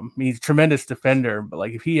 He's a tremendous defender, but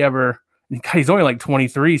like if he's only like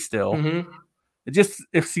 23 still. Mm-hmm.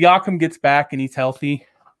 If Siakam gets back and he's healthy,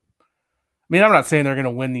 I mean, I'm not saying they're going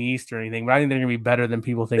to win the East or anything, but I think they're going to be better than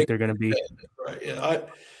people think they're going to be. Right, yeah.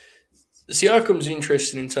 Siakam's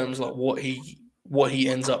interesting in terms of like what he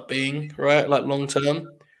ends up being, right? Like long term.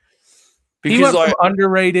 Because he went from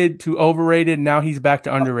underrated to overrated, and now he's back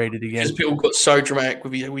to underrated again. Because people got so dramatic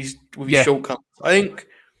with his shortcomings. I think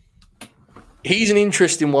he's an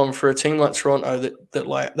interesting one for a team like Toronto that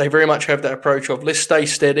like they very much have that approach of let's stay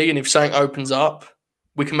steady, and if something opens up,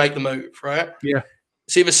 we can make the move, right? Yeah.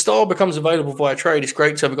 See, if a star becomes available via trade, it's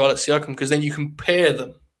great to have a guy like Siakam because then you can pair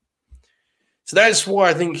them. So that's why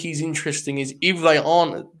I think he's interesting. Is if they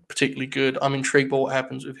aren't particularly good, I'm intrigued by what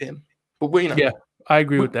happens with him. But yeah, I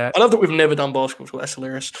agree with that. I love that we've never done basketball, so that's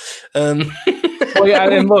hilarious. Well, yeah,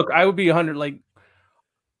 and look, I would be 100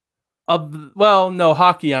 no,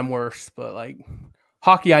 hockey I'm worse, but like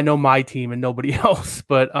hockey I know my team and nobody else.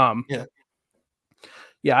 But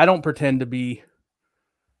yeah, I don't pretend to be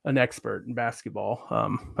an expert in basketball.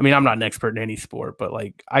 I mean, I'm not an expert in any sport, but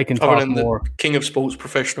like I can talk more. King of sports,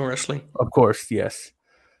 professional wrestling. Of course, yes.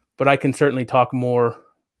 But I can certainly talk more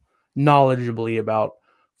knowledgeably about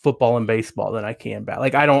football and baseball than I can.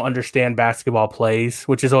 Like I don't understand basketball plays,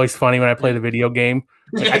 which is always funny when I play the video game.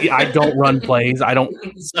 Like, I don't run plays. I don't.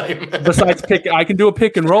 Besides I can do a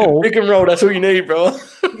pick and roll. Pick and roll. That's all you need, bro.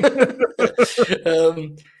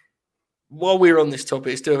 While we're on this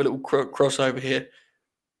topic, still have a little crossover here.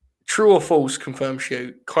 True or false, confirm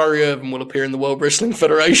shoot, Kyrie Irving will appear in the World Wrestling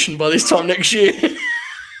Federation by this time next year.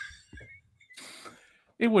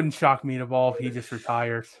 It wouldn't shock me at all if he just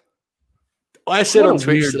retires. I said on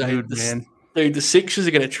Twitch today, the Sixers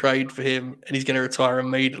are going to trade for him and he's going to retire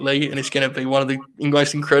immediately, and it's going to be one of the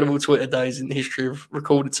most incredible Twitter days in the history of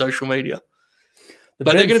recorded social media.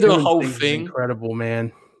 But they're going to do a whole thing. Incredible,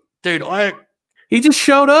 man. Dude, he just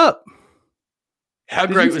showed up. How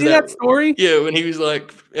great was that story? Yeah, when he was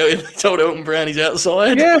like, he told Elton Brown he's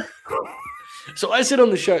outside. Yeah. So I said on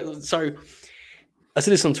the show, I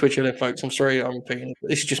said this on Twitch there, folks. I'm sorry I'm repeating it, but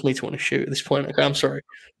this is just me wanting to shoot at this point. Okay, I'm sorry.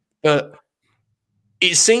 But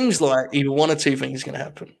it seems like either one or two things are going to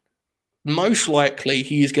happen. Most likely,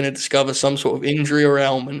 he is going to discover some sort of injury or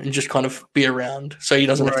ailment and just kind of be around so he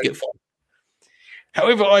doesn't have to get fired.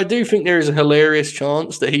 However, I do think there is a hilarious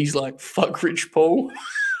chance that he's like, fuck Rich Paul.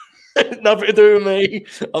 Nothing to do with me.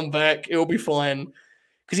 I'm back. It'll be fine.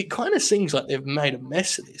 because it kind of seems like they've made a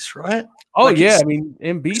mess of this, right? Oh Like, yeah, I mean,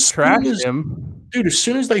 Embiid trashed him. Dude, as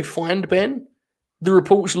soon as they find Ben, the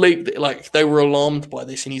reports leaked that like they were alarmed by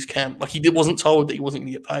this in his camp. Like wasn't told that he wasn't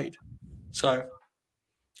going to get paid. So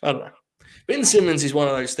I don't know. Ben Simmons is one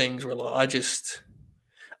of those things where like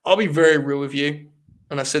I'll be very real with you,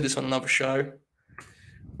 and I said this on another show.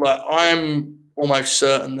 Like I'm almost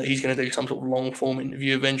certain that he's going to do some sort of long form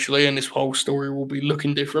interview eventually, and this whole story will be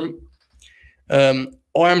looking different.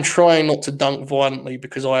 I am trying not to dunk violently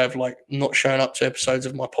because I have like not shown up to episodes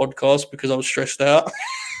of my podcast because I was stressed out.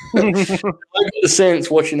 I got the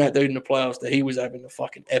sense watching that dude in the playoffs that he was having a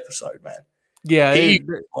fucking episode, man. Yeah, he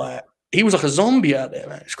was like a zombie out there,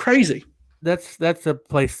 man. It's crazy. That's a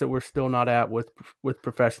place that we're still not at with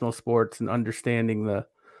professional sports and understanding the.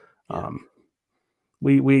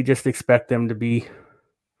 We just expect them to be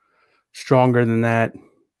stronger than that.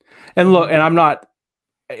 And look, and I'm not.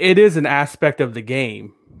 It is an aspect of the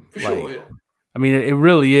game. Sure, yeah. I mean, it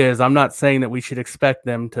really is. I'm not saying that we should expect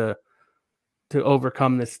them to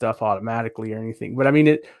overcome this stuff automatically or anything. But I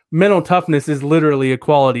mean, mental toughness is literally a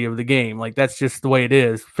quality of the game. Like that's just the way it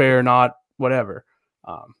is. Fair or not, whatever.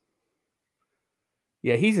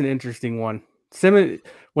 Yeah, he's an interesting one. Simmons,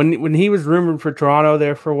 when he was rumored for Toronto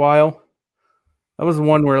there for a while, that was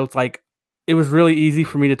one where it's like it was really easy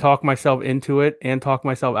for me to talk myself into it and talk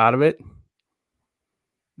myself out of it.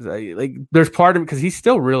 Like there's part of it because he's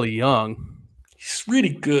still really young. He's really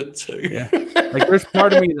good too. Yeah, like there's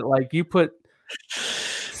part of me that like you put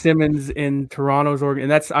Simmons in Toronto's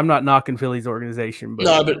and I'm not knocking Philly's organization, but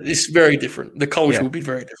no, but it's very different. The culture will be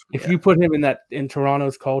very different. If you put him in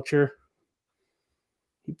Toronto's culture,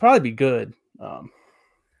 he'd probably be good. And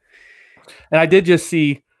I did just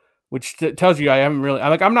see, which tells you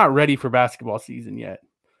I'm not ready for basketball season yet.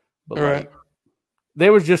 But like,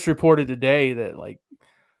 there was just reported today that like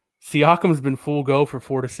Siakam's been full go for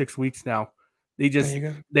 4 to 6 weeks now.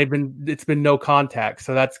 It's been no contact.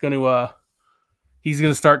 So that's going to, he's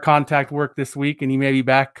going to start contact work this week and he may be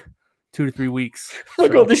back 2 to 3 weeks. Oh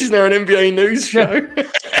God, this is now an NBA news show.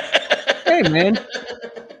 Hey man,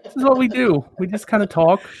 this is what we do. We just kind of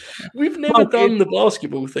talk. We've never done the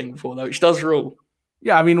basketball thing before though, which does rule.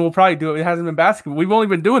 Yeah, I mean, we'll probably do it. It hasn't been basketball. We've only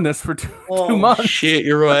been doing this for 2 months. Shit,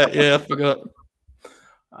 you're right. Yeah, I forgot.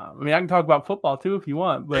 I mean, I can talk about football too if you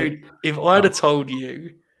want. But dude, if I'd have told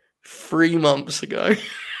you 3 months ago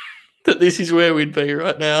that this is where we'd be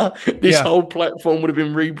right now, this whole platform would have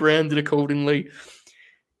been rebranded accordingly.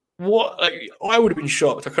 I would have been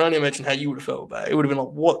shocked. I can only imagine how you would have felt about it. It would have been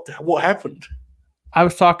like, what happened? I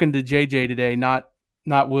was talking to JJ today, not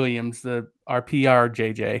Williams, our PR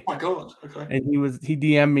JJ. Oh my God. Okay. And he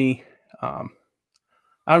DM'd me. I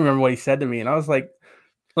don't remember what he said to me, and I was like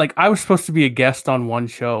I was supposed to be a guest on one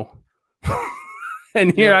show.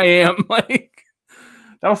 And here I am. Like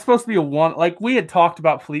that was supposed to be we had talked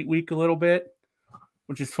about Fleet Week a little bit,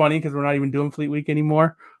 which is funny because we're not even doing Fleet Week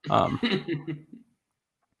anymore. But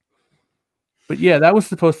yeah, that was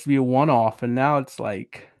supposed to be a one-off, and now it's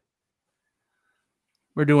like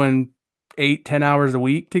we're doing 8-10 hours a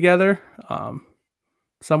week together.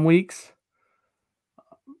 Some weeks.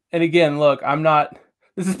 And again, look,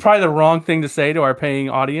 this is probably the wrong thing to say to our paying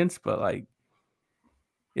audience, but like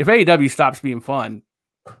if AEW stops being fun,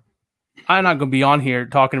 I'm not going to be on here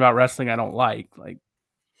talking about wrestling I don't like. Like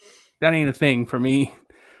that ain't a thing for me.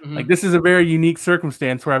 Mm-hmm. Like this is a very unique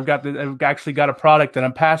circumstance where I've actually got a product that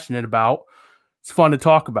I'm passionate about. It's fun to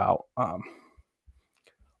talk about.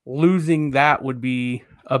 Losing that would be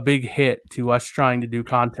a big hit to us trying to do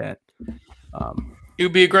content. It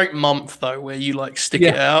would be a great month though, where you like stick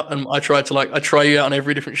it out, and I try you out on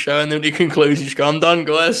every different show, and then at the conclusion, you just go, "I'm done,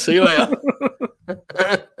 guys. See you later."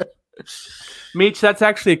 Meech, that's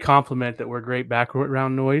actually a compliment that we're great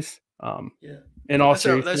background noise. In all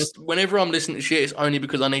seriousness, whenever I'm listening to shit, it's only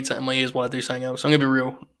because I need something in my ears while I do something else. I'm gonna be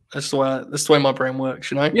real. That's the way my brain works,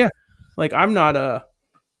 you know. Yeah, like I'm not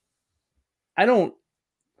I don't.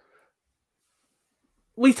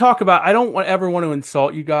 We talk about. I don't ever want to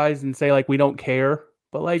insult you guys and say like we don't care,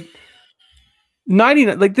 but like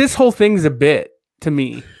 99, like this whole thing's a bit to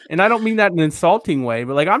me, and I don't mean that in an insulting way,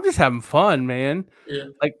 but like I'm just having fun, man. Yeah.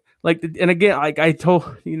 Like, and again, like I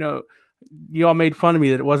told you all made fun of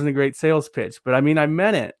me that it wasn't a great sales pitch, but I mean I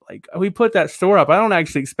meant it. Like we put that store up. I don't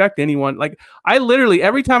actually expect anyone. Like I literally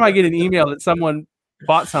every time I get an email that someone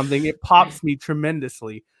bought something, it pops me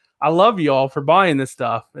tremendously. I love you all for buying this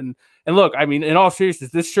stuff. And look, I mean, in all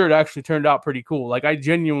seriousness, this shirt actually turned out pretty cool. Like I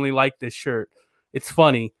genuinely like this shirt. It's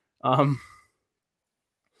funny. But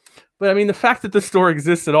I mean, the fact that the store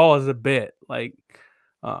exists at all is a bit like,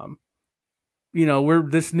 we're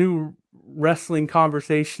this new wrestling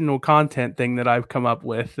conversational content thing that I've come up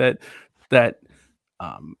with that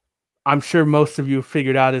I'm sure most of you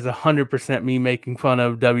figured out is 100% me making fun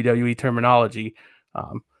of WWE terminology.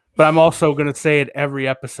 But I'm also going to say it every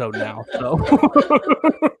episode now. So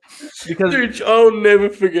because dude, I'll never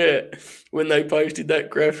forget when they posted that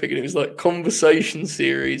graphic and it was like conversation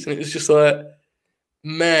series, and it was just like,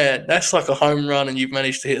 man, that's like a home run, and you've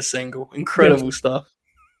managed to hit a single. Incredible stuff.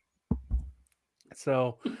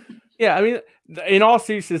 So, yeah, I mean, in all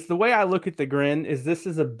seriousness, the way I look at the Grin is this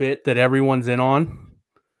is a bit that everyone's in on.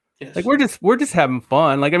 Yes. Like we're just having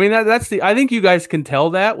fun. Like I mean that's the I think you guys can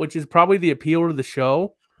tell that, which is probably the appeal to the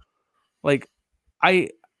show. Like I'm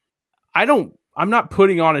not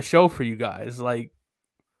putting on a show for you guys. Like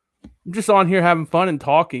I'm just on here having fun and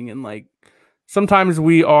talking, and like sometimes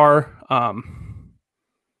we have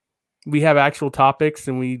actual topics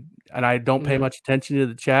and I don't pay much attention to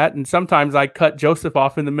the chat, and sometimes I cut Joseph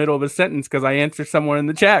off in the middle of a sentence because I answer someone in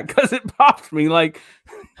the chat because it pops me. Like,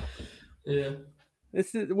 yeah,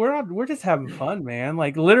 we're just having fun, man.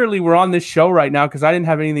 Like literally, we're on this show right now because I didn't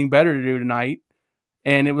have anything better to do tonight,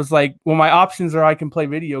 and it was like, well, my options are I can play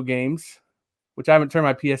video games, which I haven't turned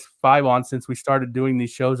my PS5 on since we started doing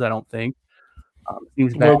these shows. I don't think.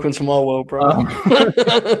 Welcome to my world, bro.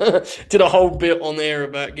 Did a whole bit on there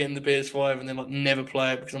about getting the PS5 and then like never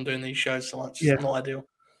play it because I'm doing these shows so much. It's not ideal.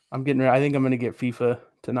 I'm getting ready. I think I'm going to get FIFA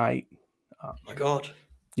tonight. Oh my God.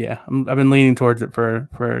 Yeah, I've been leaning towards it for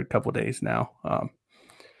a couple of days now. But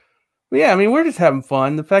yeah, I mean, we're just having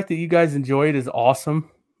fun. The fact that you guys enjoy it is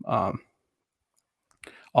awesome. All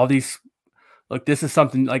these, look, this is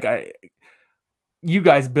something like you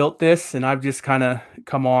guys built this, and I've just kind of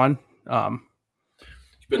come on.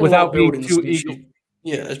 Without being too eager.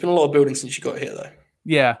 Yeah, there's been a lot of building since you got here, though.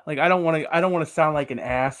 Yeah, like I don't want to sound like an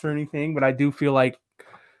ass or anything, but I do feel like,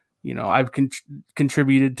 you know, I've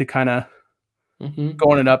contributed to kind of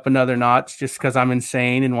going it up another notch just because I'm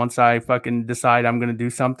insane, and once I fucking decide I'm going to do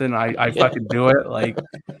something, I fucking do it. Like,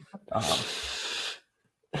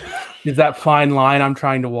 is that fine line I'm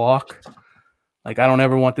trying to walk? Like, I don't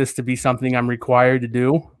ever want this to be something I'm required to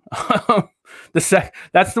do.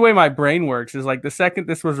 That's the way my brain works, is like the second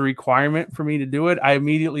this was a requirement for me to do it, I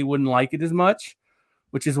immediately wouldn't like it as much,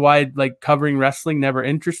 which is why like covering wrestling never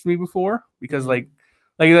interested me before, because like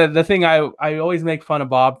the thing I always make fun of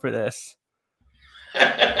Bob for this.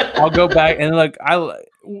 I'll go back and look,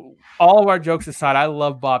 all of our jokes aside, I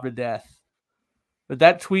love Bob to death. But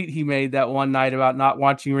that tweet he made that one night about not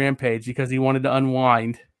watching Rampage because he wanted to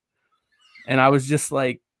unwind, and I was just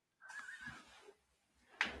like,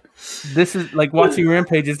 this is like watching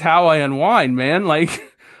Rampage is how I unwind, man.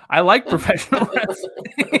 Like, I like professional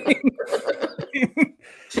wrestling.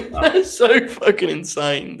 That's so fucking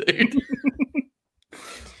insane, dude.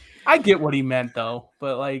 I get what he meant, though,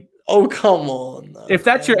 but like, oh, come on. No, if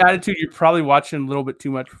that's your attitude, you're probably watching a little bit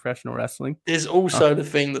too much professiontional wrestling. There's also the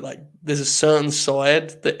thing that, like, there's a certain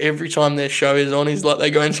side that every time their show is on is like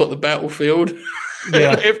they go into like the battlefield.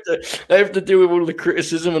 Yeah. they have to deal with all the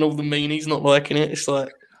criticism and all the meanies not liking it. It's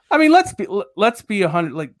like, I mean, let's be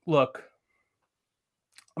 100. Like, look,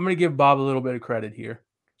 I'm gonna give Bob a little bit of credit here.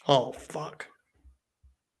 Oh fuck.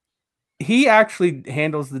 He actually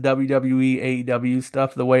handles the WWE, AEW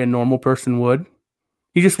stuff the way a normal person would.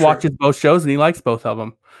 He just watches both shows and he likes both of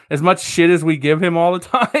them. As much shit as we give him all the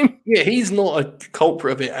time. Yeah, he's not a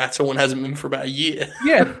culprit of it at all and hasn't been for about a year.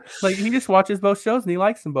 Yeah, like he just watches both shows and he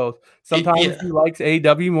likes them both. Sometimes he likes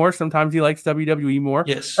AEW more. Sometimes he likes WWE more.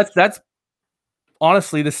 Yes. That's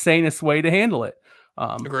honestly the sanest way to handle it.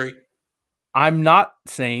 Agree. I'm not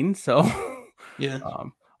sane, so yeah.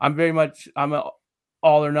 I'm a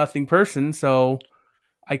all or nothing person, so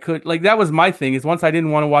I could, like, that was my thing, is once I didn't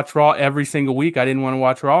want to watch Raw every single week, I didn't want to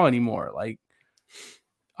watch Raw anymore. Like,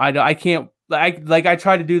 I can't, I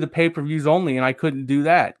tried to do the pay-per-views only, and I couldn't do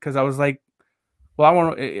that, because I was like,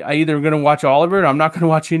 well, I either going to watch all of it, or I'm not going to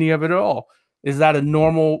watch any of it at all. Is that a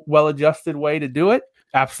normal, well-adjusted way to do it?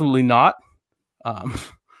 Absolutely not.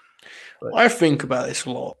 I think about this a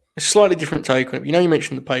lot. It's a slightly different take on it. You know, you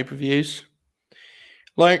mentioned the pay-per-views.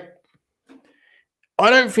 Like, I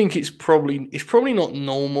don't think it's probably not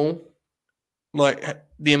normal, like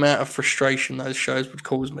the amount of frustration those shows would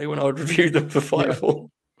cause me when I would review them for Fightful.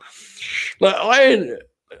 Yeah. Like,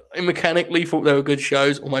 I mechanically thought they were good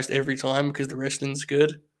shows almost every time because the wrestling's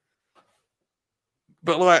good.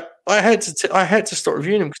 But like, I had to start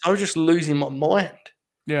reviewing them because I was just losing my mind.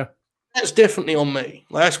 Yeah, that's definitely on me.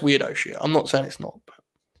 Like, that's weirdo shit. I'm not saying it's not. But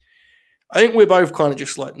I think we're both kind of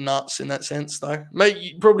just like nuts in that sense, though.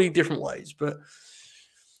 Maybe probably different ways, but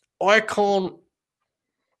I can't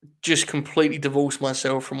just completely divorce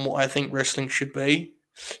myself from what I think wrestling should be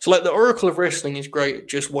So, like, the Oracle of Wrestling is great at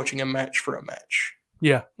just watching a match for a match.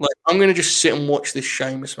 Yeah. Like, I'm going to just sit and watch this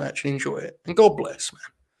Sheamus match and enjoy it. And God bless, man.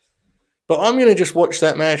 But I'm going to just watch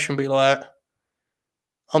that match and be like,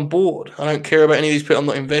 I'm bored. I don't care about any of these people. I'm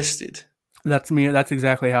not invested. That's me. That's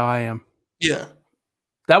exactly how I am. Yeah.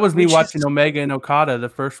 That was me watching Omega and Okada, the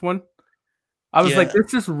first one. I was like,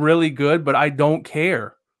 this is really good, but I don't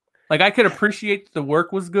care. Like, I could appreciate the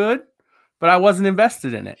work was good, but I wasn't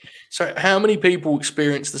invested in it. So how many people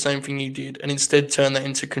experienced the same thing you did and instead turned that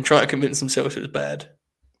into trying to convince themselves it was bad?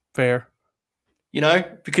 Fair. You know?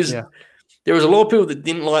 Because there was a lot of people that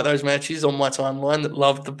didn't like those matches on my timeline that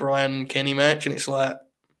loved the Bryan and Kenny match, and it's like,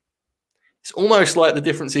 it's almost like the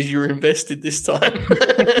difference is you were invested this time.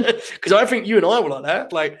 Because I think you and I were like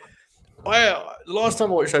that. Like, the last time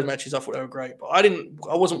I watched those matches, I thought they were great, but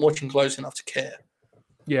I wasn't watching close enough to care.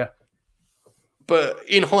 Yeah. But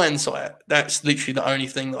in hindsight, that's literally the only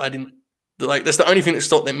thing that I didn't like. That's the only thing that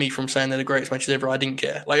stopped me from saying they're the greatest matches ever. I didn't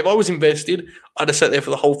care. Like, if I was invested, I'd have sat there for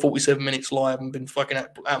the whole 47 minutes live and been fucking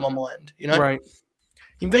out of my mind. You know, right?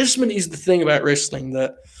 Investment is the thing about wrestling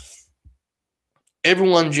that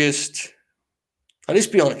everyone just. Let's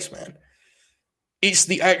be honest, man. It's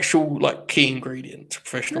the actual like key ingredient to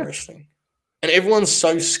professional wrestling, and everyone's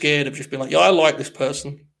so scared of just being like, "Yeah, I like this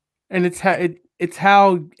person," and it's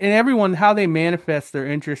how and everyone how they manifest their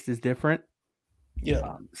interest is different.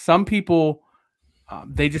 Yeah, some people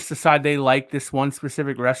they just decide they like this one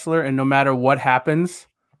specific wrestler, and no matter what happens,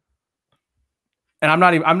 and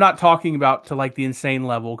I'm not talking about to like the insane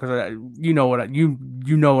level because you know what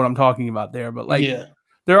I'm talking about there, but like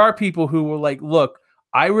there are people who will like, look,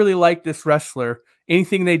 I really like this wrestler.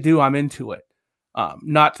 Anything they do, I'm into it.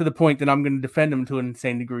 Not to the point that I'm going to defend them to an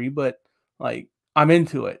insane degree, but like I'm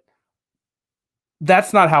into it.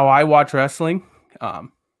 That's not how I watch wrestling.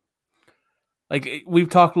 Like we've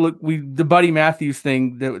talked, the Buddy Matthews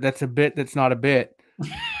thing. That's a bit. That's not a bit.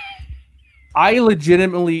 I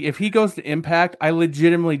legitimately, if he goes to Impact, I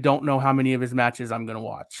legitimately don't know how many of his matches I'm going to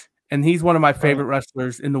watch, and he's one of my favorite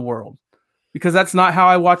wrestlers in the world because that's not how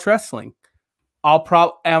I watch wrestling.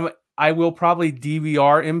 I will probably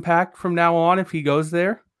DVR Impact from now on if he goes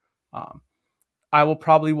there. I will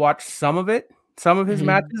probably watch some of his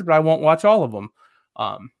matches, but I won't watch all of them.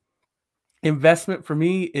 Investment for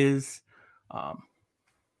me is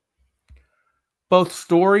both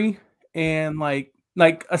story and like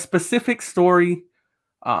a specific story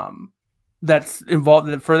that's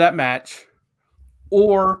involved for that match,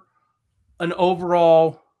 or an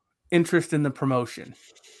overall interest in the promotion.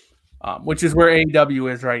 Which is where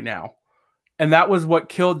AEW is right now. And that was what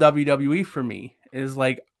killed WWE for me, is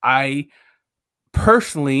like, I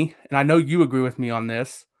personally, and I know you agree with me on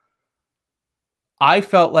this, I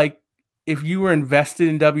felt like if you were invested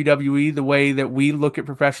in WWE the way that we look at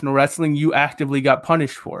professional wrestling, you actively got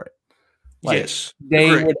punished for it. Like, yes.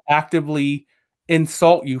 They would actively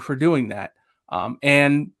insult you for doing that.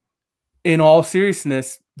 And in all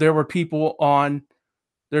seriousness, there's people on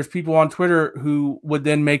Twitter who would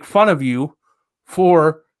then make fun of you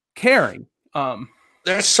for caring.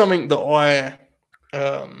 That's something that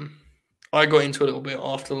I got into a little bit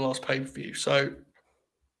after the last pay-per-view. So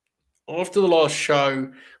after the last show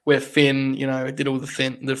where Finn, did all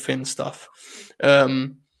the Finn stuff, there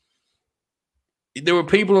were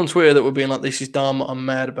people on Twitter that were being like, this is dumb, I'm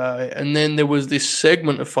mad about it. And then there was this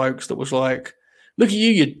segment of folks that was like, look at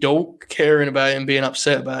you dolt, caring about it and being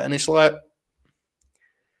upset about it. And it's like,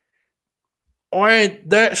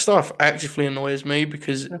 that stuff actively annoys me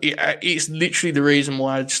because it's literally the reason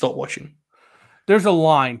why I'd stop watching. There's a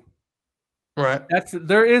line. Right.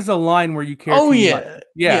 There is a line where you care. Oh, yeah.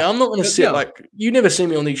 Yeah, I'm not going to sit like, you never see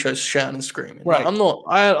me on these shows shouting and screaming. Right. Like, I'm not,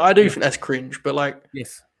 I do think that's cringe, but like,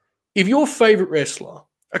 yes. If your favorite wrestler,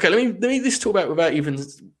 okay, let me just talk about without even,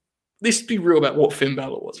 let's be real about what Finn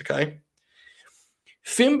Balor was, okay?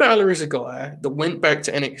 Finn Balor is a guy that went back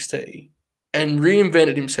to NXT and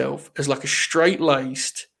reinvented himself as like a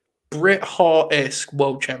straight-laced, Bret Hart-esque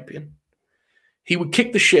world champion. He would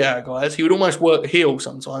kick the shit out of guys. He would almost work heel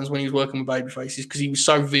sometimes when he was working with babyfaces because he was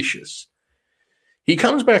so vicious. He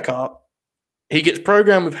comes back up. He gets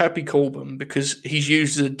programmed with Happy Corbin because he's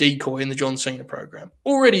used as a decoy in the John Cena program.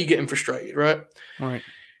 Already you're getting frustrated, right? Right.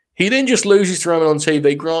 He then just loses to Roman on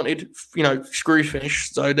TV. Granted, screw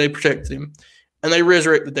finish, so they protected him. And they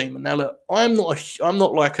resurrect the Demon. Now, look, I'm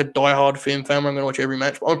not like a diehard Finn fan where I'm going to watch every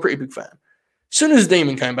match, but I'm a pretty big fan. As soon as the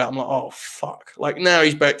Demon came back, I'm like, oh, fuck. Like, now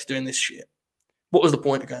he's back to doing this shit. What was the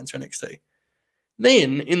point of going to NXT?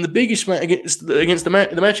 Then, in the biggest match against the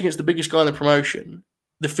match against the biggest guy in the promotion,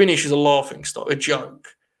 the finish is a laughing stock, a joke.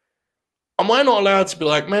 am I not allowed to be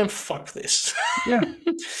like, man, fuck this? Yeah.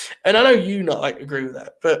 And I know you not like agree with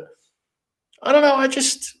that, but I don't know. I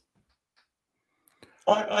just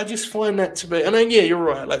find that to be, and then yeah, you're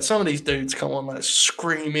right. Like some of these dudes come on like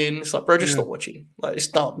screaming. It's like, bro, just stop watching. Like it's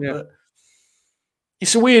dumb, but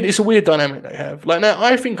it's a weird dynamic they have. Like now,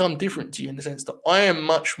 I think I'm different to you in the sense that I am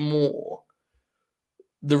much more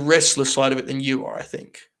the wrestler side of it than you are. I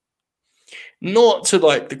think not to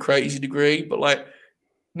like the crazy degree, but like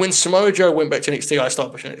when Samoa Joe went back to NXT, I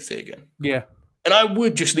started watching NXT again. Yeah, and I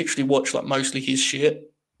would just literally watch like mostly his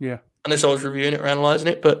shit. Yeah, unless I was reviewing it or analyzing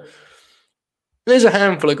it, but. There's a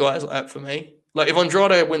handful of guys like that for me. Like if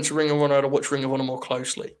Andrade went to Ring of Honor, I'd watch Ring of Honor more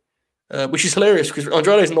closely, which is hilarious because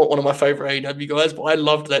Andrade is not one of my favorite AEW guys, but I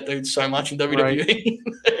loved that dude so much in WWE.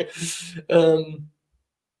 Right.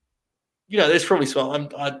 There's probably some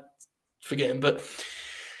I forget him, but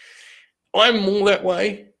I'm more that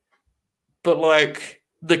way. But like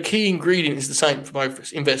the key ingredient is the same for both of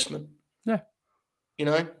us: investment. Yeah,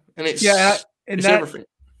 and it's it's that, everything.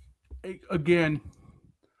 Again.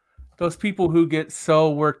 Those people who get so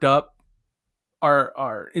worked up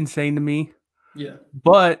are insane to me. Yeah.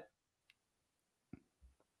 But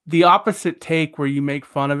the opposite take where you make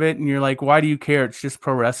fun of it and you're like, why do you care? It's just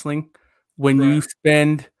pro wrestling. When you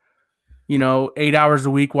spend, 8 hours a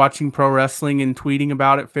week watching pro wrestling and tweeting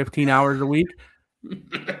about it 15 hours a week.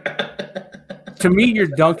 To me, you're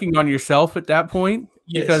dunking on yourself at that point.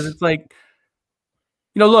 Yes. Because it's like,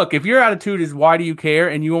 look, if your attitude is why do you care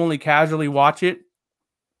and you only casually watch it,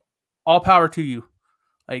 all power to you.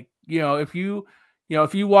 Like, if you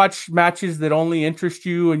watch matches that only interest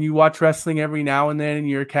you and you watch wrestling every now and then and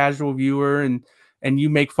you're a casual viewer and you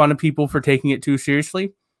make fun of people for taking it too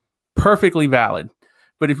seriously, perfectly valid.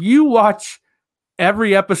 But if you watch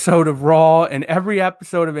every episode of Raw and every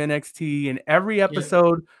episode of NXT and every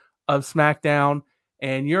episode of SmackDown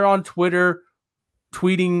and you're on Twitter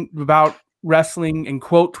tweeting about wrestling and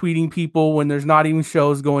quote tweeting people when there's not even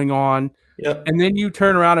shows going on, and then you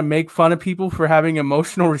turn around and make fun of people for having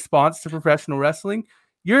emotional response to professional wrestling,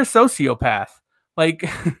 you're a sociopath. Like,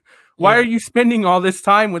 why are you spending all this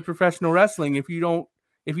time with professional wrestling if you're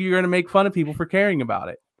going to make fun of people for caring about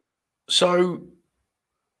it? So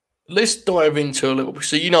let's dive into a little bit.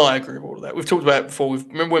 So, I agree with all of that. We've talked about it before.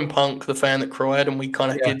 Remember when Punk, the fan that cried, and we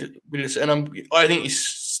kind of did this. And I think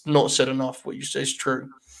it's not said enough what you say is true.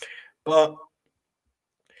 But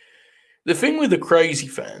the thing with the crazy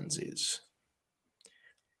fans is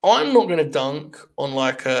I'm not going to dunk on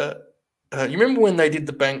like you remember when they did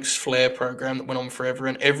the Banks Flair program that went on forever,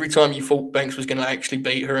 and every time you thought Banks was going to actually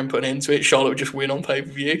beat her and put an end to it, Charlotte would just win on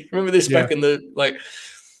pay-per-view? Remember this back in the, like,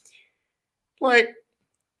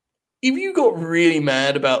 if you got really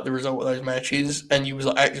mad about the result of those matches and you was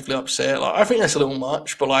like actively upset, like I think that's a little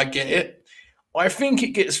much, but I get it. I think it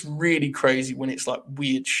gets really crazy when it's like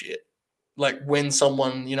weird shit. Like when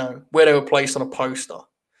someone, where they were placed on a poster.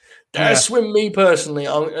 That's when me personally,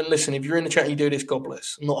 and listen, if you're in the chat and you do this, God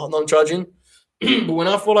bless. I'm not judging. But when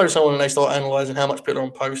I follow someone and they start analysing how much people are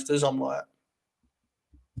on posters, I'm like,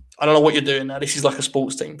 I don't know what you're doing now. This is like a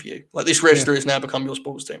sports team for you. Like this wrestler has now become your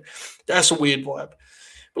sports team. That's a weird vibe.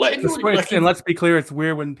 But and let's be clear, it's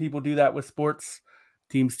weird when people do that with sports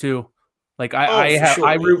teams too. Like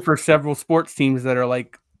I root for several sports teams that are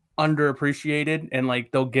like underappreciated and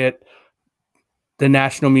like they'll get the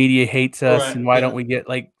national media hates us and why don't we get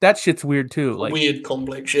like that shit's weird too. Like weird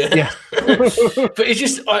complex, yeah. But it's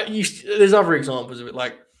just there's other examples of it,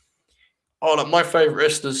 like my favorite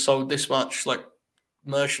wrestlers sold this much like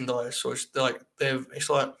merchandise, or it's like it's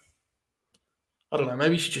like I don't know,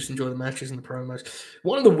 maybe you should just enjoy the matches and the promos.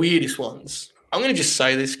 One of the weirdest ones, I'm gonna just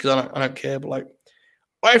say this because I don't care, but like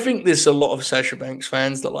I think there's a lot of Sasha Banks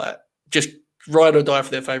fans that like just ride or die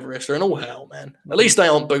for their favorite wrestler, and all hell, man. At least they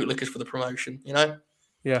aren't bootlickers for the promotion,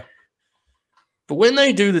 Yeah. But when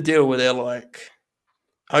they do the deal where they're like,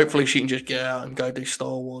 hopefully she can just get out and go do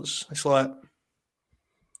Star Wars, it's like,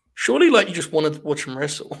 surely, like you just want to watch them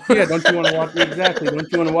wrestle. Yeah, don't you want to watch exactly?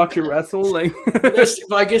 Don't you want to watch it wrestle? Like,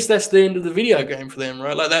 but I guess that's the end of the video game for them,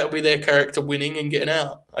 right? Like that would be their character winning and getting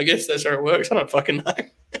out. I guess that's how it works. I don't fucking know.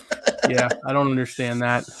 Yeah, I don't understand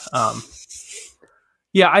that.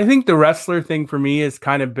 Yeah, I think the wrestler thing for me is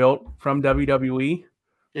kind of built from WWE,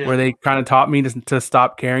 where they kind of taught me to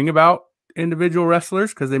stop caring about individual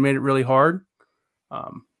wrestlers because they made it really hard. I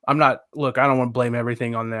don't want to blame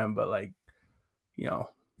everything on them, but like,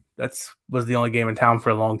 was the only game in town for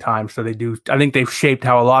a long time. So I think they've shaped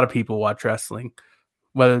how a lot of people watch wrestling,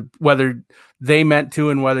 whether they meant to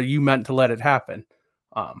and whether you meant to let it happen.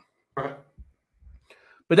 But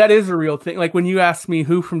But that is a real thing. Like when you asked me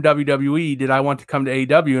who from WWE did I want to come to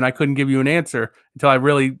AEW, and I couldn't give you an answer until I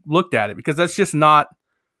really looked at it, because that's just not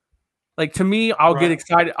like, to me. I'll get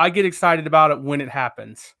excited. I get excited about it when it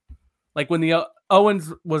happens. Like when the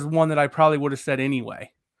Owens was one that I probably would have said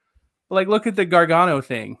anyway. But like, look at the Gargano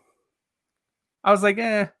thing. I was like,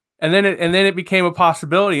 eh. And then it became a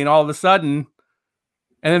possibility, and all of a sudden,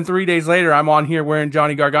 and then 3 days later, I'm on here wearing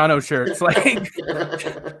Johnny Gargano shirts, like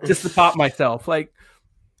just to pop myself. Like,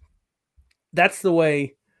 that's the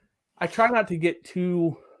way. I try not to get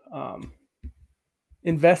too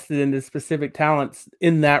invested into specific talents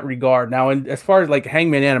in that regard. Now, as far as like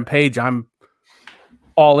Hangman Adam Page, I'm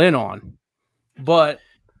all in on. But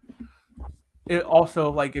it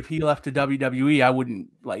also, like, if he left to WWE, I wouldn't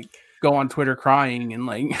like go on Twitter crying and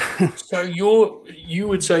like. So you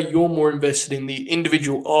would say you're more invested in the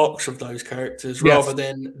individual arcs of those characters rather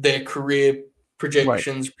than their career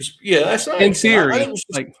projections. Right. Yeah, that's nice. In theory.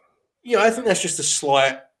 I think that's just a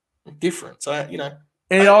slight difference. And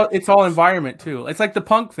it's all environment too. It's like the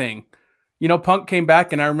Punk thing. Punk came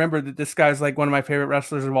back, and I remember that this guy's like one of my favorite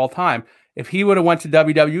wrestlers of all time. If he would have went to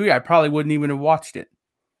WWE, I probably wouldn't even have watched it.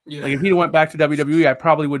 Yeah. Like if he went back to WWE, I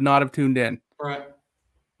probably would not have tuned in. Right.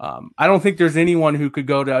 I don't think there's anyone who could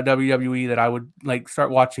go to WWE that I would like start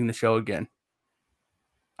watching the show again.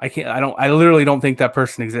 I literally don't think that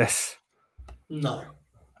person exists. No.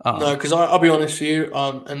 No, because I'll be honest with you,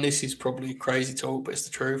 and this is probably crazy talk, but it's the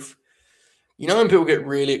truth. When people get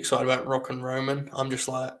really excited about Rock and Roman, I'm just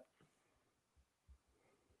like,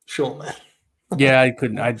 sure, man. Yeah, I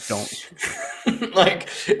don't. Like,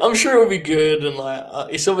 I'm sure it'll be good, and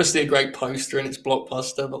like, it's obviously a great poster and it's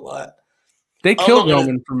blockbuster, but like, they killed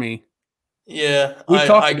Roman for me. Yeah, we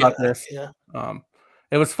talked about this. Yeah.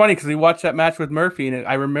 It was funny because we watched that match with Murphy, and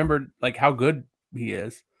I remembered like how good he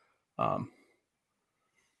is.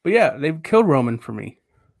 But yeah, they've killed Roman for me.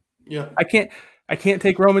 Yeah, I can't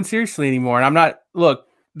take Roman seriously anymore, and I'm not. Look,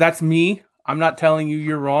 that's me. I'm not telling you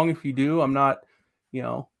you're wrong if you do. I'm not.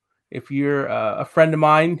 If you're a friend of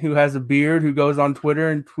mine who has a beard who goes on Twitter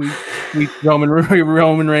and tweets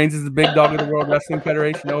Roman Reigns is the big dog of the World Wrestling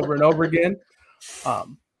Federation over and over again,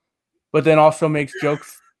 but then also makes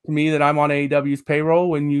jokes to me that I'm on AEW's payroll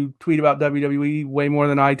when you tweet about WWE way more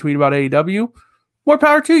than I tweet about AEW, more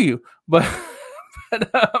power to you.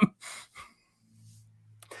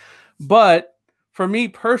 But for me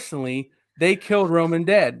personally, they killed Roman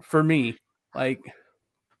dead for me. Like,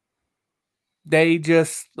 they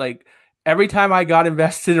just, like, every time I got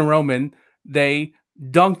invested in Roman, they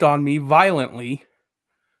dunked on me violently.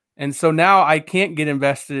 And so now I can't get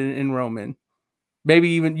invested in Roman. Maybe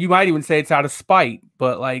even, you might even say it's out of spite,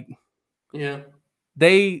 but like, yeah,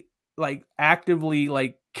 they like actively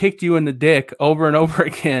like kicked you in the dick over and over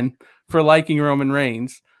again for liking Roman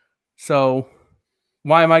Reigns. So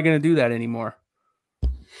why am I going to do that anymore?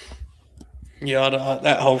 Yeah,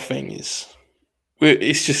 that whole thing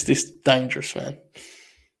it's just this dangerous, man.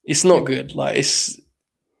 It's not good. Like, it's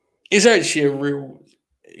actually a real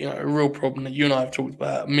problem that you and I have talked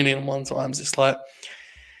about 1,000,001 times. It's like,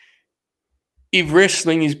 if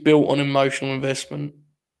wrestling is built on emotional investment,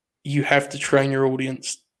 you have to train your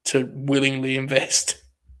audience to willingly invest.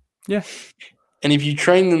 Yeah. And if you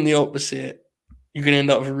train them the opposite, you can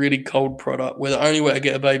end up with a really cold product where the only way to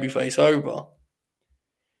get a babyface over,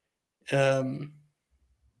 let's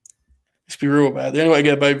be real about it, the only way to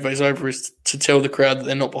get a babyface over is to tell the crowd that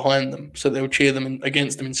they're not behind them, so they'll cheer them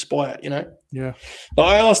against them in spite, Yeah. Like,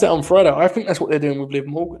 I asked that on Friday. I think that's what they're doing with Liv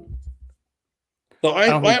Morgan.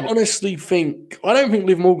 Like, I honestly think, I don't think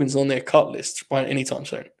Liv Morgan's on their cut list by any time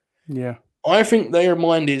soon. Yeah. I think their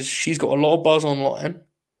mind is she's got a lot of buzz online.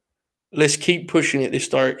 Let's keep pushing it this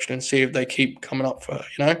direction and see if they keep coming up for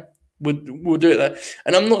her, We'll do it there.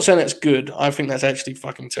 And I'm not saying that's good. I think that's actually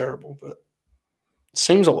fucking terrible, but it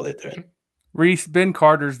seems like what they're doing. Reese, Ben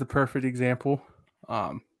Carter's the perfect example.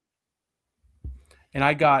 And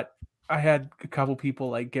I had a couple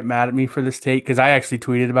people like get mad at me for this take because I actually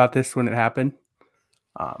tweeted about this when it happened.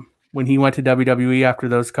 When he went to WWE after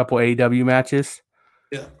those couple AEW matches.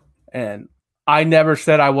 Yeah. And I never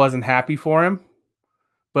said I wasn't happy for him,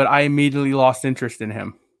 but I immediately lost interest in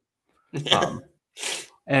him.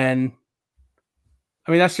 And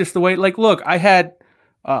I mean, that's just the way, like, look, I had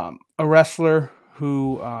a wrestler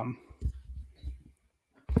who I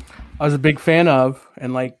was a big fan of,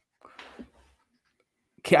 and like,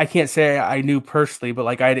 I can't say I knew personally, but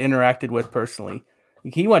like I had interacted with personally.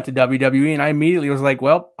 He went to WWE, and I immediately was like,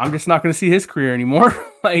 well, I'm just not going to see his career anymore.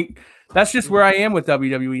 Like, that's just where I am with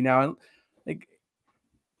WWE now. And like,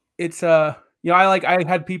 it's I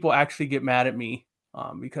had people actually get mad at me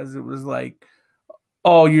because it was like,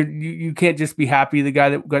 oh, you can't just be happy the guy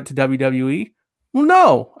that got to WWE. Well,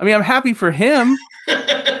 no. I mean, I'm happy for him.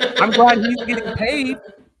 I'm glad he's getting paid.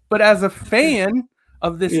 But as a fan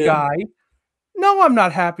of this guy, no, I'm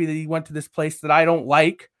not happy that he went to this place that I don't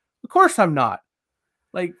like. Of course I'm not.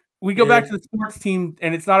 Like, we go back to the sports team,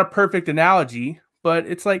 and it's not a perfect analogy, but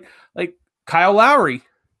it's like Kyle Lowry,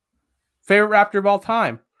 favorite Raptor of all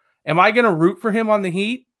time. Am I going to root for him on the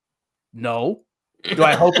Heat? No. Do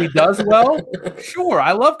I hope he does well? Sure.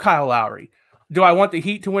 I love Kyle Lowry. Do I want the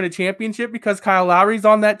Heat to win a championship because Kyle Lowry's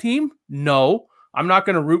on that team? No. I'm not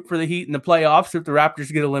going to root for the Heat in the playoffs if the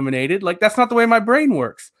Raptors get eliminated. Like, that's not the way my brain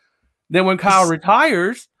works. Then when Kyle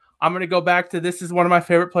retires, I'm going to go back to this is one of my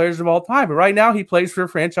favorite players of all time. But right now he plays for a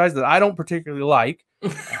franchise that I don't particularly like,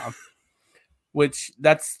 which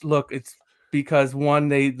it's because one,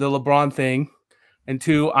 the LeBron thing, and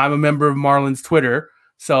two, I'm a member of Marlins Twitter,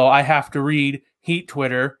 so I have to read Heat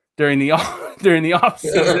Twitter during the off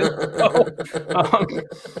season. So,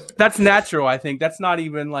 that's natural. I think that's not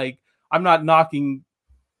even like I'm not knocking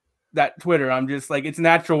that Twitter. I'm just like it's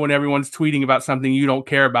natural when everyone's tweeting about something you don't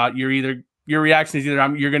care about. Your reaction is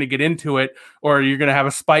either you're going to get into it or you're going to have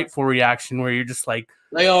a spiteful reaction where you're just like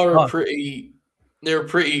they're a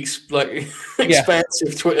pretty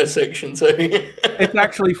expansive Twitter section too. It's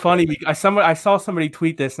actually funny because I saw somebody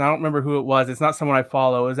tweet this and I don't remember who it was. It's not someone I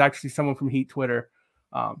follow. It was actually someone from Heat Twitter.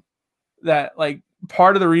 That like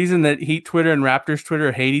part of the reason that Heat Twitter and Raptors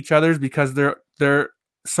Twitter hate each other is because they're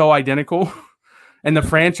so identical and the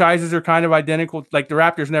franchises are kind of identical. Like the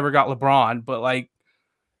Raptors never got LeBron, but like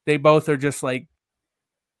they both are just like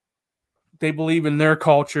they believe in their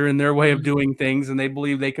culture and their way of doing things, and they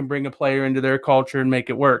believe they can bring a player into their culture and make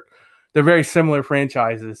it work. They're very similar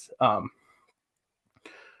franchises. God,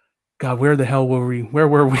 where the hell were we? Where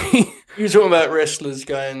were we? You were talking about wrestlers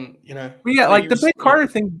going, Yeah, like the Big Carter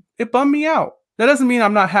thing, it bummed me out. That doesn't mean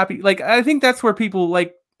I'm not happy. Like, I think that's where people,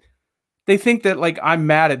 like, they think that, like, I'm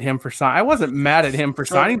mad at him for signing. I wasn't mad at him for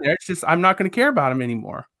signing there. It's just I'm not going to care about him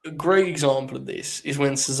anymore. A great example of this is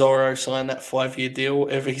when Cesaro signed that 5-year deal,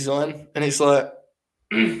 whatever he signed. And it's like,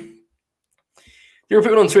 there are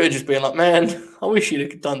people on Twitter just being like, man, I wish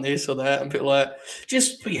you'd have done this or that. And people like,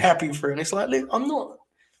 just be happy for him. And it's like, look,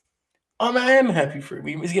 I am happy for him.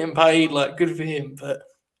 He was getting paid, like, good for him. But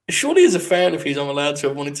surely as a fan of his, I'm allowed to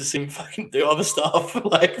have wanted to see him fucking do other stuff.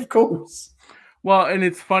 Like, of course. Well, and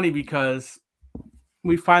it's funny because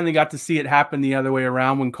we finally got to see it happen the other way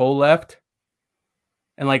around when Cole left.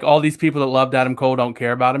 And, like, all these people that loved Adam Cole don't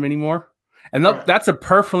care about him anymore. And that's a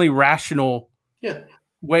perfectly rational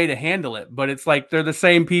way to handle it. But it's like they're the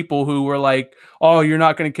same people who were like, oh, you're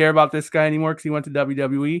not going to care about this guy anymore because he went to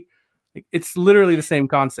WWE. Like, it's literally the same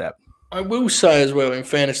concept. I will say as well, in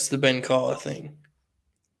fairness to the Ben Carter thing,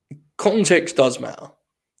 context does matter.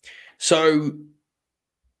 So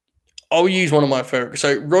I'll use one of my favorites.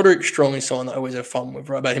 So Roderick Strong is someone that I always have fun with,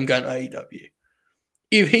 right, about him going to AEW.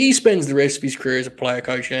 If he spends the rest of his career as a player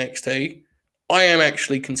coach in NXT, I am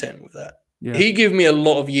actually content with that. Yeah. He gave me a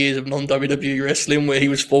lot of years of non-WWE wrestling where he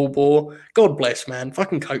was full bore. God bless, man.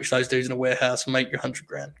 Fucking coach those dudes in a warehouse and make you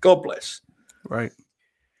 $100,000. God bless. Right.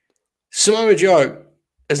 Samoa Joe,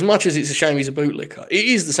 as much as it's a shame he's a bootlicker, it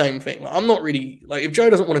is the same thing. Like, I'm not really like if Joe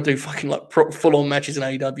doesn't want to do fucking like full-on matches in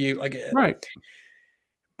AEW, I get it. Right.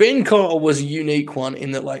 Ben Carter was a unique one in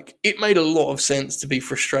that, like, it made a lot of sense to be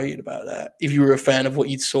frustrated about that if you were a fan of what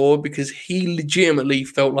you saw, because he legitimately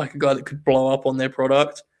felt like a guy that could blow up on their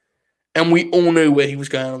product, and we all knew where he was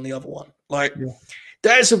going on the other one. Like,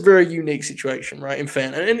 that's a very unique situation, right? In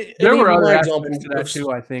fan, and there were other examples to that too.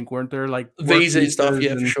 I think weren't there like visa and stuff?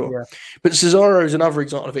 Yeah, for sure. Yeah. But Cesaro is another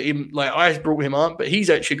example of it. Even, like, I brought him up, but he's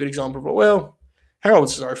actually a good example of it. Well, how old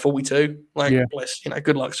is Cesaro? 42. Like, bless,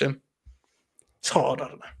 good luck to him. It's hard. I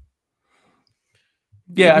don't know.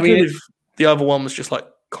 Yeah, I mean, if the other one was just like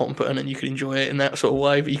competent and you could enjoy it in that sort of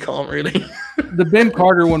way, but you can't really. The Ben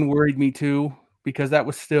Carter one worried me too, because that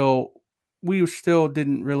was we still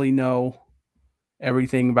didn't really know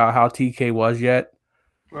everything about how TK was yet.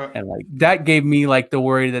 Right. And like that gave me like the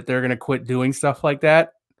worry that they're going to quit doing stuff like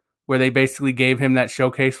that, where they basically gave him that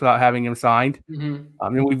showcase without having him signed. Mm-hmm. I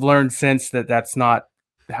mean, we've learned since that that's not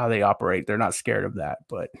how they operate. They're not scared of that,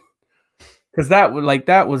 but because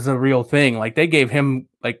that was a real thing. Like they gave him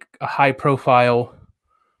like a high profile.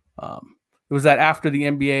 It was that after the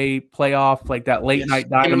NBA playoff, like that late night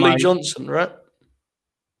Dynamite. Lee Johnson, right?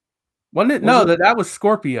 Wasn't it? No, that was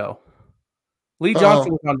Scorpio. Lee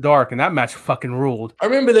Johnson was on Dark, and that match fucking ruled. I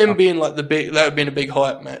remember them being like that would have been a big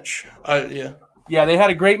hype match. Yeah, they had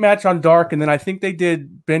a great match on Dark, and then I think they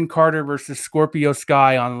did Ben Carter versus Scorpio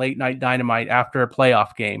Sky on Late Night Dynamite after a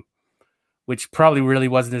playoff game, which probably really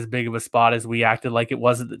wasn't as big of a spot as we acted like it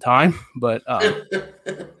was at the time. But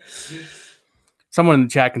someone in the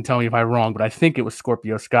chat can tell me if I'm wrong, but I think it was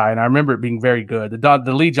Scorpio Sky, and I remember it being very good.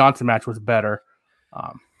 The Lee Johnson match was better.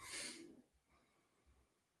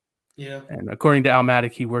 Yeah. And according to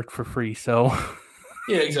Almatic, he worked for free, so...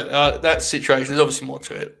 Yeah, exactly. That situation, there's obviously more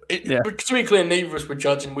to it. But to be clear, neither of us were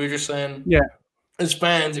judging. We were just saying, as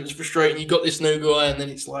fans, it was frustrating. You got this new guy, and then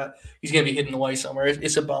it's like he's going to be hidden away somewhere.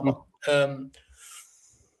 It's a bummer. I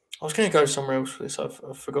was going to go somewhere else for this.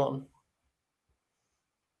 I've forgotten.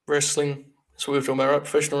 Wrestling. That's what we were talking about, right?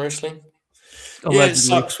 Professional wrestling. Allegedly. Yeah, it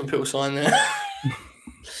sucks when people sign there. Do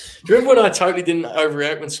you remember when I totally didn't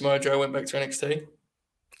overreact when Samoa Joe went back to NXT?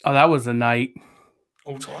 Oh, that was a night.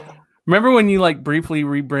 All time. Remember when you like briefly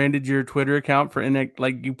rebranded your Twitter account for NXT?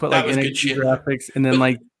 Like you put like NXT graphics, and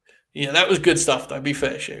then yeah, that was good stuff. Though, be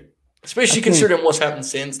fair, shoot. Especially considering what's happened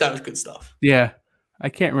since, that was good stuff. Yeah, I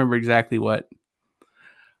can't remember exactly what.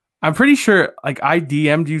 I'm pretty sure like I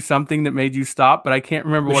DM'd you something that made you stop, but I can't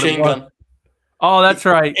remember what it was. Gun. Oh, that's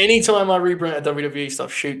right. Anytime I rebrand WWE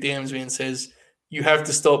stuff, shoot DMs me and says you have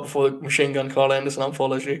to stop before the Machine Gun Carl Anderson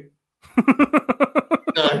unfollows you.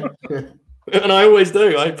 No. And I always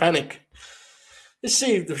do. I panic. Let's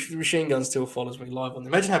see if the Machine Gun still follows me live on.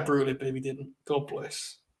 Imagine how brutal it be. He didn't. God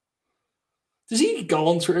bless. Does he go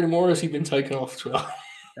on Twitter anymore, or has he been taken off Twitter?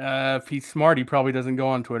 If he's smart, he probably doesn't go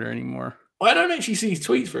on Twitter anymore. I don't actually see his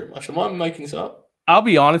tweets very much. Am I making this up? I'll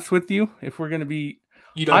be honest with you. If we're going to be...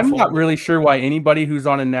 I'm not really sure why anybody who's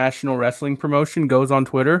on a national wrestling promotion goes on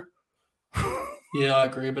Twitter. Yeah, I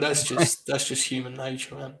agree, but that's just human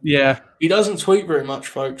nature, man. Yeah. He doesn't tweet very much,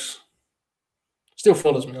 folks. Still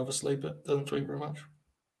follows me, obviously, but doesn't tweet very much.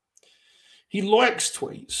 He likes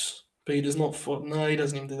tweets, but he does not follow. No, he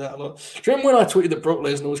doesn't even do that a lot. Do you remember when I tweeted that Brock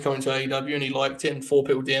Lesnar was coming to AEW and he liked it and 4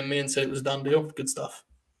 people DM'd me and said it was a done deal? Good stuff.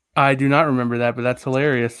 I do not remember that, but that's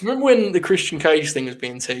hilarious. Remember when the Christian Cage thing was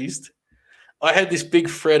being teased? I had this big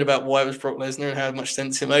thread about why it was Brock Lesnar and how much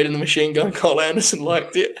sense it made, and the Machine Gun Carl Anderson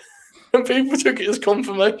liked it. And people took it as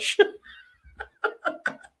confirmation.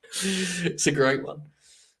 It's a great one.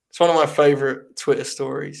 It's one of my favorite Twitter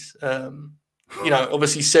stories.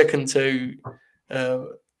 Obviously second to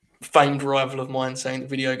famed rival of mine saying that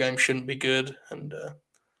video games shouldn't be good, and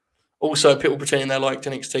also people pretending they liked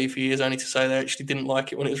NXT for years only to say they actually didn't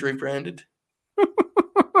like it when it was rebranded.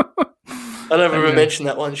 I never even mentioned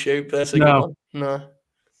that one, Shoot, but that's a good one. No.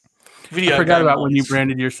 I forgot about when you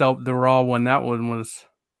branded yourself the Raw one. That one was...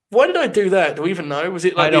 Why did I do that? Do we even know? Was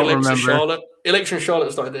it like the Alexa Charlotte? Alexa and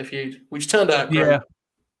Charlotte started their feud, which turned out great. Yeah.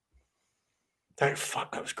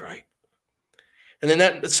 That was great. And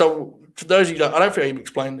then so for those of you I don't think I even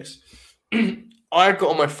explained this. I got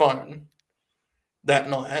on my phone that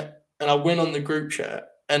night and I went on the group chat,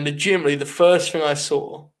 and legitimately the first thing I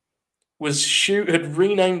saw was Shoot had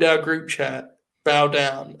renamed our group chat Bow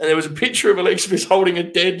Down, and there was a picture of Alexa holding a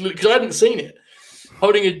dead lily, because I hadn't seen it,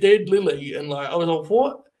 holding a dead lily, and like I was like,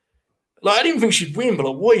 what? Like I didn't think she'd win, but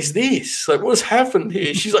like, what is this? Like, what's happened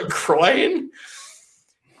here? She's like crying.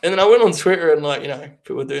 And then I went on Twitter and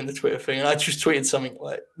people were doing the Twitter thing, and I just tweeted something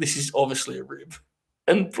like, this is obviously a rib.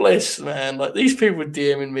 And bless, man, like these people were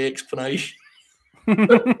DMing me explanation.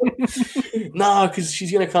 No, because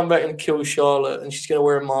she's going to come back and kill Charlotte, and she's going to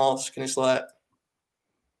wear a mask, and it's like,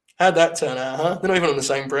 how'd that turn out, huh? They're not even on the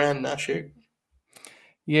same brand now, Shoot.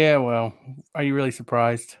 Yeah, well, are you really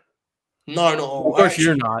surprised? No, not all. Of course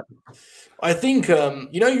you're not. I think,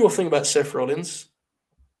 your thing about Seth Rollins,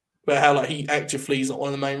 about how he actively is not one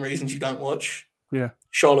of the main reasons you don't watch. Yeah.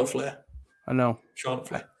 Charlotte Flair. I know. Charlotte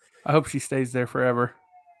Flair. I hope she stays there forever.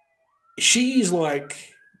 She's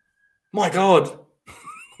like, my God.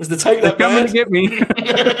 Was the take that coming to get me?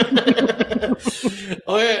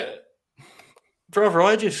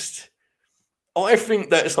 I think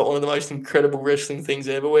that's like one of the most incredible wrestling things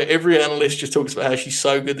ever, where every analyst just talks about how she's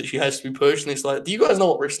so good that she has to be pushed, and it's like, do you guys know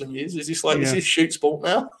what wrestling is? Is this is this shoot sport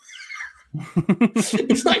now?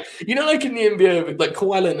 It's like, like in the NBA, like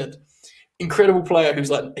Kawhi Leonard, incredible player who's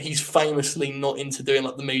like, he's famously not into doing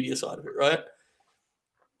like the media side of it, right?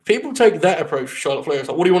 People take that approach for Charlotte Flair. It's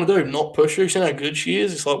like, what do you want to do? Not push her? You see how good she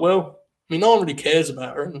is? It's like, well, I mean, no one really cares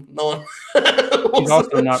about her, and no one. She's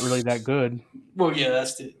also not really that good. Well, yeah,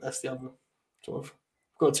 that's the other sort of.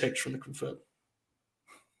 I've got a text from the confirm.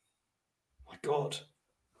 My God,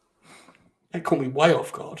 that caught me way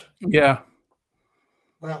off guard. Yeah.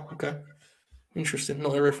 Wow. Okay. Interesting.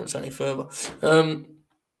 Not a reference any further. Look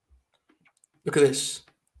at this.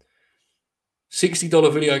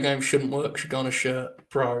 $60 video game shouldn't work. Should go on a shirt.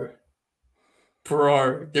 Bro.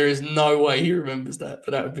 There is no way he remembers that,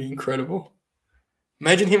 but that would be incredible.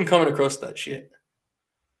 Imagine him coming across that shit.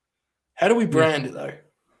 How do we brand it though?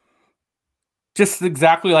 Just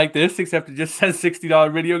exactly like this, except it just says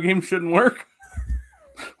 $60 video game shouldn't work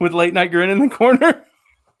with late night grin in the corner.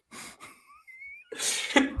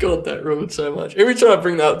 God, that ruined so much. Every time I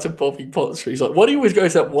bring that up to Bobby Potts, he's like, why do you always go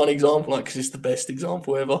to that one example? Like, because it's the best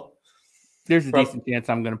example ever. There's a decent chance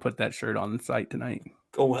I'm going to put that shirt on the site tonight.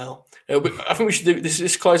 Oh, wow. I think we should do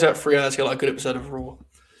this. Close out 3 hours, get like a good episode of Raw.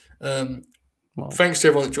 Thanks to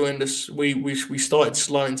everyone that joined us. We started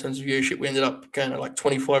slow in terms of viewership. We ended up going at like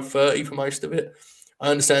 25, 30 for most of it. I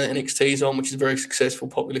understand that NXT's on, which is a very successful,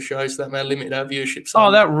 popular show, so that may have limited our viewership.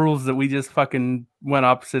 Oh, that rules that we just fucking went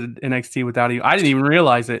opposite NXT without you. I didn't even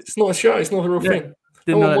realize it. It's not a show. It's not a real thing.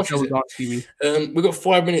 Didn't know that show was on TV. We've got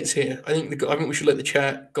 5 minutes here. I think we should let the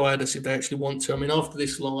chat guide us if they actually want to. I mean, after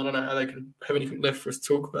this long, I don't know how they could have anything left for us to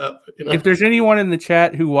talk about. But, If there's anyone in the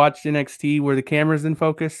chat who watched NXT where the camera's in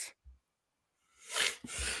focus,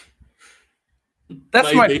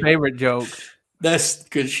 that's my favorite joke. That's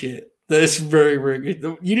good shit. That's very, very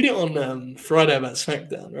good. You did it on Friday about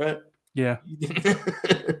SmackDown, right? Yeah.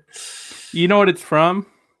 You know what it's from?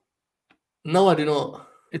 No, I do not.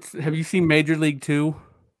 Have you seen Major League 2?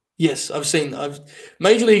 Yes, I've seen.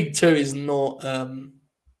 Major League 2 is not.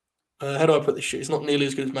 How do I put this shit? It's not nearly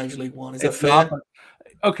as good as Major League 1. Is that fair?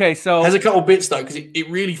 Okay, so it has a couple bits though, because it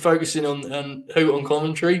really focuses on Hoot on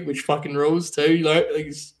commentary, which fucking rules too. Like,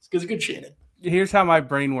 it's good shit in it. Here's how my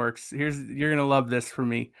brain works. You're gonna love this for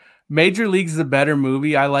me. Major League's a better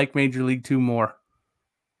movie. I like Major League 2 more.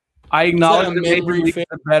 I acknowledge that Major League's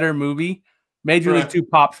a better movie. Major League 2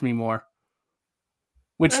 pops me more.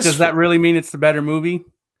 Which does that really mean it's the better movie?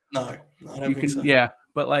 No, I don't think so. Yeah,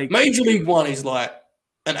 but like Major League 1 is like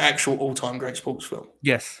an actual all-time great sports film.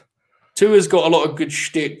 Yes. 2 has got a lot of good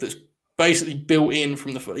shtick that's basically built in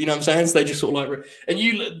from the, you know what I'm saying? So they just sort of like, and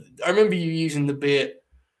I remember you using the bit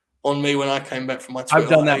on me when I came back from my Twitter. I've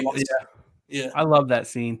done that. Yeah. I love that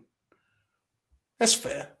scene. That's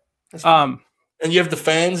fair. And you have the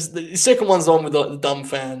fans. The second one's on with the dumb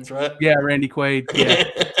fans, right? Yeah, Randy Quaid. Yeah.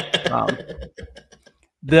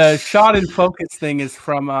 The shot in focus thing is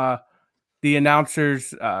from the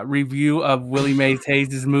announcer's review of Willie Mays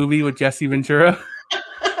Hayes' movie with Jesse Ventura.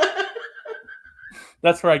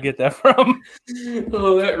 That's where I get that from.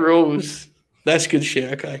 Oh, that rules. That's good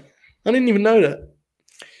shit. Okay. I didn't even know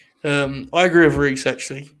that. I agree with Reese,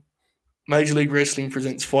 actually. Major League Wrestling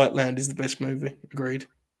Presents Fightland is the best movie. Agreed.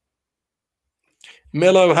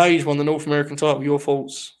 Mello Hayes won the North American title. Your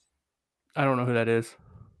faults. I don't know who that is.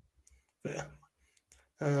 Yeah.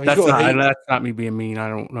 That's not me being mean. I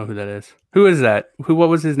don't know who that is. Who is that? What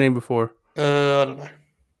was his name before? I don't know.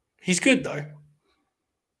 He's good though.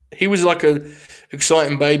 He was like a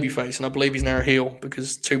exciting baby face, and I believe he's now a heel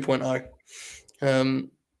because 2.0.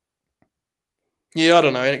 Yeah, I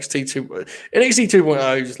don't know. NXT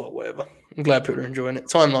 2.0 is just like whatever. I'm glad people are enjoying it.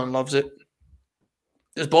 Timeline loves it.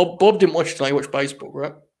 Bob didn't watch it tonight. He watched baseball,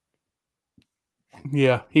 right?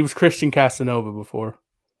 Yeah, he was Christian Casanova before.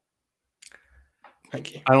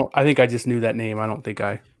 Thank you. I think I just knew that name. I don't think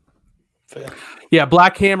I. Fair. Yeah,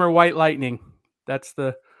 Black Hammer, White Lightning. That's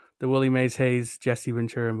the Willie Mays Hayes Jesse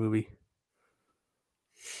Ventura movie.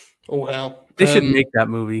 Oh wow! They should make that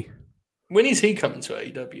movie. When is he coming to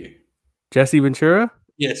AEW? Jesse Ventura?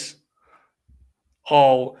 Yes.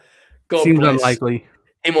 Oh, God seems bless. Unlikely.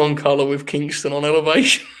 Him on color with Kingston on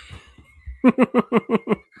Elevation.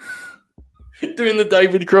 Doing the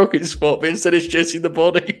David Crockett spot, but instead it's Jesse the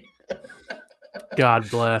Body. God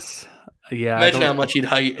bless. Yeah. Imagine how much he'd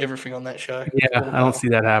hate everything on that show. Yeah, I don't see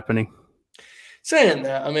that happening. Saying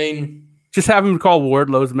that, I mean, just have him call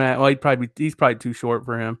Wardlow's Matt. Well, he's probably too short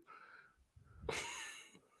for him.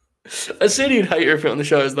 I said he'd hate everything on the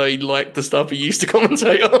show as though he liked the stuff he used to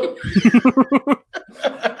commentate on.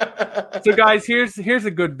 So, guys, here's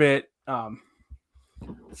a good bit.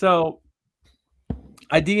 So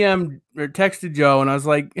I DM'd or texted Joe, and I was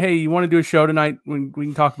like, "Hey, you want to do a show tonight? We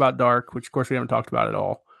can talk about Dark," which, of course, we haven't talked about at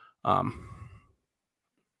all.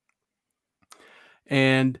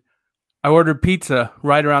 And I ordered pizza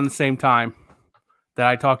right around the same time that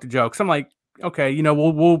I talked to Joe. Because I'm like, okay,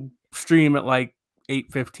 we'll stream at like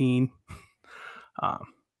 8:15. And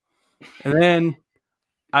then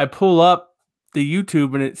I pull up the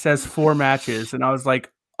YouTube and it says 4 matches. And I was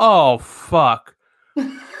like, oh, fuck.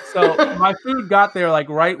 So my food got there like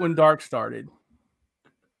right when Dark started.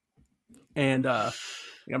 And I'm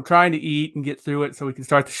trying to eat and get through it so we can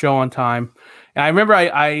start the show on time. And I remember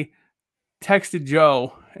I texted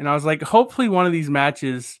Joe and I was like, hopefully one of these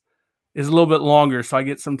matches is a little bit longer so I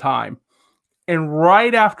get some time. And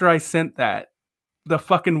right after I sent that, the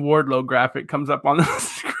fucking Wardlow graphic comes up on the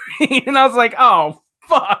screen. And I was like, oh,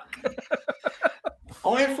 fuck.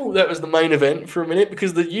 I thought that was the main event for a minute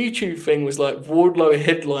because the YouTube thing was like Wardlow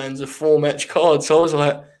headlines of 4-match cards. So I was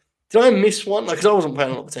like, did I miss one? Like, because I wasn't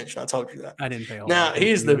paying a lot of attention. I told you that. I didn't pay a lot. Now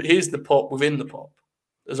here's the pop within the pop,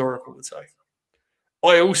 as Oracle would say.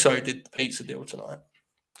 I also did the pizza deal tonight.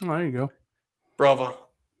 Oh, there you go, brother.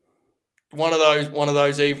 One of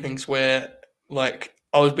those evenings where like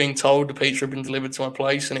I was being told the pizza had been delivered to my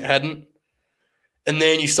place and it hadn't, and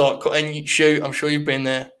then you start and you shoot. I'm sure you've been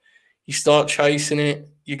there. You start chasing it.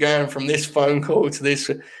 You're going from this phone call to this.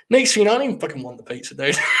 Next thing you know, I don't even fucking want the pizza,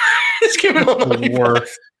 dude. It's giving on the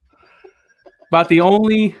worst. But the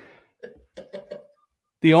only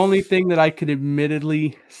thing that I could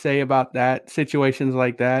admittedly say about that situations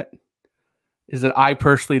like that is that I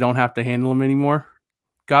personally don't have to handle them anymore.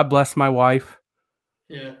 God bless my wife.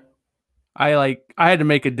 Yeah. I had to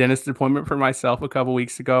make a dentist appointment for myself a couple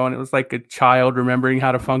weeks ago, and it was like a child remembering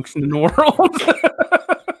how to function in the world.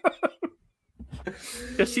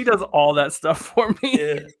 Because she does all that stuff for me.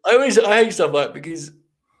 Yeah. I hate stuff like that because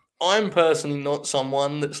I'm personally not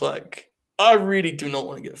someone that's like, I really do not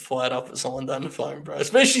want to get fired up at someone down the phone, bro.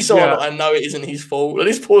 Especially someone that I know it isn't his fault. Like,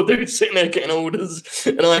 this poor dude's sitting there getting orders,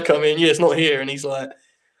 and I come in, it's not here, and he's like,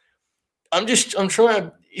 I'm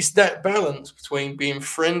trying. It's that balance between being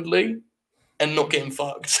friendly and not getting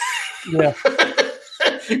fucked. Yeah.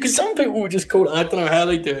 Because some people will just call it, I don't know how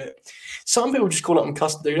they do it. Some people just call up and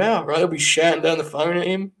cuss the dude out, right? They'll be shouting down the phone at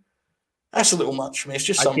him. That's a little much for me. It's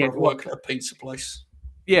just someone working at a pizza place.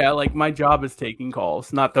 Yeah, like my job is taking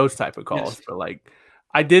calls, not those type of calls, but like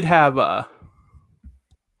I did have I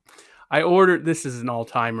ordered, this is an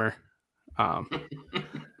all-timer.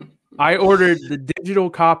 I ordered the digital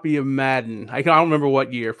copy of Madden. I don't remember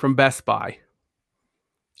what year, from Best Buy.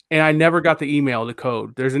 And I never got the email, the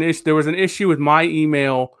code. There was an issue with my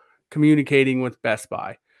email communicating with Best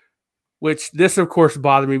Buy, which this, of course,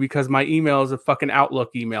 bothered me because my email is a fucking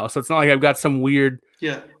Outlook email. So it's not like I've got some weird.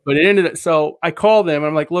 Yeah. But it ended up. So I called them. And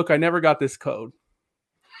I'm like, look, I never got this code.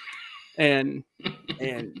 And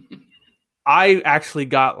I actually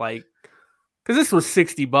got like, because this was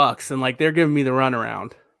 $60 and like they're giving me the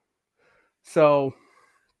runaround. So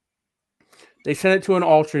they sent it to an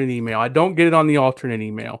alternate email. I don't get it on the alternate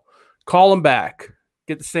email. Call them back.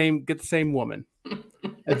 Get the same woman.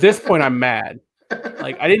 At this point, I'm mad.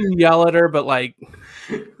 Like, I didn't yell at her, but like,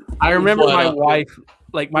 I remember my wife.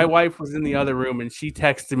 Like, my wife was in the other room and she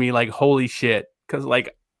texted me like, "Holy shit," because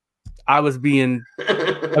like I was being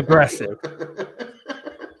aggressive.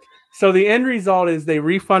 So the end result is they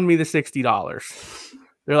refund me the $60.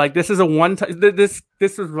 They're like, "This is a one time. This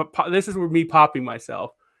is me popping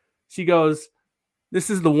myself." She goes, "This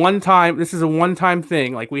is a one-time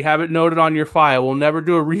thing. Like, we have it noted on your file. We'll never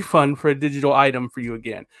do a refund for a digital item for you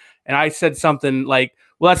again." And I said something like,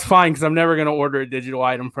 "Well, that's fine because I'm never going to order a digital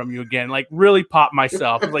item from you again." Like, really pop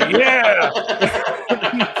myself. I was like, yeah.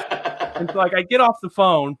 And so like I get off the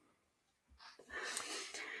phone.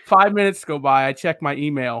 5 minutes go by. I check my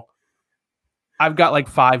email. I've got like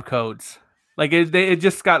 5 codes. Like it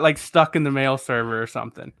just got like stuck in the mail server or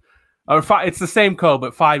something. Or it's the same code,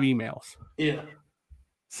 but 5 emails. Yeah.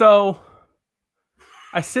 So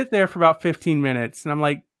I sit there for about 15 minutes and I'm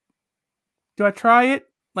like, do I try it?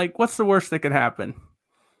 Like, what's the worst that could happen?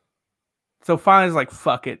 So finally I was like,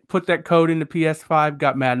 fuck it. Put that code into PS5,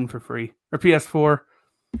 got Madden for free. Or PS4.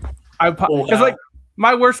 Because like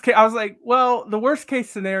my worst case, I was like, well, the worst case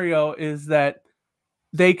scenario is that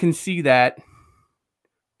they can see that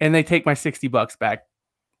and they take my $60 back.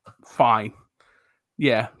 Fine.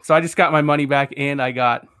 Yeah. So I just got my money back and I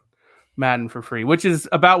got Madden for free, which is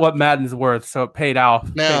about what Madden's worth. So it paid off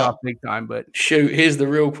big time. But shoot, here's the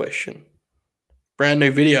real question. Brand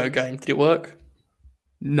new video game. Did it work?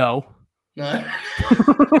 No. No.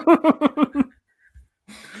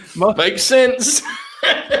 Makes sense.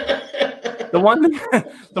 The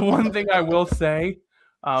one thing I will say,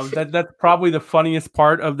 that's probably the funniest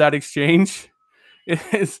part of that exchange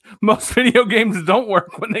is most video games don't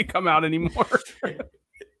work when they come out anymore.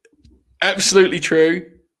 Absolutely true.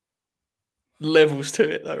 Levels to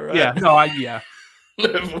it though, right? Yeah.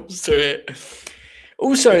 Levels to it.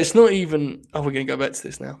 Also, it's not even... Oh, we're going to go back to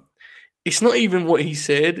this now. It's not even what he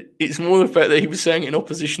said. It's more the fact that he was saying it in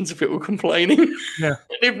opposition to people complaining. Yeah.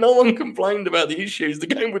 And if no one complained about the issues, the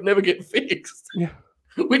game would never get fixed. Yeah.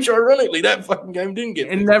 Which, ironically, that fucking game didn't get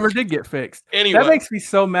fixed. It never did get fixed. Anyway. That makes me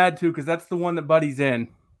so mad, too, because that's the one that Buddy's in.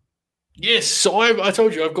 Yes. So I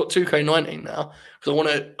told you I've got 2K19 now. Because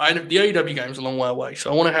the AEW game's a long way away.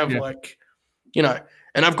 So I want to have,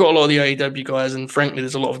 and I've got a lot of the AEW guys, and frankly,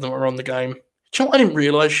 there's a lot of them are on the game. Do you know what I didn't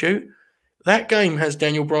realise, shoot? That game has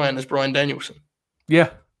Daniel Bryan as Bryan Danielson.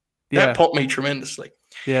 Yeah. That popped me tremendously.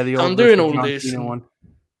 Yeah, the old I'm doing all this.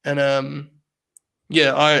 And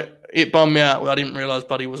yeah, it bummed me out. I didn't realize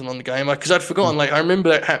Buddy wasn't on the game because I'd forgotten. Like I remember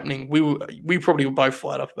that happening. We probably were both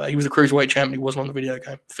fired up about it. He was a cruiserweight champion. He wasn't on the video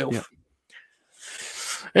game. Filth. Yeah.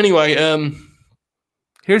 Anyway,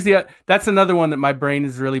 that's another one that my brain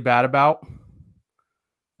is really bad about.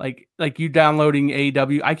 Like you downloading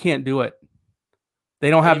AEW, I can't do it. They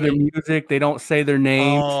don't have their music. They don't say their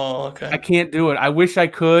names. Oh, okay. I can't do it. I wish I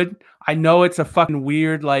could. I know it's a fucking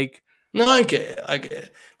weird like. No, I get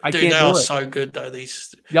it. Dude, they are so good though.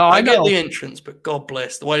 These. Yeah, I get the entrance, but God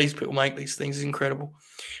bless the way these people make these things is incredible.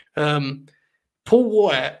 Paul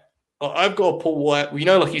White. I've got a Paul White. You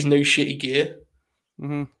know, like his new shitty gear.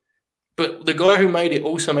 Mm-hmm. But the guy who made it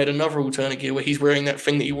also made another alternate gear where he's wearing that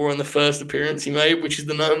thing that he wore in the first appearance he made, which is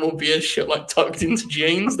the No More BS shit, like tucked into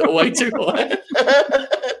jeans that are way too high.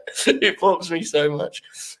 It pops me so much.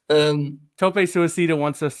 Tope Suicida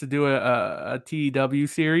wants us to do a TEW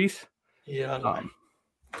series. Yeah, I know.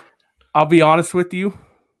 I'll be honest with you.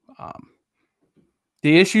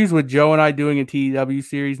 The issues with Joe and I doing a TEW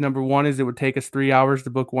series, number one is it would take us 3 hours to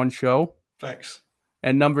book one show. Thanks.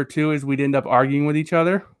 And number two is we'd end up arguing with each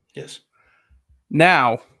other. Yes.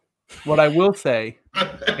 Now, what I will say,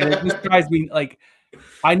 and it just drives me, like,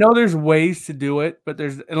 I know there's ways to do it, but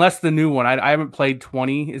unless the new one, I haven't played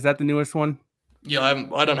 20. Is that the newest one? Yeah,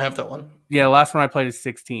 I don't have that one. Yeah, the last one I played is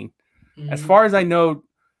 16. Mm-hmm. As far as I know,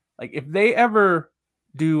 like, if they ever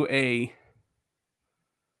do they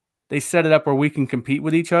set it up where we can compete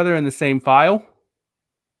with each other in the same file,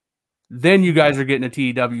 then you guys are getting a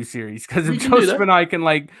TEW series. Because if Joseph and I can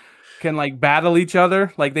battle each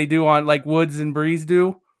other like they do on like Woods and Breeze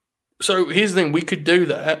do. So here's the thing, we could do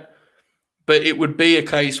that, but it would be a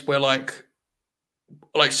case where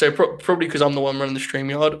probably because I'm the one running the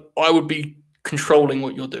StreamYard, I would be controlling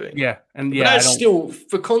what you're doing. Yeah. And but that's still,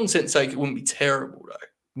 for content's sake, it wouldn't be terrible though.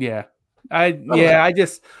 Yeah. It'd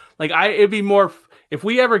be more if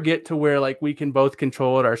we ever get to where like we can both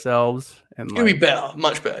control it ourselves, and it'd be better,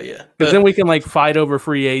 much better, yeah. Because then we can like fight over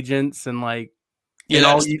free agents and like you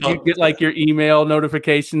get like your email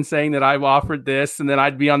notification saying that I've offered this, and then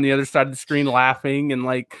I'd be on the other side of the screen laughing and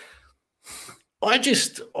like.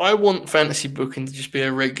 I want fantasy booking to just be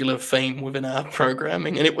a regular theme within our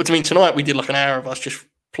programming, and tonight we did like an hour of us just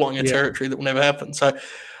plotting a territory that will never happen. So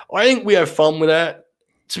I think we have fun with that.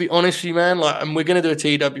 To be honest with you, man, and we're going to do a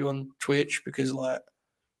TW on Twitch because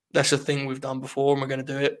that's a thing we've done before, and we're going to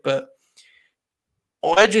do it. But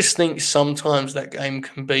I just think sometimes that game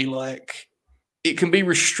can be it can be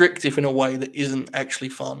restrictive in a way that isn't actually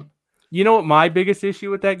fun. You know what my biggest issue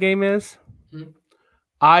with that game is?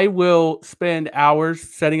 I will spend hours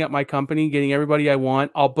setting up my company, getting everybody I want.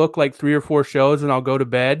 I'll book like 3 or 4 shows, and I'll go to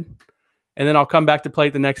bed, and then I'll come back to play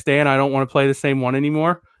it the next day, and I don't want to play the same one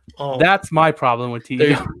anymore. Oh, that's my problem with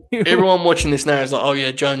TEW. Everyone watching this now is like, oh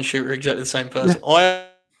yeah, Joe and Shooter are exactly the same person. Oh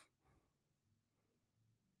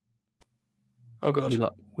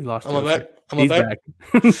god, we lost. Am I back?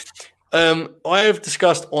 I have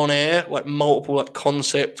discussed on air multiple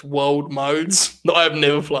concept world modes that I have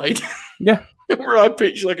never played. Yeah, where I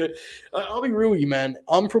pitch I'll be real with you, man.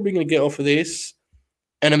 I'm probably going to get off of this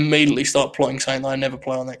and immediately start plotting something that I never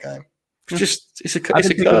play on that game. I've been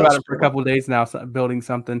thinking about it for a couple of days now, building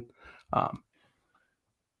something. I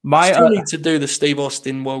still need to do the Steve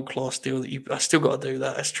Austin world class deal I still got to do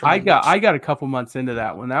that. That's tremendous. I got a couple months into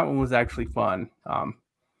that one. That one was actually fun.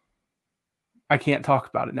 I can't talk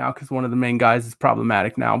about it now because one of the main guys is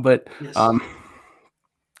problematic now. But yes.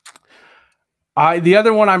 The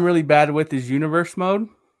other one I'm really bad with is universe mode.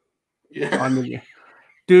 Yeah.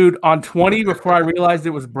 Dude, on 20 before I realized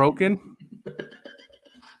it was broken.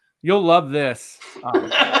 You'll love this.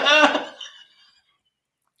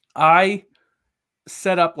 I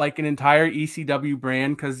set up an entire ECW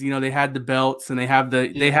brand because they had the belts and they have the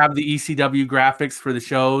ECW graphics for the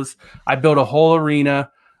shows. I built a whole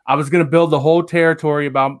arena. I was gonna build the whole territory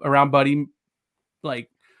around Buddy,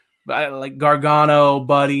 like Gargano,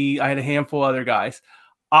 Buddy. I had a handful of other guys.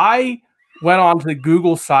 I went on to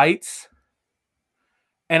Google Sites.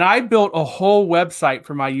 And I built a whole website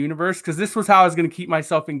for my universe because this was how I was going to keep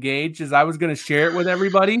myself engaged, is I was going to share it with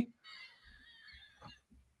everybody.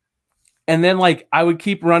 And then I would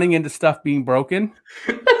keep running into stuff being broken.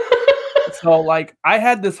 So I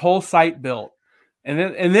had this whole site built.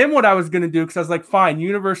 And then what I was going to do, because I was like, fine,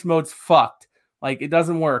 universe mode's fucked. It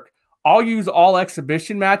doesn't work. I'll use all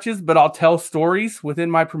exhibition matches, but I'll tell stories within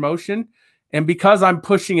my promotion. And because I'm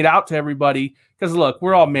pushing it out to everybody, because look,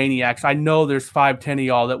 we're all maniacs. I know there's 5-10 of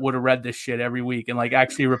y'all that would have read this shit every week and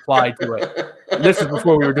actually replied to it. This is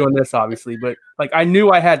before we were doing this, obviously, but I knew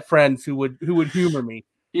I had friends who would humor me.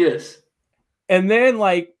 Yes. And then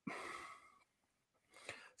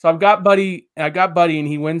So I got Buddy, and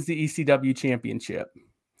he wins the ECW championship.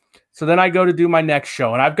 So then I go to do my next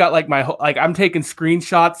show, and I've got like I'm taking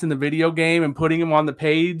screenshots in the video game and putting them on the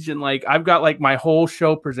page, and like I've got like my whole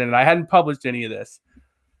show presented. I hadn't published any of this.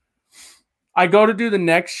 I go to do the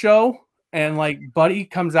next show, and like Buddy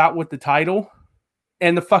comes out with the title,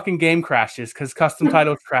 and the fucking game crashes because custom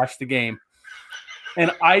titles crashed the game. And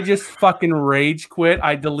I just fucking rage quit.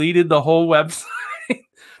 I deleted the whole website.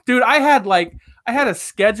 Dude, I had a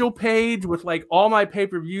schedule page with like all my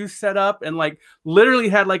pay-per-views set up, and like literally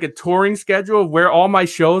had like a touring schedule of where all my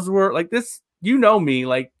shows were. Like this, you know me,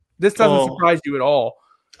 like this doesn't surprise you at all.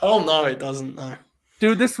 Oh no, it doesn't. No.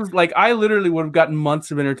 Dude, this was like, I literally would have gotten months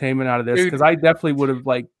of entertainment out of this because I definitely would have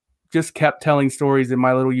like just kept telling stories in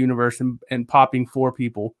my little universe and popping 4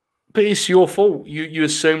 people. But it's your fault. You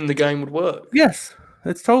assumed the game would work. Yes,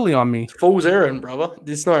 it's totally on me. Fool's errand, brother.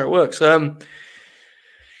 It's not how it works.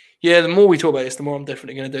 Yeah, the more we talk about this, the more I'm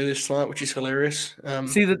definitely going to do this tonight, which is hilarious.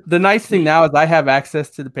 See, the nice thing now is I have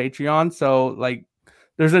access to the Patreon, so like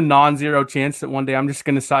there's a non-zero chance that one day I'm just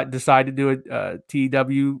going to decide to do a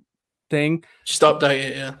TW thing. Just update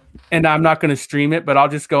it, yeah. And I'm not going to stream it, but I'll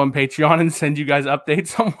just go on Patreon and send you guys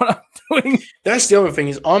updates on what I'm doing. That's the other thing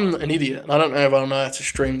is I'm an idiot, and I don't know if I'll know how to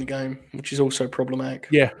stream the game, which is also problematic.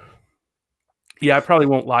 Yeah. Yeah, I probably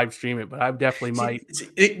won't live stream it, but I definitely might.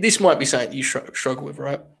 This might be something you struggle with,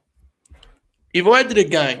 right? If I did a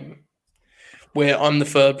game where I'm the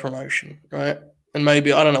third promotion, right? And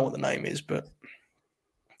maybe, I don't know what the name is, but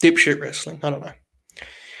dipshit wrestling, I don't know.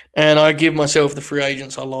 And I give myself the free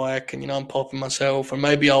agents I like, and, I'm popping myself, and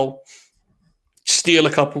maybe I'll steal a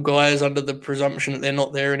couple guys under the presumption that they're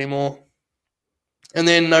not there anymore. And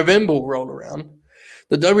then November will roll around.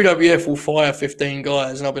 The WWF will fire 15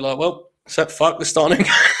 guys, and I'll be like, well, so fuck the starting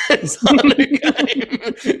game.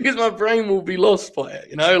 Because my brain will be lost by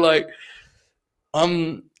it, like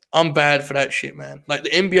I'm bad for that shit, man. Like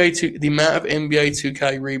the amount of NBA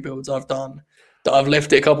 2K rebuilds I've done that I've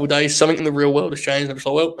left it a couple of days, something in the real world has changed. I'm just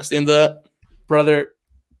like, well, that's the end of that. Brother,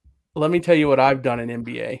 let me tell you what I've done in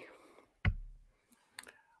NBA.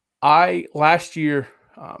 Last year,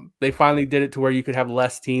 they finally did it to where you could have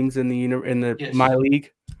less teams in Yes. my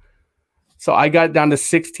league. So I got down to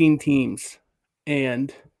 16 teams,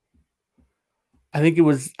 and I think it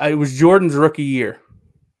was Jordan's rookie year.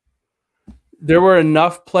 There were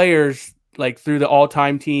enough players like through the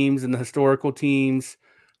all-time teams and the historical teams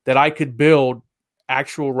that I could build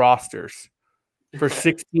actual rosters for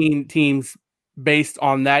 16 teams based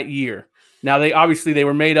on that year. Now they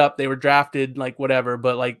were made up, they were drafted, like whatever,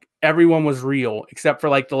 but like everyone was real except for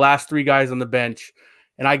like the last 3 guys on the bench.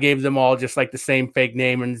 And I gave them all just like the same fake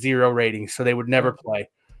name and 0 ratings, so they would never play.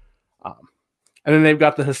 And then they've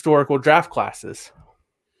got the historical draft classes.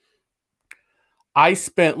 I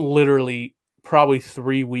spent literally probably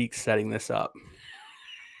 3 weeks setting this up.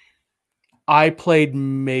 I played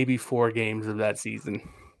maybe 4 games of that season.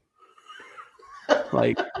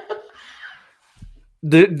 Like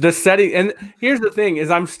the setting, and here's the thing: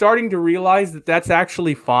 is I'm starting to realize that that's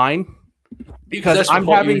actually fine. Because I'm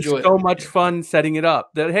having so much fun setting it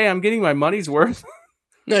up that, hey, I'm getting my money's worth.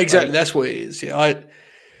 No, exactly. That's what it is. Yeah,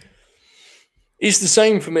 it's the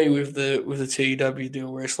same for me with the TEW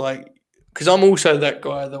deal, where it's like, because I'm also that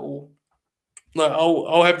guy that will, like,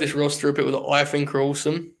 I'll have this roster of people that I think are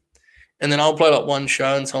awesome, and then I'll play like one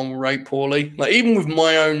show and someone will rate poorly. Like even with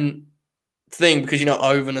my own thing, because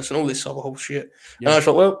overness and all this other whole shit. Yeah. And I was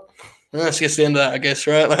like, well, that's just the end of that, I guess,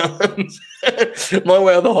 right? My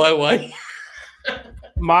way or the highway.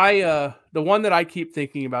 The one that I keep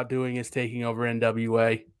thinking about doing is taking over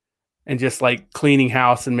NWA and just like cleaning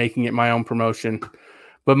house and making it my own promotion.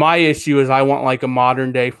 But my issue is I want like a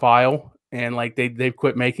modern day file, and like they've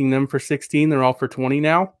quit making them for 16. They're all for 20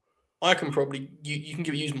 now. I can probably you can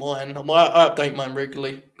use mine. I update mine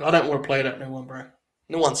regularly. I don't want to play that new one, bro.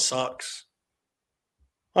 New one sucks.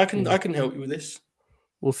 I can help you with this.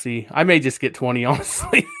 We'll see. I may just get 20,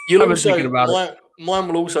 honestly. I was thinking about it. Mine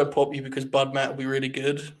will also pop you because Bud Matt will be really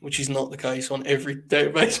good, which is not the case on every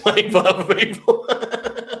database made by other people.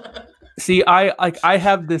 See, I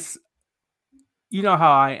have this. You know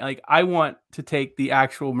how I want to take the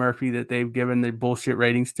actual Murphy that they've given the bullshit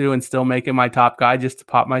ratings to and still make him my top guy just to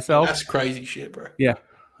pop myself. That's crazy shit, bro. Yeah,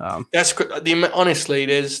 honestly,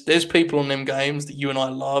 there's people on them games that you and I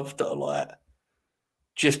love that are like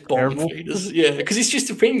just bomb feeders. Yeah, because it's just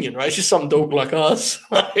opinion, right? It's just some dog like us.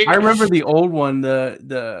 Like, I remember the old one,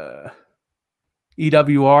 the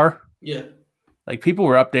EWR. Yeah, like people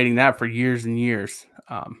were updating that for years and years.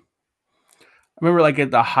 I remember like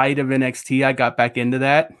at the height of NXT, I got back into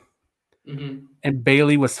that, and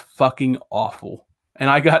Bailey was fucking awful. and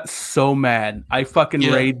I got so mad. I fucking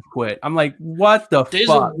rage quit. I'm like, what the There's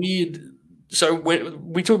fuck? a weird. So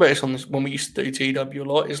when we talk about this on this when we used to do TW a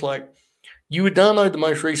lot, is like you would download the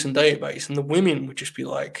most recent database, and the women would just be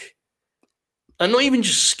like, and not even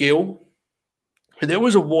just skill. But there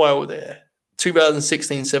was a while there,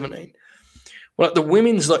 2016, 17. Like the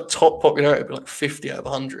women's like top popularity would be like 50 out of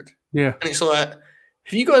 100. Yeah. And it's like, have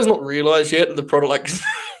you guys not realized yet that the product,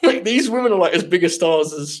 like these women are like as big a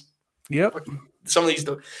stars as some of these.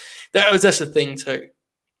 That's the thing too.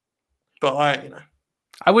 But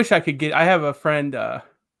I wish I could get. I have a friend,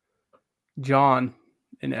 John,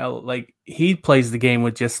 in like he plays the game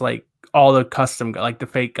with just like all the custom, like the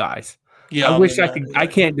fake guys. Yeah, I wish I could. Yeah. I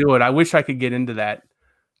can't do it. I wish I could get into that.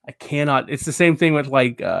 I cannot. It's the same thing with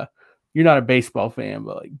like. You're not a baseball fan,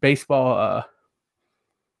 but like baseball,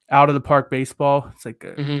 out of the park baseball. It's like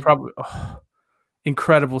probably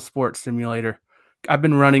incredible sports simulator. I've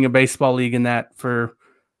been running a baseball league in that for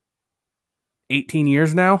 18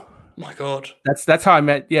 years now. My God, that's how I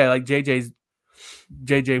met. Yeah, like JJ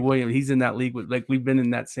Williams. He's in that league with like we've been in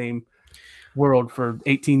that same world for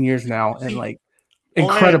 18 years now, and like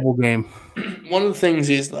incredible game. One of the things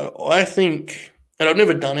is though, I think, and I've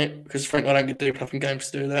never done it because frankly I don't get deep enough in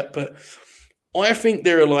games to do that, but I think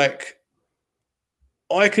there are like,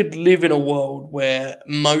 I could live in a world where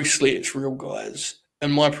mostly it's real guys,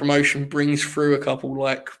 and my promotion brings through a couple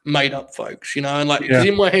like made up folks, and like because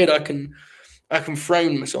in my head I can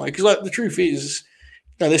frame myself because like the truth is,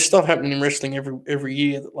 there's stuff happening in wrestling every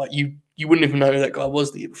year that like you wouldn't even know who that guy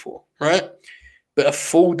was the year before, right? But a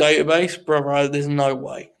full database, brother, there's no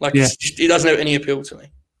way. Like it doesn't have any appeal to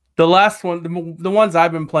me. The last one, the ones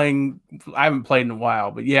I've been playing, I haven't played in a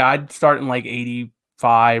while, but yeah, I'd start in like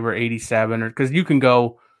 85 or 87, or because you can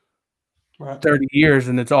go 30 years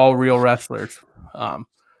and it's all real wrestlers. And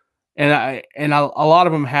a lot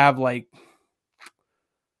of them have like,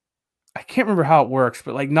 I can't remember how it works,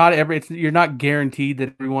 but like not you're not guaranteed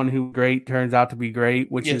that everyone who's great turns out to be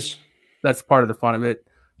great, which is that's part of the fun of it.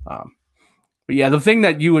 But yeah, the thing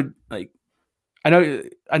that you would like, I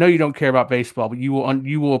know you don't care about baseball, but you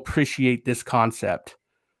will appreciate this concept.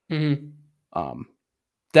 Mm-hmm.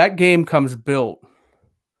 That game comes built.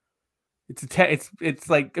 It's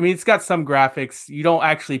like, I mean, it's got some graphics. You don't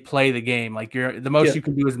actually play the game. Like the most you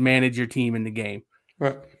can do is manage your team in the game.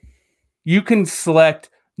 Right. You can select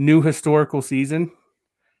new historical season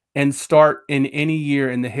and start in any year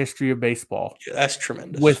in the history of baseball. Yeah, that's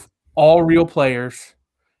tremendous. With all real players.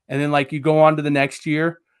 And then like you go on to the next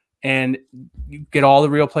year and you get all the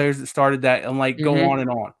real players that started that and like go on and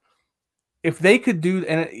on. If they could do,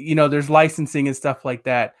 and there's licensing and stuff like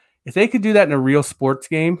that. If they could do that in a real sports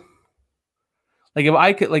game, like if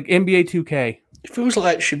I could, like NBA 2K. It feels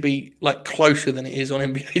like it should be like closer than it is on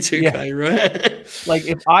NBA 2K, right? Like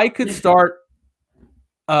if I could start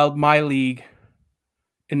my league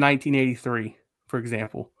in 1983, for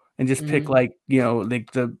example, and just pick like,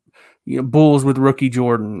 like the Bulls with rookie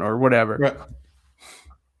Jordan or whatever. Right.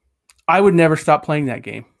 I would never stop playing that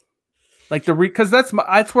game. Like because that's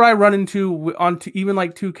what I run into on even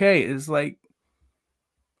like 2K is like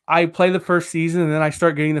I play the first season and then I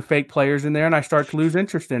start getting the fake players in there and I start to lose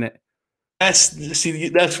interest in it.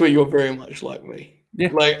 That's where you're very much like me. Yeah.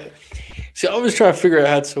 Like, I was trying to figure out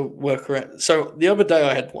how to work around. So the other day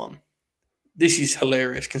I had one. This is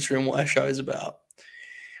hilarious considering what our show is about.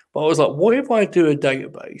 But I was like, what if I do a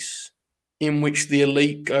database in which the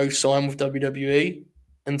elite go sign with WWE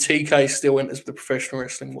and TK still enters the professional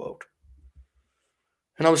wrestling world?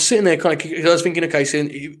 And I was sitting there kind of, I was thinking, okay, so,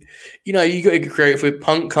 you got to get creative with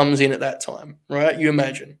Punk comes in at that time, right? You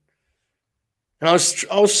imagine. And I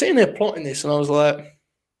was sitting there plotting this and I was like,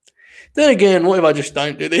 then again, what if I just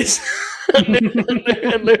don't do this and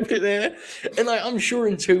left it there? And like, I'm sure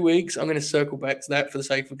in 2 weeks, I'm going to circle back to that for the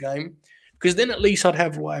sake of the game. Because then at least I'd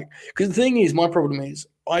have like, because the thing is, my problem is,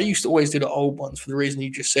 I used to always do the old ones for the reason you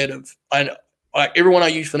just said of, everyone I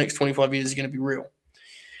use for the next 25 years is going to be real.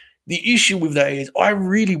 The issue with that is I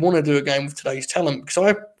really want to do a game with today's talent because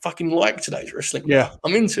I fucking like today's wrestling. Yeah.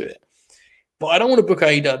 I'm into it. But I don't want to book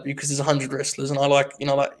AEW because there's 100 wrestlers and I like,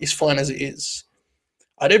 it's fine as it is.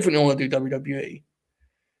 I definitely want to do WWE.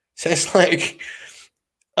 So it's like,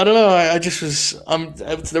 I don't know. I just was,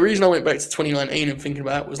 the reason I went back to 2019 and thinking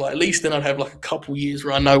about it was like, at least then I'd have like a couple years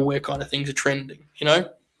where I know where kind of things are trending,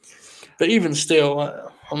 But even still,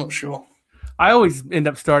 I'm not sure. I always end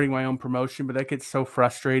up starting my own promotion, but that gets so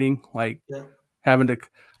frustrating. Like having to,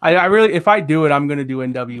 I really, if I do it, I'm going to do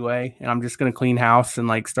NWA and I'm just going to clean house and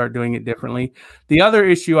like start doing it differently. The other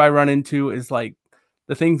issue I run into is like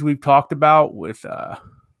the things we've talked about with,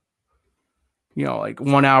 like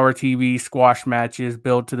 1 hour TV, squash matches,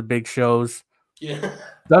 build to the big shows. Yeah.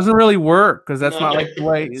 Doesn't really work because that's No. not like the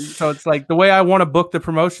way. So it's like the way I want to book the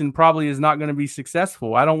promotion probably is not going to be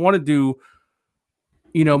successful. I don't want to do,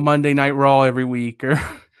 Monday Night Raw every week or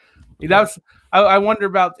that's. I wonder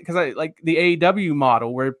about because I like the AEW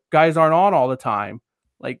model where guys aren't on all the time.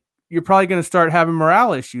 Like you're probably going to start having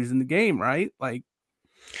morale issues in the game, right? Like,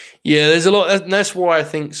 Yeah, there's a lot, and that's why I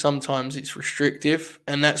think sometimes it's restrictive,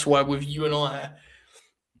 and that's why with you and I,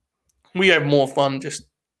 we have more fun just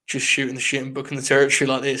shooting the shit and booking the territory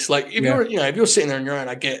like this. Like if you're sitting there on your own,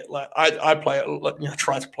 I get like I play it, like, I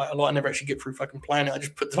try to play it a lot. I never actually get through fucking playing it. I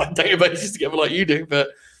just put the databases together like you do. But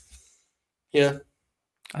yeah,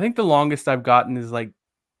 I think the longest I've gotten is like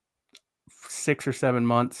 6 or 7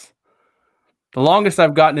 months. The longest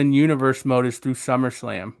I've gotten in universe mode is through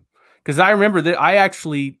SummerSlam because I remember that I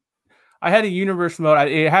had a universe mode.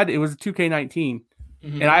 It was a 2K19.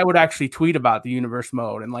 mm-hmm. And I would actually tweet about the universe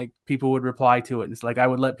mode and like people would reply to it. And it's like I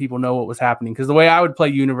would let people know what was happening. Because the way I would play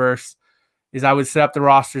universe is I would set up the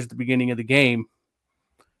rosters at the beginning of the game.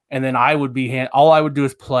 And then I would all I would do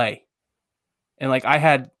is play. And like I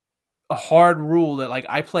had a hard rule that like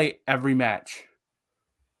I play every match.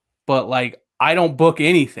 But like I don't book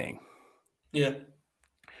anything. Yeah.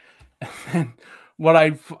 And what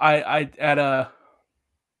at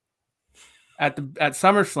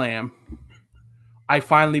SummerSlam, I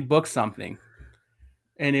finally booked something,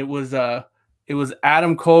 and it was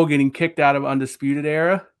Adam Cole getting kicked out of Undisputed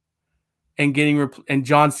Era, and and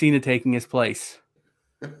John Cena taking his place.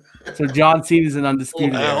 So John Cena's in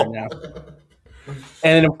Undisputed Era now,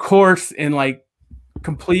 and of course, in like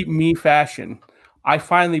complete me fashion, I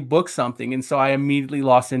finally booked something, and so I immediately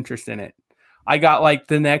lost interest in it. I got like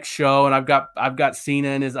the next show, and I've got Cena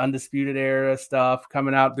and his Undisputed Era stuff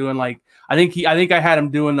coming out doing like I think I had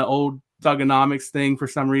him doing the old Thugonomics thing for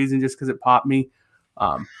some reason just because it popped me.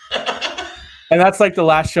 And that's like the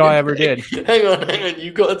last show I ever did. Hang on.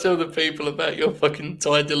 You got to tell the people about your fucking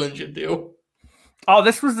Ty Dillinger deal. Oh,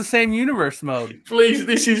 this was the same universe mode. Please,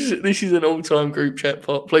 this is an all-time group chat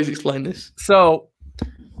part. Please explain this. So,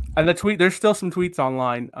 and there's still some tweets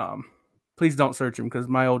online. Please don't search them because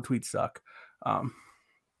my old tweets suck.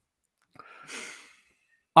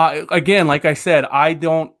 Again, like I said, I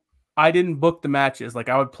didn't book the matches. Like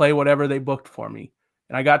I would play whatever they booked for me.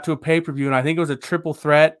 And I got to a pay-per-view and I think it was a triple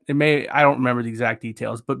threat. I don't remember the exact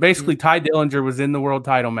details, but basically Ty Dillinger was in the world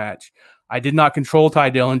title match. I did not control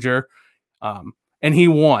Ty Dillinger. And he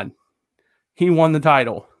won. He won the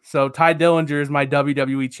title. So Ty Dillinger is my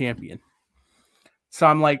WWE champion. So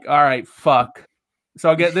I'm like, all right, fuck.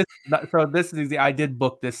 So I get this. So this is I did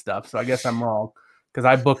book this stuff. So I guess I'm wrong because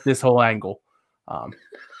I booked this whole angle.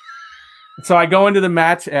 So I go into the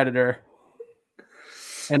match editor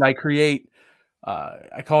and I create.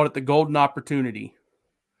 I called it the Golden Opportunity,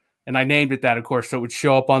 and I named it that, of course, so it would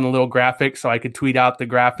show up on the little graphic, so I could tweet out the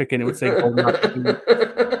graphic and it would say Golden Opportunity.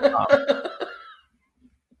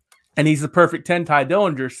 And he's the perfect 10 Ty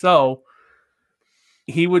Dillinger, so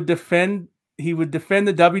he would defend the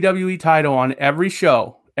WWE title on every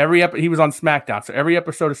show. He was on SmackDown, so every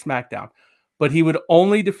episode of SmackDown. But he would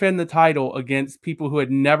only defend the title against people who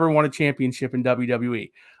had never won a championship in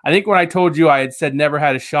WWE. I think when I told you I had said never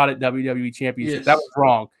had a shot at WWE championship, yes. That was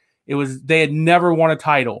wrong. It was they had never won a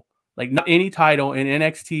title. Like not any title in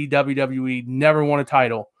NXT, WWE, never won a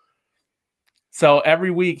title. So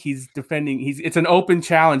every week he's defending. It's an open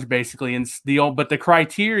challenge basically, and but the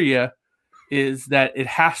criteria is that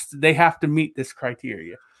they have to meet this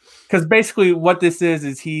criteria. Because basically what this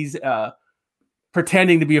is he's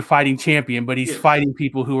pretending to be a fighting champion, but he's fighting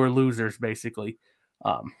people who are losers, basically.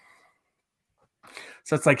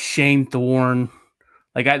 So it's like Shane Thorne.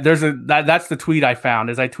 Like that's the tweet I found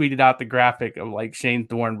as I tweeted out the graphic of like Shane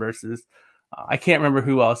Thorne versus I can't remember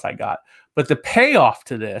who else I got. But the payoff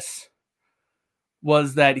to this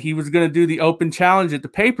was that he was going to do the open challenge at the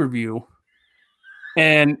pay-per-view,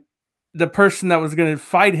 and the person that was going to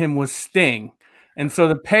fight him was Sting. And so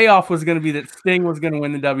the payoff was going to be that Sting was going to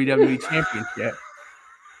win the WWE championship.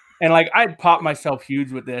 And like, I'd popped myself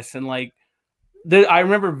huge with this. And like, I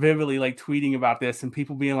remember vividly like tweeting about this and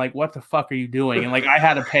people being like, what the fuck are you doing? And like, I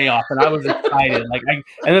had a payoff and I was excited. And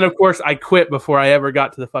then of course I quit before I ever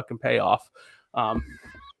got to the fucking payoff.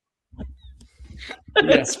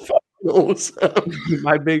 That's fucking awesome.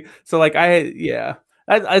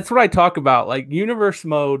 That's what I talk about. Like universe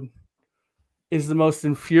mode is the most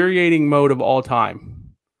infuriating mode of all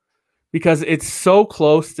time because it's so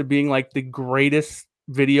close to being like the greatest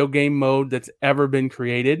video game mode that's ever been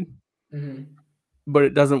created, but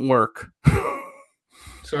it doesn't work.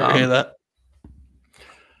 Sorry to hear that.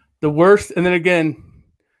 The worst, and then again,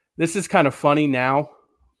 this is kind of funny now,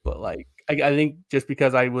 but like I think just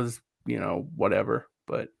because I was whatever.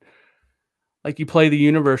 But like you play the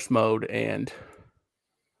universe mode and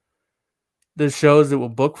the shows that will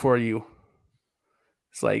book for you.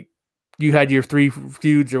 It's like you had your 3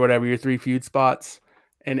 feuds or whatever, your 3 feud spots,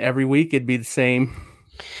 and every week it'd be the same.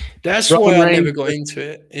 That's why I never got into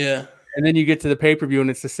it. Yeah. And then you get to the pay-per-view and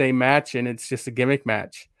it's the same match and it's just a gimmick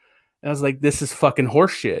match. And I was like, this is fucking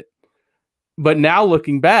horseshit. But now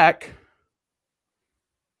looking back,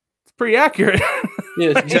 it's pretty accurate.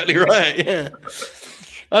 Yeah, exactly right. Yeah.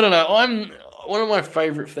 I don't know. One of my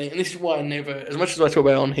favorite things, and this is why I never, as much as I talk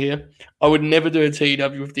about it on here, I would never do a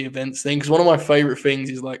TW with the events thing, because one of my favorite things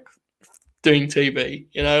is like doing TV,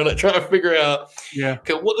 like trying to figure out,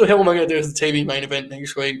 okay, what the hell am I going to do as the TV main event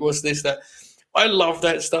next week? What's this, that? I love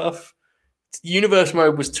that stuff. Universe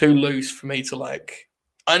mode was too loose for me to like.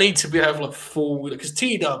 I need to have like full, because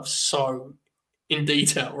TW's so in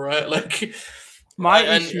detail, right? Like,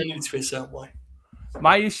 I need to be a certain way.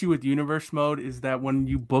 My issue with universe mode is that when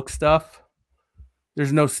you book stuff,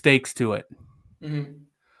 there's no stakes to it. Mm-hmm.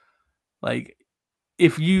 Like, I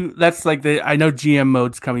know GM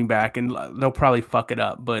mode's coming back and they'll probably fuck it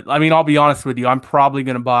up. But I mean, I'll be honest with you, I'm probably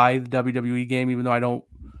going to buy the WWE game, even though I don't.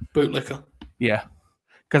 Bootlicker. Yeah.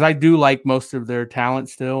 Because I do like most of their talent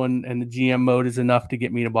still, and the GM mode is enough to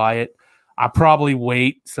get me to buy it. I'll probably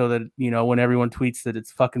wait so that, when everyone tweets that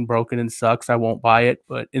it's fucking broken and sucks, I won't buy it.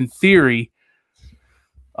 But in theory,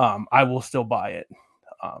 I will still buy it.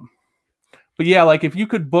 But yeah, like if you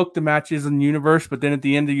could book the matches in the universe, but then at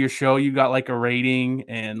the end of your show, you got like a rating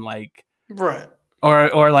and like, right.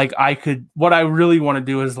 Or like what I really want to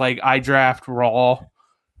do is like I draft Raw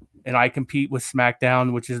and I compete with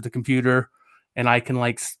SmackDown, which is the computer. And I can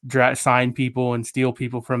like sign people and steal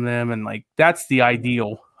people from them, and like that's the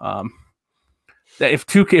ideal. That if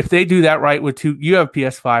they do that right with you have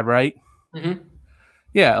PS5, right? Mm-hmm.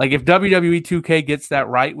 Yeah, like if WWE 2K gets that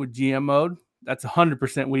right with GM mode, that's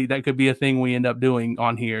 100%. That could be a thing we end up doing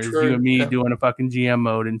on here. Is you and me doing a fucking GM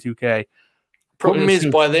mode in 2K. Problem is,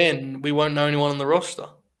 by then we won't know anyone on the roster.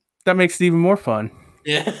 That makes it even more fun.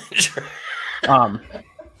 Yeah.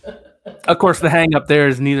 Of course, the hang up there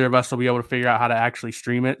is neither of us will be able to figure out how to actually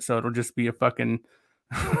stream it, so it'll just be a fucking.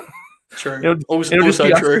 True. It'll just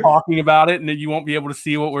be us talking about it, and then you won't be able to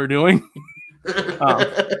see what we're doing.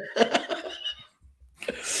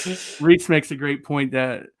 Reach makes a great point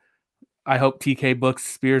that I hope TK books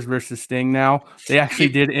Spears versus Sting now. They actually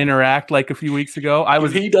did interact like a few weeks ago.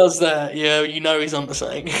 If he does that, yeah, he's on the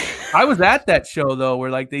same. I was at that show though, where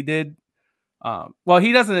like they did. Well,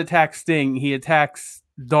 he doesn't attack Sting; he attacks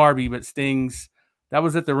Darby, but Sting's. That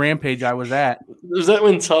was at the Rampage I was at. Was that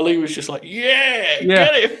when Tully was just like, get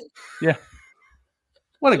him? Yeah.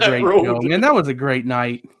 What a great show, man. That was a great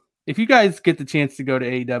night. If you guys get the chance to go to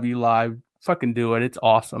AEW Live, fucking do it. It's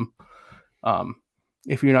awesome.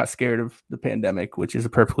 If you're not scared of the pandemic, which is a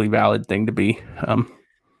perfectly valid thing to be.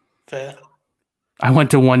 Fair. I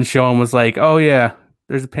went to one show and was like, oh yeah,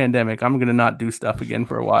 there's a pandemic. I'm going to not do stuff again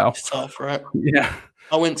for a while. It's tough, right? Yeah.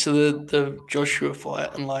 I went to the Joshua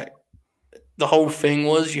fight and like the whole thing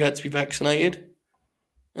was you had to be vaccinated.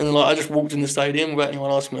 And then, like I just walked in the stadium without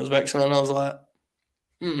anyone asking me if I was vaccinated, and I was like,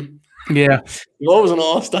 Yeah. If I wasn't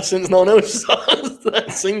asked, that since no one else asked.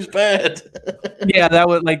 That seems bad. Yeah, that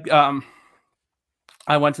was like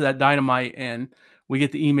I went to that Dynamite and we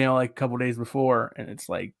get the email like a couple days before and it's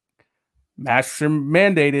like masks are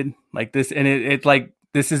mandated like this, and it's like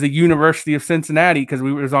this is a University of Cincinnati because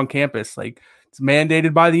we was on campus. Like it's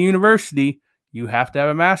mandated by the university. You have to have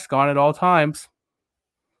a mask on at all times.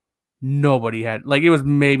 Nobody had, like, it was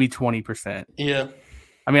maybe 20%. Yeah.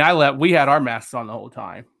 I mean, we had our masks on the whole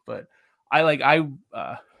time, but I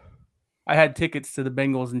had tickets to the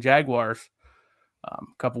Bengals and Jaguars a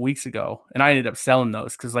couple weeks ago, and I ended up selling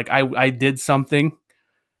those because like I did something. And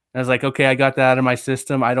I was like, okay, I got that out of my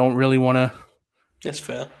system. I don't really want to. That's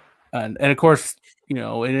fair. And of course, it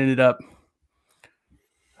ended up,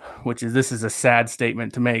 this is a sad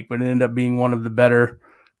statement to make, but it ended up being one of the better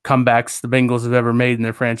comebacks the Bengals have ever made in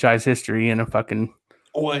their franchise history. And a fucking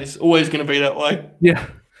always going to be that way. Yeah.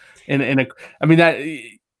 I mean that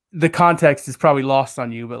the context is probably lost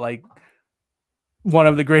on you, but like one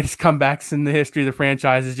of the greatest comebacks in the history of the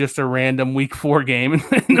franchise is just a random week 4 game in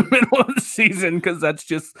the middle of the season because that's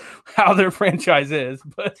just how their franchise is.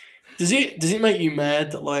 But does it make you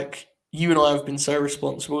mad that like you and I have been so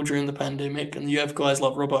responsible during the pandemic, and you have guys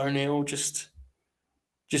like Robert O'Neill just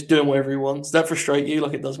doing whatever he wants? Does that frustrate you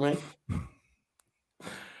like it does me?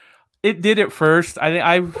 It did at first.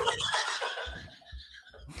 I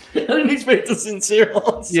didn't expect a sincere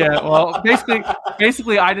answer. Yeah, well,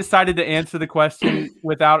 basically, I decided to answer the question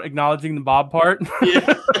without acknowledging the Bob part.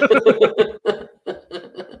 Yeah.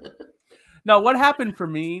 No, what happened for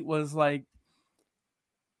me was like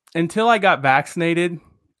until I got vaccinated,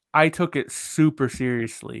 I took it super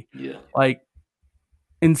seriously. Yeah. Like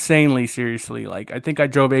insanely seriously. Like I think I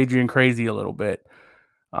drove Adrian crazy a little bit.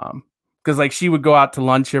 Because like she would go out to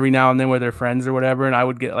lunch every now and then with her friends or whatever, and I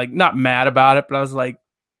would get like not mad about it, but I was like,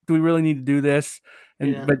 do we really need to do this?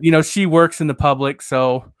 And but she works in the public,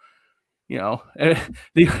 so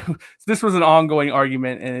this was an ongoing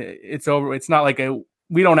argument, and it's over. It's not like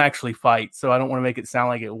we don't actually fight, so I don't want to make it sound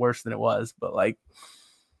like it worse than it was, but like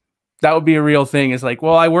that would be a real thing. Is like,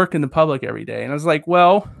 well, I work in the public every day, and I was like,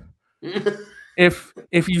 well, if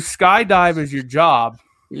you skydive as your job,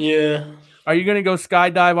 are you going to go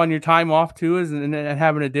skydive on your time off too, and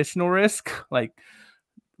have an additional risk? Like,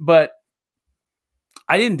 but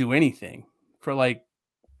I didn't do anything for like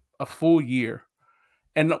a full year,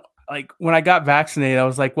 and like when I got vaccinated, I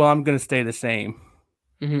was like, well, I'm going to stay the same.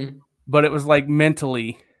 Mm-hmm. But it was like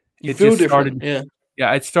mentally, it feel just different.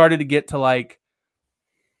 It started to get to like,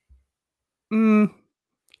 I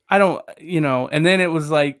don't, and then it was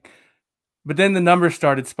like, but then the numbers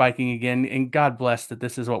started spiking again, and God bless that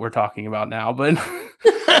this is what we're talking about now. But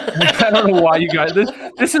I don't know why you guys.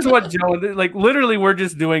 This is what Joe. Like literally, we're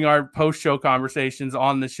just doing our post-show conversations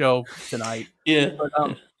on the show tonight. Yeah.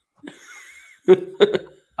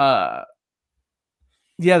 But,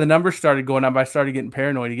 the numbers started going up. I started getting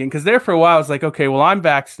paranoid again because there for a while I was like, okay, well I'm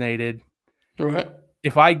vaccinated. Right.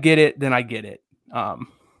 If I get it, then I get it. I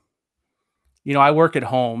work at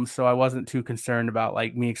home, so I wasn't too concerned about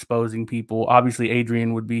like me exposing people. Obviously,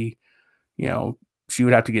 Adrian would be, she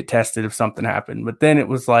would have to get tested if something happened. But then it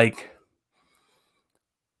was like,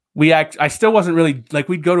 I still wasn't really like,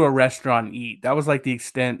 we'd go to a restaurant and eat. That was like the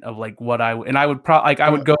extent of like what I would I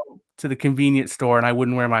would go to the convenience store and I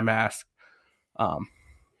wouldn't wear my mask.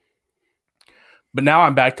 But now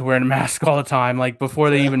I'm back to wearing a mask all the time. Like before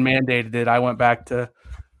they even mandated it, I went back to,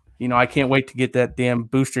 I can't wait to get that damn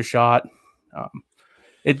booster shot.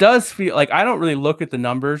 It does feel like I don't really look at the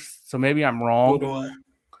numbers, so maybe I'm wrong.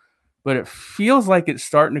 But it feels like it's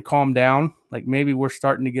starting to calm down. Like maybe we're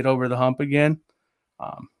starting to get over the hump again.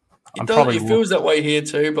 It feels that way here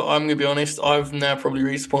too, but I'm going to be honest, I've now probably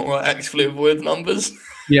reached the point where I actively avoid numbers.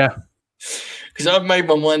 Yeah. Because I've made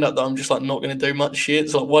my mind up that I'm just like not going to do much shit.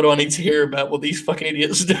 It's like, why do I need to hear about what these fucking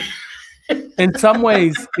idiots do? In some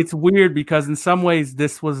ways, it's weird because in some ways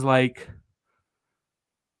this was like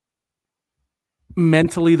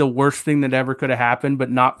mentally the worst thing that ever could have happened,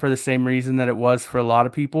 but not for the same reason that it was for a lot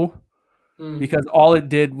of people. Because all it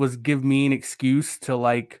did was give me an excuse to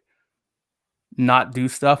like not do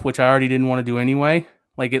stuff, which I already didn't want to do anyway.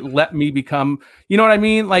 Like it let me become, you know what I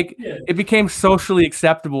mean? Like it became socially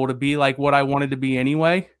acceptable to be like what I wanted to be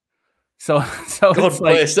anyway. So God it's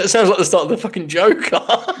bless. That sounds like the start of the fucking Joker.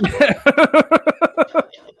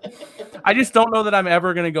 I just don't know that I'm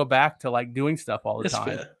ever going to go back to like doing stuff all the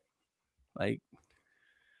time. Fair. Like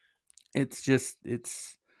it's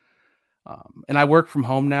and I work from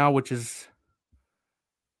home now, which is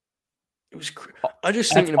I just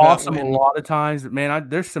that's thinking about awesome a lot of times, but man,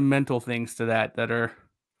 there's some mental things to that are.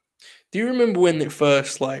 Do you remember when it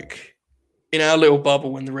first, like, in our little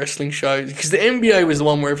bubble, when the wrestling shows? Because the NBA was the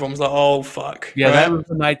one where everyone was like, "Oh fuck!" Yeah, right? That was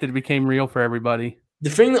the night that it became real for everybody. The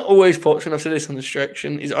thing that always pops when I say this on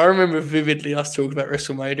Distraction is I remember vividly us talking about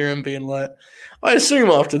WrestleMania and being like, I assume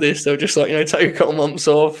after this they'll just like take a couple months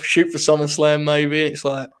off, shoot for SummerSlam maybe. It's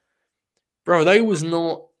like, bro, they was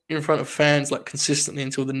not in front of fans like consistently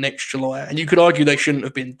until the next July, and you could argue they shouldn't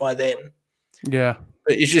have been by then. Yeah,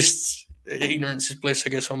 but it's just ignorance is bliss, I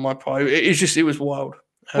guess, on my part. It was wild.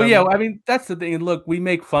 Well, yeah, I mean that's the thing. Look, we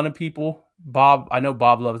make fun of people. Bob, I know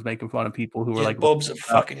Bob loves making fun of people who are like, Bob's a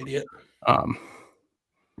fucking idiot. Of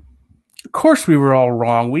course, we were all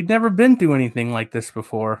wrong. We'd never been through anything like this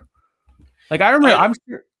before. Like I remember, I'm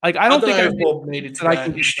sure. Like I don't think Bob needed to. I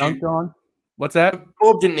can get dunked on. What's that?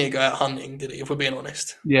 Bob didn't need to go out hunting, did he? If we're being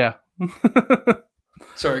honest. Yeah.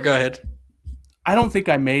 Sorry, go ahead. I don't think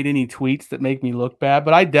I made any tweets that make me look bad,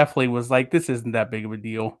 but I definitely was like, "This isn't that big of a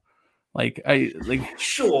deal."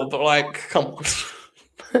 Sure, but like, come on.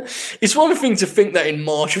 It's one thing to think that in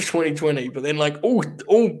March of 2020, but then like all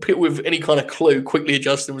people with any kind of clue quickly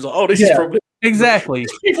adjusted and was like, "Oh, this is probably exactly."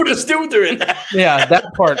 People are still doing that. Yeah,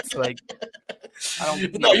 that part's like.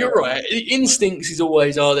 No, you're right. Instincts is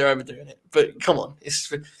always, they're overdoing it. But come on.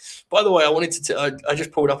 By the way, I wanted to. I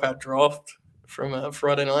just pulled up our draft from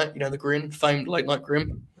Friday night. The Grin, famed late night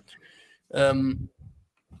Grim.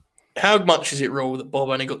 How much is it real that Bob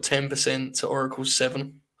only got 10% to Oracle's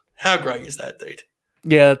 7%? How great is that, dude?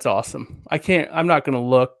 Yeah, that's awesome. I'm not going to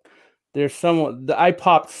look. There's someone. I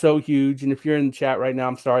popped so huge, and if you're in the chat right now,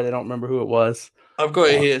 I'm sorry, I don't remember who it was. I've got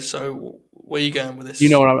it here. So Where are you going with this? You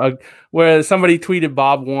know what I'm where somebody tweeted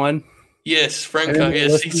Bob won. Yes, Franco.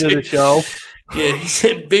 Yes, listen to the show. Yeah, he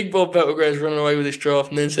said Big Bob Battleground's running away with this draft,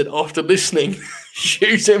 and then said after listening,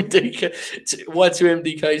 shoot MDK, Y2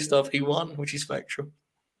 MDK stuff, he won, which is factual.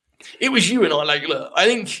 It was you and I. Like, look, I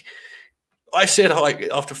think I said like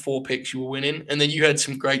after 4 picks you were winning, and then you had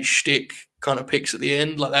some great shtick kind of picks at the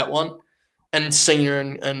end, like that one, and Senior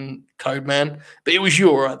and Code Man. But it was you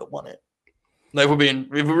or I that won it. Like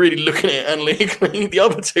we were really looking at it analytically. The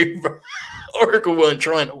other two, Oracle weren't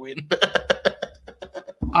trying to win.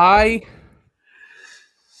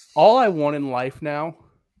 All I want in life now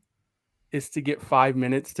is to get 5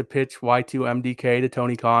 minutes to pitch Y2 MDK to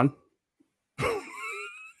Tony Khan.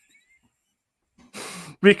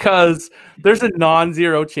 Because there's a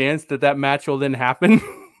non-zero chance that match will then happen.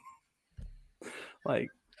 I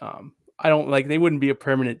don't like they wouldn't be a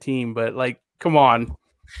permanent team, but like, come on.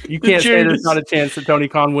 You can't say there's not a chance that Tony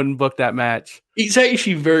Khan wouldn't book that match. It's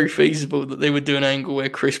actually very feasible that they would do an angle where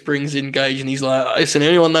Chris brings in Gage and he's like, listen,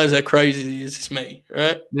 anyone knows how crazy he is, it's me,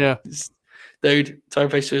 right? Yeah. Dude,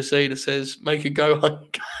 Tope Suicida says, make a going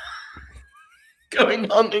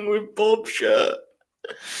hunting with Bob shirt.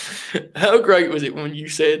 How great was it when you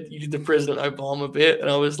said you did the President Obama bit, and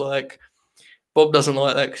I was like, Bob doesn't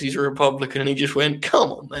like that because he's a Republican, and he just went, come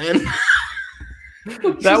on, man.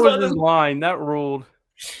 That was his line. That ruled.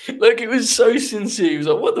 Like, it was so sincere. He was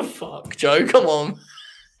like, what the fuck, Joe? Come on.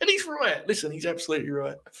 And he's right. Listen, he's absolutely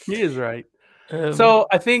right. He is right. So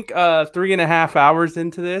I think 3.5 hours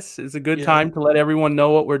into this is a good time to let everyone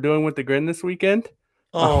know what we're doing with the Grin this weekend.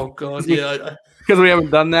 Oh, God, yeah. Because we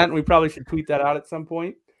haven't done that, and we probably should tweet that out at some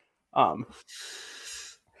point.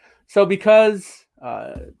 So because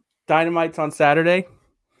Dynamite's on Saturday,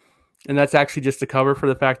 and that's actually just a cover for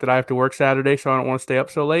the fact that I have to work Saturday, so I don't want to stay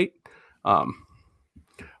up so late.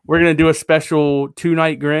 We're going to do a special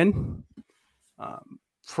 2-night Grin.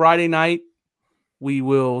 Friday night, we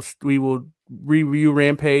will review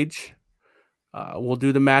Rampage. We'll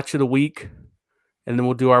do the match of the week, and then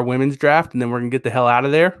we'll do our women's draft, and then we're going to get the hell out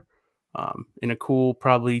of there in a cool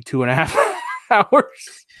probably 2.5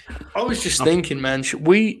 hours. I was just thinking, man, I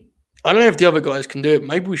don't know if the other guys can do it.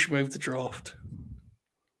 Maybe we should move the draft.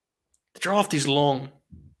 The draft is long.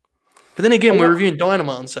 But then again, we're reviewing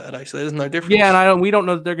Dynamite on Saturday, so there's no difference. Yeah, and we don't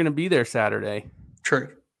know that they're going to be there Saturday. True.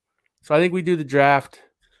 So I think we do the draft.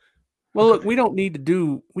 Well, look, we don't need to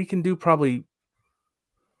do. We can do probably.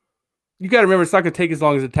 You got to remember, it's not going to take as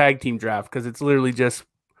long as a tag team draft because it's literally just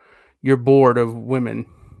your board of women.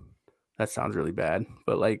 That sounds really bad,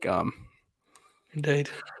 but like, indeed.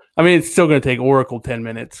 I mean, it's still going to take Oracle 10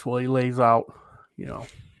 minutes while he lays out,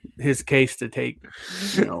 his case to take,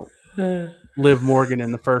 Liv Morgan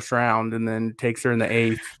in the first round and then takes her in the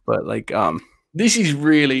 8th. But like, this is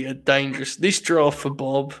really a dangerous. This draft for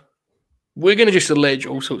Bob. We're going to just allege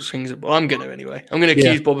all sorts of things. I'm going to anyway. I'm going to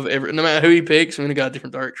accuse Bob of everything. No matter who he picks, I'm going to go a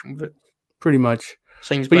different direction with it. Pretty much.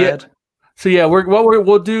 Seems bad.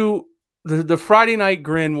 We'll do the Friday night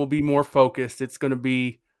Grin will be more focused. It's going to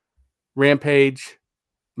be Rampage,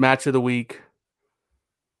 match of the week,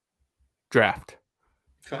 draft.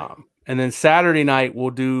 Okay. And then Saturday night we'll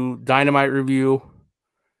do Dynamite review,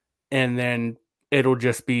 and then it'll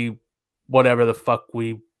just be whatever the fuck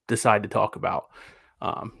we decide to talk about.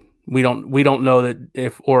 We don't know that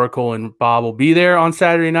if Oracle and Bob will be there on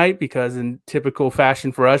Saturday night because in typical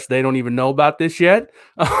fashion for us, they don't even know about this yet.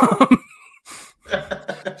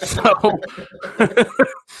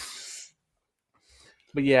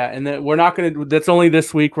 But yeah, and then we're not going to. That's only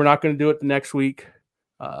this week. We're not going to do it the next week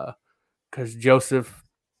because Joseph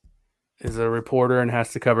is a reporter and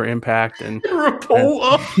has to cover Impact and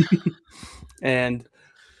reporter. And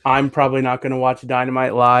I'm probably not going to watch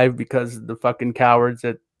Dynamite live because the fucking cowards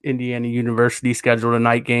at Indiana University scheduled a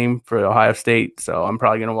night game for Ohio State. So I'm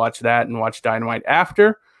probably going to watch that and watch Dynamite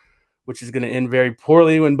after, which is going to end very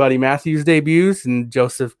poorly when Buddy Matthews debuts and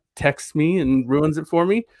Joseph texts me and ruins it for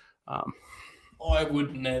me. I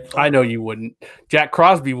would never. I know you wouldn't. Jack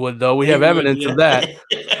Crosby would, though. We have evidence of that.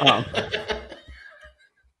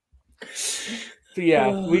 So yeah,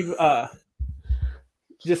 we've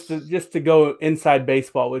just to go inside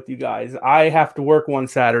baseball with you guys. I have to work one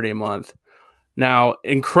Saturday a month. Now,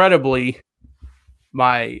 incredibly,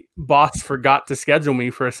 my boss forgot to schedule me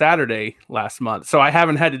for a Saturday last month, so I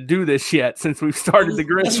haven't had to do this yet since we've started the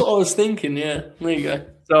Grin. That's what I was thinking. Yeah, there you go.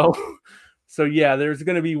 So yeah, there's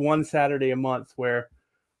going to be one Saturday a month where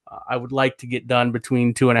I would like to get done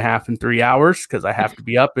between 2.5 and 3 hours because I have to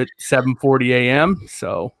be up at 7:40 a.m.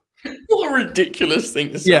 So what a ridiculous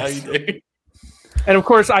thing to say, yes. dude. And of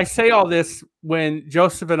course, I say all this when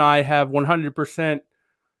Joseph and I have 100%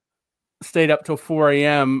 stayed up till 4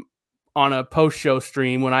 a.m. on a post-show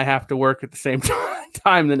stream when I have to work at the same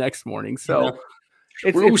time the next morning. So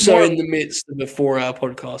we're also in the midst of a 4-hour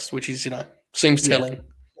podcast, which is, seems telling.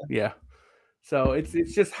 Yeah. So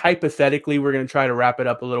it's just hypothetically, we're going to try to wrap it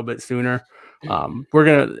up a little bit sooner. We're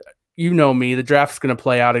going to, me, the draft's going to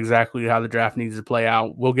play out exactly how the draft needs to play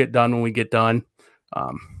out. We'll get done when we get done.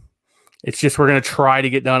 It's just, we're going to try to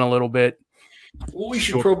get done a little bit. What we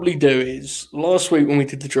should probably do is, last week when we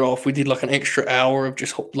did the draft, we did like an extra hour of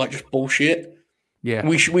just bullshit. Yeah.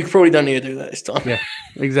 We probably don't need to do that this time. Yeah,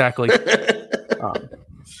 exactly.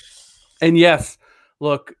 And yes,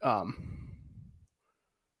 look,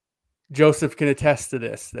 Joseph can attest to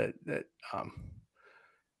this, that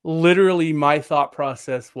literally my thought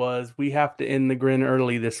process was, we have to end the Grin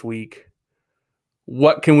early this week.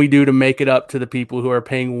 What can we do to make it up to the people who are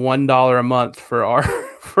paying $1 a month for our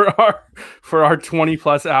for our 20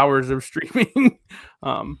 plus hours of streaming?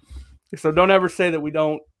 So don't ever say that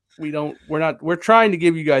we're trying to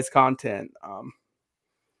give you guys content.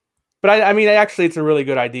 But I mean, actually, it's a really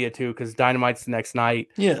good idea too, because Dynamite's the next night.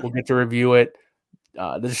 Yeah, we'll get to review it.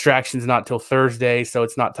 The distraction's not till Thursday, so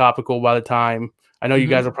it's not topical by the time. I know you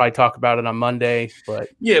guys will probably talk about it on Monday, but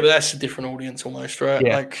but that's a different audience almost, right?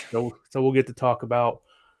 Yeah. So we'll get to talk about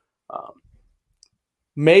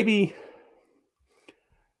maybe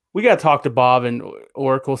we got to talk to Bob and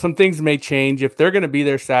Oracle. Some things may change. If they're going to be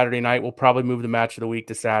there Saturday night, we'll probably move the match of the week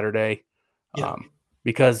to Saturday.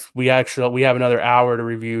 Because we have another hour to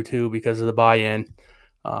review too because of the buy-in.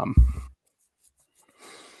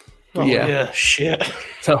 Shit.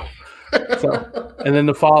 So, and then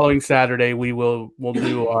the following Saturday we'll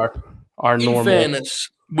do our normal. In fairness,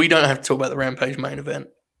 we don't have to talk about the Rampage main event.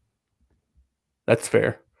 That's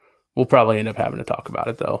fair. We'll probably end up having to talk about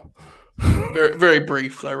it though. Very, very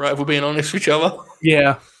brief though, right? If we're being honest with each other.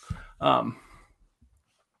 Yeah.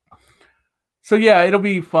 So yeah, it'll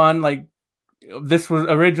be fun. Like, this was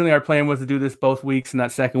originally our plan was to do this both weeks, and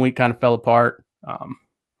that second week kind of fell apart.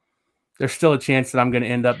 There's still a chance that I'm going to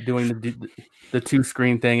end up doing the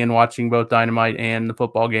 2-screen thing and watching both Dynamite and the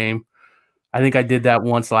football game. I think I did that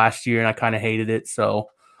once last year, and I kind of hated it. So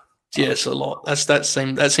it's a lot. That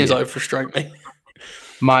seems like it frustrates me.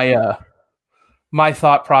 My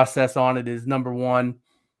thought process on it is, number one,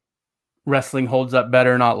 wrestling holds up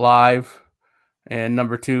better not live, and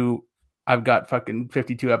number two, I've got fucking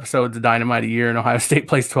 52 episodes of Dynamite a year, and Ohio State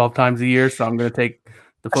plays 12 times a year, so I'm going to take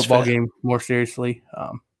the football game more seriously.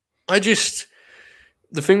 The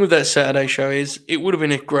thing with that Saturday show is, it would have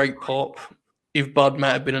been a great pop if Bud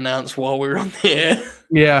Matt had been announced while we were on the air.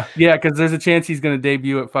 Yeah, because there's a chance he's going to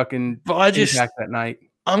debut at fucking Impact that night.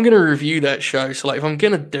 I'm going to review that show, so if I'm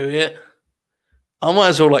going to do it, I might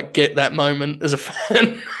as well get that moment as a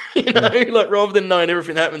fan, rather than knowing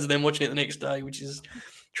everything happens and then watching it the next day, which is.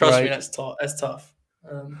 Trust me, that's tough. That's tough.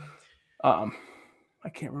 I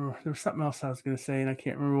can't remember. There was something else I was going to say, and I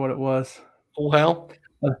can't remember what it was. All hell.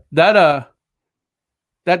 That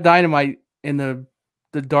Dynamite and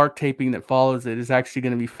the dark taping that follows it is actually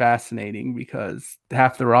going to be fascinating because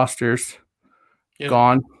half the roster's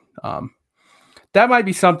gone. That might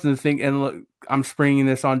be something to think. And look, I'm springing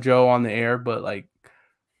this on Joe on the air, but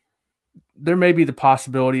there may be the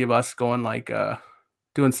possibility of us going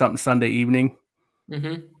doing something Sunday evening.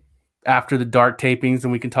 After the dark tapings,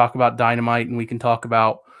 and we can talk about Dynamite, and we can talk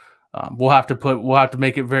about we'll have to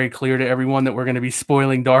make it very clear to everyone that we're going to be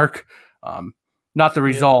spoiling dark, not the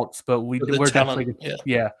results, but we're definitely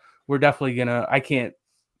gonna.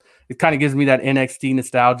 It kind of gives me that NXT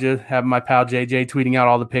nostalgia, having my pal JJ tweeting out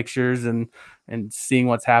all the pictures and seeing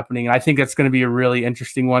what's happening. And I think that's going to be a really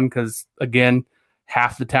interesting one because, again,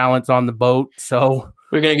 half the talent's on the boat, so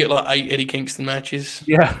we're going to get 8 Eddie Kingston matches.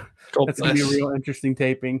 Yeah. That's going to be a real interesting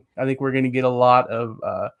taping. I think we're going to get a lot of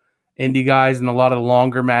indie guys and a lot of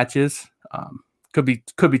longer matches. Could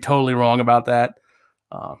be totally wrong about that.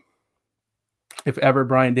 If ever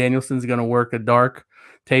Bryan Danielson's going to work a dark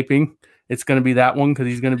taping, it's going to be that one because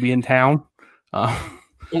he's going to be in town.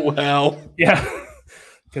 Wow. Yeah.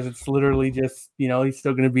 Because it's literally just, he's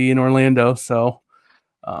still going to be in Orlando. So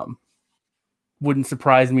wouldn't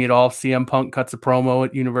surprise me at all if CM Punk cuts a promo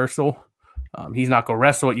at Universal. He's not going to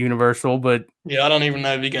wrestle at Universal, but... Yeah, I don't even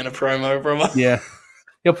know if he's going to promo, brother. Yeah.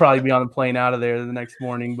 He'll probably be on the plane out of there the next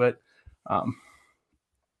morning, but I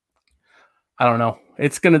don't know.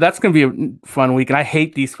 That's going to be a fun week, and I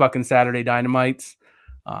hate these fucking Saturday Dynamites.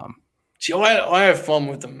 See, I have fun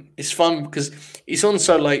with them. It's fun because it's on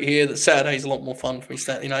so late here that Saturday's a lot more fun for me.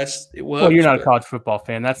 It works. Well, you're not a college football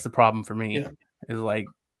fan. That's the problem for me. Yeah. Is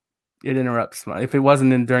it interrupts. If it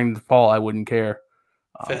wasn't during the fall, I wouldn't care.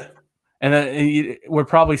 Fair. And then we're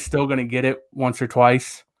probably still going to get it once or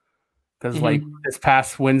twice because like this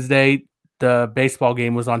past Wednesday, the baseball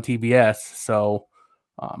game was on TBS. So,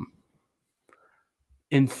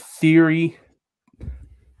 in theory,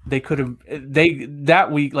 they could have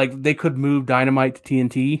that week like they could move Dynamite to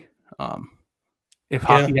TNT. If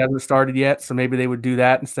hockey hasn't started yet, so maybe they would do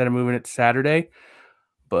that instead of moving it to Saturday.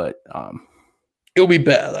 But it'll be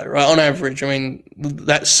better though, right? On average, I mean,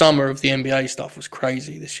 that summer of the NBA stuff was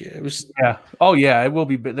crazy this year. It was it will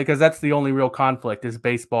be because that's the only real conflict is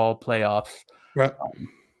baseball playoffs, right?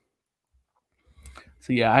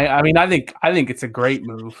 So yeah, I mean, I think it's a great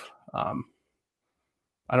move. I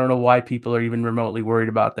don't know why people are even remotely worried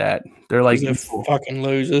about that. They're like fucking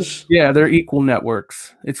losers. Yeah, they're equal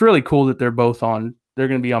networks. It's really cool that they're both on. They're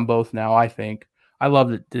going to be on both now. I think. I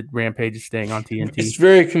love that Rampage is staying on TNT. It's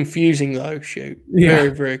very confusing though. Shoot, very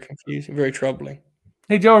very confusing, very troubling.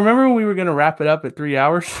 Hey Joe, remember when we were going to wrap it up at 3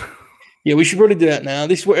 hours? Yeah, we should probably do that now.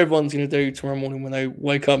 This is what everyone's going to do tomorrow morning when they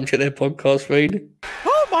wake up and check their podcast feed.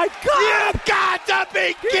 Oh my God! You got to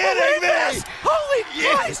be kidding me! Holy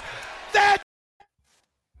Christ! That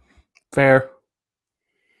Fair.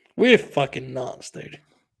 We're fucking nuts,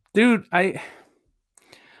 dude.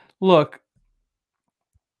 Look.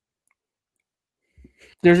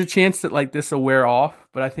 There's a chance that like this will wear off,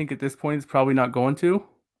 but I think at this point it's probably not going to.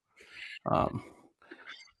 I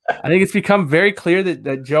think it's become very clear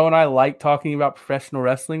that Joe and I like talking about professional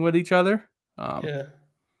wrestling with each other.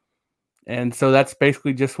 And so that's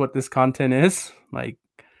basically just what this content is. Like,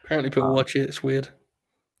 apparently people watch it. It's weird.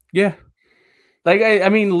 Yeah. Like, I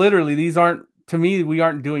mean, literally, these aren't, to me, we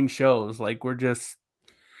aren't doing shows. Like, we're just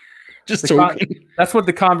talking. That's what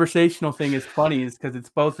the conversational thing is funny, is because it's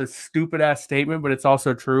both a stupid ass statement, but it's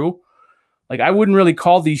also true. Like, I wouldn't really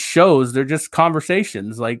call these shows. They're just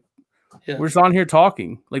conversations. Like, we're just on here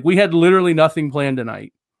talking. Like, we had literally nothing planned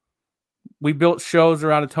tonight. We built shows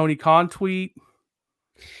around a Tony Khan tweet.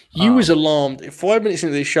 You was alarmed. 5 minutes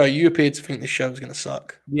into this show, you appeared to think this show was going to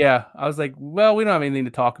suck. Yeah. I was like, well, we don't have anything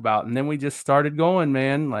to talk about. And then we just started going,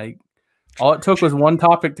 man. Like, all it took was one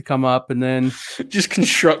topic to come up, and then just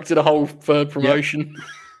constructed a whole third promotion.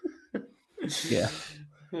 Yeah.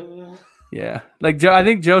 Yeah. Like Joe, I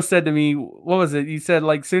think Joe said to me, what was it? You said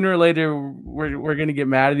like sooner or later we're gonna get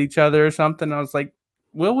mad at each other or something. I was like,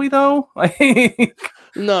 will we though?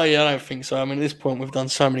 No, I don't think so. I mean, at this point we've done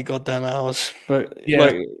so many goddamn hours. But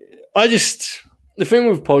the thing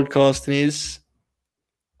with podcasting is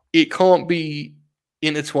it can't be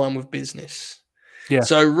intertwined with business. Yeah.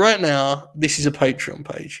 So right now, this is a Patreon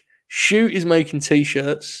page. Shoot is making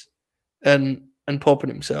t-shirts and popping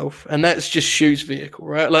himself, and that's just Shoot's vehicle,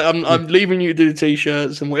 right? Like I'm leaving you to do the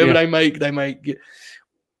t-shirts and whatever they make.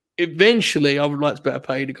 Eventually, I would like to better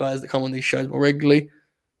pay the guys that come on these shows more regularly.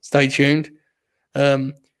 Stay tuned.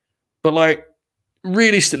 But like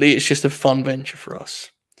realistically, it's just a fun venture for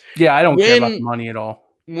us. Yeah, I don't care about the money at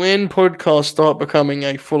all. When podcasts start becoming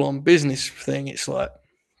a full-on business thing, it's like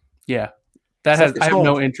I have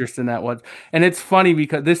no interest in that one. And it's funny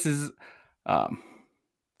because this is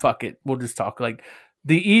fuck it. We'll just talk. Like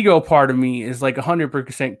the ego part of me is like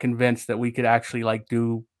 100% convinced that we could actually like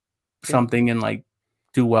do something and like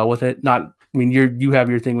do well with it. Not, I mean, you have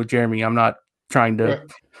your thing with Jeremy. I'm not trying to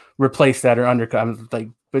replace that or undercut.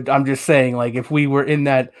 But I'm just saying, like, if we were in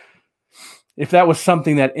that, if that was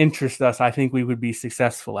something that interests us, I think we would be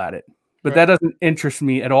successful at it. But that doesn't interest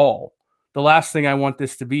me at all. The last thing I want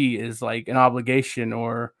this to be is like an obligation,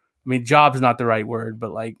 or, I mean, job's not the right word,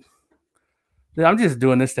 but like, I'm just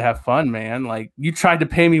doing this to have fun, man. Like, you tried to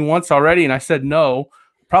pay me once already and I said no.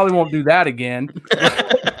 Probably won't do that again.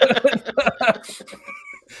 Fair.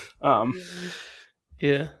 I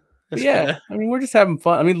mean, we're just having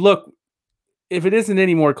fun. I mean, look, if it isn't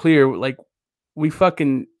any more clear, like,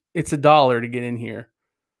 it's $1 to get in here.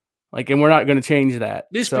 Like, and we're not going to change that.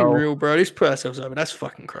 Let's be real, bro. Let's put ourselves over. That's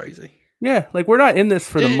fucking crazy. Yeah, like, we're not in this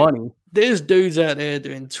for the money. There's dudes out there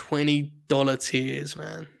doing $20 tiers,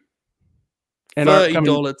 man. And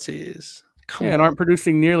 $30 tiers. And aren't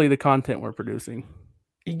producing nearly the content we're producing.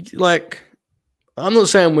 Like, I'm not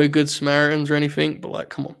saying we're good Samaritans or anything, but like,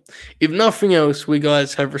 come on. If nothing else, we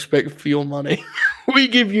guys have respect for your money. We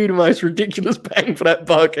give you the most ridiculous bang for that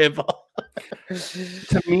buck ever.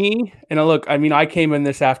 To me, and look, I mean, I came in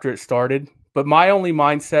this after it started, but my only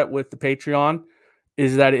mindset with the Patreon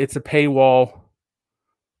is that it's a paywall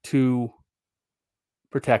to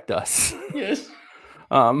protect us. Yes.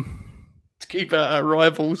 To keep out our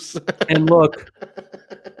rivals. And look,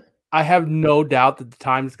 I have no doubt that the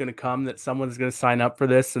time is going to come that someone's going to sign up for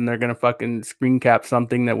this and they're going to fucking screen cap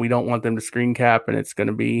something that we don't want them to screen cap, and it's going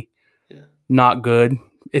to be not good.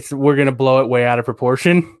 We're going to blow it way out of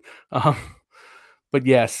proportion. But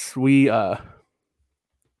yes, we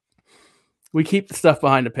we keep the stuff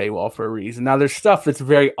behind the paywall for a reason. Now, there's stuff that's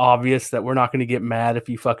very obvious that we're not going to get mad if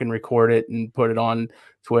you fucking record it and put it on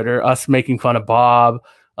Twitter. Us making fun of Bob,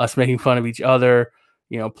 us making fun of each other,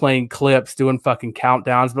 playing clips, doing fucking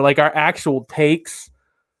countdowns. But like our actual takes,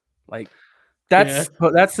 like that's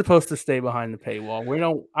supposed to stay behind the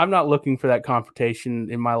paywall. I'm not looking for that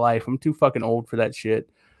confrontation in my life. I'm too fucking old for that shit.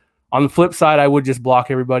 On the flip side, I would just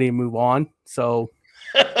block everybody and move on. So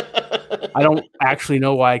I don't actually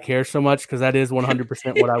know why I care so much, because that is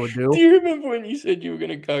 100% what I would do. Do you remember when you said you were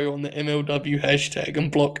going to go on the MLW hashtag and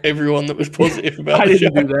block everyone that was positive about I the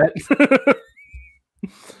didn't show? do that.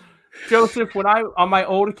 Joseph, when on my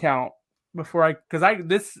old account, I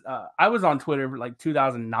was on Twitter like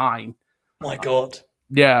 2009. My God.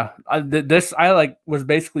 Yeah. I was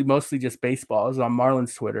basically mostly just baseball. I was on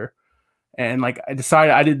Marlins Twitter. And like I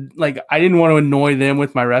decided I didn't want to annoy them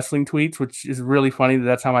with my wrestling tweets, which is really funny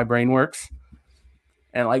that's how my brain works.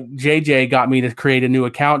 And like JJ got me to create a new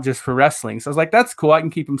account just for wrestling. So I was like, that's cool. I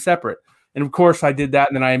can keep them separate. And of course I did that.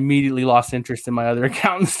 And then I immediately lost interest in my other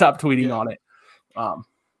account and stopped tweeting on it.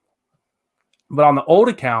 But on the old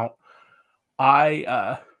account, we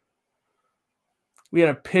had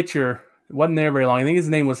a pitcher. It wasn't there very long. I think his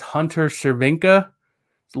name was Hunter Cervinka,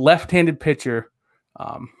 left-handed pitcher.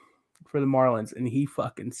 For the Marlins, and he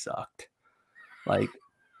fucking sucked. Like,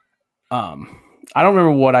 I don't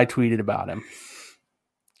remember what I tweeted about him,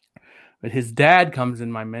 but his dad comes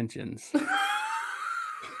in my mentions.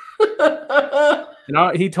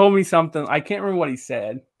 And he told me something. I can't remember what he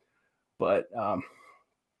said, but it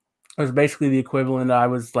was basically the equivalent. I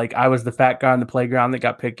was the fat guy on the playground that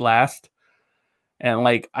got picked last. And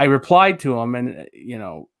like, I replied to him, and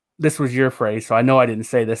this was your phrase, so I know I didn't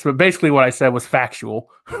say this, but basically what I said was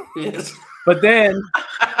factual. Yes. But then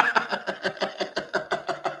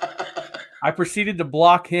I proceeded to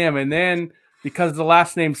block him, and then because the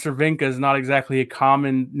last name Cervinka is not exactly a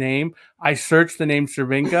common name, I searched the name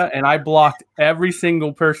Cervinka, and I blocked every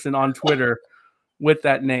single person on Twitter with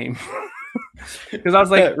that name. Because I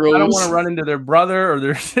was like, I don't want to run into their brother or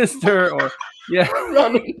their sister, or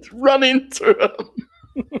run into them.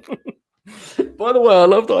 By the way, I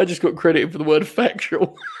love that I just got credited for the word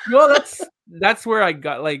factual. Well, that's where I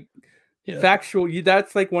got factual.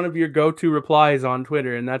 That's like one of your go-to replies on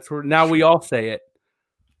Twitter, and that's where now we all say it.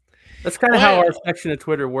 That's kind of how our section of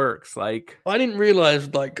Twitter works. Like, I didn't realize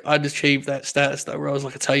I'd achieved that status though, where I was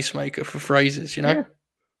like a tastemaker for phrases. Yeah.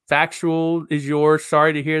 Factual is yours.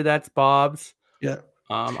 Sorry to hear that's Bob's. Yeah.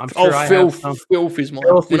 I'm sure filth is mine.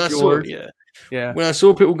 Filth is yours. Yeah. When I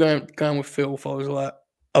saw people going with filth, I was like,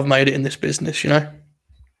 I've made it in this business, I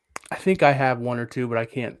think I have one or two, but I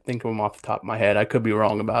can't think of them off the top of my head. I could be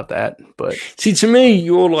wrong about that. But see, to me,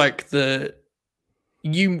 you're like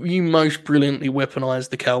you most brilliantly weaponize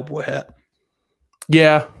the cowboy hat.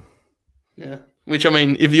 Yeah. Yeah. Which, I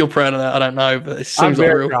mean, if you're proud of that, I don't know, but it seems I'm like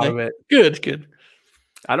very a real proud thing. of it. Good.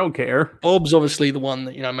 I don't care. Bob's obviously the one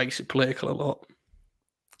that, makes it political a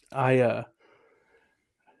lot.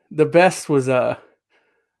 The best was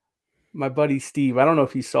my buddy Steve. I don't know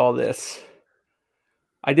if you saw this.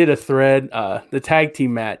 I did a thread, the tag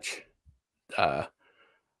team match. I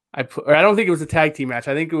don't think it was a tag team match.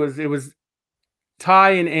 I think it was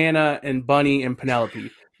Ty and Anna and Bunny and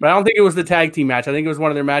Penelope. But I don't think it was the tag team match. I think it was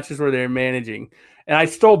one of their matches where they're managing. And I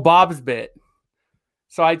stole Bob's bit.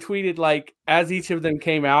 So I tweeted as each of them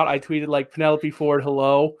came out, I tweeted Penelope Ford,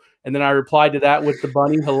 hello. And then I replied to that with the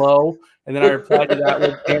Bunny, hello. And then I replied to that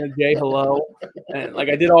with Anna J, hello. And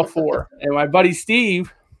I did all four. And my buddy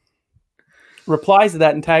Steve replies to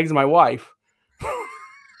that and tags my wife.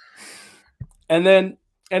 And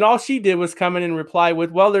all she did was come in and reply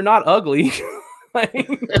with, well, they're not ugly. That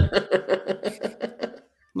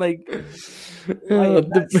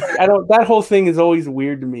whole thing is always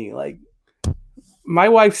weird to me. My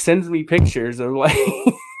wife sends me pictures of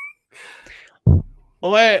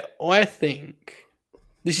I think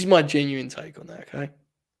this is my genuine take on that, okay?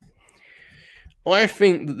 I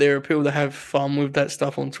think that there are people that have fun with that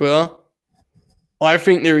stuff on Twitter. I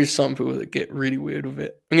think there is some people that get really weird with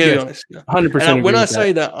it. I'm going to be honest. 100%. When I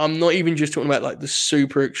say that, I'm not even just talking about the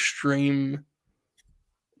super extreme.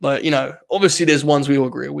 Obviously there's ones we all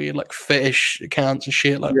agree are weird, fetish accounts and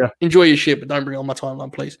shit. Enjoy your shit, but don't bring it on my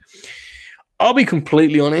timeline, please. I'll be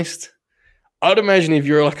completely honest. I'd imagine if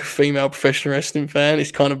you're a female professional wrestling fan,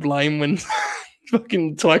 it's kind of lame when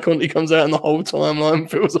fucking Ty Conti comes out and the whole timeline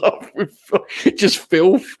fills up with just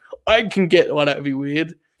filth. I can get why that would be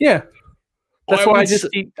weird. Yeah. That's why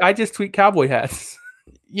I just tweet cowboy hats.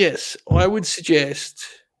 Yes. I would suggest,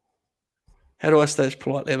 how do I say this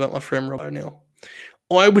politely about my friend Rob O'Neill?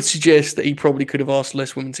 I would suggest that he probably could have asked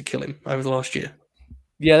less women to kill him over the last year.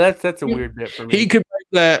 Yeah, that's a weird bit for me. He could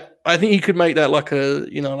make that. I think he could make that like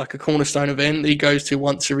a cornerstone event that he goes to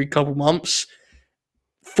once every couple months.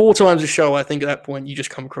 4 times a show. I think at that point you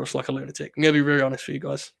just come across like a lunatic. I'm gonna be very honest with you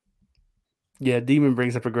guys. Yeah, Demon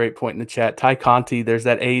brings up a great point in the chat. Ty Conti, there's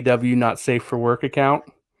that AEW not safe for work account.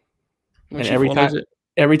 When And she every it.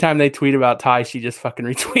 every time they tweet about Ty, she just fucking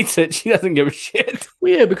retweets it. She doesn't give a shit.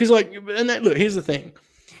 Well, yeah, because look, here's the thing.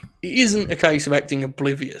 It isn't a case of acting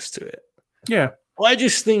oblivious to it. Yeah. I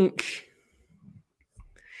just think,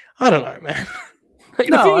 I don't know, man. Like,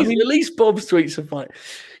 No, the thing I is, mean- at least Bob's tweets are funny.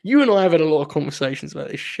 You and I have had a lot of conversations about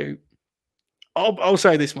this shoot. I'll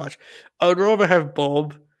say this much. I would rather have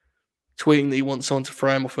Bob tweeting that he wants someone to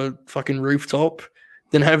throw him off a fucking rooftop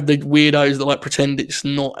than have the weirdos that like pretend it's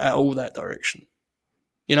not at all that direction.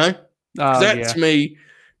 You know? Because that to me,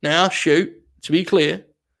 now, shoot, to be clear,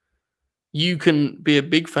 you can be a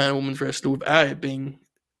big fan of women's wrestling without it being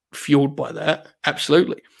fueled by that.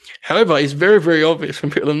 Absolutely. However, it's very, very obvious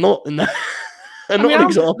when people are not in that.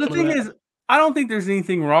 The thing is, I don't think there's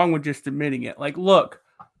anything wrong with just admitting it. Like, look,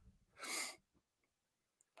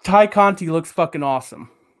 Ty Conti looks fucking awesome,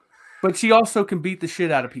 but she also can beat the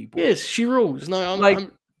shit out of people. Yes, she rules. No,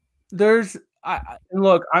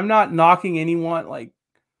 look, I'm not knocking anyone. Like,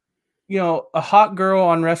 a hot girl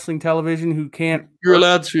on wrestling television who can't. You're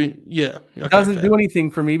allowed to, yeah. Okay, doesn't do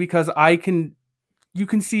anything for me because you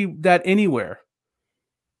can see that anywhere.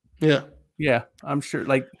 Yeah. Yeah, I'm sure.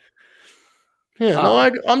 Like, yeah,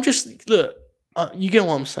 I'm just, look, you get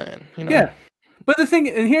what I'm saying. You know? Yeah. But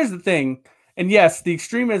here's the thing, and yes, the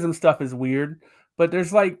extremism stuff is weird, but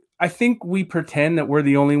there's like, I think we pretend that we're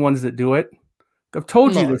the only ones that do it. I've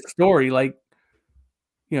told you this story, like,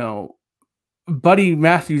 Buddy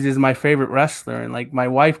Matthews is my favorite wrestler, and like my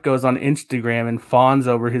wife goes on Instagram and fawns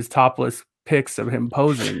over his topless pics of him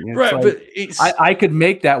posing. Right, like, but I could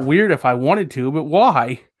make that weird if I wanted to, but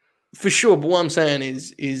why? For sure, but what I'm saying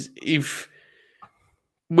is if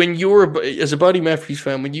when you're as a Buddy Matthews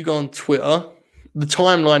fan, when you go on Twitter, the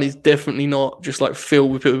timeline is definitely not just like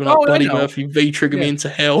filled with people like Buddy Murphy V-trigger me into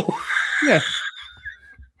hell. Yeah.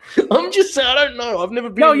 I'm just saying, I don't know. I've never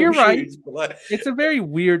been. No, you're right. But like, it's a very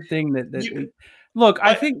weird thing look,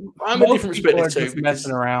 I think I'm a different perspective too, just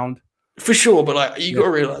messing around. For sure, but like you got to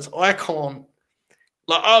realize, I can't.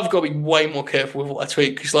 Like, I've got to be way more careful with what I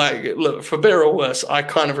tweet because, like, look, for better or worse, I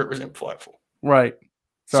kind of represent Fightful. Right.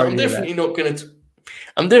 So I'm definitely not going to.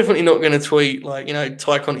 I'm definitely not going to tweet like,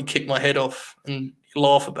 Ty Conti kicked my head off and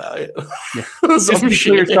laugh about it. Yeah. Just be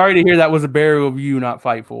clear, sorry to hear that was a burial of you, not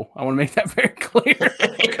Fightful. I want to make that very clear.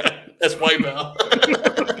 Okay, that's way better.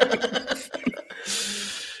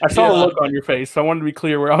 I saw a look on your face, so I wanted to be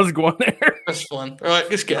clear where I was going there. That's fine. All right,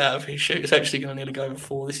 let's get out of here. Shoot, it's actually going to need to go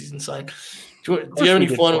before. This is insane. Do you have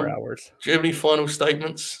any final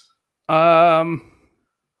statements? I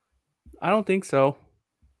don't think so.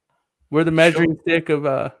 We're the measuring stick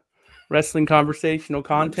of wrestling conversational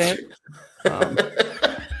content.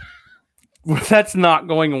 That's not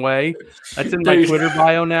going away. That's in my Twitter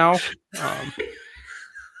bio now.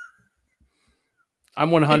 I'm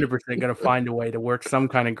 100% going to find a way to work some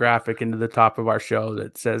kind of graphic into the top of our show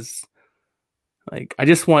that says, like, I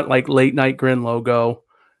just want like Late Night Grin logo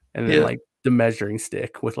and then like the measuring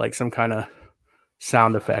stick with like some kind of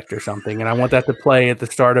sound effect or something. And I want that to play at the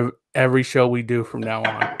start of every show we do from now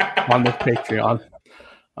on this Patreon.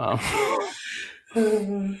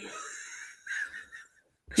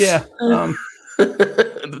 Yeah.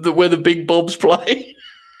 Where the big Bobs play.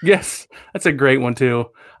 Yes, that's a great one too.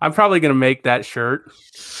 I'm probably gonna make that shirt.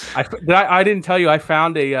 I didn't tell you I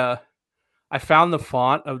found the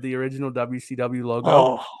font of the original WCW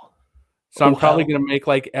logo. So I'm probably gonna make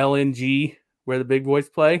like LNG where the big boys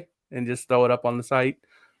play and just throw it up on the site.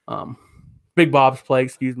 Big Bob's play,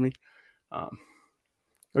 excuse me.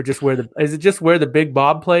 Or just is it just where the Big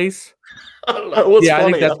Bob plays? I don't know. What's funny, I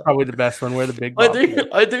think that's probably the best one. Where the Big Bob.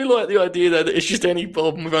 I do like the idea that it's just any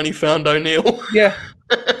Bob and we've only found O'Neill. Yeah.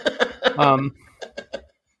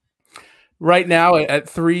 Right now at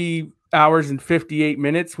 3 hours and 58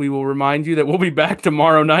 minutes, we will remind you that we'll be back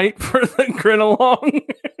tomorrow night for the Grin Along.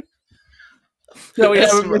 So we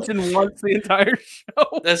haven't mentioned once the entire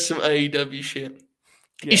show. That's some AEW shit.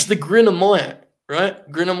 Yeah. It's the Grinomite,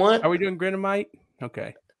 right? Grinomite. Are we doing Grinomite?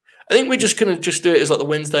 Okay. I think we're just gonna do it as like the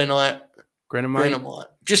Wednesday night Grinomite.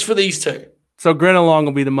 Just for these two. So Grin Along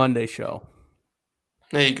will be the Monday show.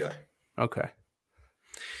 There you go. Okay.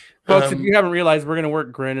 Folks, if you haven't realized, we're going to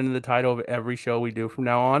work Grin into the title of every show we do from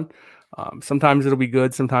now on. Sometimes it'll be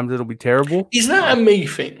good. Sometimes it'll be terrible. Is that a me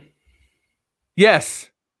thing?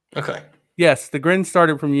 Yes. Okay. Yes, the Grin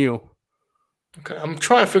started from you. Okay, I'm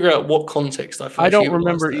trying to figure out what context I don't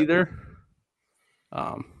remember either.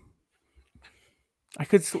 I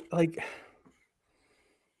could like.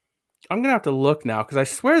 I'm gonna have to look now because I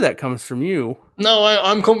swear that comes from you. No,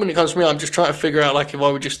 I'm confident it comes from me. I'm just trying to figure out like if I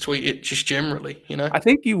would just tweet it just generally, you know. I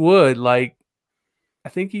think you would like. I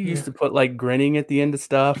think you used to put like grinning at the end of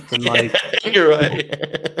stuff and like. You're right.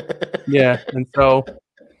 Yeah, and so.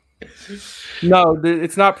 No,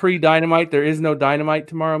 it's not pre-Dynamite. There is no Dynamite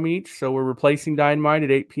tomorrow, Meech. So we're replacing Dynamite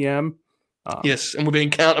at 8 p.m. Yes, and we're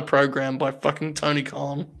being counter-programmed by fucking Tony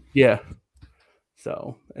Khan. Yeah.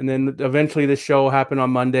 So, and then eventually this show will happen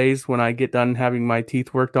on Mondays when I get done having my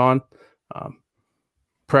teeth worked on.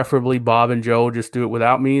 Preferably Bob and Joe just do it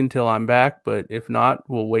without me until I'm back. But if not,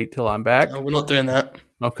 we'll wait till I'm back. No, we're not doing that.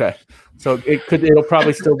 Okay. So it'll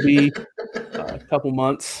probably still be a couple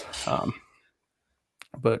months.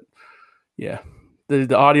 But yeah,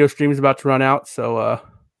 the audio stream is about to run out. So,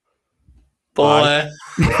 bye.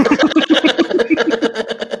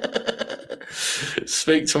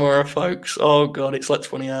 Speak tomorrow, folks. Oh, God, it's like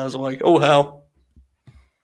 20 hours away. Oh, hell.